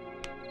ಕೊಟ್ಟೆ,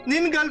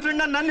 ನಿನ್ ಗರ್ಲ್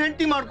ಫ್ರೆಂಡ್ ನನ್ನ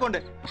ಹೆಂಡತಿ ಮಾಡ್ಕೊಂಡೆ.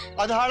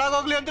 ಅದು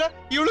ಹಾಳಾಗೋಗ್ಲಿ ಅಂದ್ರೆ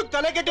ಇವಳು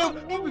ತಲೆ ಕೆಟ್ಟ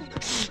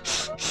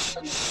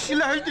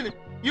ಇಲ್ಲ ಹೇಳ್ತೀನಿ.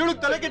 ಇವಳು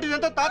ತಲೆ ಕೆಟ್ಟಿದೆ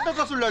ಅಂತ ತಾತ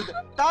ಹತ್ರ ಸುಳ್ಳು ಹೇಳ್ದೆ,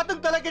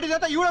 ತಾತಂಗ್ ತಲೆ ಕೆಟ್ಟಿದೆ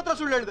ಅಂತ ಇವಳ ಹತ್ರ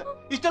ಸುಳ್ಳು ಹೇಳ್ದೆ.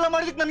 ಇಷ್ಟೆಲ್ಲ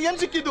ಮಾಡಿದಕ್ಕೆ ನನ್ಗೆ ಏನ್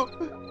ಸಿಕ್ಕಿದ್ದು?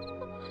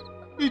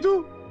 ಇದು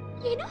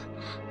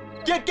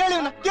ಕೇಳಿ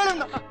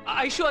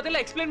ಐಶು, ಅದೆಲ್ಲ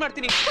ಎಕ್ಸ್ಪ್ಲೇನ್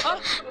ಮಾಡ್ತೀನಿ.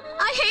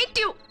 I hate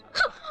you.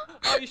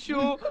 Aishu,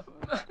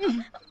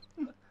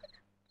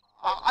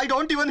 I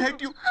don't even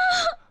hate you.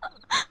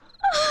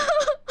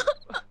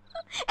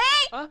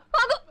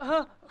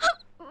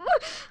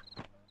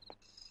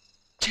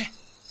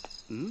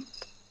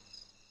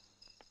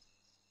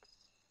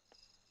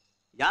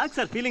 ಯಾಕೆ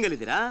ಸರ್ ಫೀಲಿಂಗ್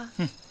ಅಲ್ಲಿದ್ದೀರಾ?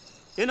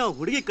 ಏನೋ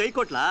ಹುಡುಗಿ ಕೈ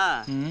ಕೊಟ್ಲಾ?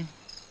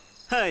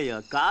 ಅಯ್ಯೋ,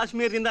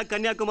 ಕಾಶ್ಮೀರದಿಂದ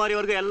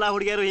ಕನ್ಯಾಕುಮಾರಿವರೆಗೂ ಎಲ್ಲ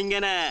ಹುಡುಗಿಯರು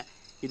ಹಿಂಗೇನೆ.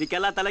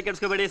 ಇದಕ್ಕೆಲ್ಲ ತಲೆ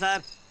ಕೆಡ್ಸ್ಕೋಬೇಡಿ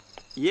ಸರ್.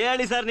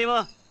 ಹೇಳಿ ಸರ್ ನೀವು.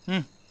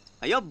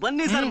 ಅಯ್ಯೋ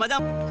ಬನ್ನಿ ಸರ್, ಮಜಾ.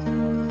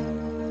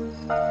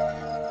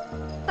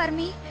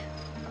 ಪರ್ಮಿ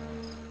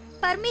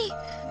ಪರ್ಮಿ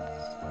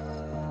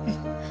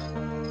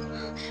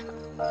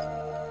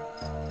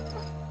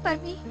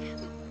ಪರ್ಮಿ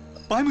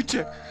ಬಾಯ್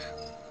ಮುಚ್ಚೆ.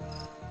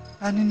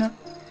 ನಾನು ನಿನ್ನ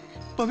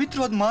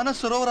ಪವಿತ್ರವಾದ ಮಾನಸ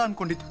ಸರೋವರ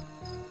ಅನ್ಕೊಂಡಿದ್ದು,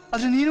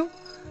 ಆದ್ರೆ ನೀನು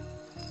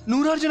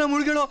 100 ಜನ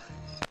ಮುಳುಗೇಳೋ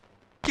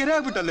ಕೆರೆ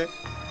ಆಗ್ಬಿಟ್ಟಲ್ಲೇ.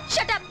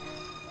 Shut up.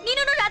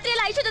 ನೀನು ರಾತ್ರಿ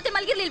ಎಲ್ಲ ಐಶು ಜೊತೆ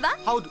ಮಲಗಿರ್ಲಿಲ್ವಾ?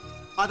 ಹೌದು,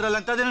 ಅದ್ರಲ್ಲಿ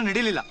ಅಂತದೇನೋ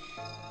ನಡೀಲಿಲ್ಲ.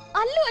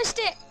 ಅಲ್ಲೂ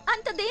ಅಷ್ಟೇ,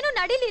 ಅಂತದೇನು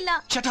ನಡೀಲಿಲ್ಲ.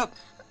 Shut up.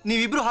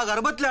 ನೀವಿಬ್ರು ಹಾಗೆ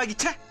ಅರಬತ್ಲೆ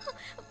ಆಗಿಚ್ಚೆ.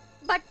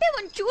 ಬಟ್ಟೆ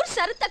ಒಂಚೂರ್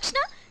ಸರಿದ ತಕ್ಷಣ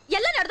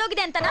ಎಲ್ಲ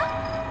ನಡೆದೋಗಿದೆ ಅಂತನಾ?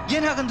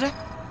 ಏನ್ ಹಾಗಂದ್ರೆ?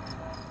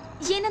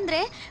 ಏನಂದ್ರೆ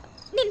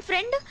ನಿನ್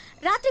ಫ್ರೆಂಡ್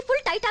ರಾತ್ರಿ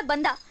ಫುಲ್ ಟೈಟ್ ಆಗಿ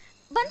ಬಂದ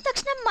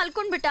ತಕ್ಷಣ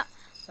ಮಲ್ಕೊಂಡ್ಬಿಟ್ಟ.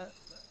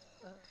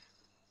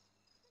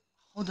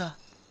 ಹೌದಾ?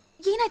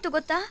 ಏನಾಯ್ತು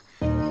ಗೊತ್ತಾ?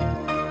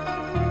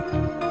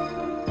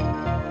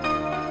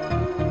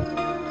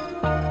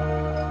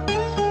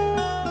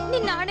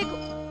 ನಿನ್ನ ಆಣೆಗೂ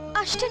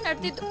ಅಷ್ಟೇ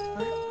ನಡೆದಿದ್ದು.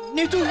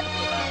 Neetu,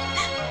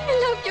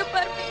 love you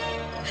ಪರ್ಮಿ.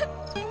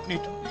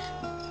 ನೀತು,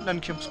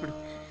 ನನ್ ಕ್ಷಮಿಸ್ಬಿಡು.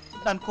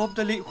 ನಾನು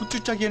ಕೋಪದಲ್ಲಿ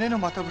ಹುಚ್ಚುಚ್ಚಾಗಿ ಏನೇನೋ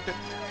ಮಾತಾಡ್ಬಿಟ್ಟೆ.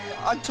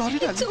 ಸಾರಿ.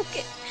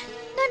 ಓಕೆ,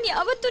 ನಾನು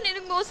ಯಾವತ್ತೂ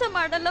ನಿನಗೆ ಮೋಸ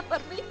ಮಾಡಲ್ಲ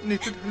ಪರ್ಮಿ.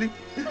 ನೀತು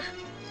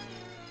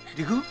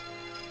ದಿಗು,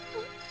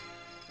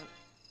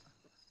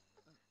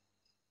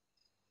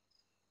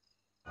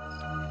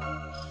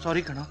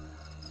 ಸಾರಿ ಕಣೋ,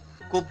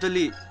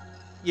 ಕೋಪದಲ್ಲಿ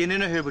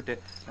ಏನೇನೋ ಹೇಳ್ಬಿಟ್ಟೆ.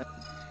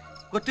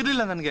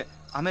 ಗೊತ್ತಿರಲಿಲ್ಲ ನನಗೆ.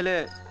 ಆಮೇಲೆ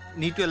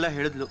ನೀತು ಎಲ್ಲ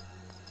ಹೇಳಿದ್ಲು.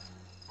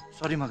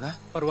 ಸಾರಿ ಮಗ.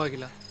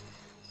 ಪರವಾಗಿಲ್ಲ.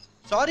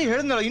 ಸಾರಿ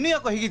ಹೇಳಿದ್ನಲ್ಲ, ಇನ್ನೂ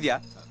ಯಾಕೋ ಹೀಗಿದ್ಯಾ?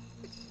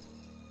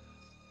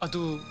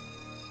 ಅದು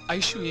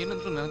ಐಶು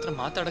ಏನಂದ್ರು ನನ್ನ ಹತ್ರ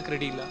ಮಾತಾಡಕ್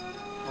ರೆಡಿ ಇಲ್ಲ.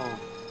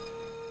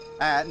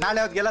 ನಾಳೆ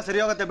ಅವ್ರಿಗೆಲ್ಲ ಸರಿ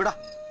ಹೋಗುತ್ತೆ ಬಿಡ.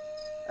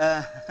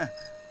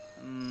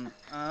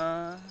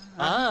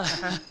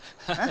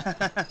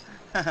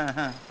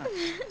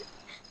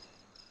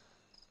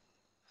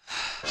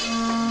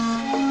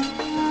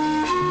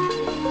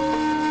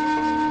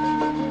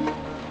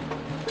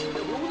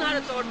 ಹೂನಾರ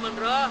ತಗೊಂಡ್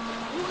ಬಂದ್ರು,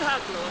 ಹೂ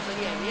ಹಾಕ್ಲು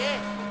ಸರಿಯಾಗಿ.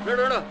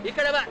 ನೋಡು ಈ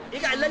ಕಡೆ ಬಾ.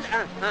 ಈಗ ಅಲ್ಲಲ್ಲಿ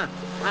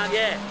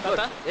ಹಾಗೆ.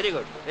 Very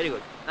good, very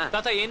good.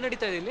 ತಾತ ಏನ್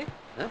ನಡೀತಾ ಇದೆ ಇಲ್ಲಿ?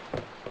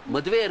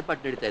 ಮದುವೆ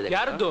ಏರ್ಪಾಟ್ ನಡೀತಾ ಇದೆ.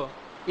 ಯಾರದ್ದು?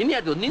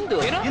 ಇನ್ಯಾದು? ನಿಂದು.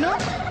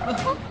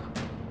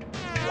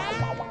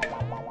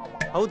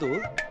 ಹೌದು,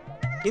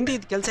 ಹಿಂದೆ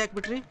ಇದು ಕೆಲಸ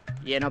ಹಾಕ್ಬಿಟ್ರಿ?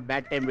 ಏನೋ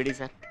ಬ್ಯಾಡ್ ಟೈಮ್ ಬಿಡಿ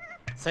ಸರ್.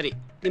 ಸರಿ,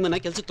 ನಿಮ್ಮನ್ನ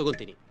ಕೆಲ್ಸಕ್ಕೆ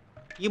ತಗೊಂತೀನಿ.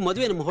 ಈ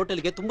ಮದುವೆ ನಮ್ಮ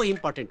ಹೋಟೆಲ್ಗೆ ತುಂಬಾ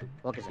ಇಂಪಾರ್ಟೆಂಟ್.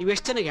 ಓಕೆ, ನೀವು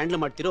ಎಷ್ಟು ಚೆನ್ನಾಗಿ ಹ್ಯಾಂಡಲ್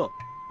ಮಾಡ್ತೀರೋ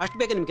ಅಷ್ಟು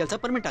ಬೇಗ ನಿಮ್ಮ ಕೆಲಸ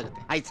ಪರ್ಮಿಟ್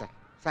ಆಗುತ್ತೆ. ಆಯ್ತು sir.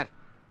 Sir,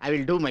 I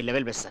will do my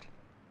level best sir.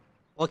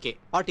 Okay,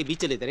 party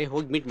ಬೀಚಲ್ಲಿ ಇದ್ದಾರೆ,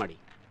 ಹೋಗಿ ಮೀಟ್ ಮಾಡಿ.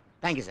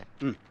 Thank you sir.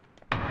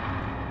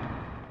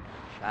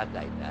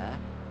 ಸಾಕಾಯ್ತಾ?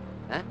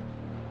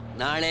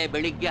 ನಾಳೆ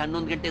ಬೆಳಿಗ್ಗೆ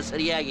 11 ಗಂಟೆ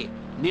ಸರಿಯಾಗಿ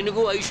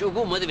ನಿನಗೂ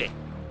ಐಶುಗೂ ಮದುವೆ.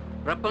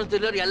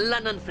 ಪ್ರಪಂಚದಲ್ಲಿರೋ ಎಲ್ಲ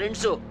ನನ್ನ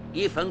ಫ್ರೆಂಡ್ಸು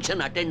ಈ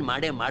ಫಂಕ್ಷನ್ ಅಟೆಂಡ್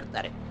ಮಾಡೇ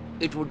ಮಾಡ್ತಾರೆ.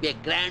 It would be A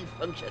grand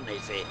function.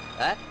 ಐಸೆ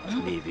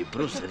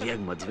ನೀವಿಬ್ರು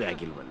ಸರಿಯಾಗಿ ಮದುವೆ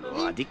ಆಗಿಲ್ವಲ್ಲೋ,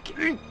 ಅದಕ್ಕೆ.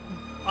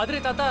 ಆದ್ರೆ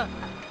ತಾತ.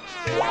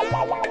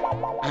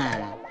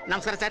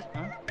 ನಮಸ್ಕಾರ ಸರ್.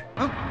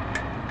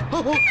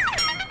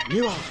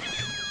 ನೀವಾ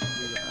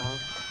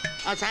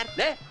ಸರ್?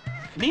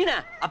 ನೀನಾ?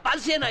 ಆ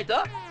ಪಾಲಿಸಿ ಏನಾಯ್ತು?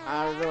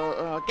 ಅದು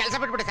ಕೆಲಸ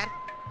ಬಿಟ್ಬಿಟ್ಟೆ ಸರ್.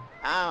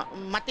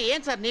 ಮತ್ತೆ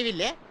ಏನ್ ಸರ್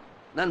ನೀವಿಲ್ಲಿ?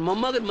 ನನ್ನ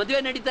ಮೊಮ್ಮಗನ ಮದುವೆ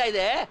ನಡೀತಾ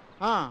ಇದೆ.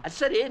 ಅದು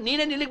ಸರಿ,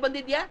 ನೀನೇನು ಇಲ್ಲಿಗೆ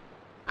ಬಂದಿದ್ಯಾ?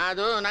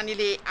 ಅದು ನಾನು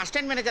ಇಲ್ಲಿ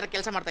ಅಸಿಸ್ಟೆಂಟ್ ಮ್ಯಾನೇಜರ್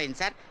ಕೆಲಸ ಮಾಡ್ತಾ ಇದ್ದೀನಿ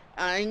ಸರ್.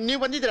 ನೀವು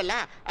ಬಂದಿದ್ರಲ್ಲ,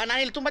 ನಾನು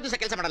ಇಲ್ಲಿ ತುಂಬಾ ದಿವಸ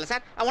ಕೆಲಸ ಮಾಡಲ್ಲ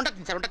ಸರ್.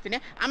 ಹೊಂಟೋಗ್ತೀನಿ.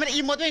 ಆಮೇಲೆ ಈ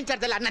ಮದುವೆ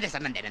ಇನ್ಚಾರ್ಜ್ ಎಲ್ಲ ಅನ್ನದೇ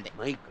ಸರ್, ನಂದೇ.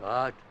 ಮೈ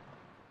ಗಾಡ್,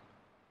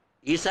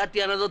 ಈ ಸಾಟಿ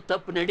ಅನ್ನೋದು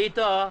ತಪ್ಪು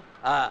ನಡೀತೋ?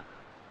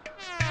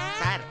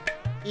 ಸರ್,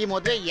 ಈ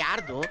ಮದುವೆ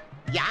ಯಾರ್ದು,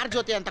 ಯಾರ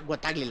ಜೊತೆ ಅಂತ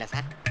ಗೊತ್ತಾಗ್ಲಿಲ್ಲ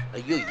ಸರ್.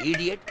 ಅಯ್ಯೋ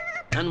ಇಡಿಯಟ್,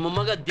 ನನ್ನ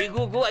ಮೊಮ್ಮಗ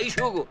ದಿಗುಗೂ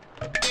ಐಶುಗೂ.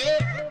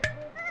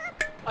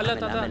 ಅಲ್ಲ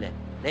ತಾತ,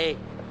 ಲೇ,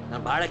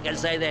 ನಾನು ಬಹಳ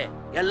ಕೆಲಸ ಇದೆ,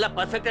 ಎಲ್ಲ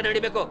ಪರ್ಫೆಕ್ಟ್ ಆಗಿ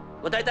ನಡಿಬೇಕು,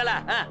 ಗೊತ್ತಾಯ್ತಲ್ಲ?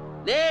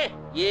 ಲೇ,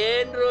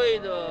 ಏನ್ರು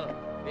ಇದು,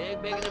 ಬೇಗ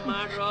ಬೇಗನೆ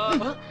ಮಾಡ್ರೋ.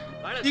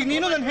 ಈಗ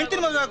ನೀನು ನನ್ನ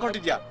ಹೆಂಡತಿನ ಮದುವೆ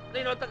ಹಾಕೊಂಡಿದ್ಯಾ?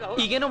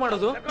 ಈಗೇನೋ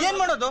ಮಾಡೋದು? ಏನ್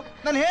ಮಾಡೋದು?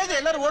 ನಾನು ಹೇಳಿದೆ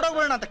ಎಲ್ಲರೂ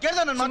ಓಡೋಗೋಣ ಅಂತ. ಕೇಳ್ದ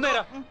ನನ್ನ ಮಗ.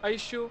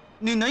 ಐಶು,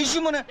 ನೀನ್ ಐಶು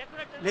ಮನೆ.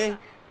 ಲೇ,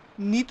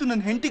 ನೀತು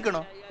ನನ್ನ ಹೆಂಡತಿ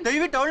ಕಣೋ,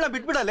 ದಯವಿಟ್ಟು ಅವಳನ್ನ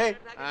ಬಿಟ್ಬಿಡಲೇ.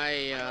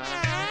 ಅಯ್ಯೋ,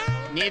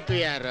 ನೀತು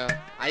ಯಾರು,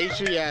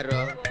 ಐಶು ಯಾರು?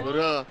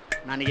 ಗುರು,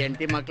 ನನಗೆ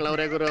ಹೆಂಡತಿ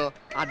ಮಕ್ಳವ್ರೆ ಗುರು.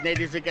 15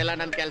 ದಿವಸಕ್ಕೆಲ್ಲ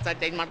ನನ್ನ ಕೆಲಸ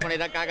ಚೇಂಜ್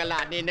ಮಾಡ್ಕೊಂಡಿರಕ್ಕಾಗಲ್ಲ.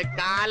 ನಿನ್ನ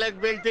ಕಾಲಕ್ಕೆ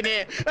ಬೀಳ್ತೀನಿ.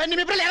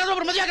 ನಿಮ್ಮಿಬ್ರಲ್ಲಿ ಯಾರಾದ್ರೂ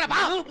ಒಬ್ರು ಮದುವೆ ಆಗ್ರಪ್ಪ.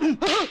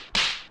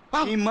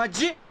 ನಿಮ್ಮ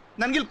ಅಜ್ಜಿ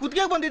ನನ್ಗಿಲ್ಲಿ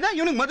ಕುತ್ತಿಗೆ ಬಂದಿದ್ದ,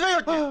 ಇವನಿಗೆ ಮದುವೆ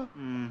ಹೇಳ್ತು.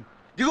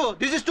 ದಿಗು,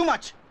 ದಿಸ್ ಇಸ್ ಟು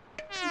ಮಚ್.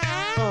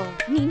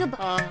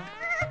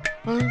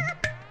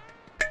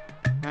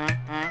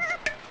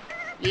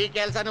 ಈ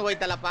ಕೆಲ್ಸನೂ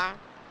ಹೋಯ್ತಲ್ಲಪ್ಪ.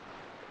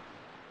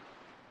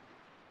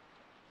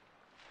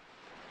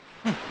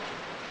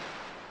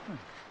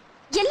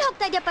 ಎಲ್ಲಿ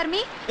ಹೋಗ್ತಾ ಇದ್ಯಾ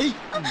ಪರ್ಮಿ?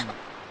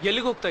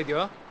 ಎಲ್ಲಿಗೆ ಹೋಗ್ತಾ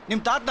ಇದೆಯೋ?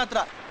 ನಿಮ್ ತಾತನ ಹತ್ರ.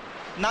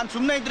 ನಾನ್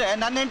ಸುಮ್ನೆ ಇದ್ರೆ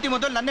ನನ್ನ ಹೆಂಡತಿ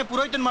ಮೊದಲು ನನ್ನೇ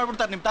ಪುರೋಹಿತನ್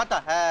ಮಾಡ್ಬಿಡ್ತಾರೆ ನಿಮ್ ತಾತ.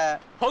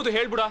 ಹೌದು,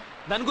 ಹೇಳ್ಬಿಡ,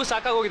 ನನ್ಗೂ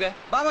ಸಾಕಾಗೋಗಿದೆ.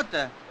 ಬಾ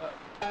ಮತ್ತೆ.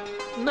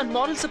 ನನ್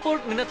ಮಾರಲ್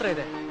ಸಪೋರ್ಟ್ ನಿನ್ನ ಹತ್ರ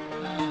ಇದೆ.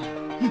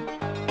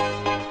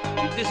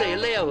 ದಿವಸ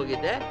ಎಲ್ಲಯ್ಯ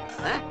ಹೋಗಿದ್ದೆ?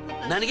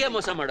 ನನಗೆ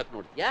ಮೋಸ ಮಾಡಕ್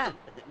ನೋಡ್ತೀಯಾ?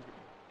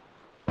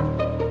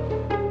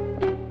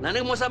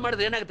 ನನಗೆ ಮೋಸ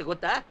ಮಾಡಿದ್ರೆ ಏನಾಗುತ್ತೆ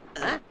ಗೊತ್ತಾ?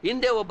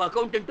 ಹಿಂದೆ ಒಬ್ಬ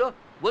ಅಕೌಂಟೆಂಟು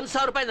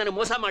 1,000 ರೂಪಾಯಿ ನನಗೆ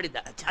ಮೋಸ ಮಾಡಿದ್ದ,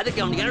 ಅದಕ್ಕೆ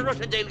ಅವ್ನಿಗೆ 2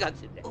 ವರ್ಷ ಜೈಲಿಗೆ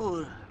ಹಾಕ್ಸಿದ್ದೆ.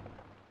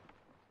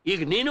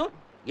 ಈಗ ನೀನು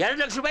 2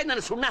 ಲಕ್ಷ ರೂಪಾಯಿ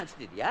ನನಗೆ ಸುಣ್ಣ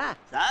ಹಾಕ್ಸ್ತಿದ್ಯಾ?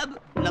 ಸಾಬ್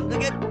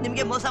ನಮ್ಗೆ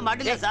ನಿಮ್ಗೆ ಮೋಸ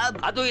ಮಾಡಿಲ್ಲ ಸಾಬ್.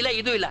 ಅದು ಇಲ್ಲ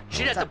ಇದು ಇಲ್ಲ.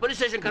 ಶ್ರೀನಾಥ ಪೊಲೀಸ್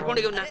ಸ್ಟೇಷನ್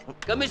ಕರ್ಕೊಂಡೋಗಿ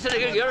ಕಮಿಷನರ್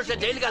 7 ವರ್ಷ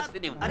ಜೈಲಿಗೆ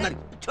ಹಾಕ್ಸ್ತೀನಿ.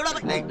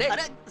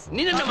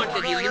 ನೀನೆಲ್ಲ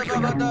ಮಾಡ್ತಿದ್ದೀಯ?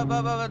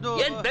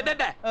 ಏನ್ ಬೇಬೆ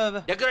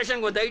ಡೆಕೋರೇಷನ್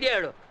ಒಂದು ಐಡಿಯಾ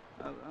ಹೇಳು.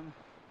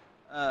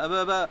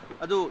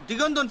 ಅದು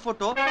ದಿಗಂತ್ ಒಂದು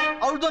ಫೋಟೋ,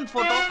 ಅವ್ರದ್ದೊಂದು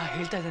ಫೋಟೋ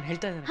ಹೇಳ್ತಾ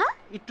ಇದ್ದಾನೆ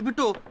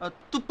ಇಟ್ಬಿಟ್ಟು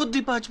ತುಪ್ಪದ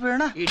ದೀಪ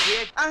ಹಚ್ಬೇಡ.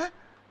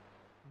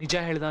 ನಿಜ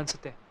ಹೇಳ್ದ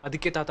ಅನ್ಸುತ್ತೆ,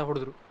 ಅದಕ್ಕೆ ತಾತ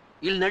ಹೊಡೆದ್ರು.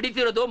 ಇಲ್ಲಿ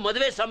ನಡೀತಿರೋದು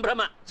ಮದುವೆ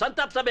ಸಂಭ್ರಮ,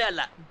 ಸಂತಾಪ ಸಭೆ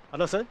ಅಲ್ಲ.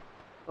 Hello sir.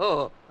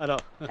 Oh hello,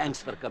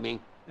 thanks for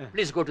coming.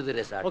 Please go to the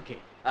resort. Okay.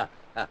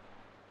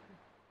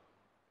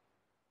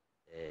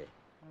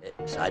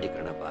 ಸಾರಿ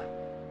ಕಣಪ್ಪ.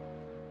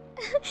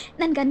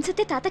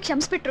 ನನ್ಗನ್ಸುತ್ತೆ ತಾತ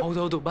ಕ್ಷಮಿಸ್ಬಿಟ್ರು.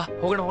 ಹೌದೌದು, ಬಾ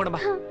ಹೋಗೋಣ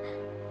ಬಾ.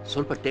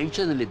 ಸ್ವಲ್ಪ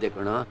ಟೆನ್ಷನ್ ಅಲ್ಲಿ ಇದ್ದೆ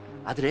ಕಣೋ,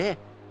 ಆದ್ರೆ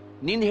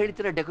ನೀನ್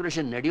ಹೇಳ್ತಿರೋ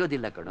ಡೆಕೋರೇಷನ್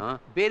ನಡೆಯೋದಿಲ್ಲ ಕಣೋ.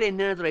 ಬೇರೆ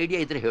ಇನ್ನೇನಾದ್ರೂ ಐಡಿಯಾ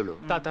ಇದ್ರೆ ಹೇಳು.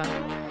 ತಾತ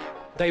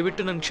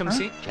ದಯವಿಟ್ಟು ನನ್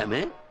ಕ್ಷಮಿಸಿ. ಕ್ಷಮೆ?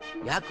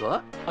 ಯಾಕೋ?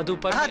 ಅದು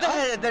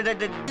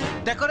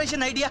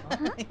ಡೆಕೋರೇಷನ್ ಐಡಿಯಾ.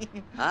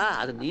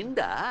 ಅದು ನಿಂದ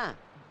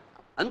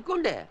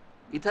ಅನ್ಕೊಂಡೆ.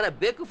 ಈ ತರ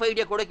ಬೇಕು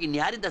ಐಡಿಯಾ ಕೊಡೋಕೆ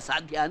ಇನ್ಯಾರಿಂದ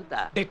ಸಾಧ್ಯ ಅಂತ.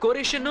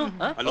 Decoration.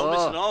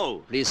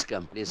 Please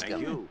come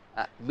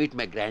meet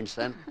my grand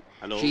sun.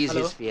 She is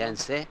his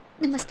fiancée.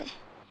 ನಮಸ್ತೆ.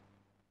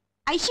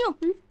 ಐಶು,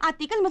 ಆ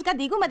ತಿಕಲ್ ಮುದ್ಕ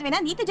ದಿಗು ಮದ್ವೆನ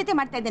ನೀತು ಜೊತೆ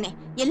ಮಾಡ್ತಾ ಇದ್ದೇನೆ.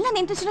 ಎಲ್ಲ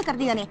ನೆಂಟರು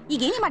ಕರೆದಿದ್ದಾನೆ.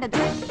 ಈಗ ಏನೇ ಮಾಡೋದು?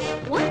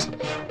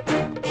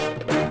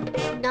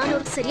 ನಾನು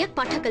ಅವ್ರಿಗೆ ಸರಿಯಾಗಿ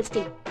ಪಾಠ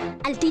ಕಲಿಸ್ತೀನಿ.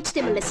 I'll teach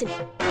them a lesson.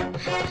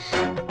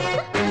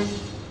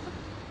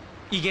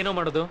 ಈಗೇನೋ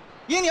ಮಾಡೋದು?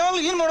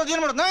 ಏನ್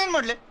ಮಾಡೋದು ನಾ ಏನ್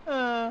ಮಾಡ್ಲಿ?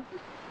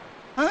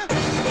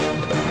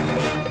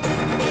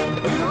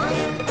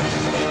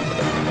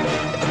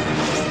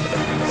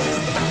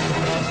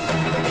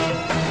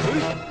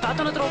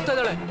 ತಾತನ ಹತ್ರ ಹೋಗ್ತಾ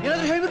ಇದ್ದಾಳೆ.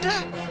 ಏನಾದ್ರೂ ಹೇಳ್ಬಿಟ್ರೆ?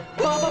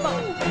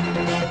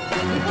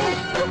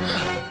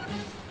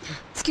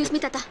 ಎಕ್ಸ್ಕ್ಯೂಸ್ ಮಿ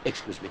ತಾತ.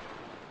 Excuse me.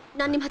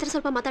 ನಾನು ನಿಮ್ಮ ಹತ್ರ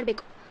ಸ್ವಲ್ಪ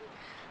ಮಾತಾಡ್ಬೇಕು.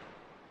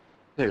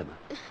 ಹೇಳಮ್ಮ.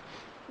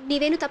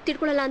 ನೀವೇನು ತಪ್ಪು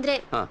ತಿಳ್ಕೊಳ್ಳಲ್ಲ ಅಂದ್ರೆ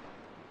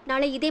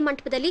ನಾಳೆ ಇದೇ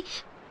ಮಂಟಪದಲ್ಲಿ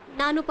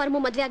ನಾನು ಪರ್ಮು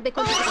ಮದ್ವೆ ಆಗ್ಬೇಕು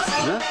ಅಂತ.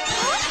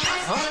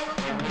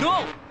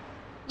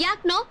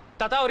 ಯಾಕೆ ನೋ?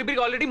 ತಾತ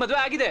ಅವರಿಬ್ಬರಿಗೆ ಆಲ್ರೆಡಿ ಮದುವೆ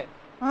ಆಗಿದೆ.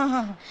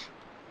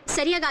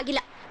 ಸರಿಯಾಗಿ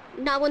ಆಗಿಲ್ಲ.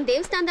 ನಾವೊಂದು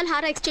ದೇವಸ್ಥಾನದಲ್ಲಿ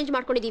ಹಾರ ಎಕ್ಸ್ಚೇಂಜ್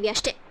ಮಾಡ್ಕೊಂಡಿದೀವಿ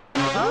ಅಷ್ಟೇ.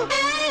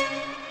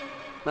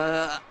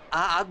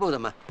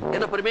 ಆಗ್ಬಹುದಮ್ಮ.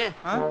 ಏನೋ ಪರ್ಮಿ?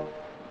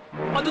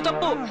 ಅದು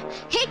ತಪ್ಪು.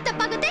 ಹೇಗ್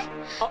ತಪ್ಪಾಗುತ್ತೆ?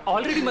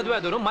 ಆಲ್ರೆಡಿ ಮದುವೆ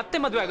ಆದವರು ಮತ್ತೆ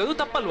ಮದುವೆ ಆಗೋದು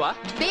ತಪ್ಪಲ್ವಾ?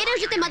 ಬೇರೆಯವ್ರ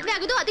ಜೊತೆ ಮದ್ವೆ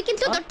ಆಗೋದು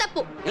ಅದಕ್ಕಿಂತ ದೊಡ್ಡ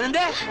ತಪ್ಪು.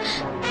 ಏನಂದೆ?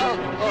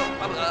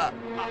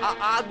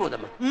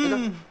 ಆಗ್ಬೋದಮ್ಮ.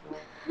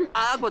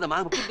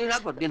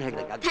 ನೀನ್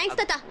ಹೇಳಿದಾಗ. ಥ್ಯಾಂಕ್ಸ್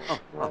ತಾತ.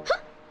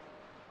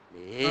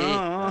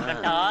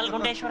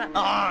 ಗುಂಡೇಶ್ವರ.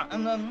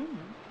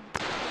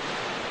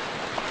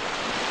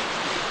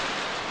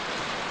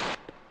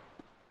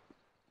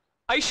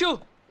 ಐಶು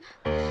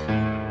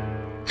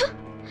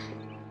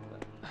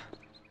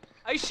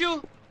ಐಶು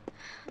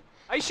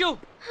ಐಶು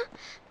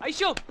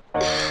ಐಶು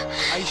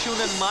ಐಶು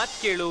ನನ್ ಮಾತ್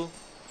ಕೇಳು.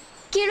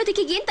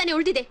 ಕೇಳೋದಕ್ಕೆ ಏನ್ ತಾನೇ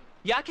ಉಳಿದಿದೆ?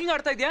 ಯಾಕೆ ಹಿಂಗ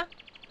ಆಡ್ತಾ ಇದ್ಯಾ?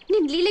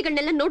 ನಿನ್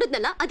ಲೀಲೆಗಳನ್ನೆಲ್ಲ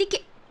ನೋಡಿದ್ನಲ್ಲ ಅದಕ್ಕೆ.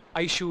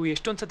 ಐಶು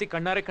ಎಷ್ಟೊಂದ್ಸತಿ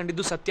ಕಣ್ಣಾರೆ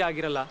ಕಂಡಿದ್ದು ಸತ್ಯ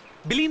ಆಗಿರಲ್ಲ.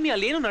 ಬಿಲೀವ್ ಮಿ,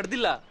 ಅಲ್ಲೇನು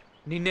ನಡೆದಿಲ್ಲ.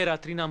 ನಿನ್ನೆ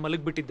ರಾತ್ರಿ ನಾ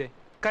ಮಲಗ್ಬಿಟ್ಟಿದ್ದೆ,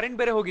 ಕರೆಂಟ್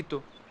ಬೇರೆ ಹೋಗಿತ್ತು.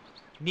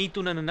 ನೀತು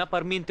ನನ್ನನ್ನ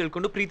ಪರ್ಮಿ ಅಂತ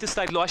ತಿಳ್ಕೊಂಡು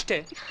ಪ್ರೀತಿಸ್ತಾ ಇದ್ಲು ಅಷ್ಟೇ.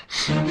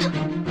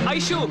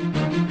 ಐಶು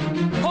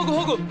ಹೋಗು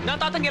ಹೋಗು, ನಾ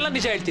ತಾತಂಗೆಲ್ಲ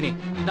ನಿಜ ಹೇಳ್ತೀನಿ.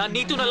 ನಾನ್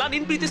ನೀತುನಲ್ಲ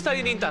ನಿನ್ ಪ್ರೀತಿಸ್ತಾ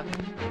ಇದೀನಿ ಅಂತ.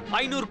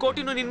 500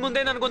 ಕೋಟಿನೂ ನಿನ್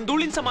ಮುಂದೆ ನನ್ಗೊಂದು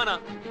ಧೂಳಿನ ಸಮಾನ.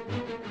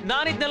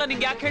 ನಾನಿದ್ನೆಲ್ಲ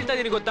ನಿಂಗೆ ಯಾಕೆ ಹೇಳ್ತಾ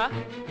ಇದೀನಿ ಗೊತ್ತಾ?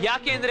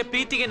 ಯಾಕೆ ಅಂದ್ರೆ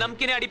ಪ್ರೀತಿಗೆ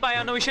ನಂಬಿಕೆನೇ ಅಡಿಪಾಯ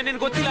ಅನ್ನೋ ವಿಷಯ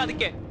ನಿನ್ಗೆ ಗೊತ್ತಿಲ್ಲ.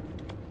 ಅದಕ್ಕೆ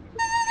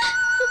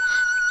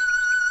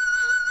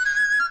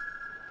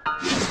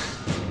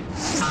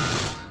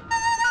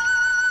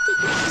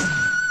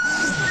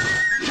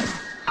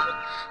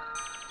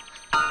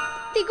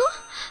Diggu,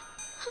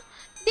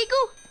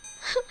 Diggu,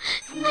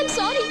 I'm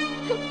sorry.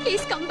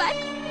 Please come back.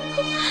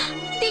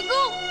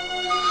 Diggu.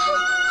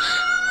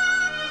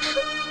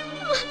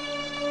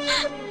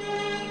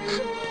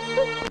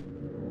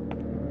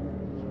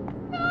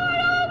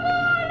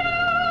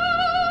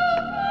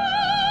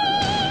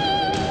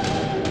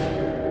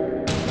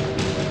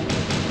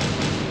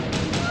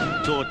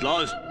 So at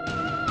last,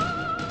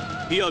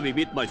 here we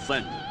meet my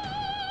friend.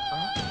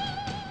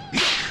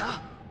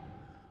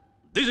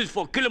 This is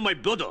for killing my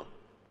brother.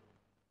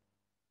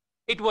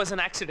 It was an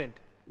accident.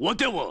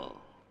 Whatever.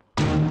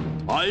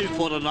 Eye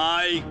for an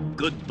eye,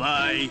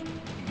 goodbye,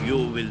 you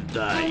will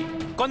die.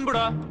 ಕೊಂದ್ಬಿಡ,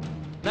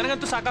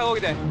 ನನಗಂತೂ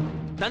ಸಾಕಾಗೋಗಿದೆ.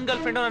 ನನ್ನ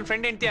girl friend ನನ್ನ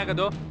friend ಹೆಂಡತಿ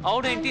ಆಗೋದು,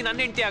 ಅವನ ಹೆಂಡತಿ ನನ್ನ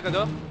ಹೆಂಡತಿ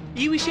ಆಗೋದು.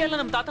 ಈ ವಿಷಯ ಎಲ್ಲ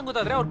ನಮ್ಮ ತಾತಂಗೆ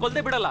ಗೊತ್ತಾದ್ರೆ ಅವ್ರು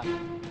ಕೊಲ್ದೇ ಬಿಡಲ್ಲ.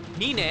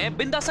 ನೀನೇ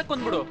ಬಿಂದಾಸಕ್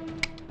ಕೊಂದ್ಬಿಡು.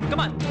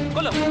 ಕಮಾನ್,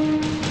 ಕೊಲ್ಲು.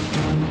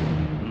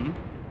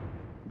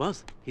 Boss,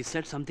 he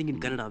said something in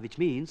Kannada which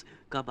means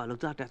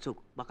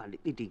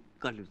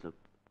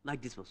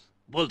like this, boss.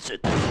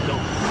 Bullshit. Go.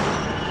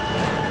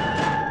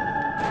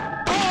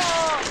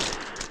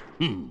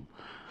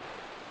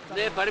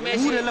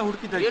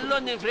 ಎಲ್ಲೋ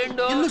ನಿನ್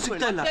ಫ್ರೆಂಡು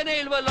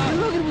ಇಲ್ವಲ್ಲೋ?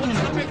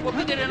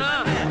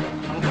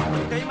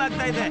 ಟೈಮ್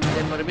ಆಗ್ತಾ ಇದೆ.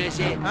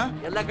 ಪರಮೇಶಿ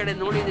ಎಲ್ಲ ಕಡೆ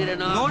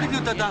ನೋಡಿದಿರೇನೋ?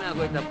 ನೋಡಿದ್ವಿ ತಾತ.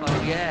 ಆಗೋಯ್ತಪ್ಪ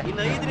ಅವ್ರಿಗೆ.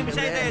 ಇನ್ನು 5 ನಿಮಿಷ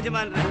ಇದೆ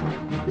ಯಜಮಾನ್ರೆ.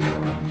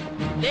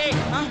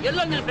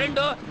 ಎಲ್ಲೋ ನಿನ್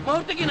ಫ್ರೆಂಡು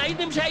ಮುಹೂರ್ತಕ್ಕೆ 5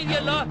 ನಿಮಿಷ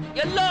ಇದೆಯಲ್ಲೋ?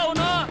 ಎಲ್ಲೋ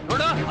ಅವನು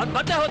ನೋಡು. ಅವ್ನು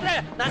ಬರ್ತಾ ಹೋದ್ರೆ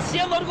ನಾನು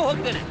ಸಿಎಂ ವರ್ಗೂ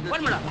ಹೋಗ್ತೇನೆ.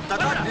 ಫೋನ್ ಮಾಡ.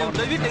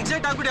 ದಯವಿಟ್ಟು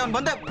ಎಕ್ಸೈಟ್ ಆಗ್ಬಿಡಿ. ಅವ್ನು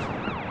ಬಂದೆ.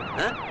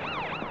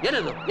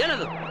 ಏನದು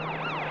ಏನದು?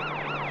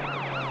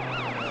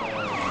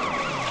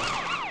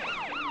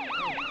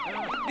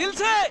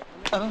 ನಿಲ್ಸೆ,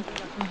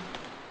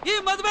 ಈ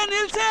ಮದ್ವೆ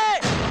ನಿಲ್ಸೆ,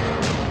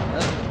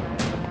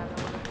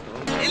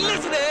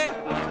 ನಿಲ್ಲಿಸ್ರಿ.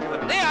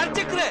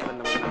 ಅರ್ಚಕ್ರೆ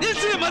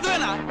ನಿಲ್ಸ್ರಿ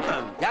ಮದ್ವೆನ.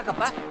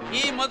 ಯಾಕಪ್ಪ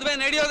ಈ ಮದ್ವೆ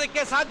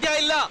ನಡೆಯೋದಕ್ಕೆ ಸಾಧ್ಯ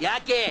ಇಲ್ಲ.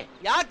 ಯಾಕೆ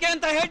ಯಾಕೆ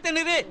ಅಂತ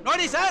ಹೇಳ್ತೀನಿ ರೀ.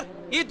 ನೋಡಿ ಸರ್,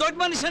 ಈ ದೊಡ್ಡ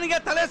ಮನುಷ್ಯನಿಗೆ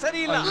ತಲೆ ಸರಿ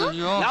ಇಲ್ಲ.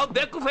 ಯಾವ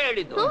ಬೆಕ್ಕು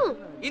ಹೇಳಿದ್ದು?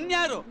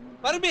 ಇನ್ಯಾರು?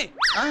 ಪರ್ಮಿ.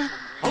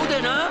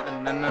 ಹೌದೇನಾ?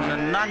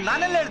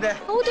 ನಾನೆಲ್ಲ ಹೇಳ್ದೆ?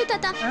 ಹೌದು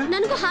ತಾತ,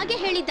 ನನಗೂ ಹಾಗೆ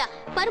ಹೇಳಿದ್ದ.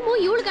 ಪರ್ಮು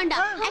ಇವಳು ಗಂಡ.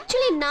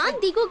 ಆಕ್ಚುಲಿ ನಾನ್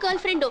ದಿಗು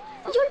ಗರ್ಲ್ ಫ್ರೆಂಡು,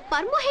 ಇವಳು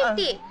ಪರ್ಮು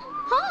ಹೇಳ್ತಿ.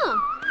 ಹಾ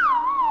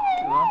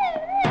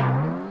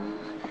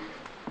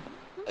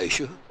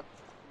ಐಶು,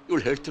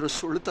 ಇವಳು ಹೇಳ್ತಿರೋ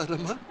ಸುಳ್ಳು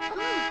ತಾರಮ್ಮ?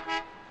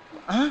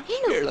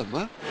 ಹೇಳಮ್ಮ.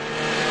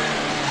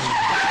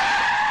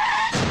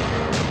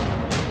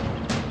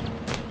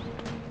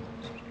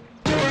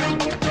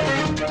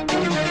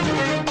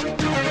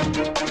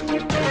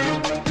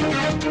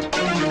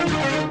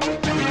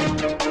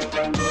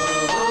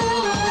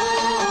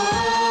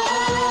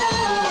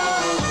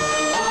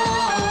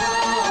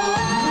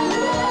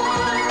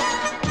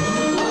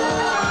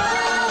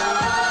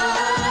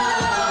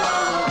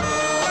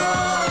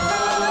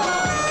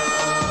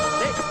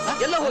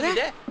 ಎಲ್ಲ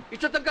ಹೋಗಿದೆ,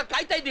 ಇಷ್ಟ ತನಕ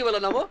ಕಾಯ್ತಾ ಇದ್ದೀವಲ್ಲ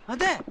ನಾವು.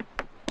 ಅದೇ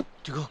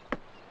ತಿಗೋ,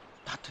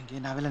 ತಾತಂಗೆ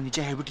ನಾವೆಲ್ಲ ನಿಜ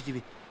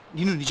ಹೇಳ್ಬಿಟ್ಟಿದೀವಿ.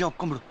 ನೀನು ನಿಜ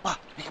ಒಪ್ಕೊಂಡ್ಬಿಡು. ಬಾ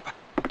ಬೇಗ ಬಾ.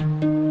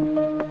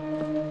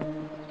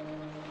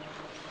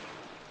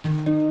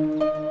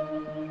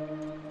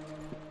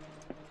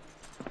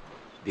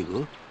 ದಿಗು,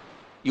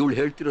 ಇವಳು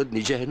ಹೇಳ್ತಿರೋದು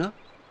ನಿಜ ಏನೋ?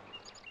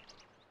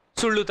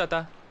 ಸುಳ್ಳು ತಾತ,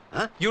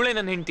 ಇವಳೇ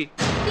ನನ್ನ ಹೆಂಡತಿ.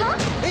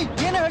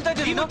 ಏನ ಹೇಳ್ತಾ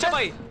ಇದ್ದೀರಿ?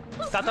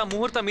 ತಾತ,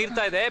 ಮುಹೂರ್ತ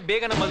ಮೀರ್ತಾ ಇದೆ,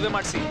 ಬೇಗನೆ ಮದ್ವೆ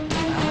ಮಾಡಿಸಿ.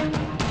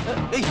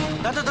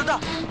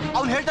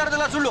 ಅವ್ನು ಹೇಳ್ತಾ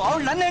ಇರೋದಲ್ಲ ಸುಳ್ಳು,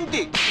 ಅವ್ಳು ನನ್ನ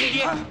ಹೆಂಡತಿ.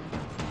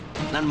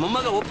 ನನ್ನ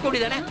ಮೊಮ್ಮಗ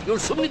ಒಪ್ಕೊಂಡಿದ್ದಾನೆ,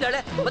 ಇವಳು ಸುಮ್ಮನಿದ್ದಾಳೆ,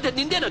 ಮತ್ತೆ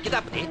ನಿಂದೇನೋ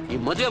ಕಿತಾಪತಿ. ಈ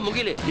ಮದುವೆ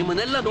ಮುಗಿಲಿ,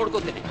 ನಿಮ್ಮನ್ನೆಲ್ಲ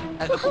ನೋಡ್ಕೋತೇನೆ.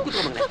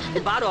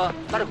 ಬಾರೋ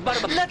ಬಾರೋ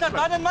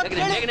ಬಾರೋ, ಮಂತ್ರ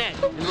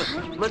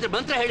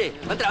ಹೇಳಿ.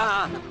 ಮಂತ್ರ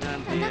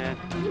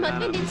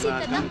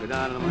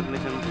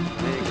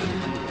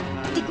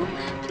ದಿಗು,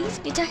 ಪ್ಲೀಸ್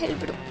ನಿಜ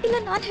ಹೇಳ್ಬಿಡು, ಇಲ್ಲ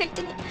ನಾನು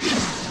ಹೇಳ್ತೀನಿ.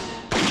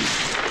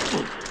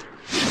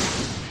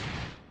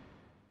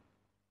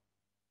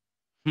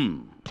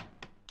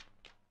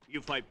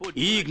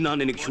 ಈಗ ನಾನು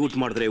ನಿನಗೆ ಶೂಟ್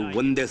ಮಾಡಿದ್ರೆ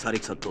ಒಂದೇ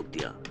ಸಾರಿಗೆ ಸತ್ತು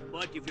ಹೋಗ್ತೀಯ.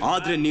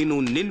 ಆದ್ರೆ ನೀನು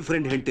ನಿನ್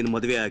ಫ್ರೆಂಡ್ ಹೆಂಡತಿನ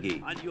ಮದ್ವೆ ಆಗಿ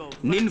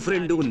ನಿನ್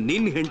ಫ್ರೆಂಡು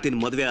ನಿನ್ ಹೆಂಡತಿನ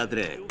ಮದ್ವೆ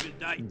ಆದ್ರೆ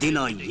ದಿನ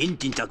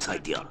ಇಂಚಾಗಿ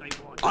ಸಾಯ್ತೀಯ.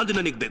 ಅದು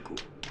ನನಗ್ ಬೇಕು.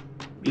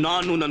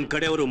 ನಾನು ನನ್ನ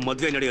ಕಡೆಯವರು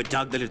ಮದ್ವೆ ನಡೆಯೋ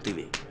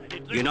ಜಾಗದಲ್ಲಿರ್ತೀವಿ.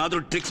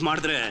 ಏನಾದ್ರೂ ಟ್ರಿಕ್ಸ್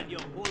ಮಾಡಿದ್ರೆ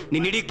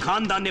ನಿನ್ ಇಡೀ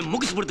ಖಾನ್ದಾನ್ನೇ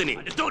ಮುಗಿಸ್ಬಿಡ್ತೀನಿ,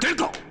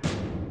 ತಿಳ್ಕೊ.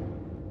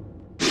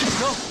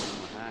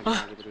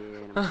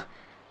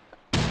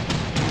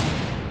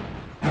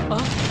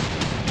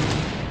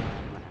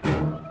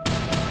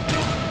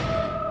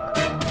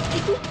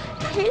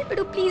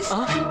 ಹೇಳ್ಬಿಡು ಪ್ಲೀಸ್.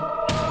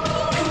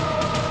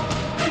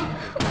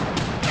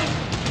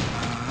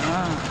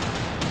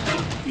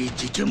 ಈ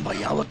ಜಿಜುಂಬ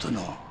ಯಾವತ್ತೂ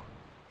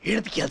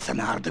ಹೇಳಿದ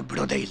ಕೆಲಸನ ಅರ್ಧಕ್ಕೆ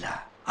ಬಿಡೋದೇ ಇಲ್ಲ.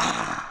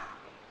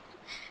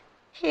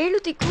 ಹೇಳು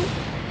ದಿಕ್ಕು.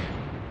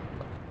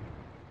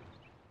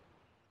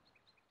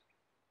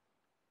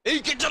 ಈ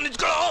ಕಿಚನ್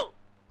ನಿಂತ್ಕೊಳ್ಳೋ.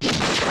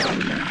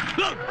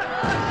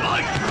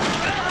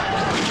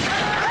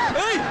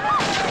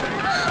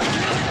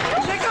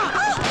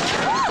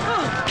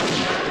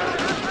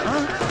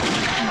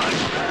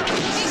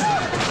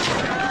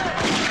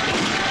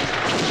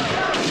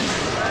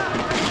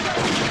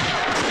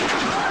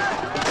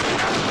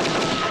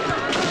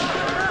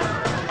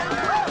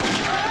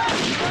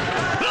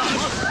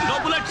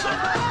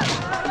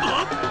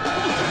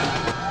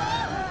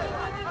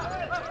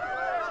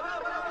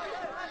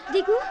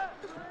 ದಿಗು,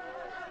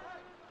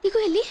 ದಿಗು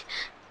ಎಲ್ಲಿ?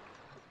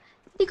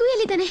 ದಿಗು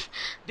ಎಲ್ಲಿದ್ದಾನೆ?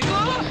 ದಿಗು,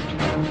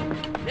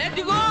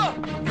 ದಿಗು,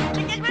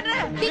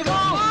 ದಿಗು,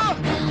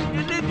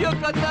 ಎಲ್ಲಿದ್ಯೋ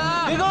ಕತ್ತ?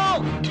 ದಿಗು,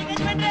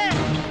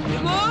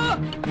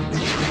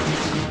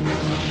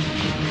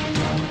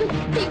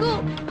 ದಿಗು,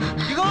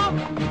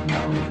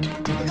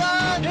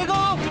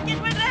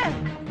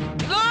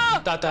 ದಿಗು,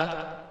 ತಾತ,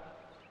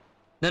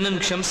 ನನ್ನನ್ನು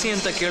ಕ್ಷಮಿಸಿ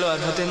ಅಂತ ಕೇಳೋ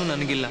ಅರ್ಹತೆನೂ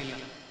ನನಗಿಲ್ಲ.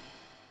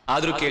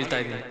 ಆದ್ರೂ ಕೇಳ್ತಾ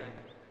ಇದ್ದೀನಿ,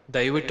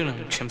 ದಯವಿಟ್ಟು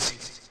ನನ್ನ ಕ್ಷಮಿಸಿ.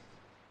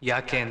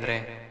 ಯಾಕೆ ಅಂದ್ರೆ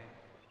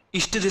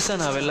ಇಷ್ಟು ದಿವಸ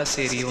ನಾವೆಲ್ಲ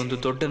ಸೇರಿ ಒಂದು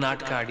ದೊಡ್ಡ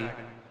ನಾಟಕ ಆಡಿ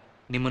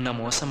ನಿಮ್ಮನ್ನ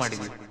ಮೋಸ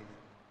ಮಾಡಿದ್ವಿ.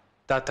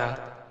 ತಾತ,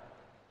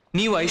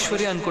 ನೀವು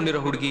ಐಶ್ವರ್ಯ ಅನ್ಕೊಂಡಿರೋ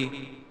ಹುಡುಗಿ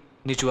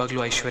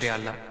ನಿಜವಾಗ್ಲೂ ಐಶ್ವರ್ಯ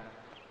ಅಲ್ಲ.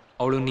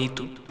 ಅವಳು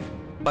ನೀತು,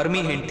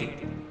 ಪರ್ಮಿ ಹೆಂಡತಿ.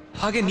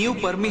 ಹಾಗೆ ನೀವು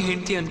ಪರ್ಮಿ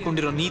ಹೆಂಡತಿ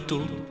ಅನ್ಕೊಂಡಿರೋ ನೀತು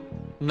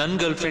ನನ್ನ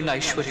ಗರ್ಲ್ ಫ್ರೆಂಡ್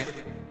ಐಶ್ವರ್ಯ.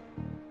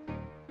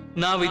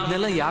 ನಾವ್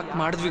ಇದನ್ನೆಲ್ಲ ಯಾಕೆ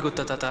ಮಾಡಿದ್ವಿ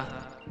ಗೊತ್ತಾ ತಾತ?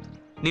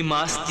 ನಿಮ್ಮ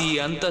ಆಸ್ತಿ,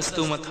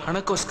 ಅಂತಸ್ತು ಮತ್ತು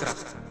ಹಣಕ್ಕೋಸ್ಕರ.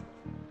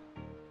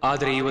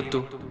 ಆದ್ರೆ ಇವತ್ತು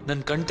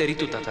ನನ್ನ ಕಣ್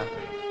ತೆರೀತು ತಾತ.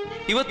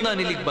 ಇವತ್ತು ನಾನು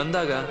ಇಲ್ಲಿಗೆ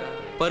ಬಂದಾಗ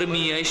ಪರ್ಮಿ,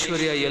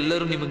 ಐಶ್ವರ್ಯ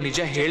ಎಲ್ಲರೂ ನಿಮಗೆ ನಿಜ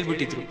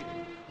ಹೇಳ್ಬಿಟ್ಟಿದ್ರು.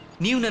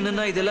 ನೀವು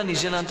ನನ್ನನ್ನ ಇದೆಲ್ಲ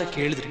ನಿಜನಾ ಅಂತ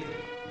ಕೇಳಿದ್ರಿ.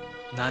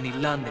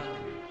 ನಾನಿಲ್ಲ ಅಂದೆ.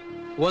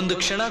 ಒಂದು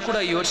ಕ್ಷಣ ಕೂಡ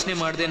ಯೋಚನೆ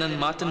ಮಾಡದೆ ನನ್ನ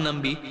ಮಾತನ್ನು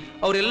ನಂಬಿ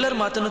ಅವರೆಲ್ಲರ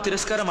ಮಾತನ್ನು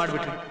ತಿರಸ್ಕಾರ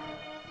ಮಾಡ್ಬಿಟ್ರಿ.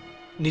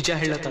 ನಿಜ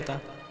ಹೇಳ ತಾತ,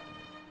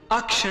 ಆ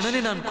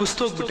ಕ್ಷಣನೇ ನಾನು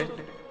ಕುಸ್ತೋಗ್ಬಿಟ್ಟೆ.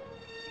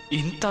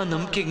 ಇಂಥ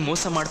ನಂಬಿಕೆಗೆ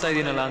ಮೋಸ ಮಾಡ್ತಾ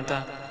ಇದ್ದೀನಲ್ಲ ಅಂತ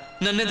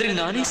ನನ್ನೆದ್ರಿಗೆ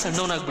ನಾನೇ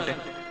ಸಣ್ಣವನಾಗ್ಬಿಟ್ಟೆ.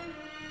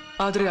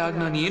 ಆದ್ರೆ ಆಗ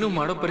ನಾನು ಏನು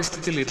ಮಾಡೋ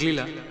ಪರಿಸ್ಥಿತಿಲಿ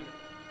ಇರ್ಲಿಲ್ಲ.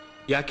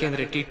 ಯಾಕೆ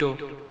ಅಂದ್ರೆ ಟೀಟೋ,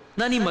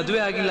 ನಾನು ಈ ಮದುವೆ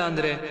ಆಗಿಲ್ಲ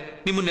ಅಂದ್ರೆ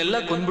ನಿಮ್ಮನ್ನೆಲ್ಲ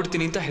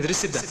ಕೊಂದ್ಬಿಡ್ತೀನಿ ಅಂತ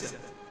ಹೆದರಿಸಿದ್ದ.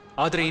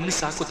 ಆದ್ರೆ ಇನ್ನು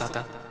ಸಾಕು ತಾತ.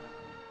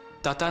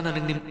 ತಾತ,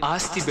 ನನಗೆ ನಿಮ್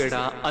ಆಸ್ತಿ ಬೇಡ,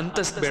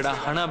 ಅಂತಸ್ತು ಬೇಡ,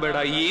 ಹಣ ಬೇಡ,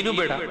 ಏನು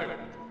ಬೇಡ.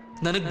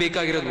 ನನಗ್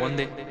ಬೇಕಾಗಿರೋದು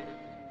ಒಂದೇ,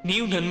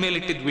 ನೀವು ನನ್ನ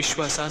ಮೇಲಿಟ್ಟಿದ್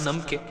ವಿಶ್ವಾಸ,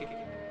 ನಂಬಿಕೆ.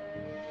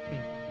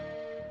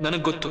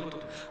 ನನಗ್ ಗೊತ್ತು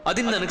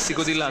ಅದನ್ನ ನನಗ್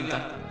ಸಿಗೋದಿಲ್ಲ ಅಂತ.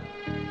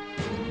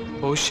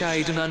 ಬಹುಶಃ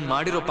ಇದು ನಾನು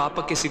ಮಾಡಿರೋ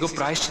ಪಾಪಕ್ಕೆ ಸಿಗೋ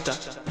ಪ್ರಾಯಶ್ಚಿತ.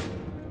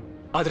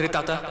 ಆದ್ರೆ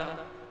ತಾತ,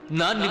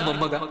 ನಾನ್ ನಿಮ್ಮ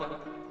ಮೊಮ್ಮಗ,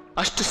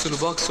 ಅಷ್ಟು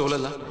ಸುಲಭವಾಗಿ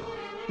ಸೋಲಲ್ಲ.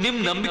 ನಿಮ್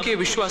ನಂಬಿಕೆ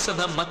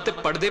ವಿಶ್ವಾಸನ ಮತ್ತೆ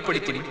ಪಡೆದೇ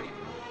ಪಡಿತೀನಿ.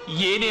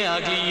 ಏನೇ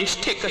ಆಗ್ಲಿ,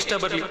 ಎಷ್ಟೇ ಕಷ್ಟ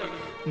ಬರ್ಲಿ,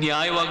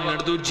 ನ್ಯಾಯವಾಗಿ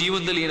ನಡೆದು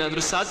ಜೀವನದಲ್ಲಿ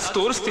ಏನಾದ್ರೂ ಸಾಧಿಸಿ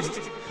ತೋರಿಸ್ತೀನಿ.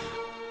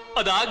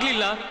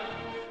 ಅದಾಗ್ಲಿಲ್ಲ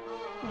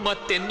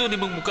ಮತ್ತೆಂದೂ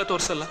ನಿಮಗ್ ಮುಖ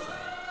ತೋರಿಸಲ್ಲ.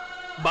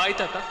 ಬಾಯ್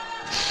ತಾತ,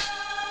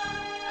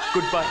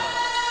 ಗುಡ್ ಬಾಯ್.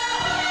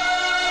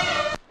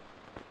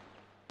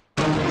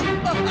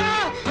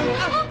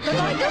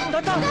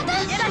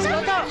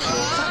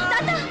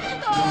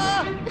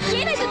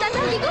 ಏನಾಯ್ತು ತಾತ?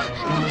 ದಿಗು,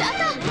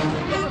 ತಾತ,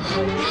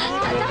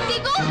 ತಾತ,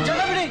 ದಿಗು.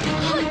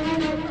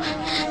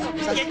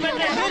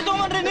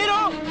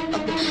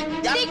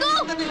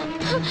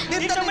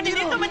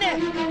 ನೀರು ದಿಗು,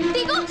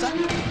 ದಿಗು.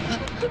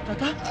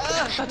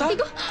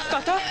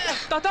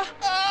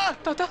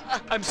 ತಾತ,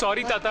 ಐ ಆಮ್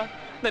ಸಾರಿ ತಾತ.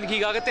 ನನ್ಗೆ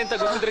ಹೀಗಾಗತ್ತೆ ಅಂತ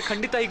ಗೊತ್ತಿದ್ರೆ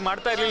ಖಂಡಿತ ಹೀಗೆ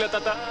ಮಾಡ್ತಾ ಇರ್ಲಿಲ್ಲ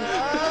ತಾತ.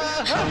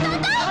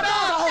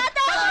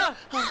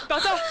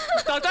 ತಾತ,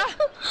 ತಾತ,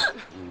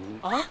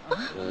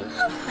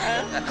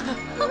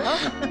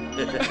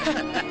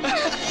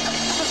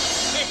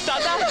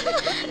 ತಾತ.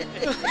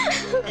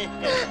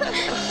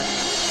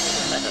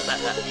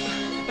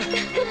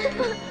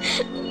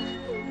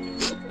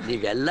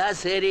 ನೀವೆಲ್ಲ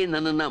ಸೇರಿ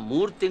ನನ್ನನ್ನ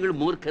 3 ತಿಂಗಳು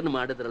ಮೂರ್ಖನ್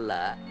ಮಾಡಿದ್ರಲ್ಲ,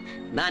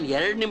 ನಾನು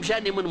 2 ನಿಮಿಷ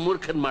ನಿಮ್ಮನ್ನ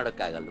ಮೂರ್ಖನ್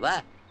ಮಾಡೋಕ್ಕಾಗಲ್ವಾ?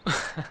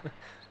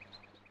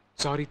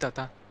 ಸಾರಿ ತಾತ,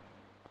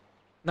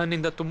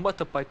 ನನ್ನಿಂದ ತುಂಬಾ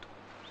ತಪ್ಪಾಯ್ತು.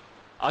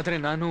 ಆದ್ರೆ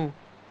ನಾನು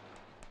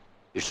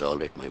ಇಟ್ಸ್ ಆಲ್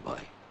ರೈಟ್ ಮೈ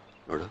ಬಾಯ್.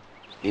 ನೋಡು,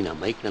 ನೀನು ಆ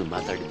ಮೈಕ್ನಲ್ಲಿ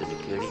ಮಾತಾಡಿದ್ದನ್ನು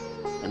ಕೇಳಿ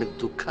ನನಗೆ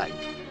ದುಃಖ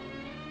ಆಯ್ತು,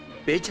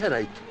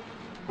 ಬೇಜಾರಾಯ್ತು.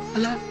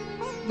 ಅಲ್ಲ,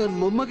 ನನ್ನ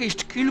ಮೊಮ್ಮಗ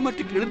ಇಷ್ಟು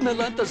ಕೀಳ್ಮಟ್ಟಿಗೆ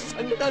ಇಳಿದ್ನಲ್ಲ ಅಂತ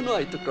ಸಂಕಟನೂ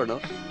ಆಯ್ತು ಕಣೋ.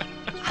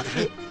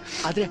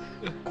 ಆದ್ರೆ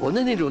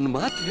ಕೊನೆ ನೀನು ಒಂದು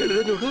ಮಾತು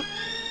ಹೇಳಿದ್ರೆ ನೋಡು,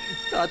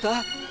 ತಾತ,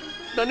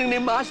 ನನಗೆ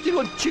ನಿಮ್ಮ ಆಸ್ತಿಗೆ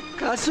ಒಂದು ಚಿಕ್ಕ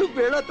ಕಾಸು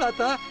ಬೇಡ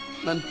ತಾತ.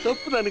 ನನ್ನ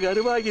ತಪ್ಪು ನನಗೆ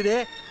ಅರಿವಾಗಿದೆ,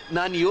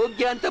 ನಾನು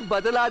ಯೋಗ್ಯ ಅಂತ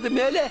ಬದಲಾದ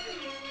ಮೇಲೆ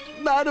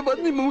ನಾನು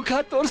ಬಂದು ನಿಮ್ಮ ಮುಖ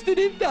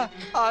ತೋರಿಸ್ತೀನಿ ಅಂತ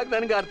ಆಗ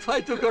ನನಗೆ ಅರ್ಥ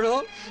ಆಯ್ತು ಕಣೋ.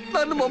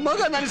 ನನ್ನ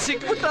ಮೊಮ್ಮಗ ನನಗೆ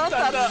ಸಿಕ್ಬಿಟ್ಟ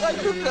ಅಂತ ಅರ್ಥ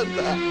ಆಯ್ತು ಅಂತ.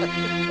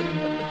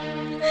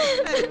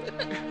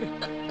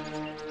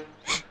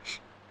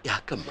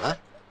 ಯಾಕಮ್ಮ?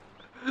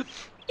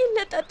 ಇಲ್ಲ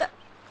ತಾತ,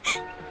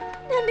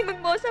 ನಾನು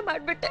ನಿಮಗ್ ಮೋಸ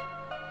ಮಾಡ್ಬಿಟ್ಟೆ.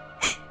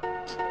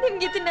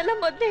 ನಿಮ್ಗೆ ಇದನ್ನೆಲ್ಲ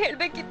ಮೊದಲೇ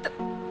ಹೇಳ್ಬೇಕಿತ್ತು.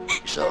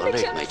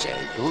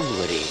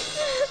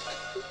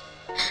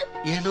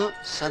 ಏನೋ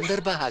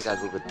ಸಂದರ್ಭ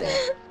ಹಾಗಾಗೋಗುತ್ತೆ,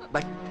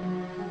 but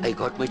I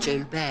got my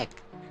child back.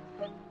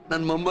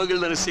 ನನ್ನ ಮೊಮ್ಮಗಳು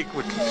ನನಗೆ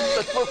ಸಿಕ್ಬಿಟ್ಲು.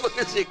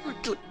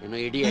 ಏನೋ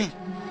ಇಡಿಯಟ್.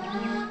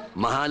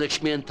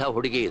 ಮಹಾಲಕ್ಷ್ಮಿ ಅಂತ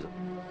ಹುಡುಗಿ ಇದು,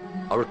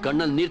 ಅವಳ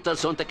ಕಣ್ಣಲ್ಲಿ ನೀರು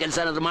ತರಿಸುವಂತ ಕೆಲಸ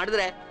ಏನಾದ್ರು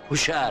ಮಾಡಿದ್ರೆ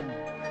ಹುಷಾರ್.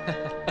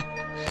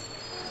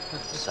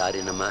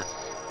 ಸಾರಿ ನಮ್ಮ,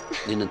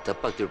 ನಿನ್ನ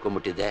ತಪ್ಪಾಗಿ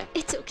ತಿಳ್ಕೊಂಡ್ಬಿಟ್ಟಿದ್ದೆ.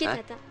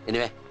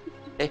 ಏನಿವೆ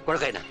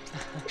ಕೊಡ್ಕೈನ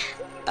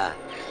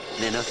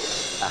ನೀನು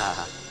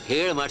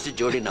ಹೇಳಿ ಮಾಡಿಸಿ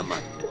ಜೋಡಿ ನಮ್ಮ.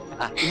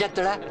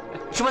 ಇನ್ನಾಗ್ತಾಳ?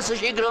 ಶುಭ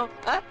ಶೀಘ್ರ.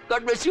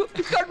 God bless you,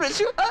 god bless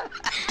you.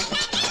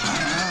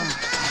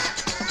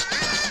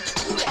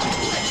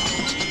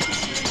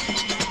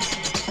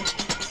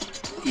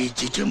 ಈ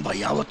ಜಿಜುಂಬ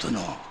ಯಾವತ್ತೂ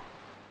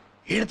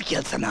ಹೇಳಿದ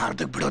ಕೆಲಸನ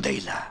ಅರ್ಧಕ್ಕೆ ಬಿಡೋದೇ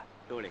ಇಲ್ಲ.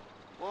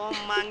 ಓಂ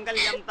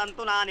ಮಾಂಗಲ್ಯಂ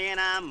ತಂತು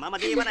ನಾನೇನ ಮಮ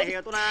ಜೀವನ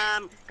ಹೇತುನಾ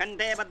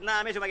ಕಂಠೆ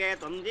ಬದ್ನಾಮಿ ಶುಭಗೆ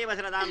ತ್ವಂ ಜೀವ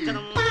ಶರದಾಂ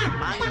ಶತಂ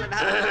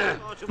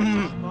ಮಾಂಗಲ್ಯಧಾರಣೋ ಶುಭಂ.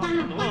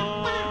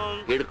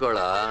 ಹಿಡ್ಕೊಳ,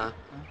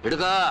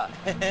 ಹಿಡ್ಕೋ.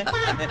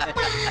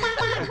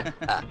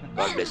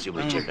 God bless you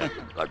my children,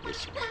 god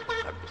bless you,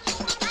 god bless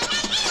you.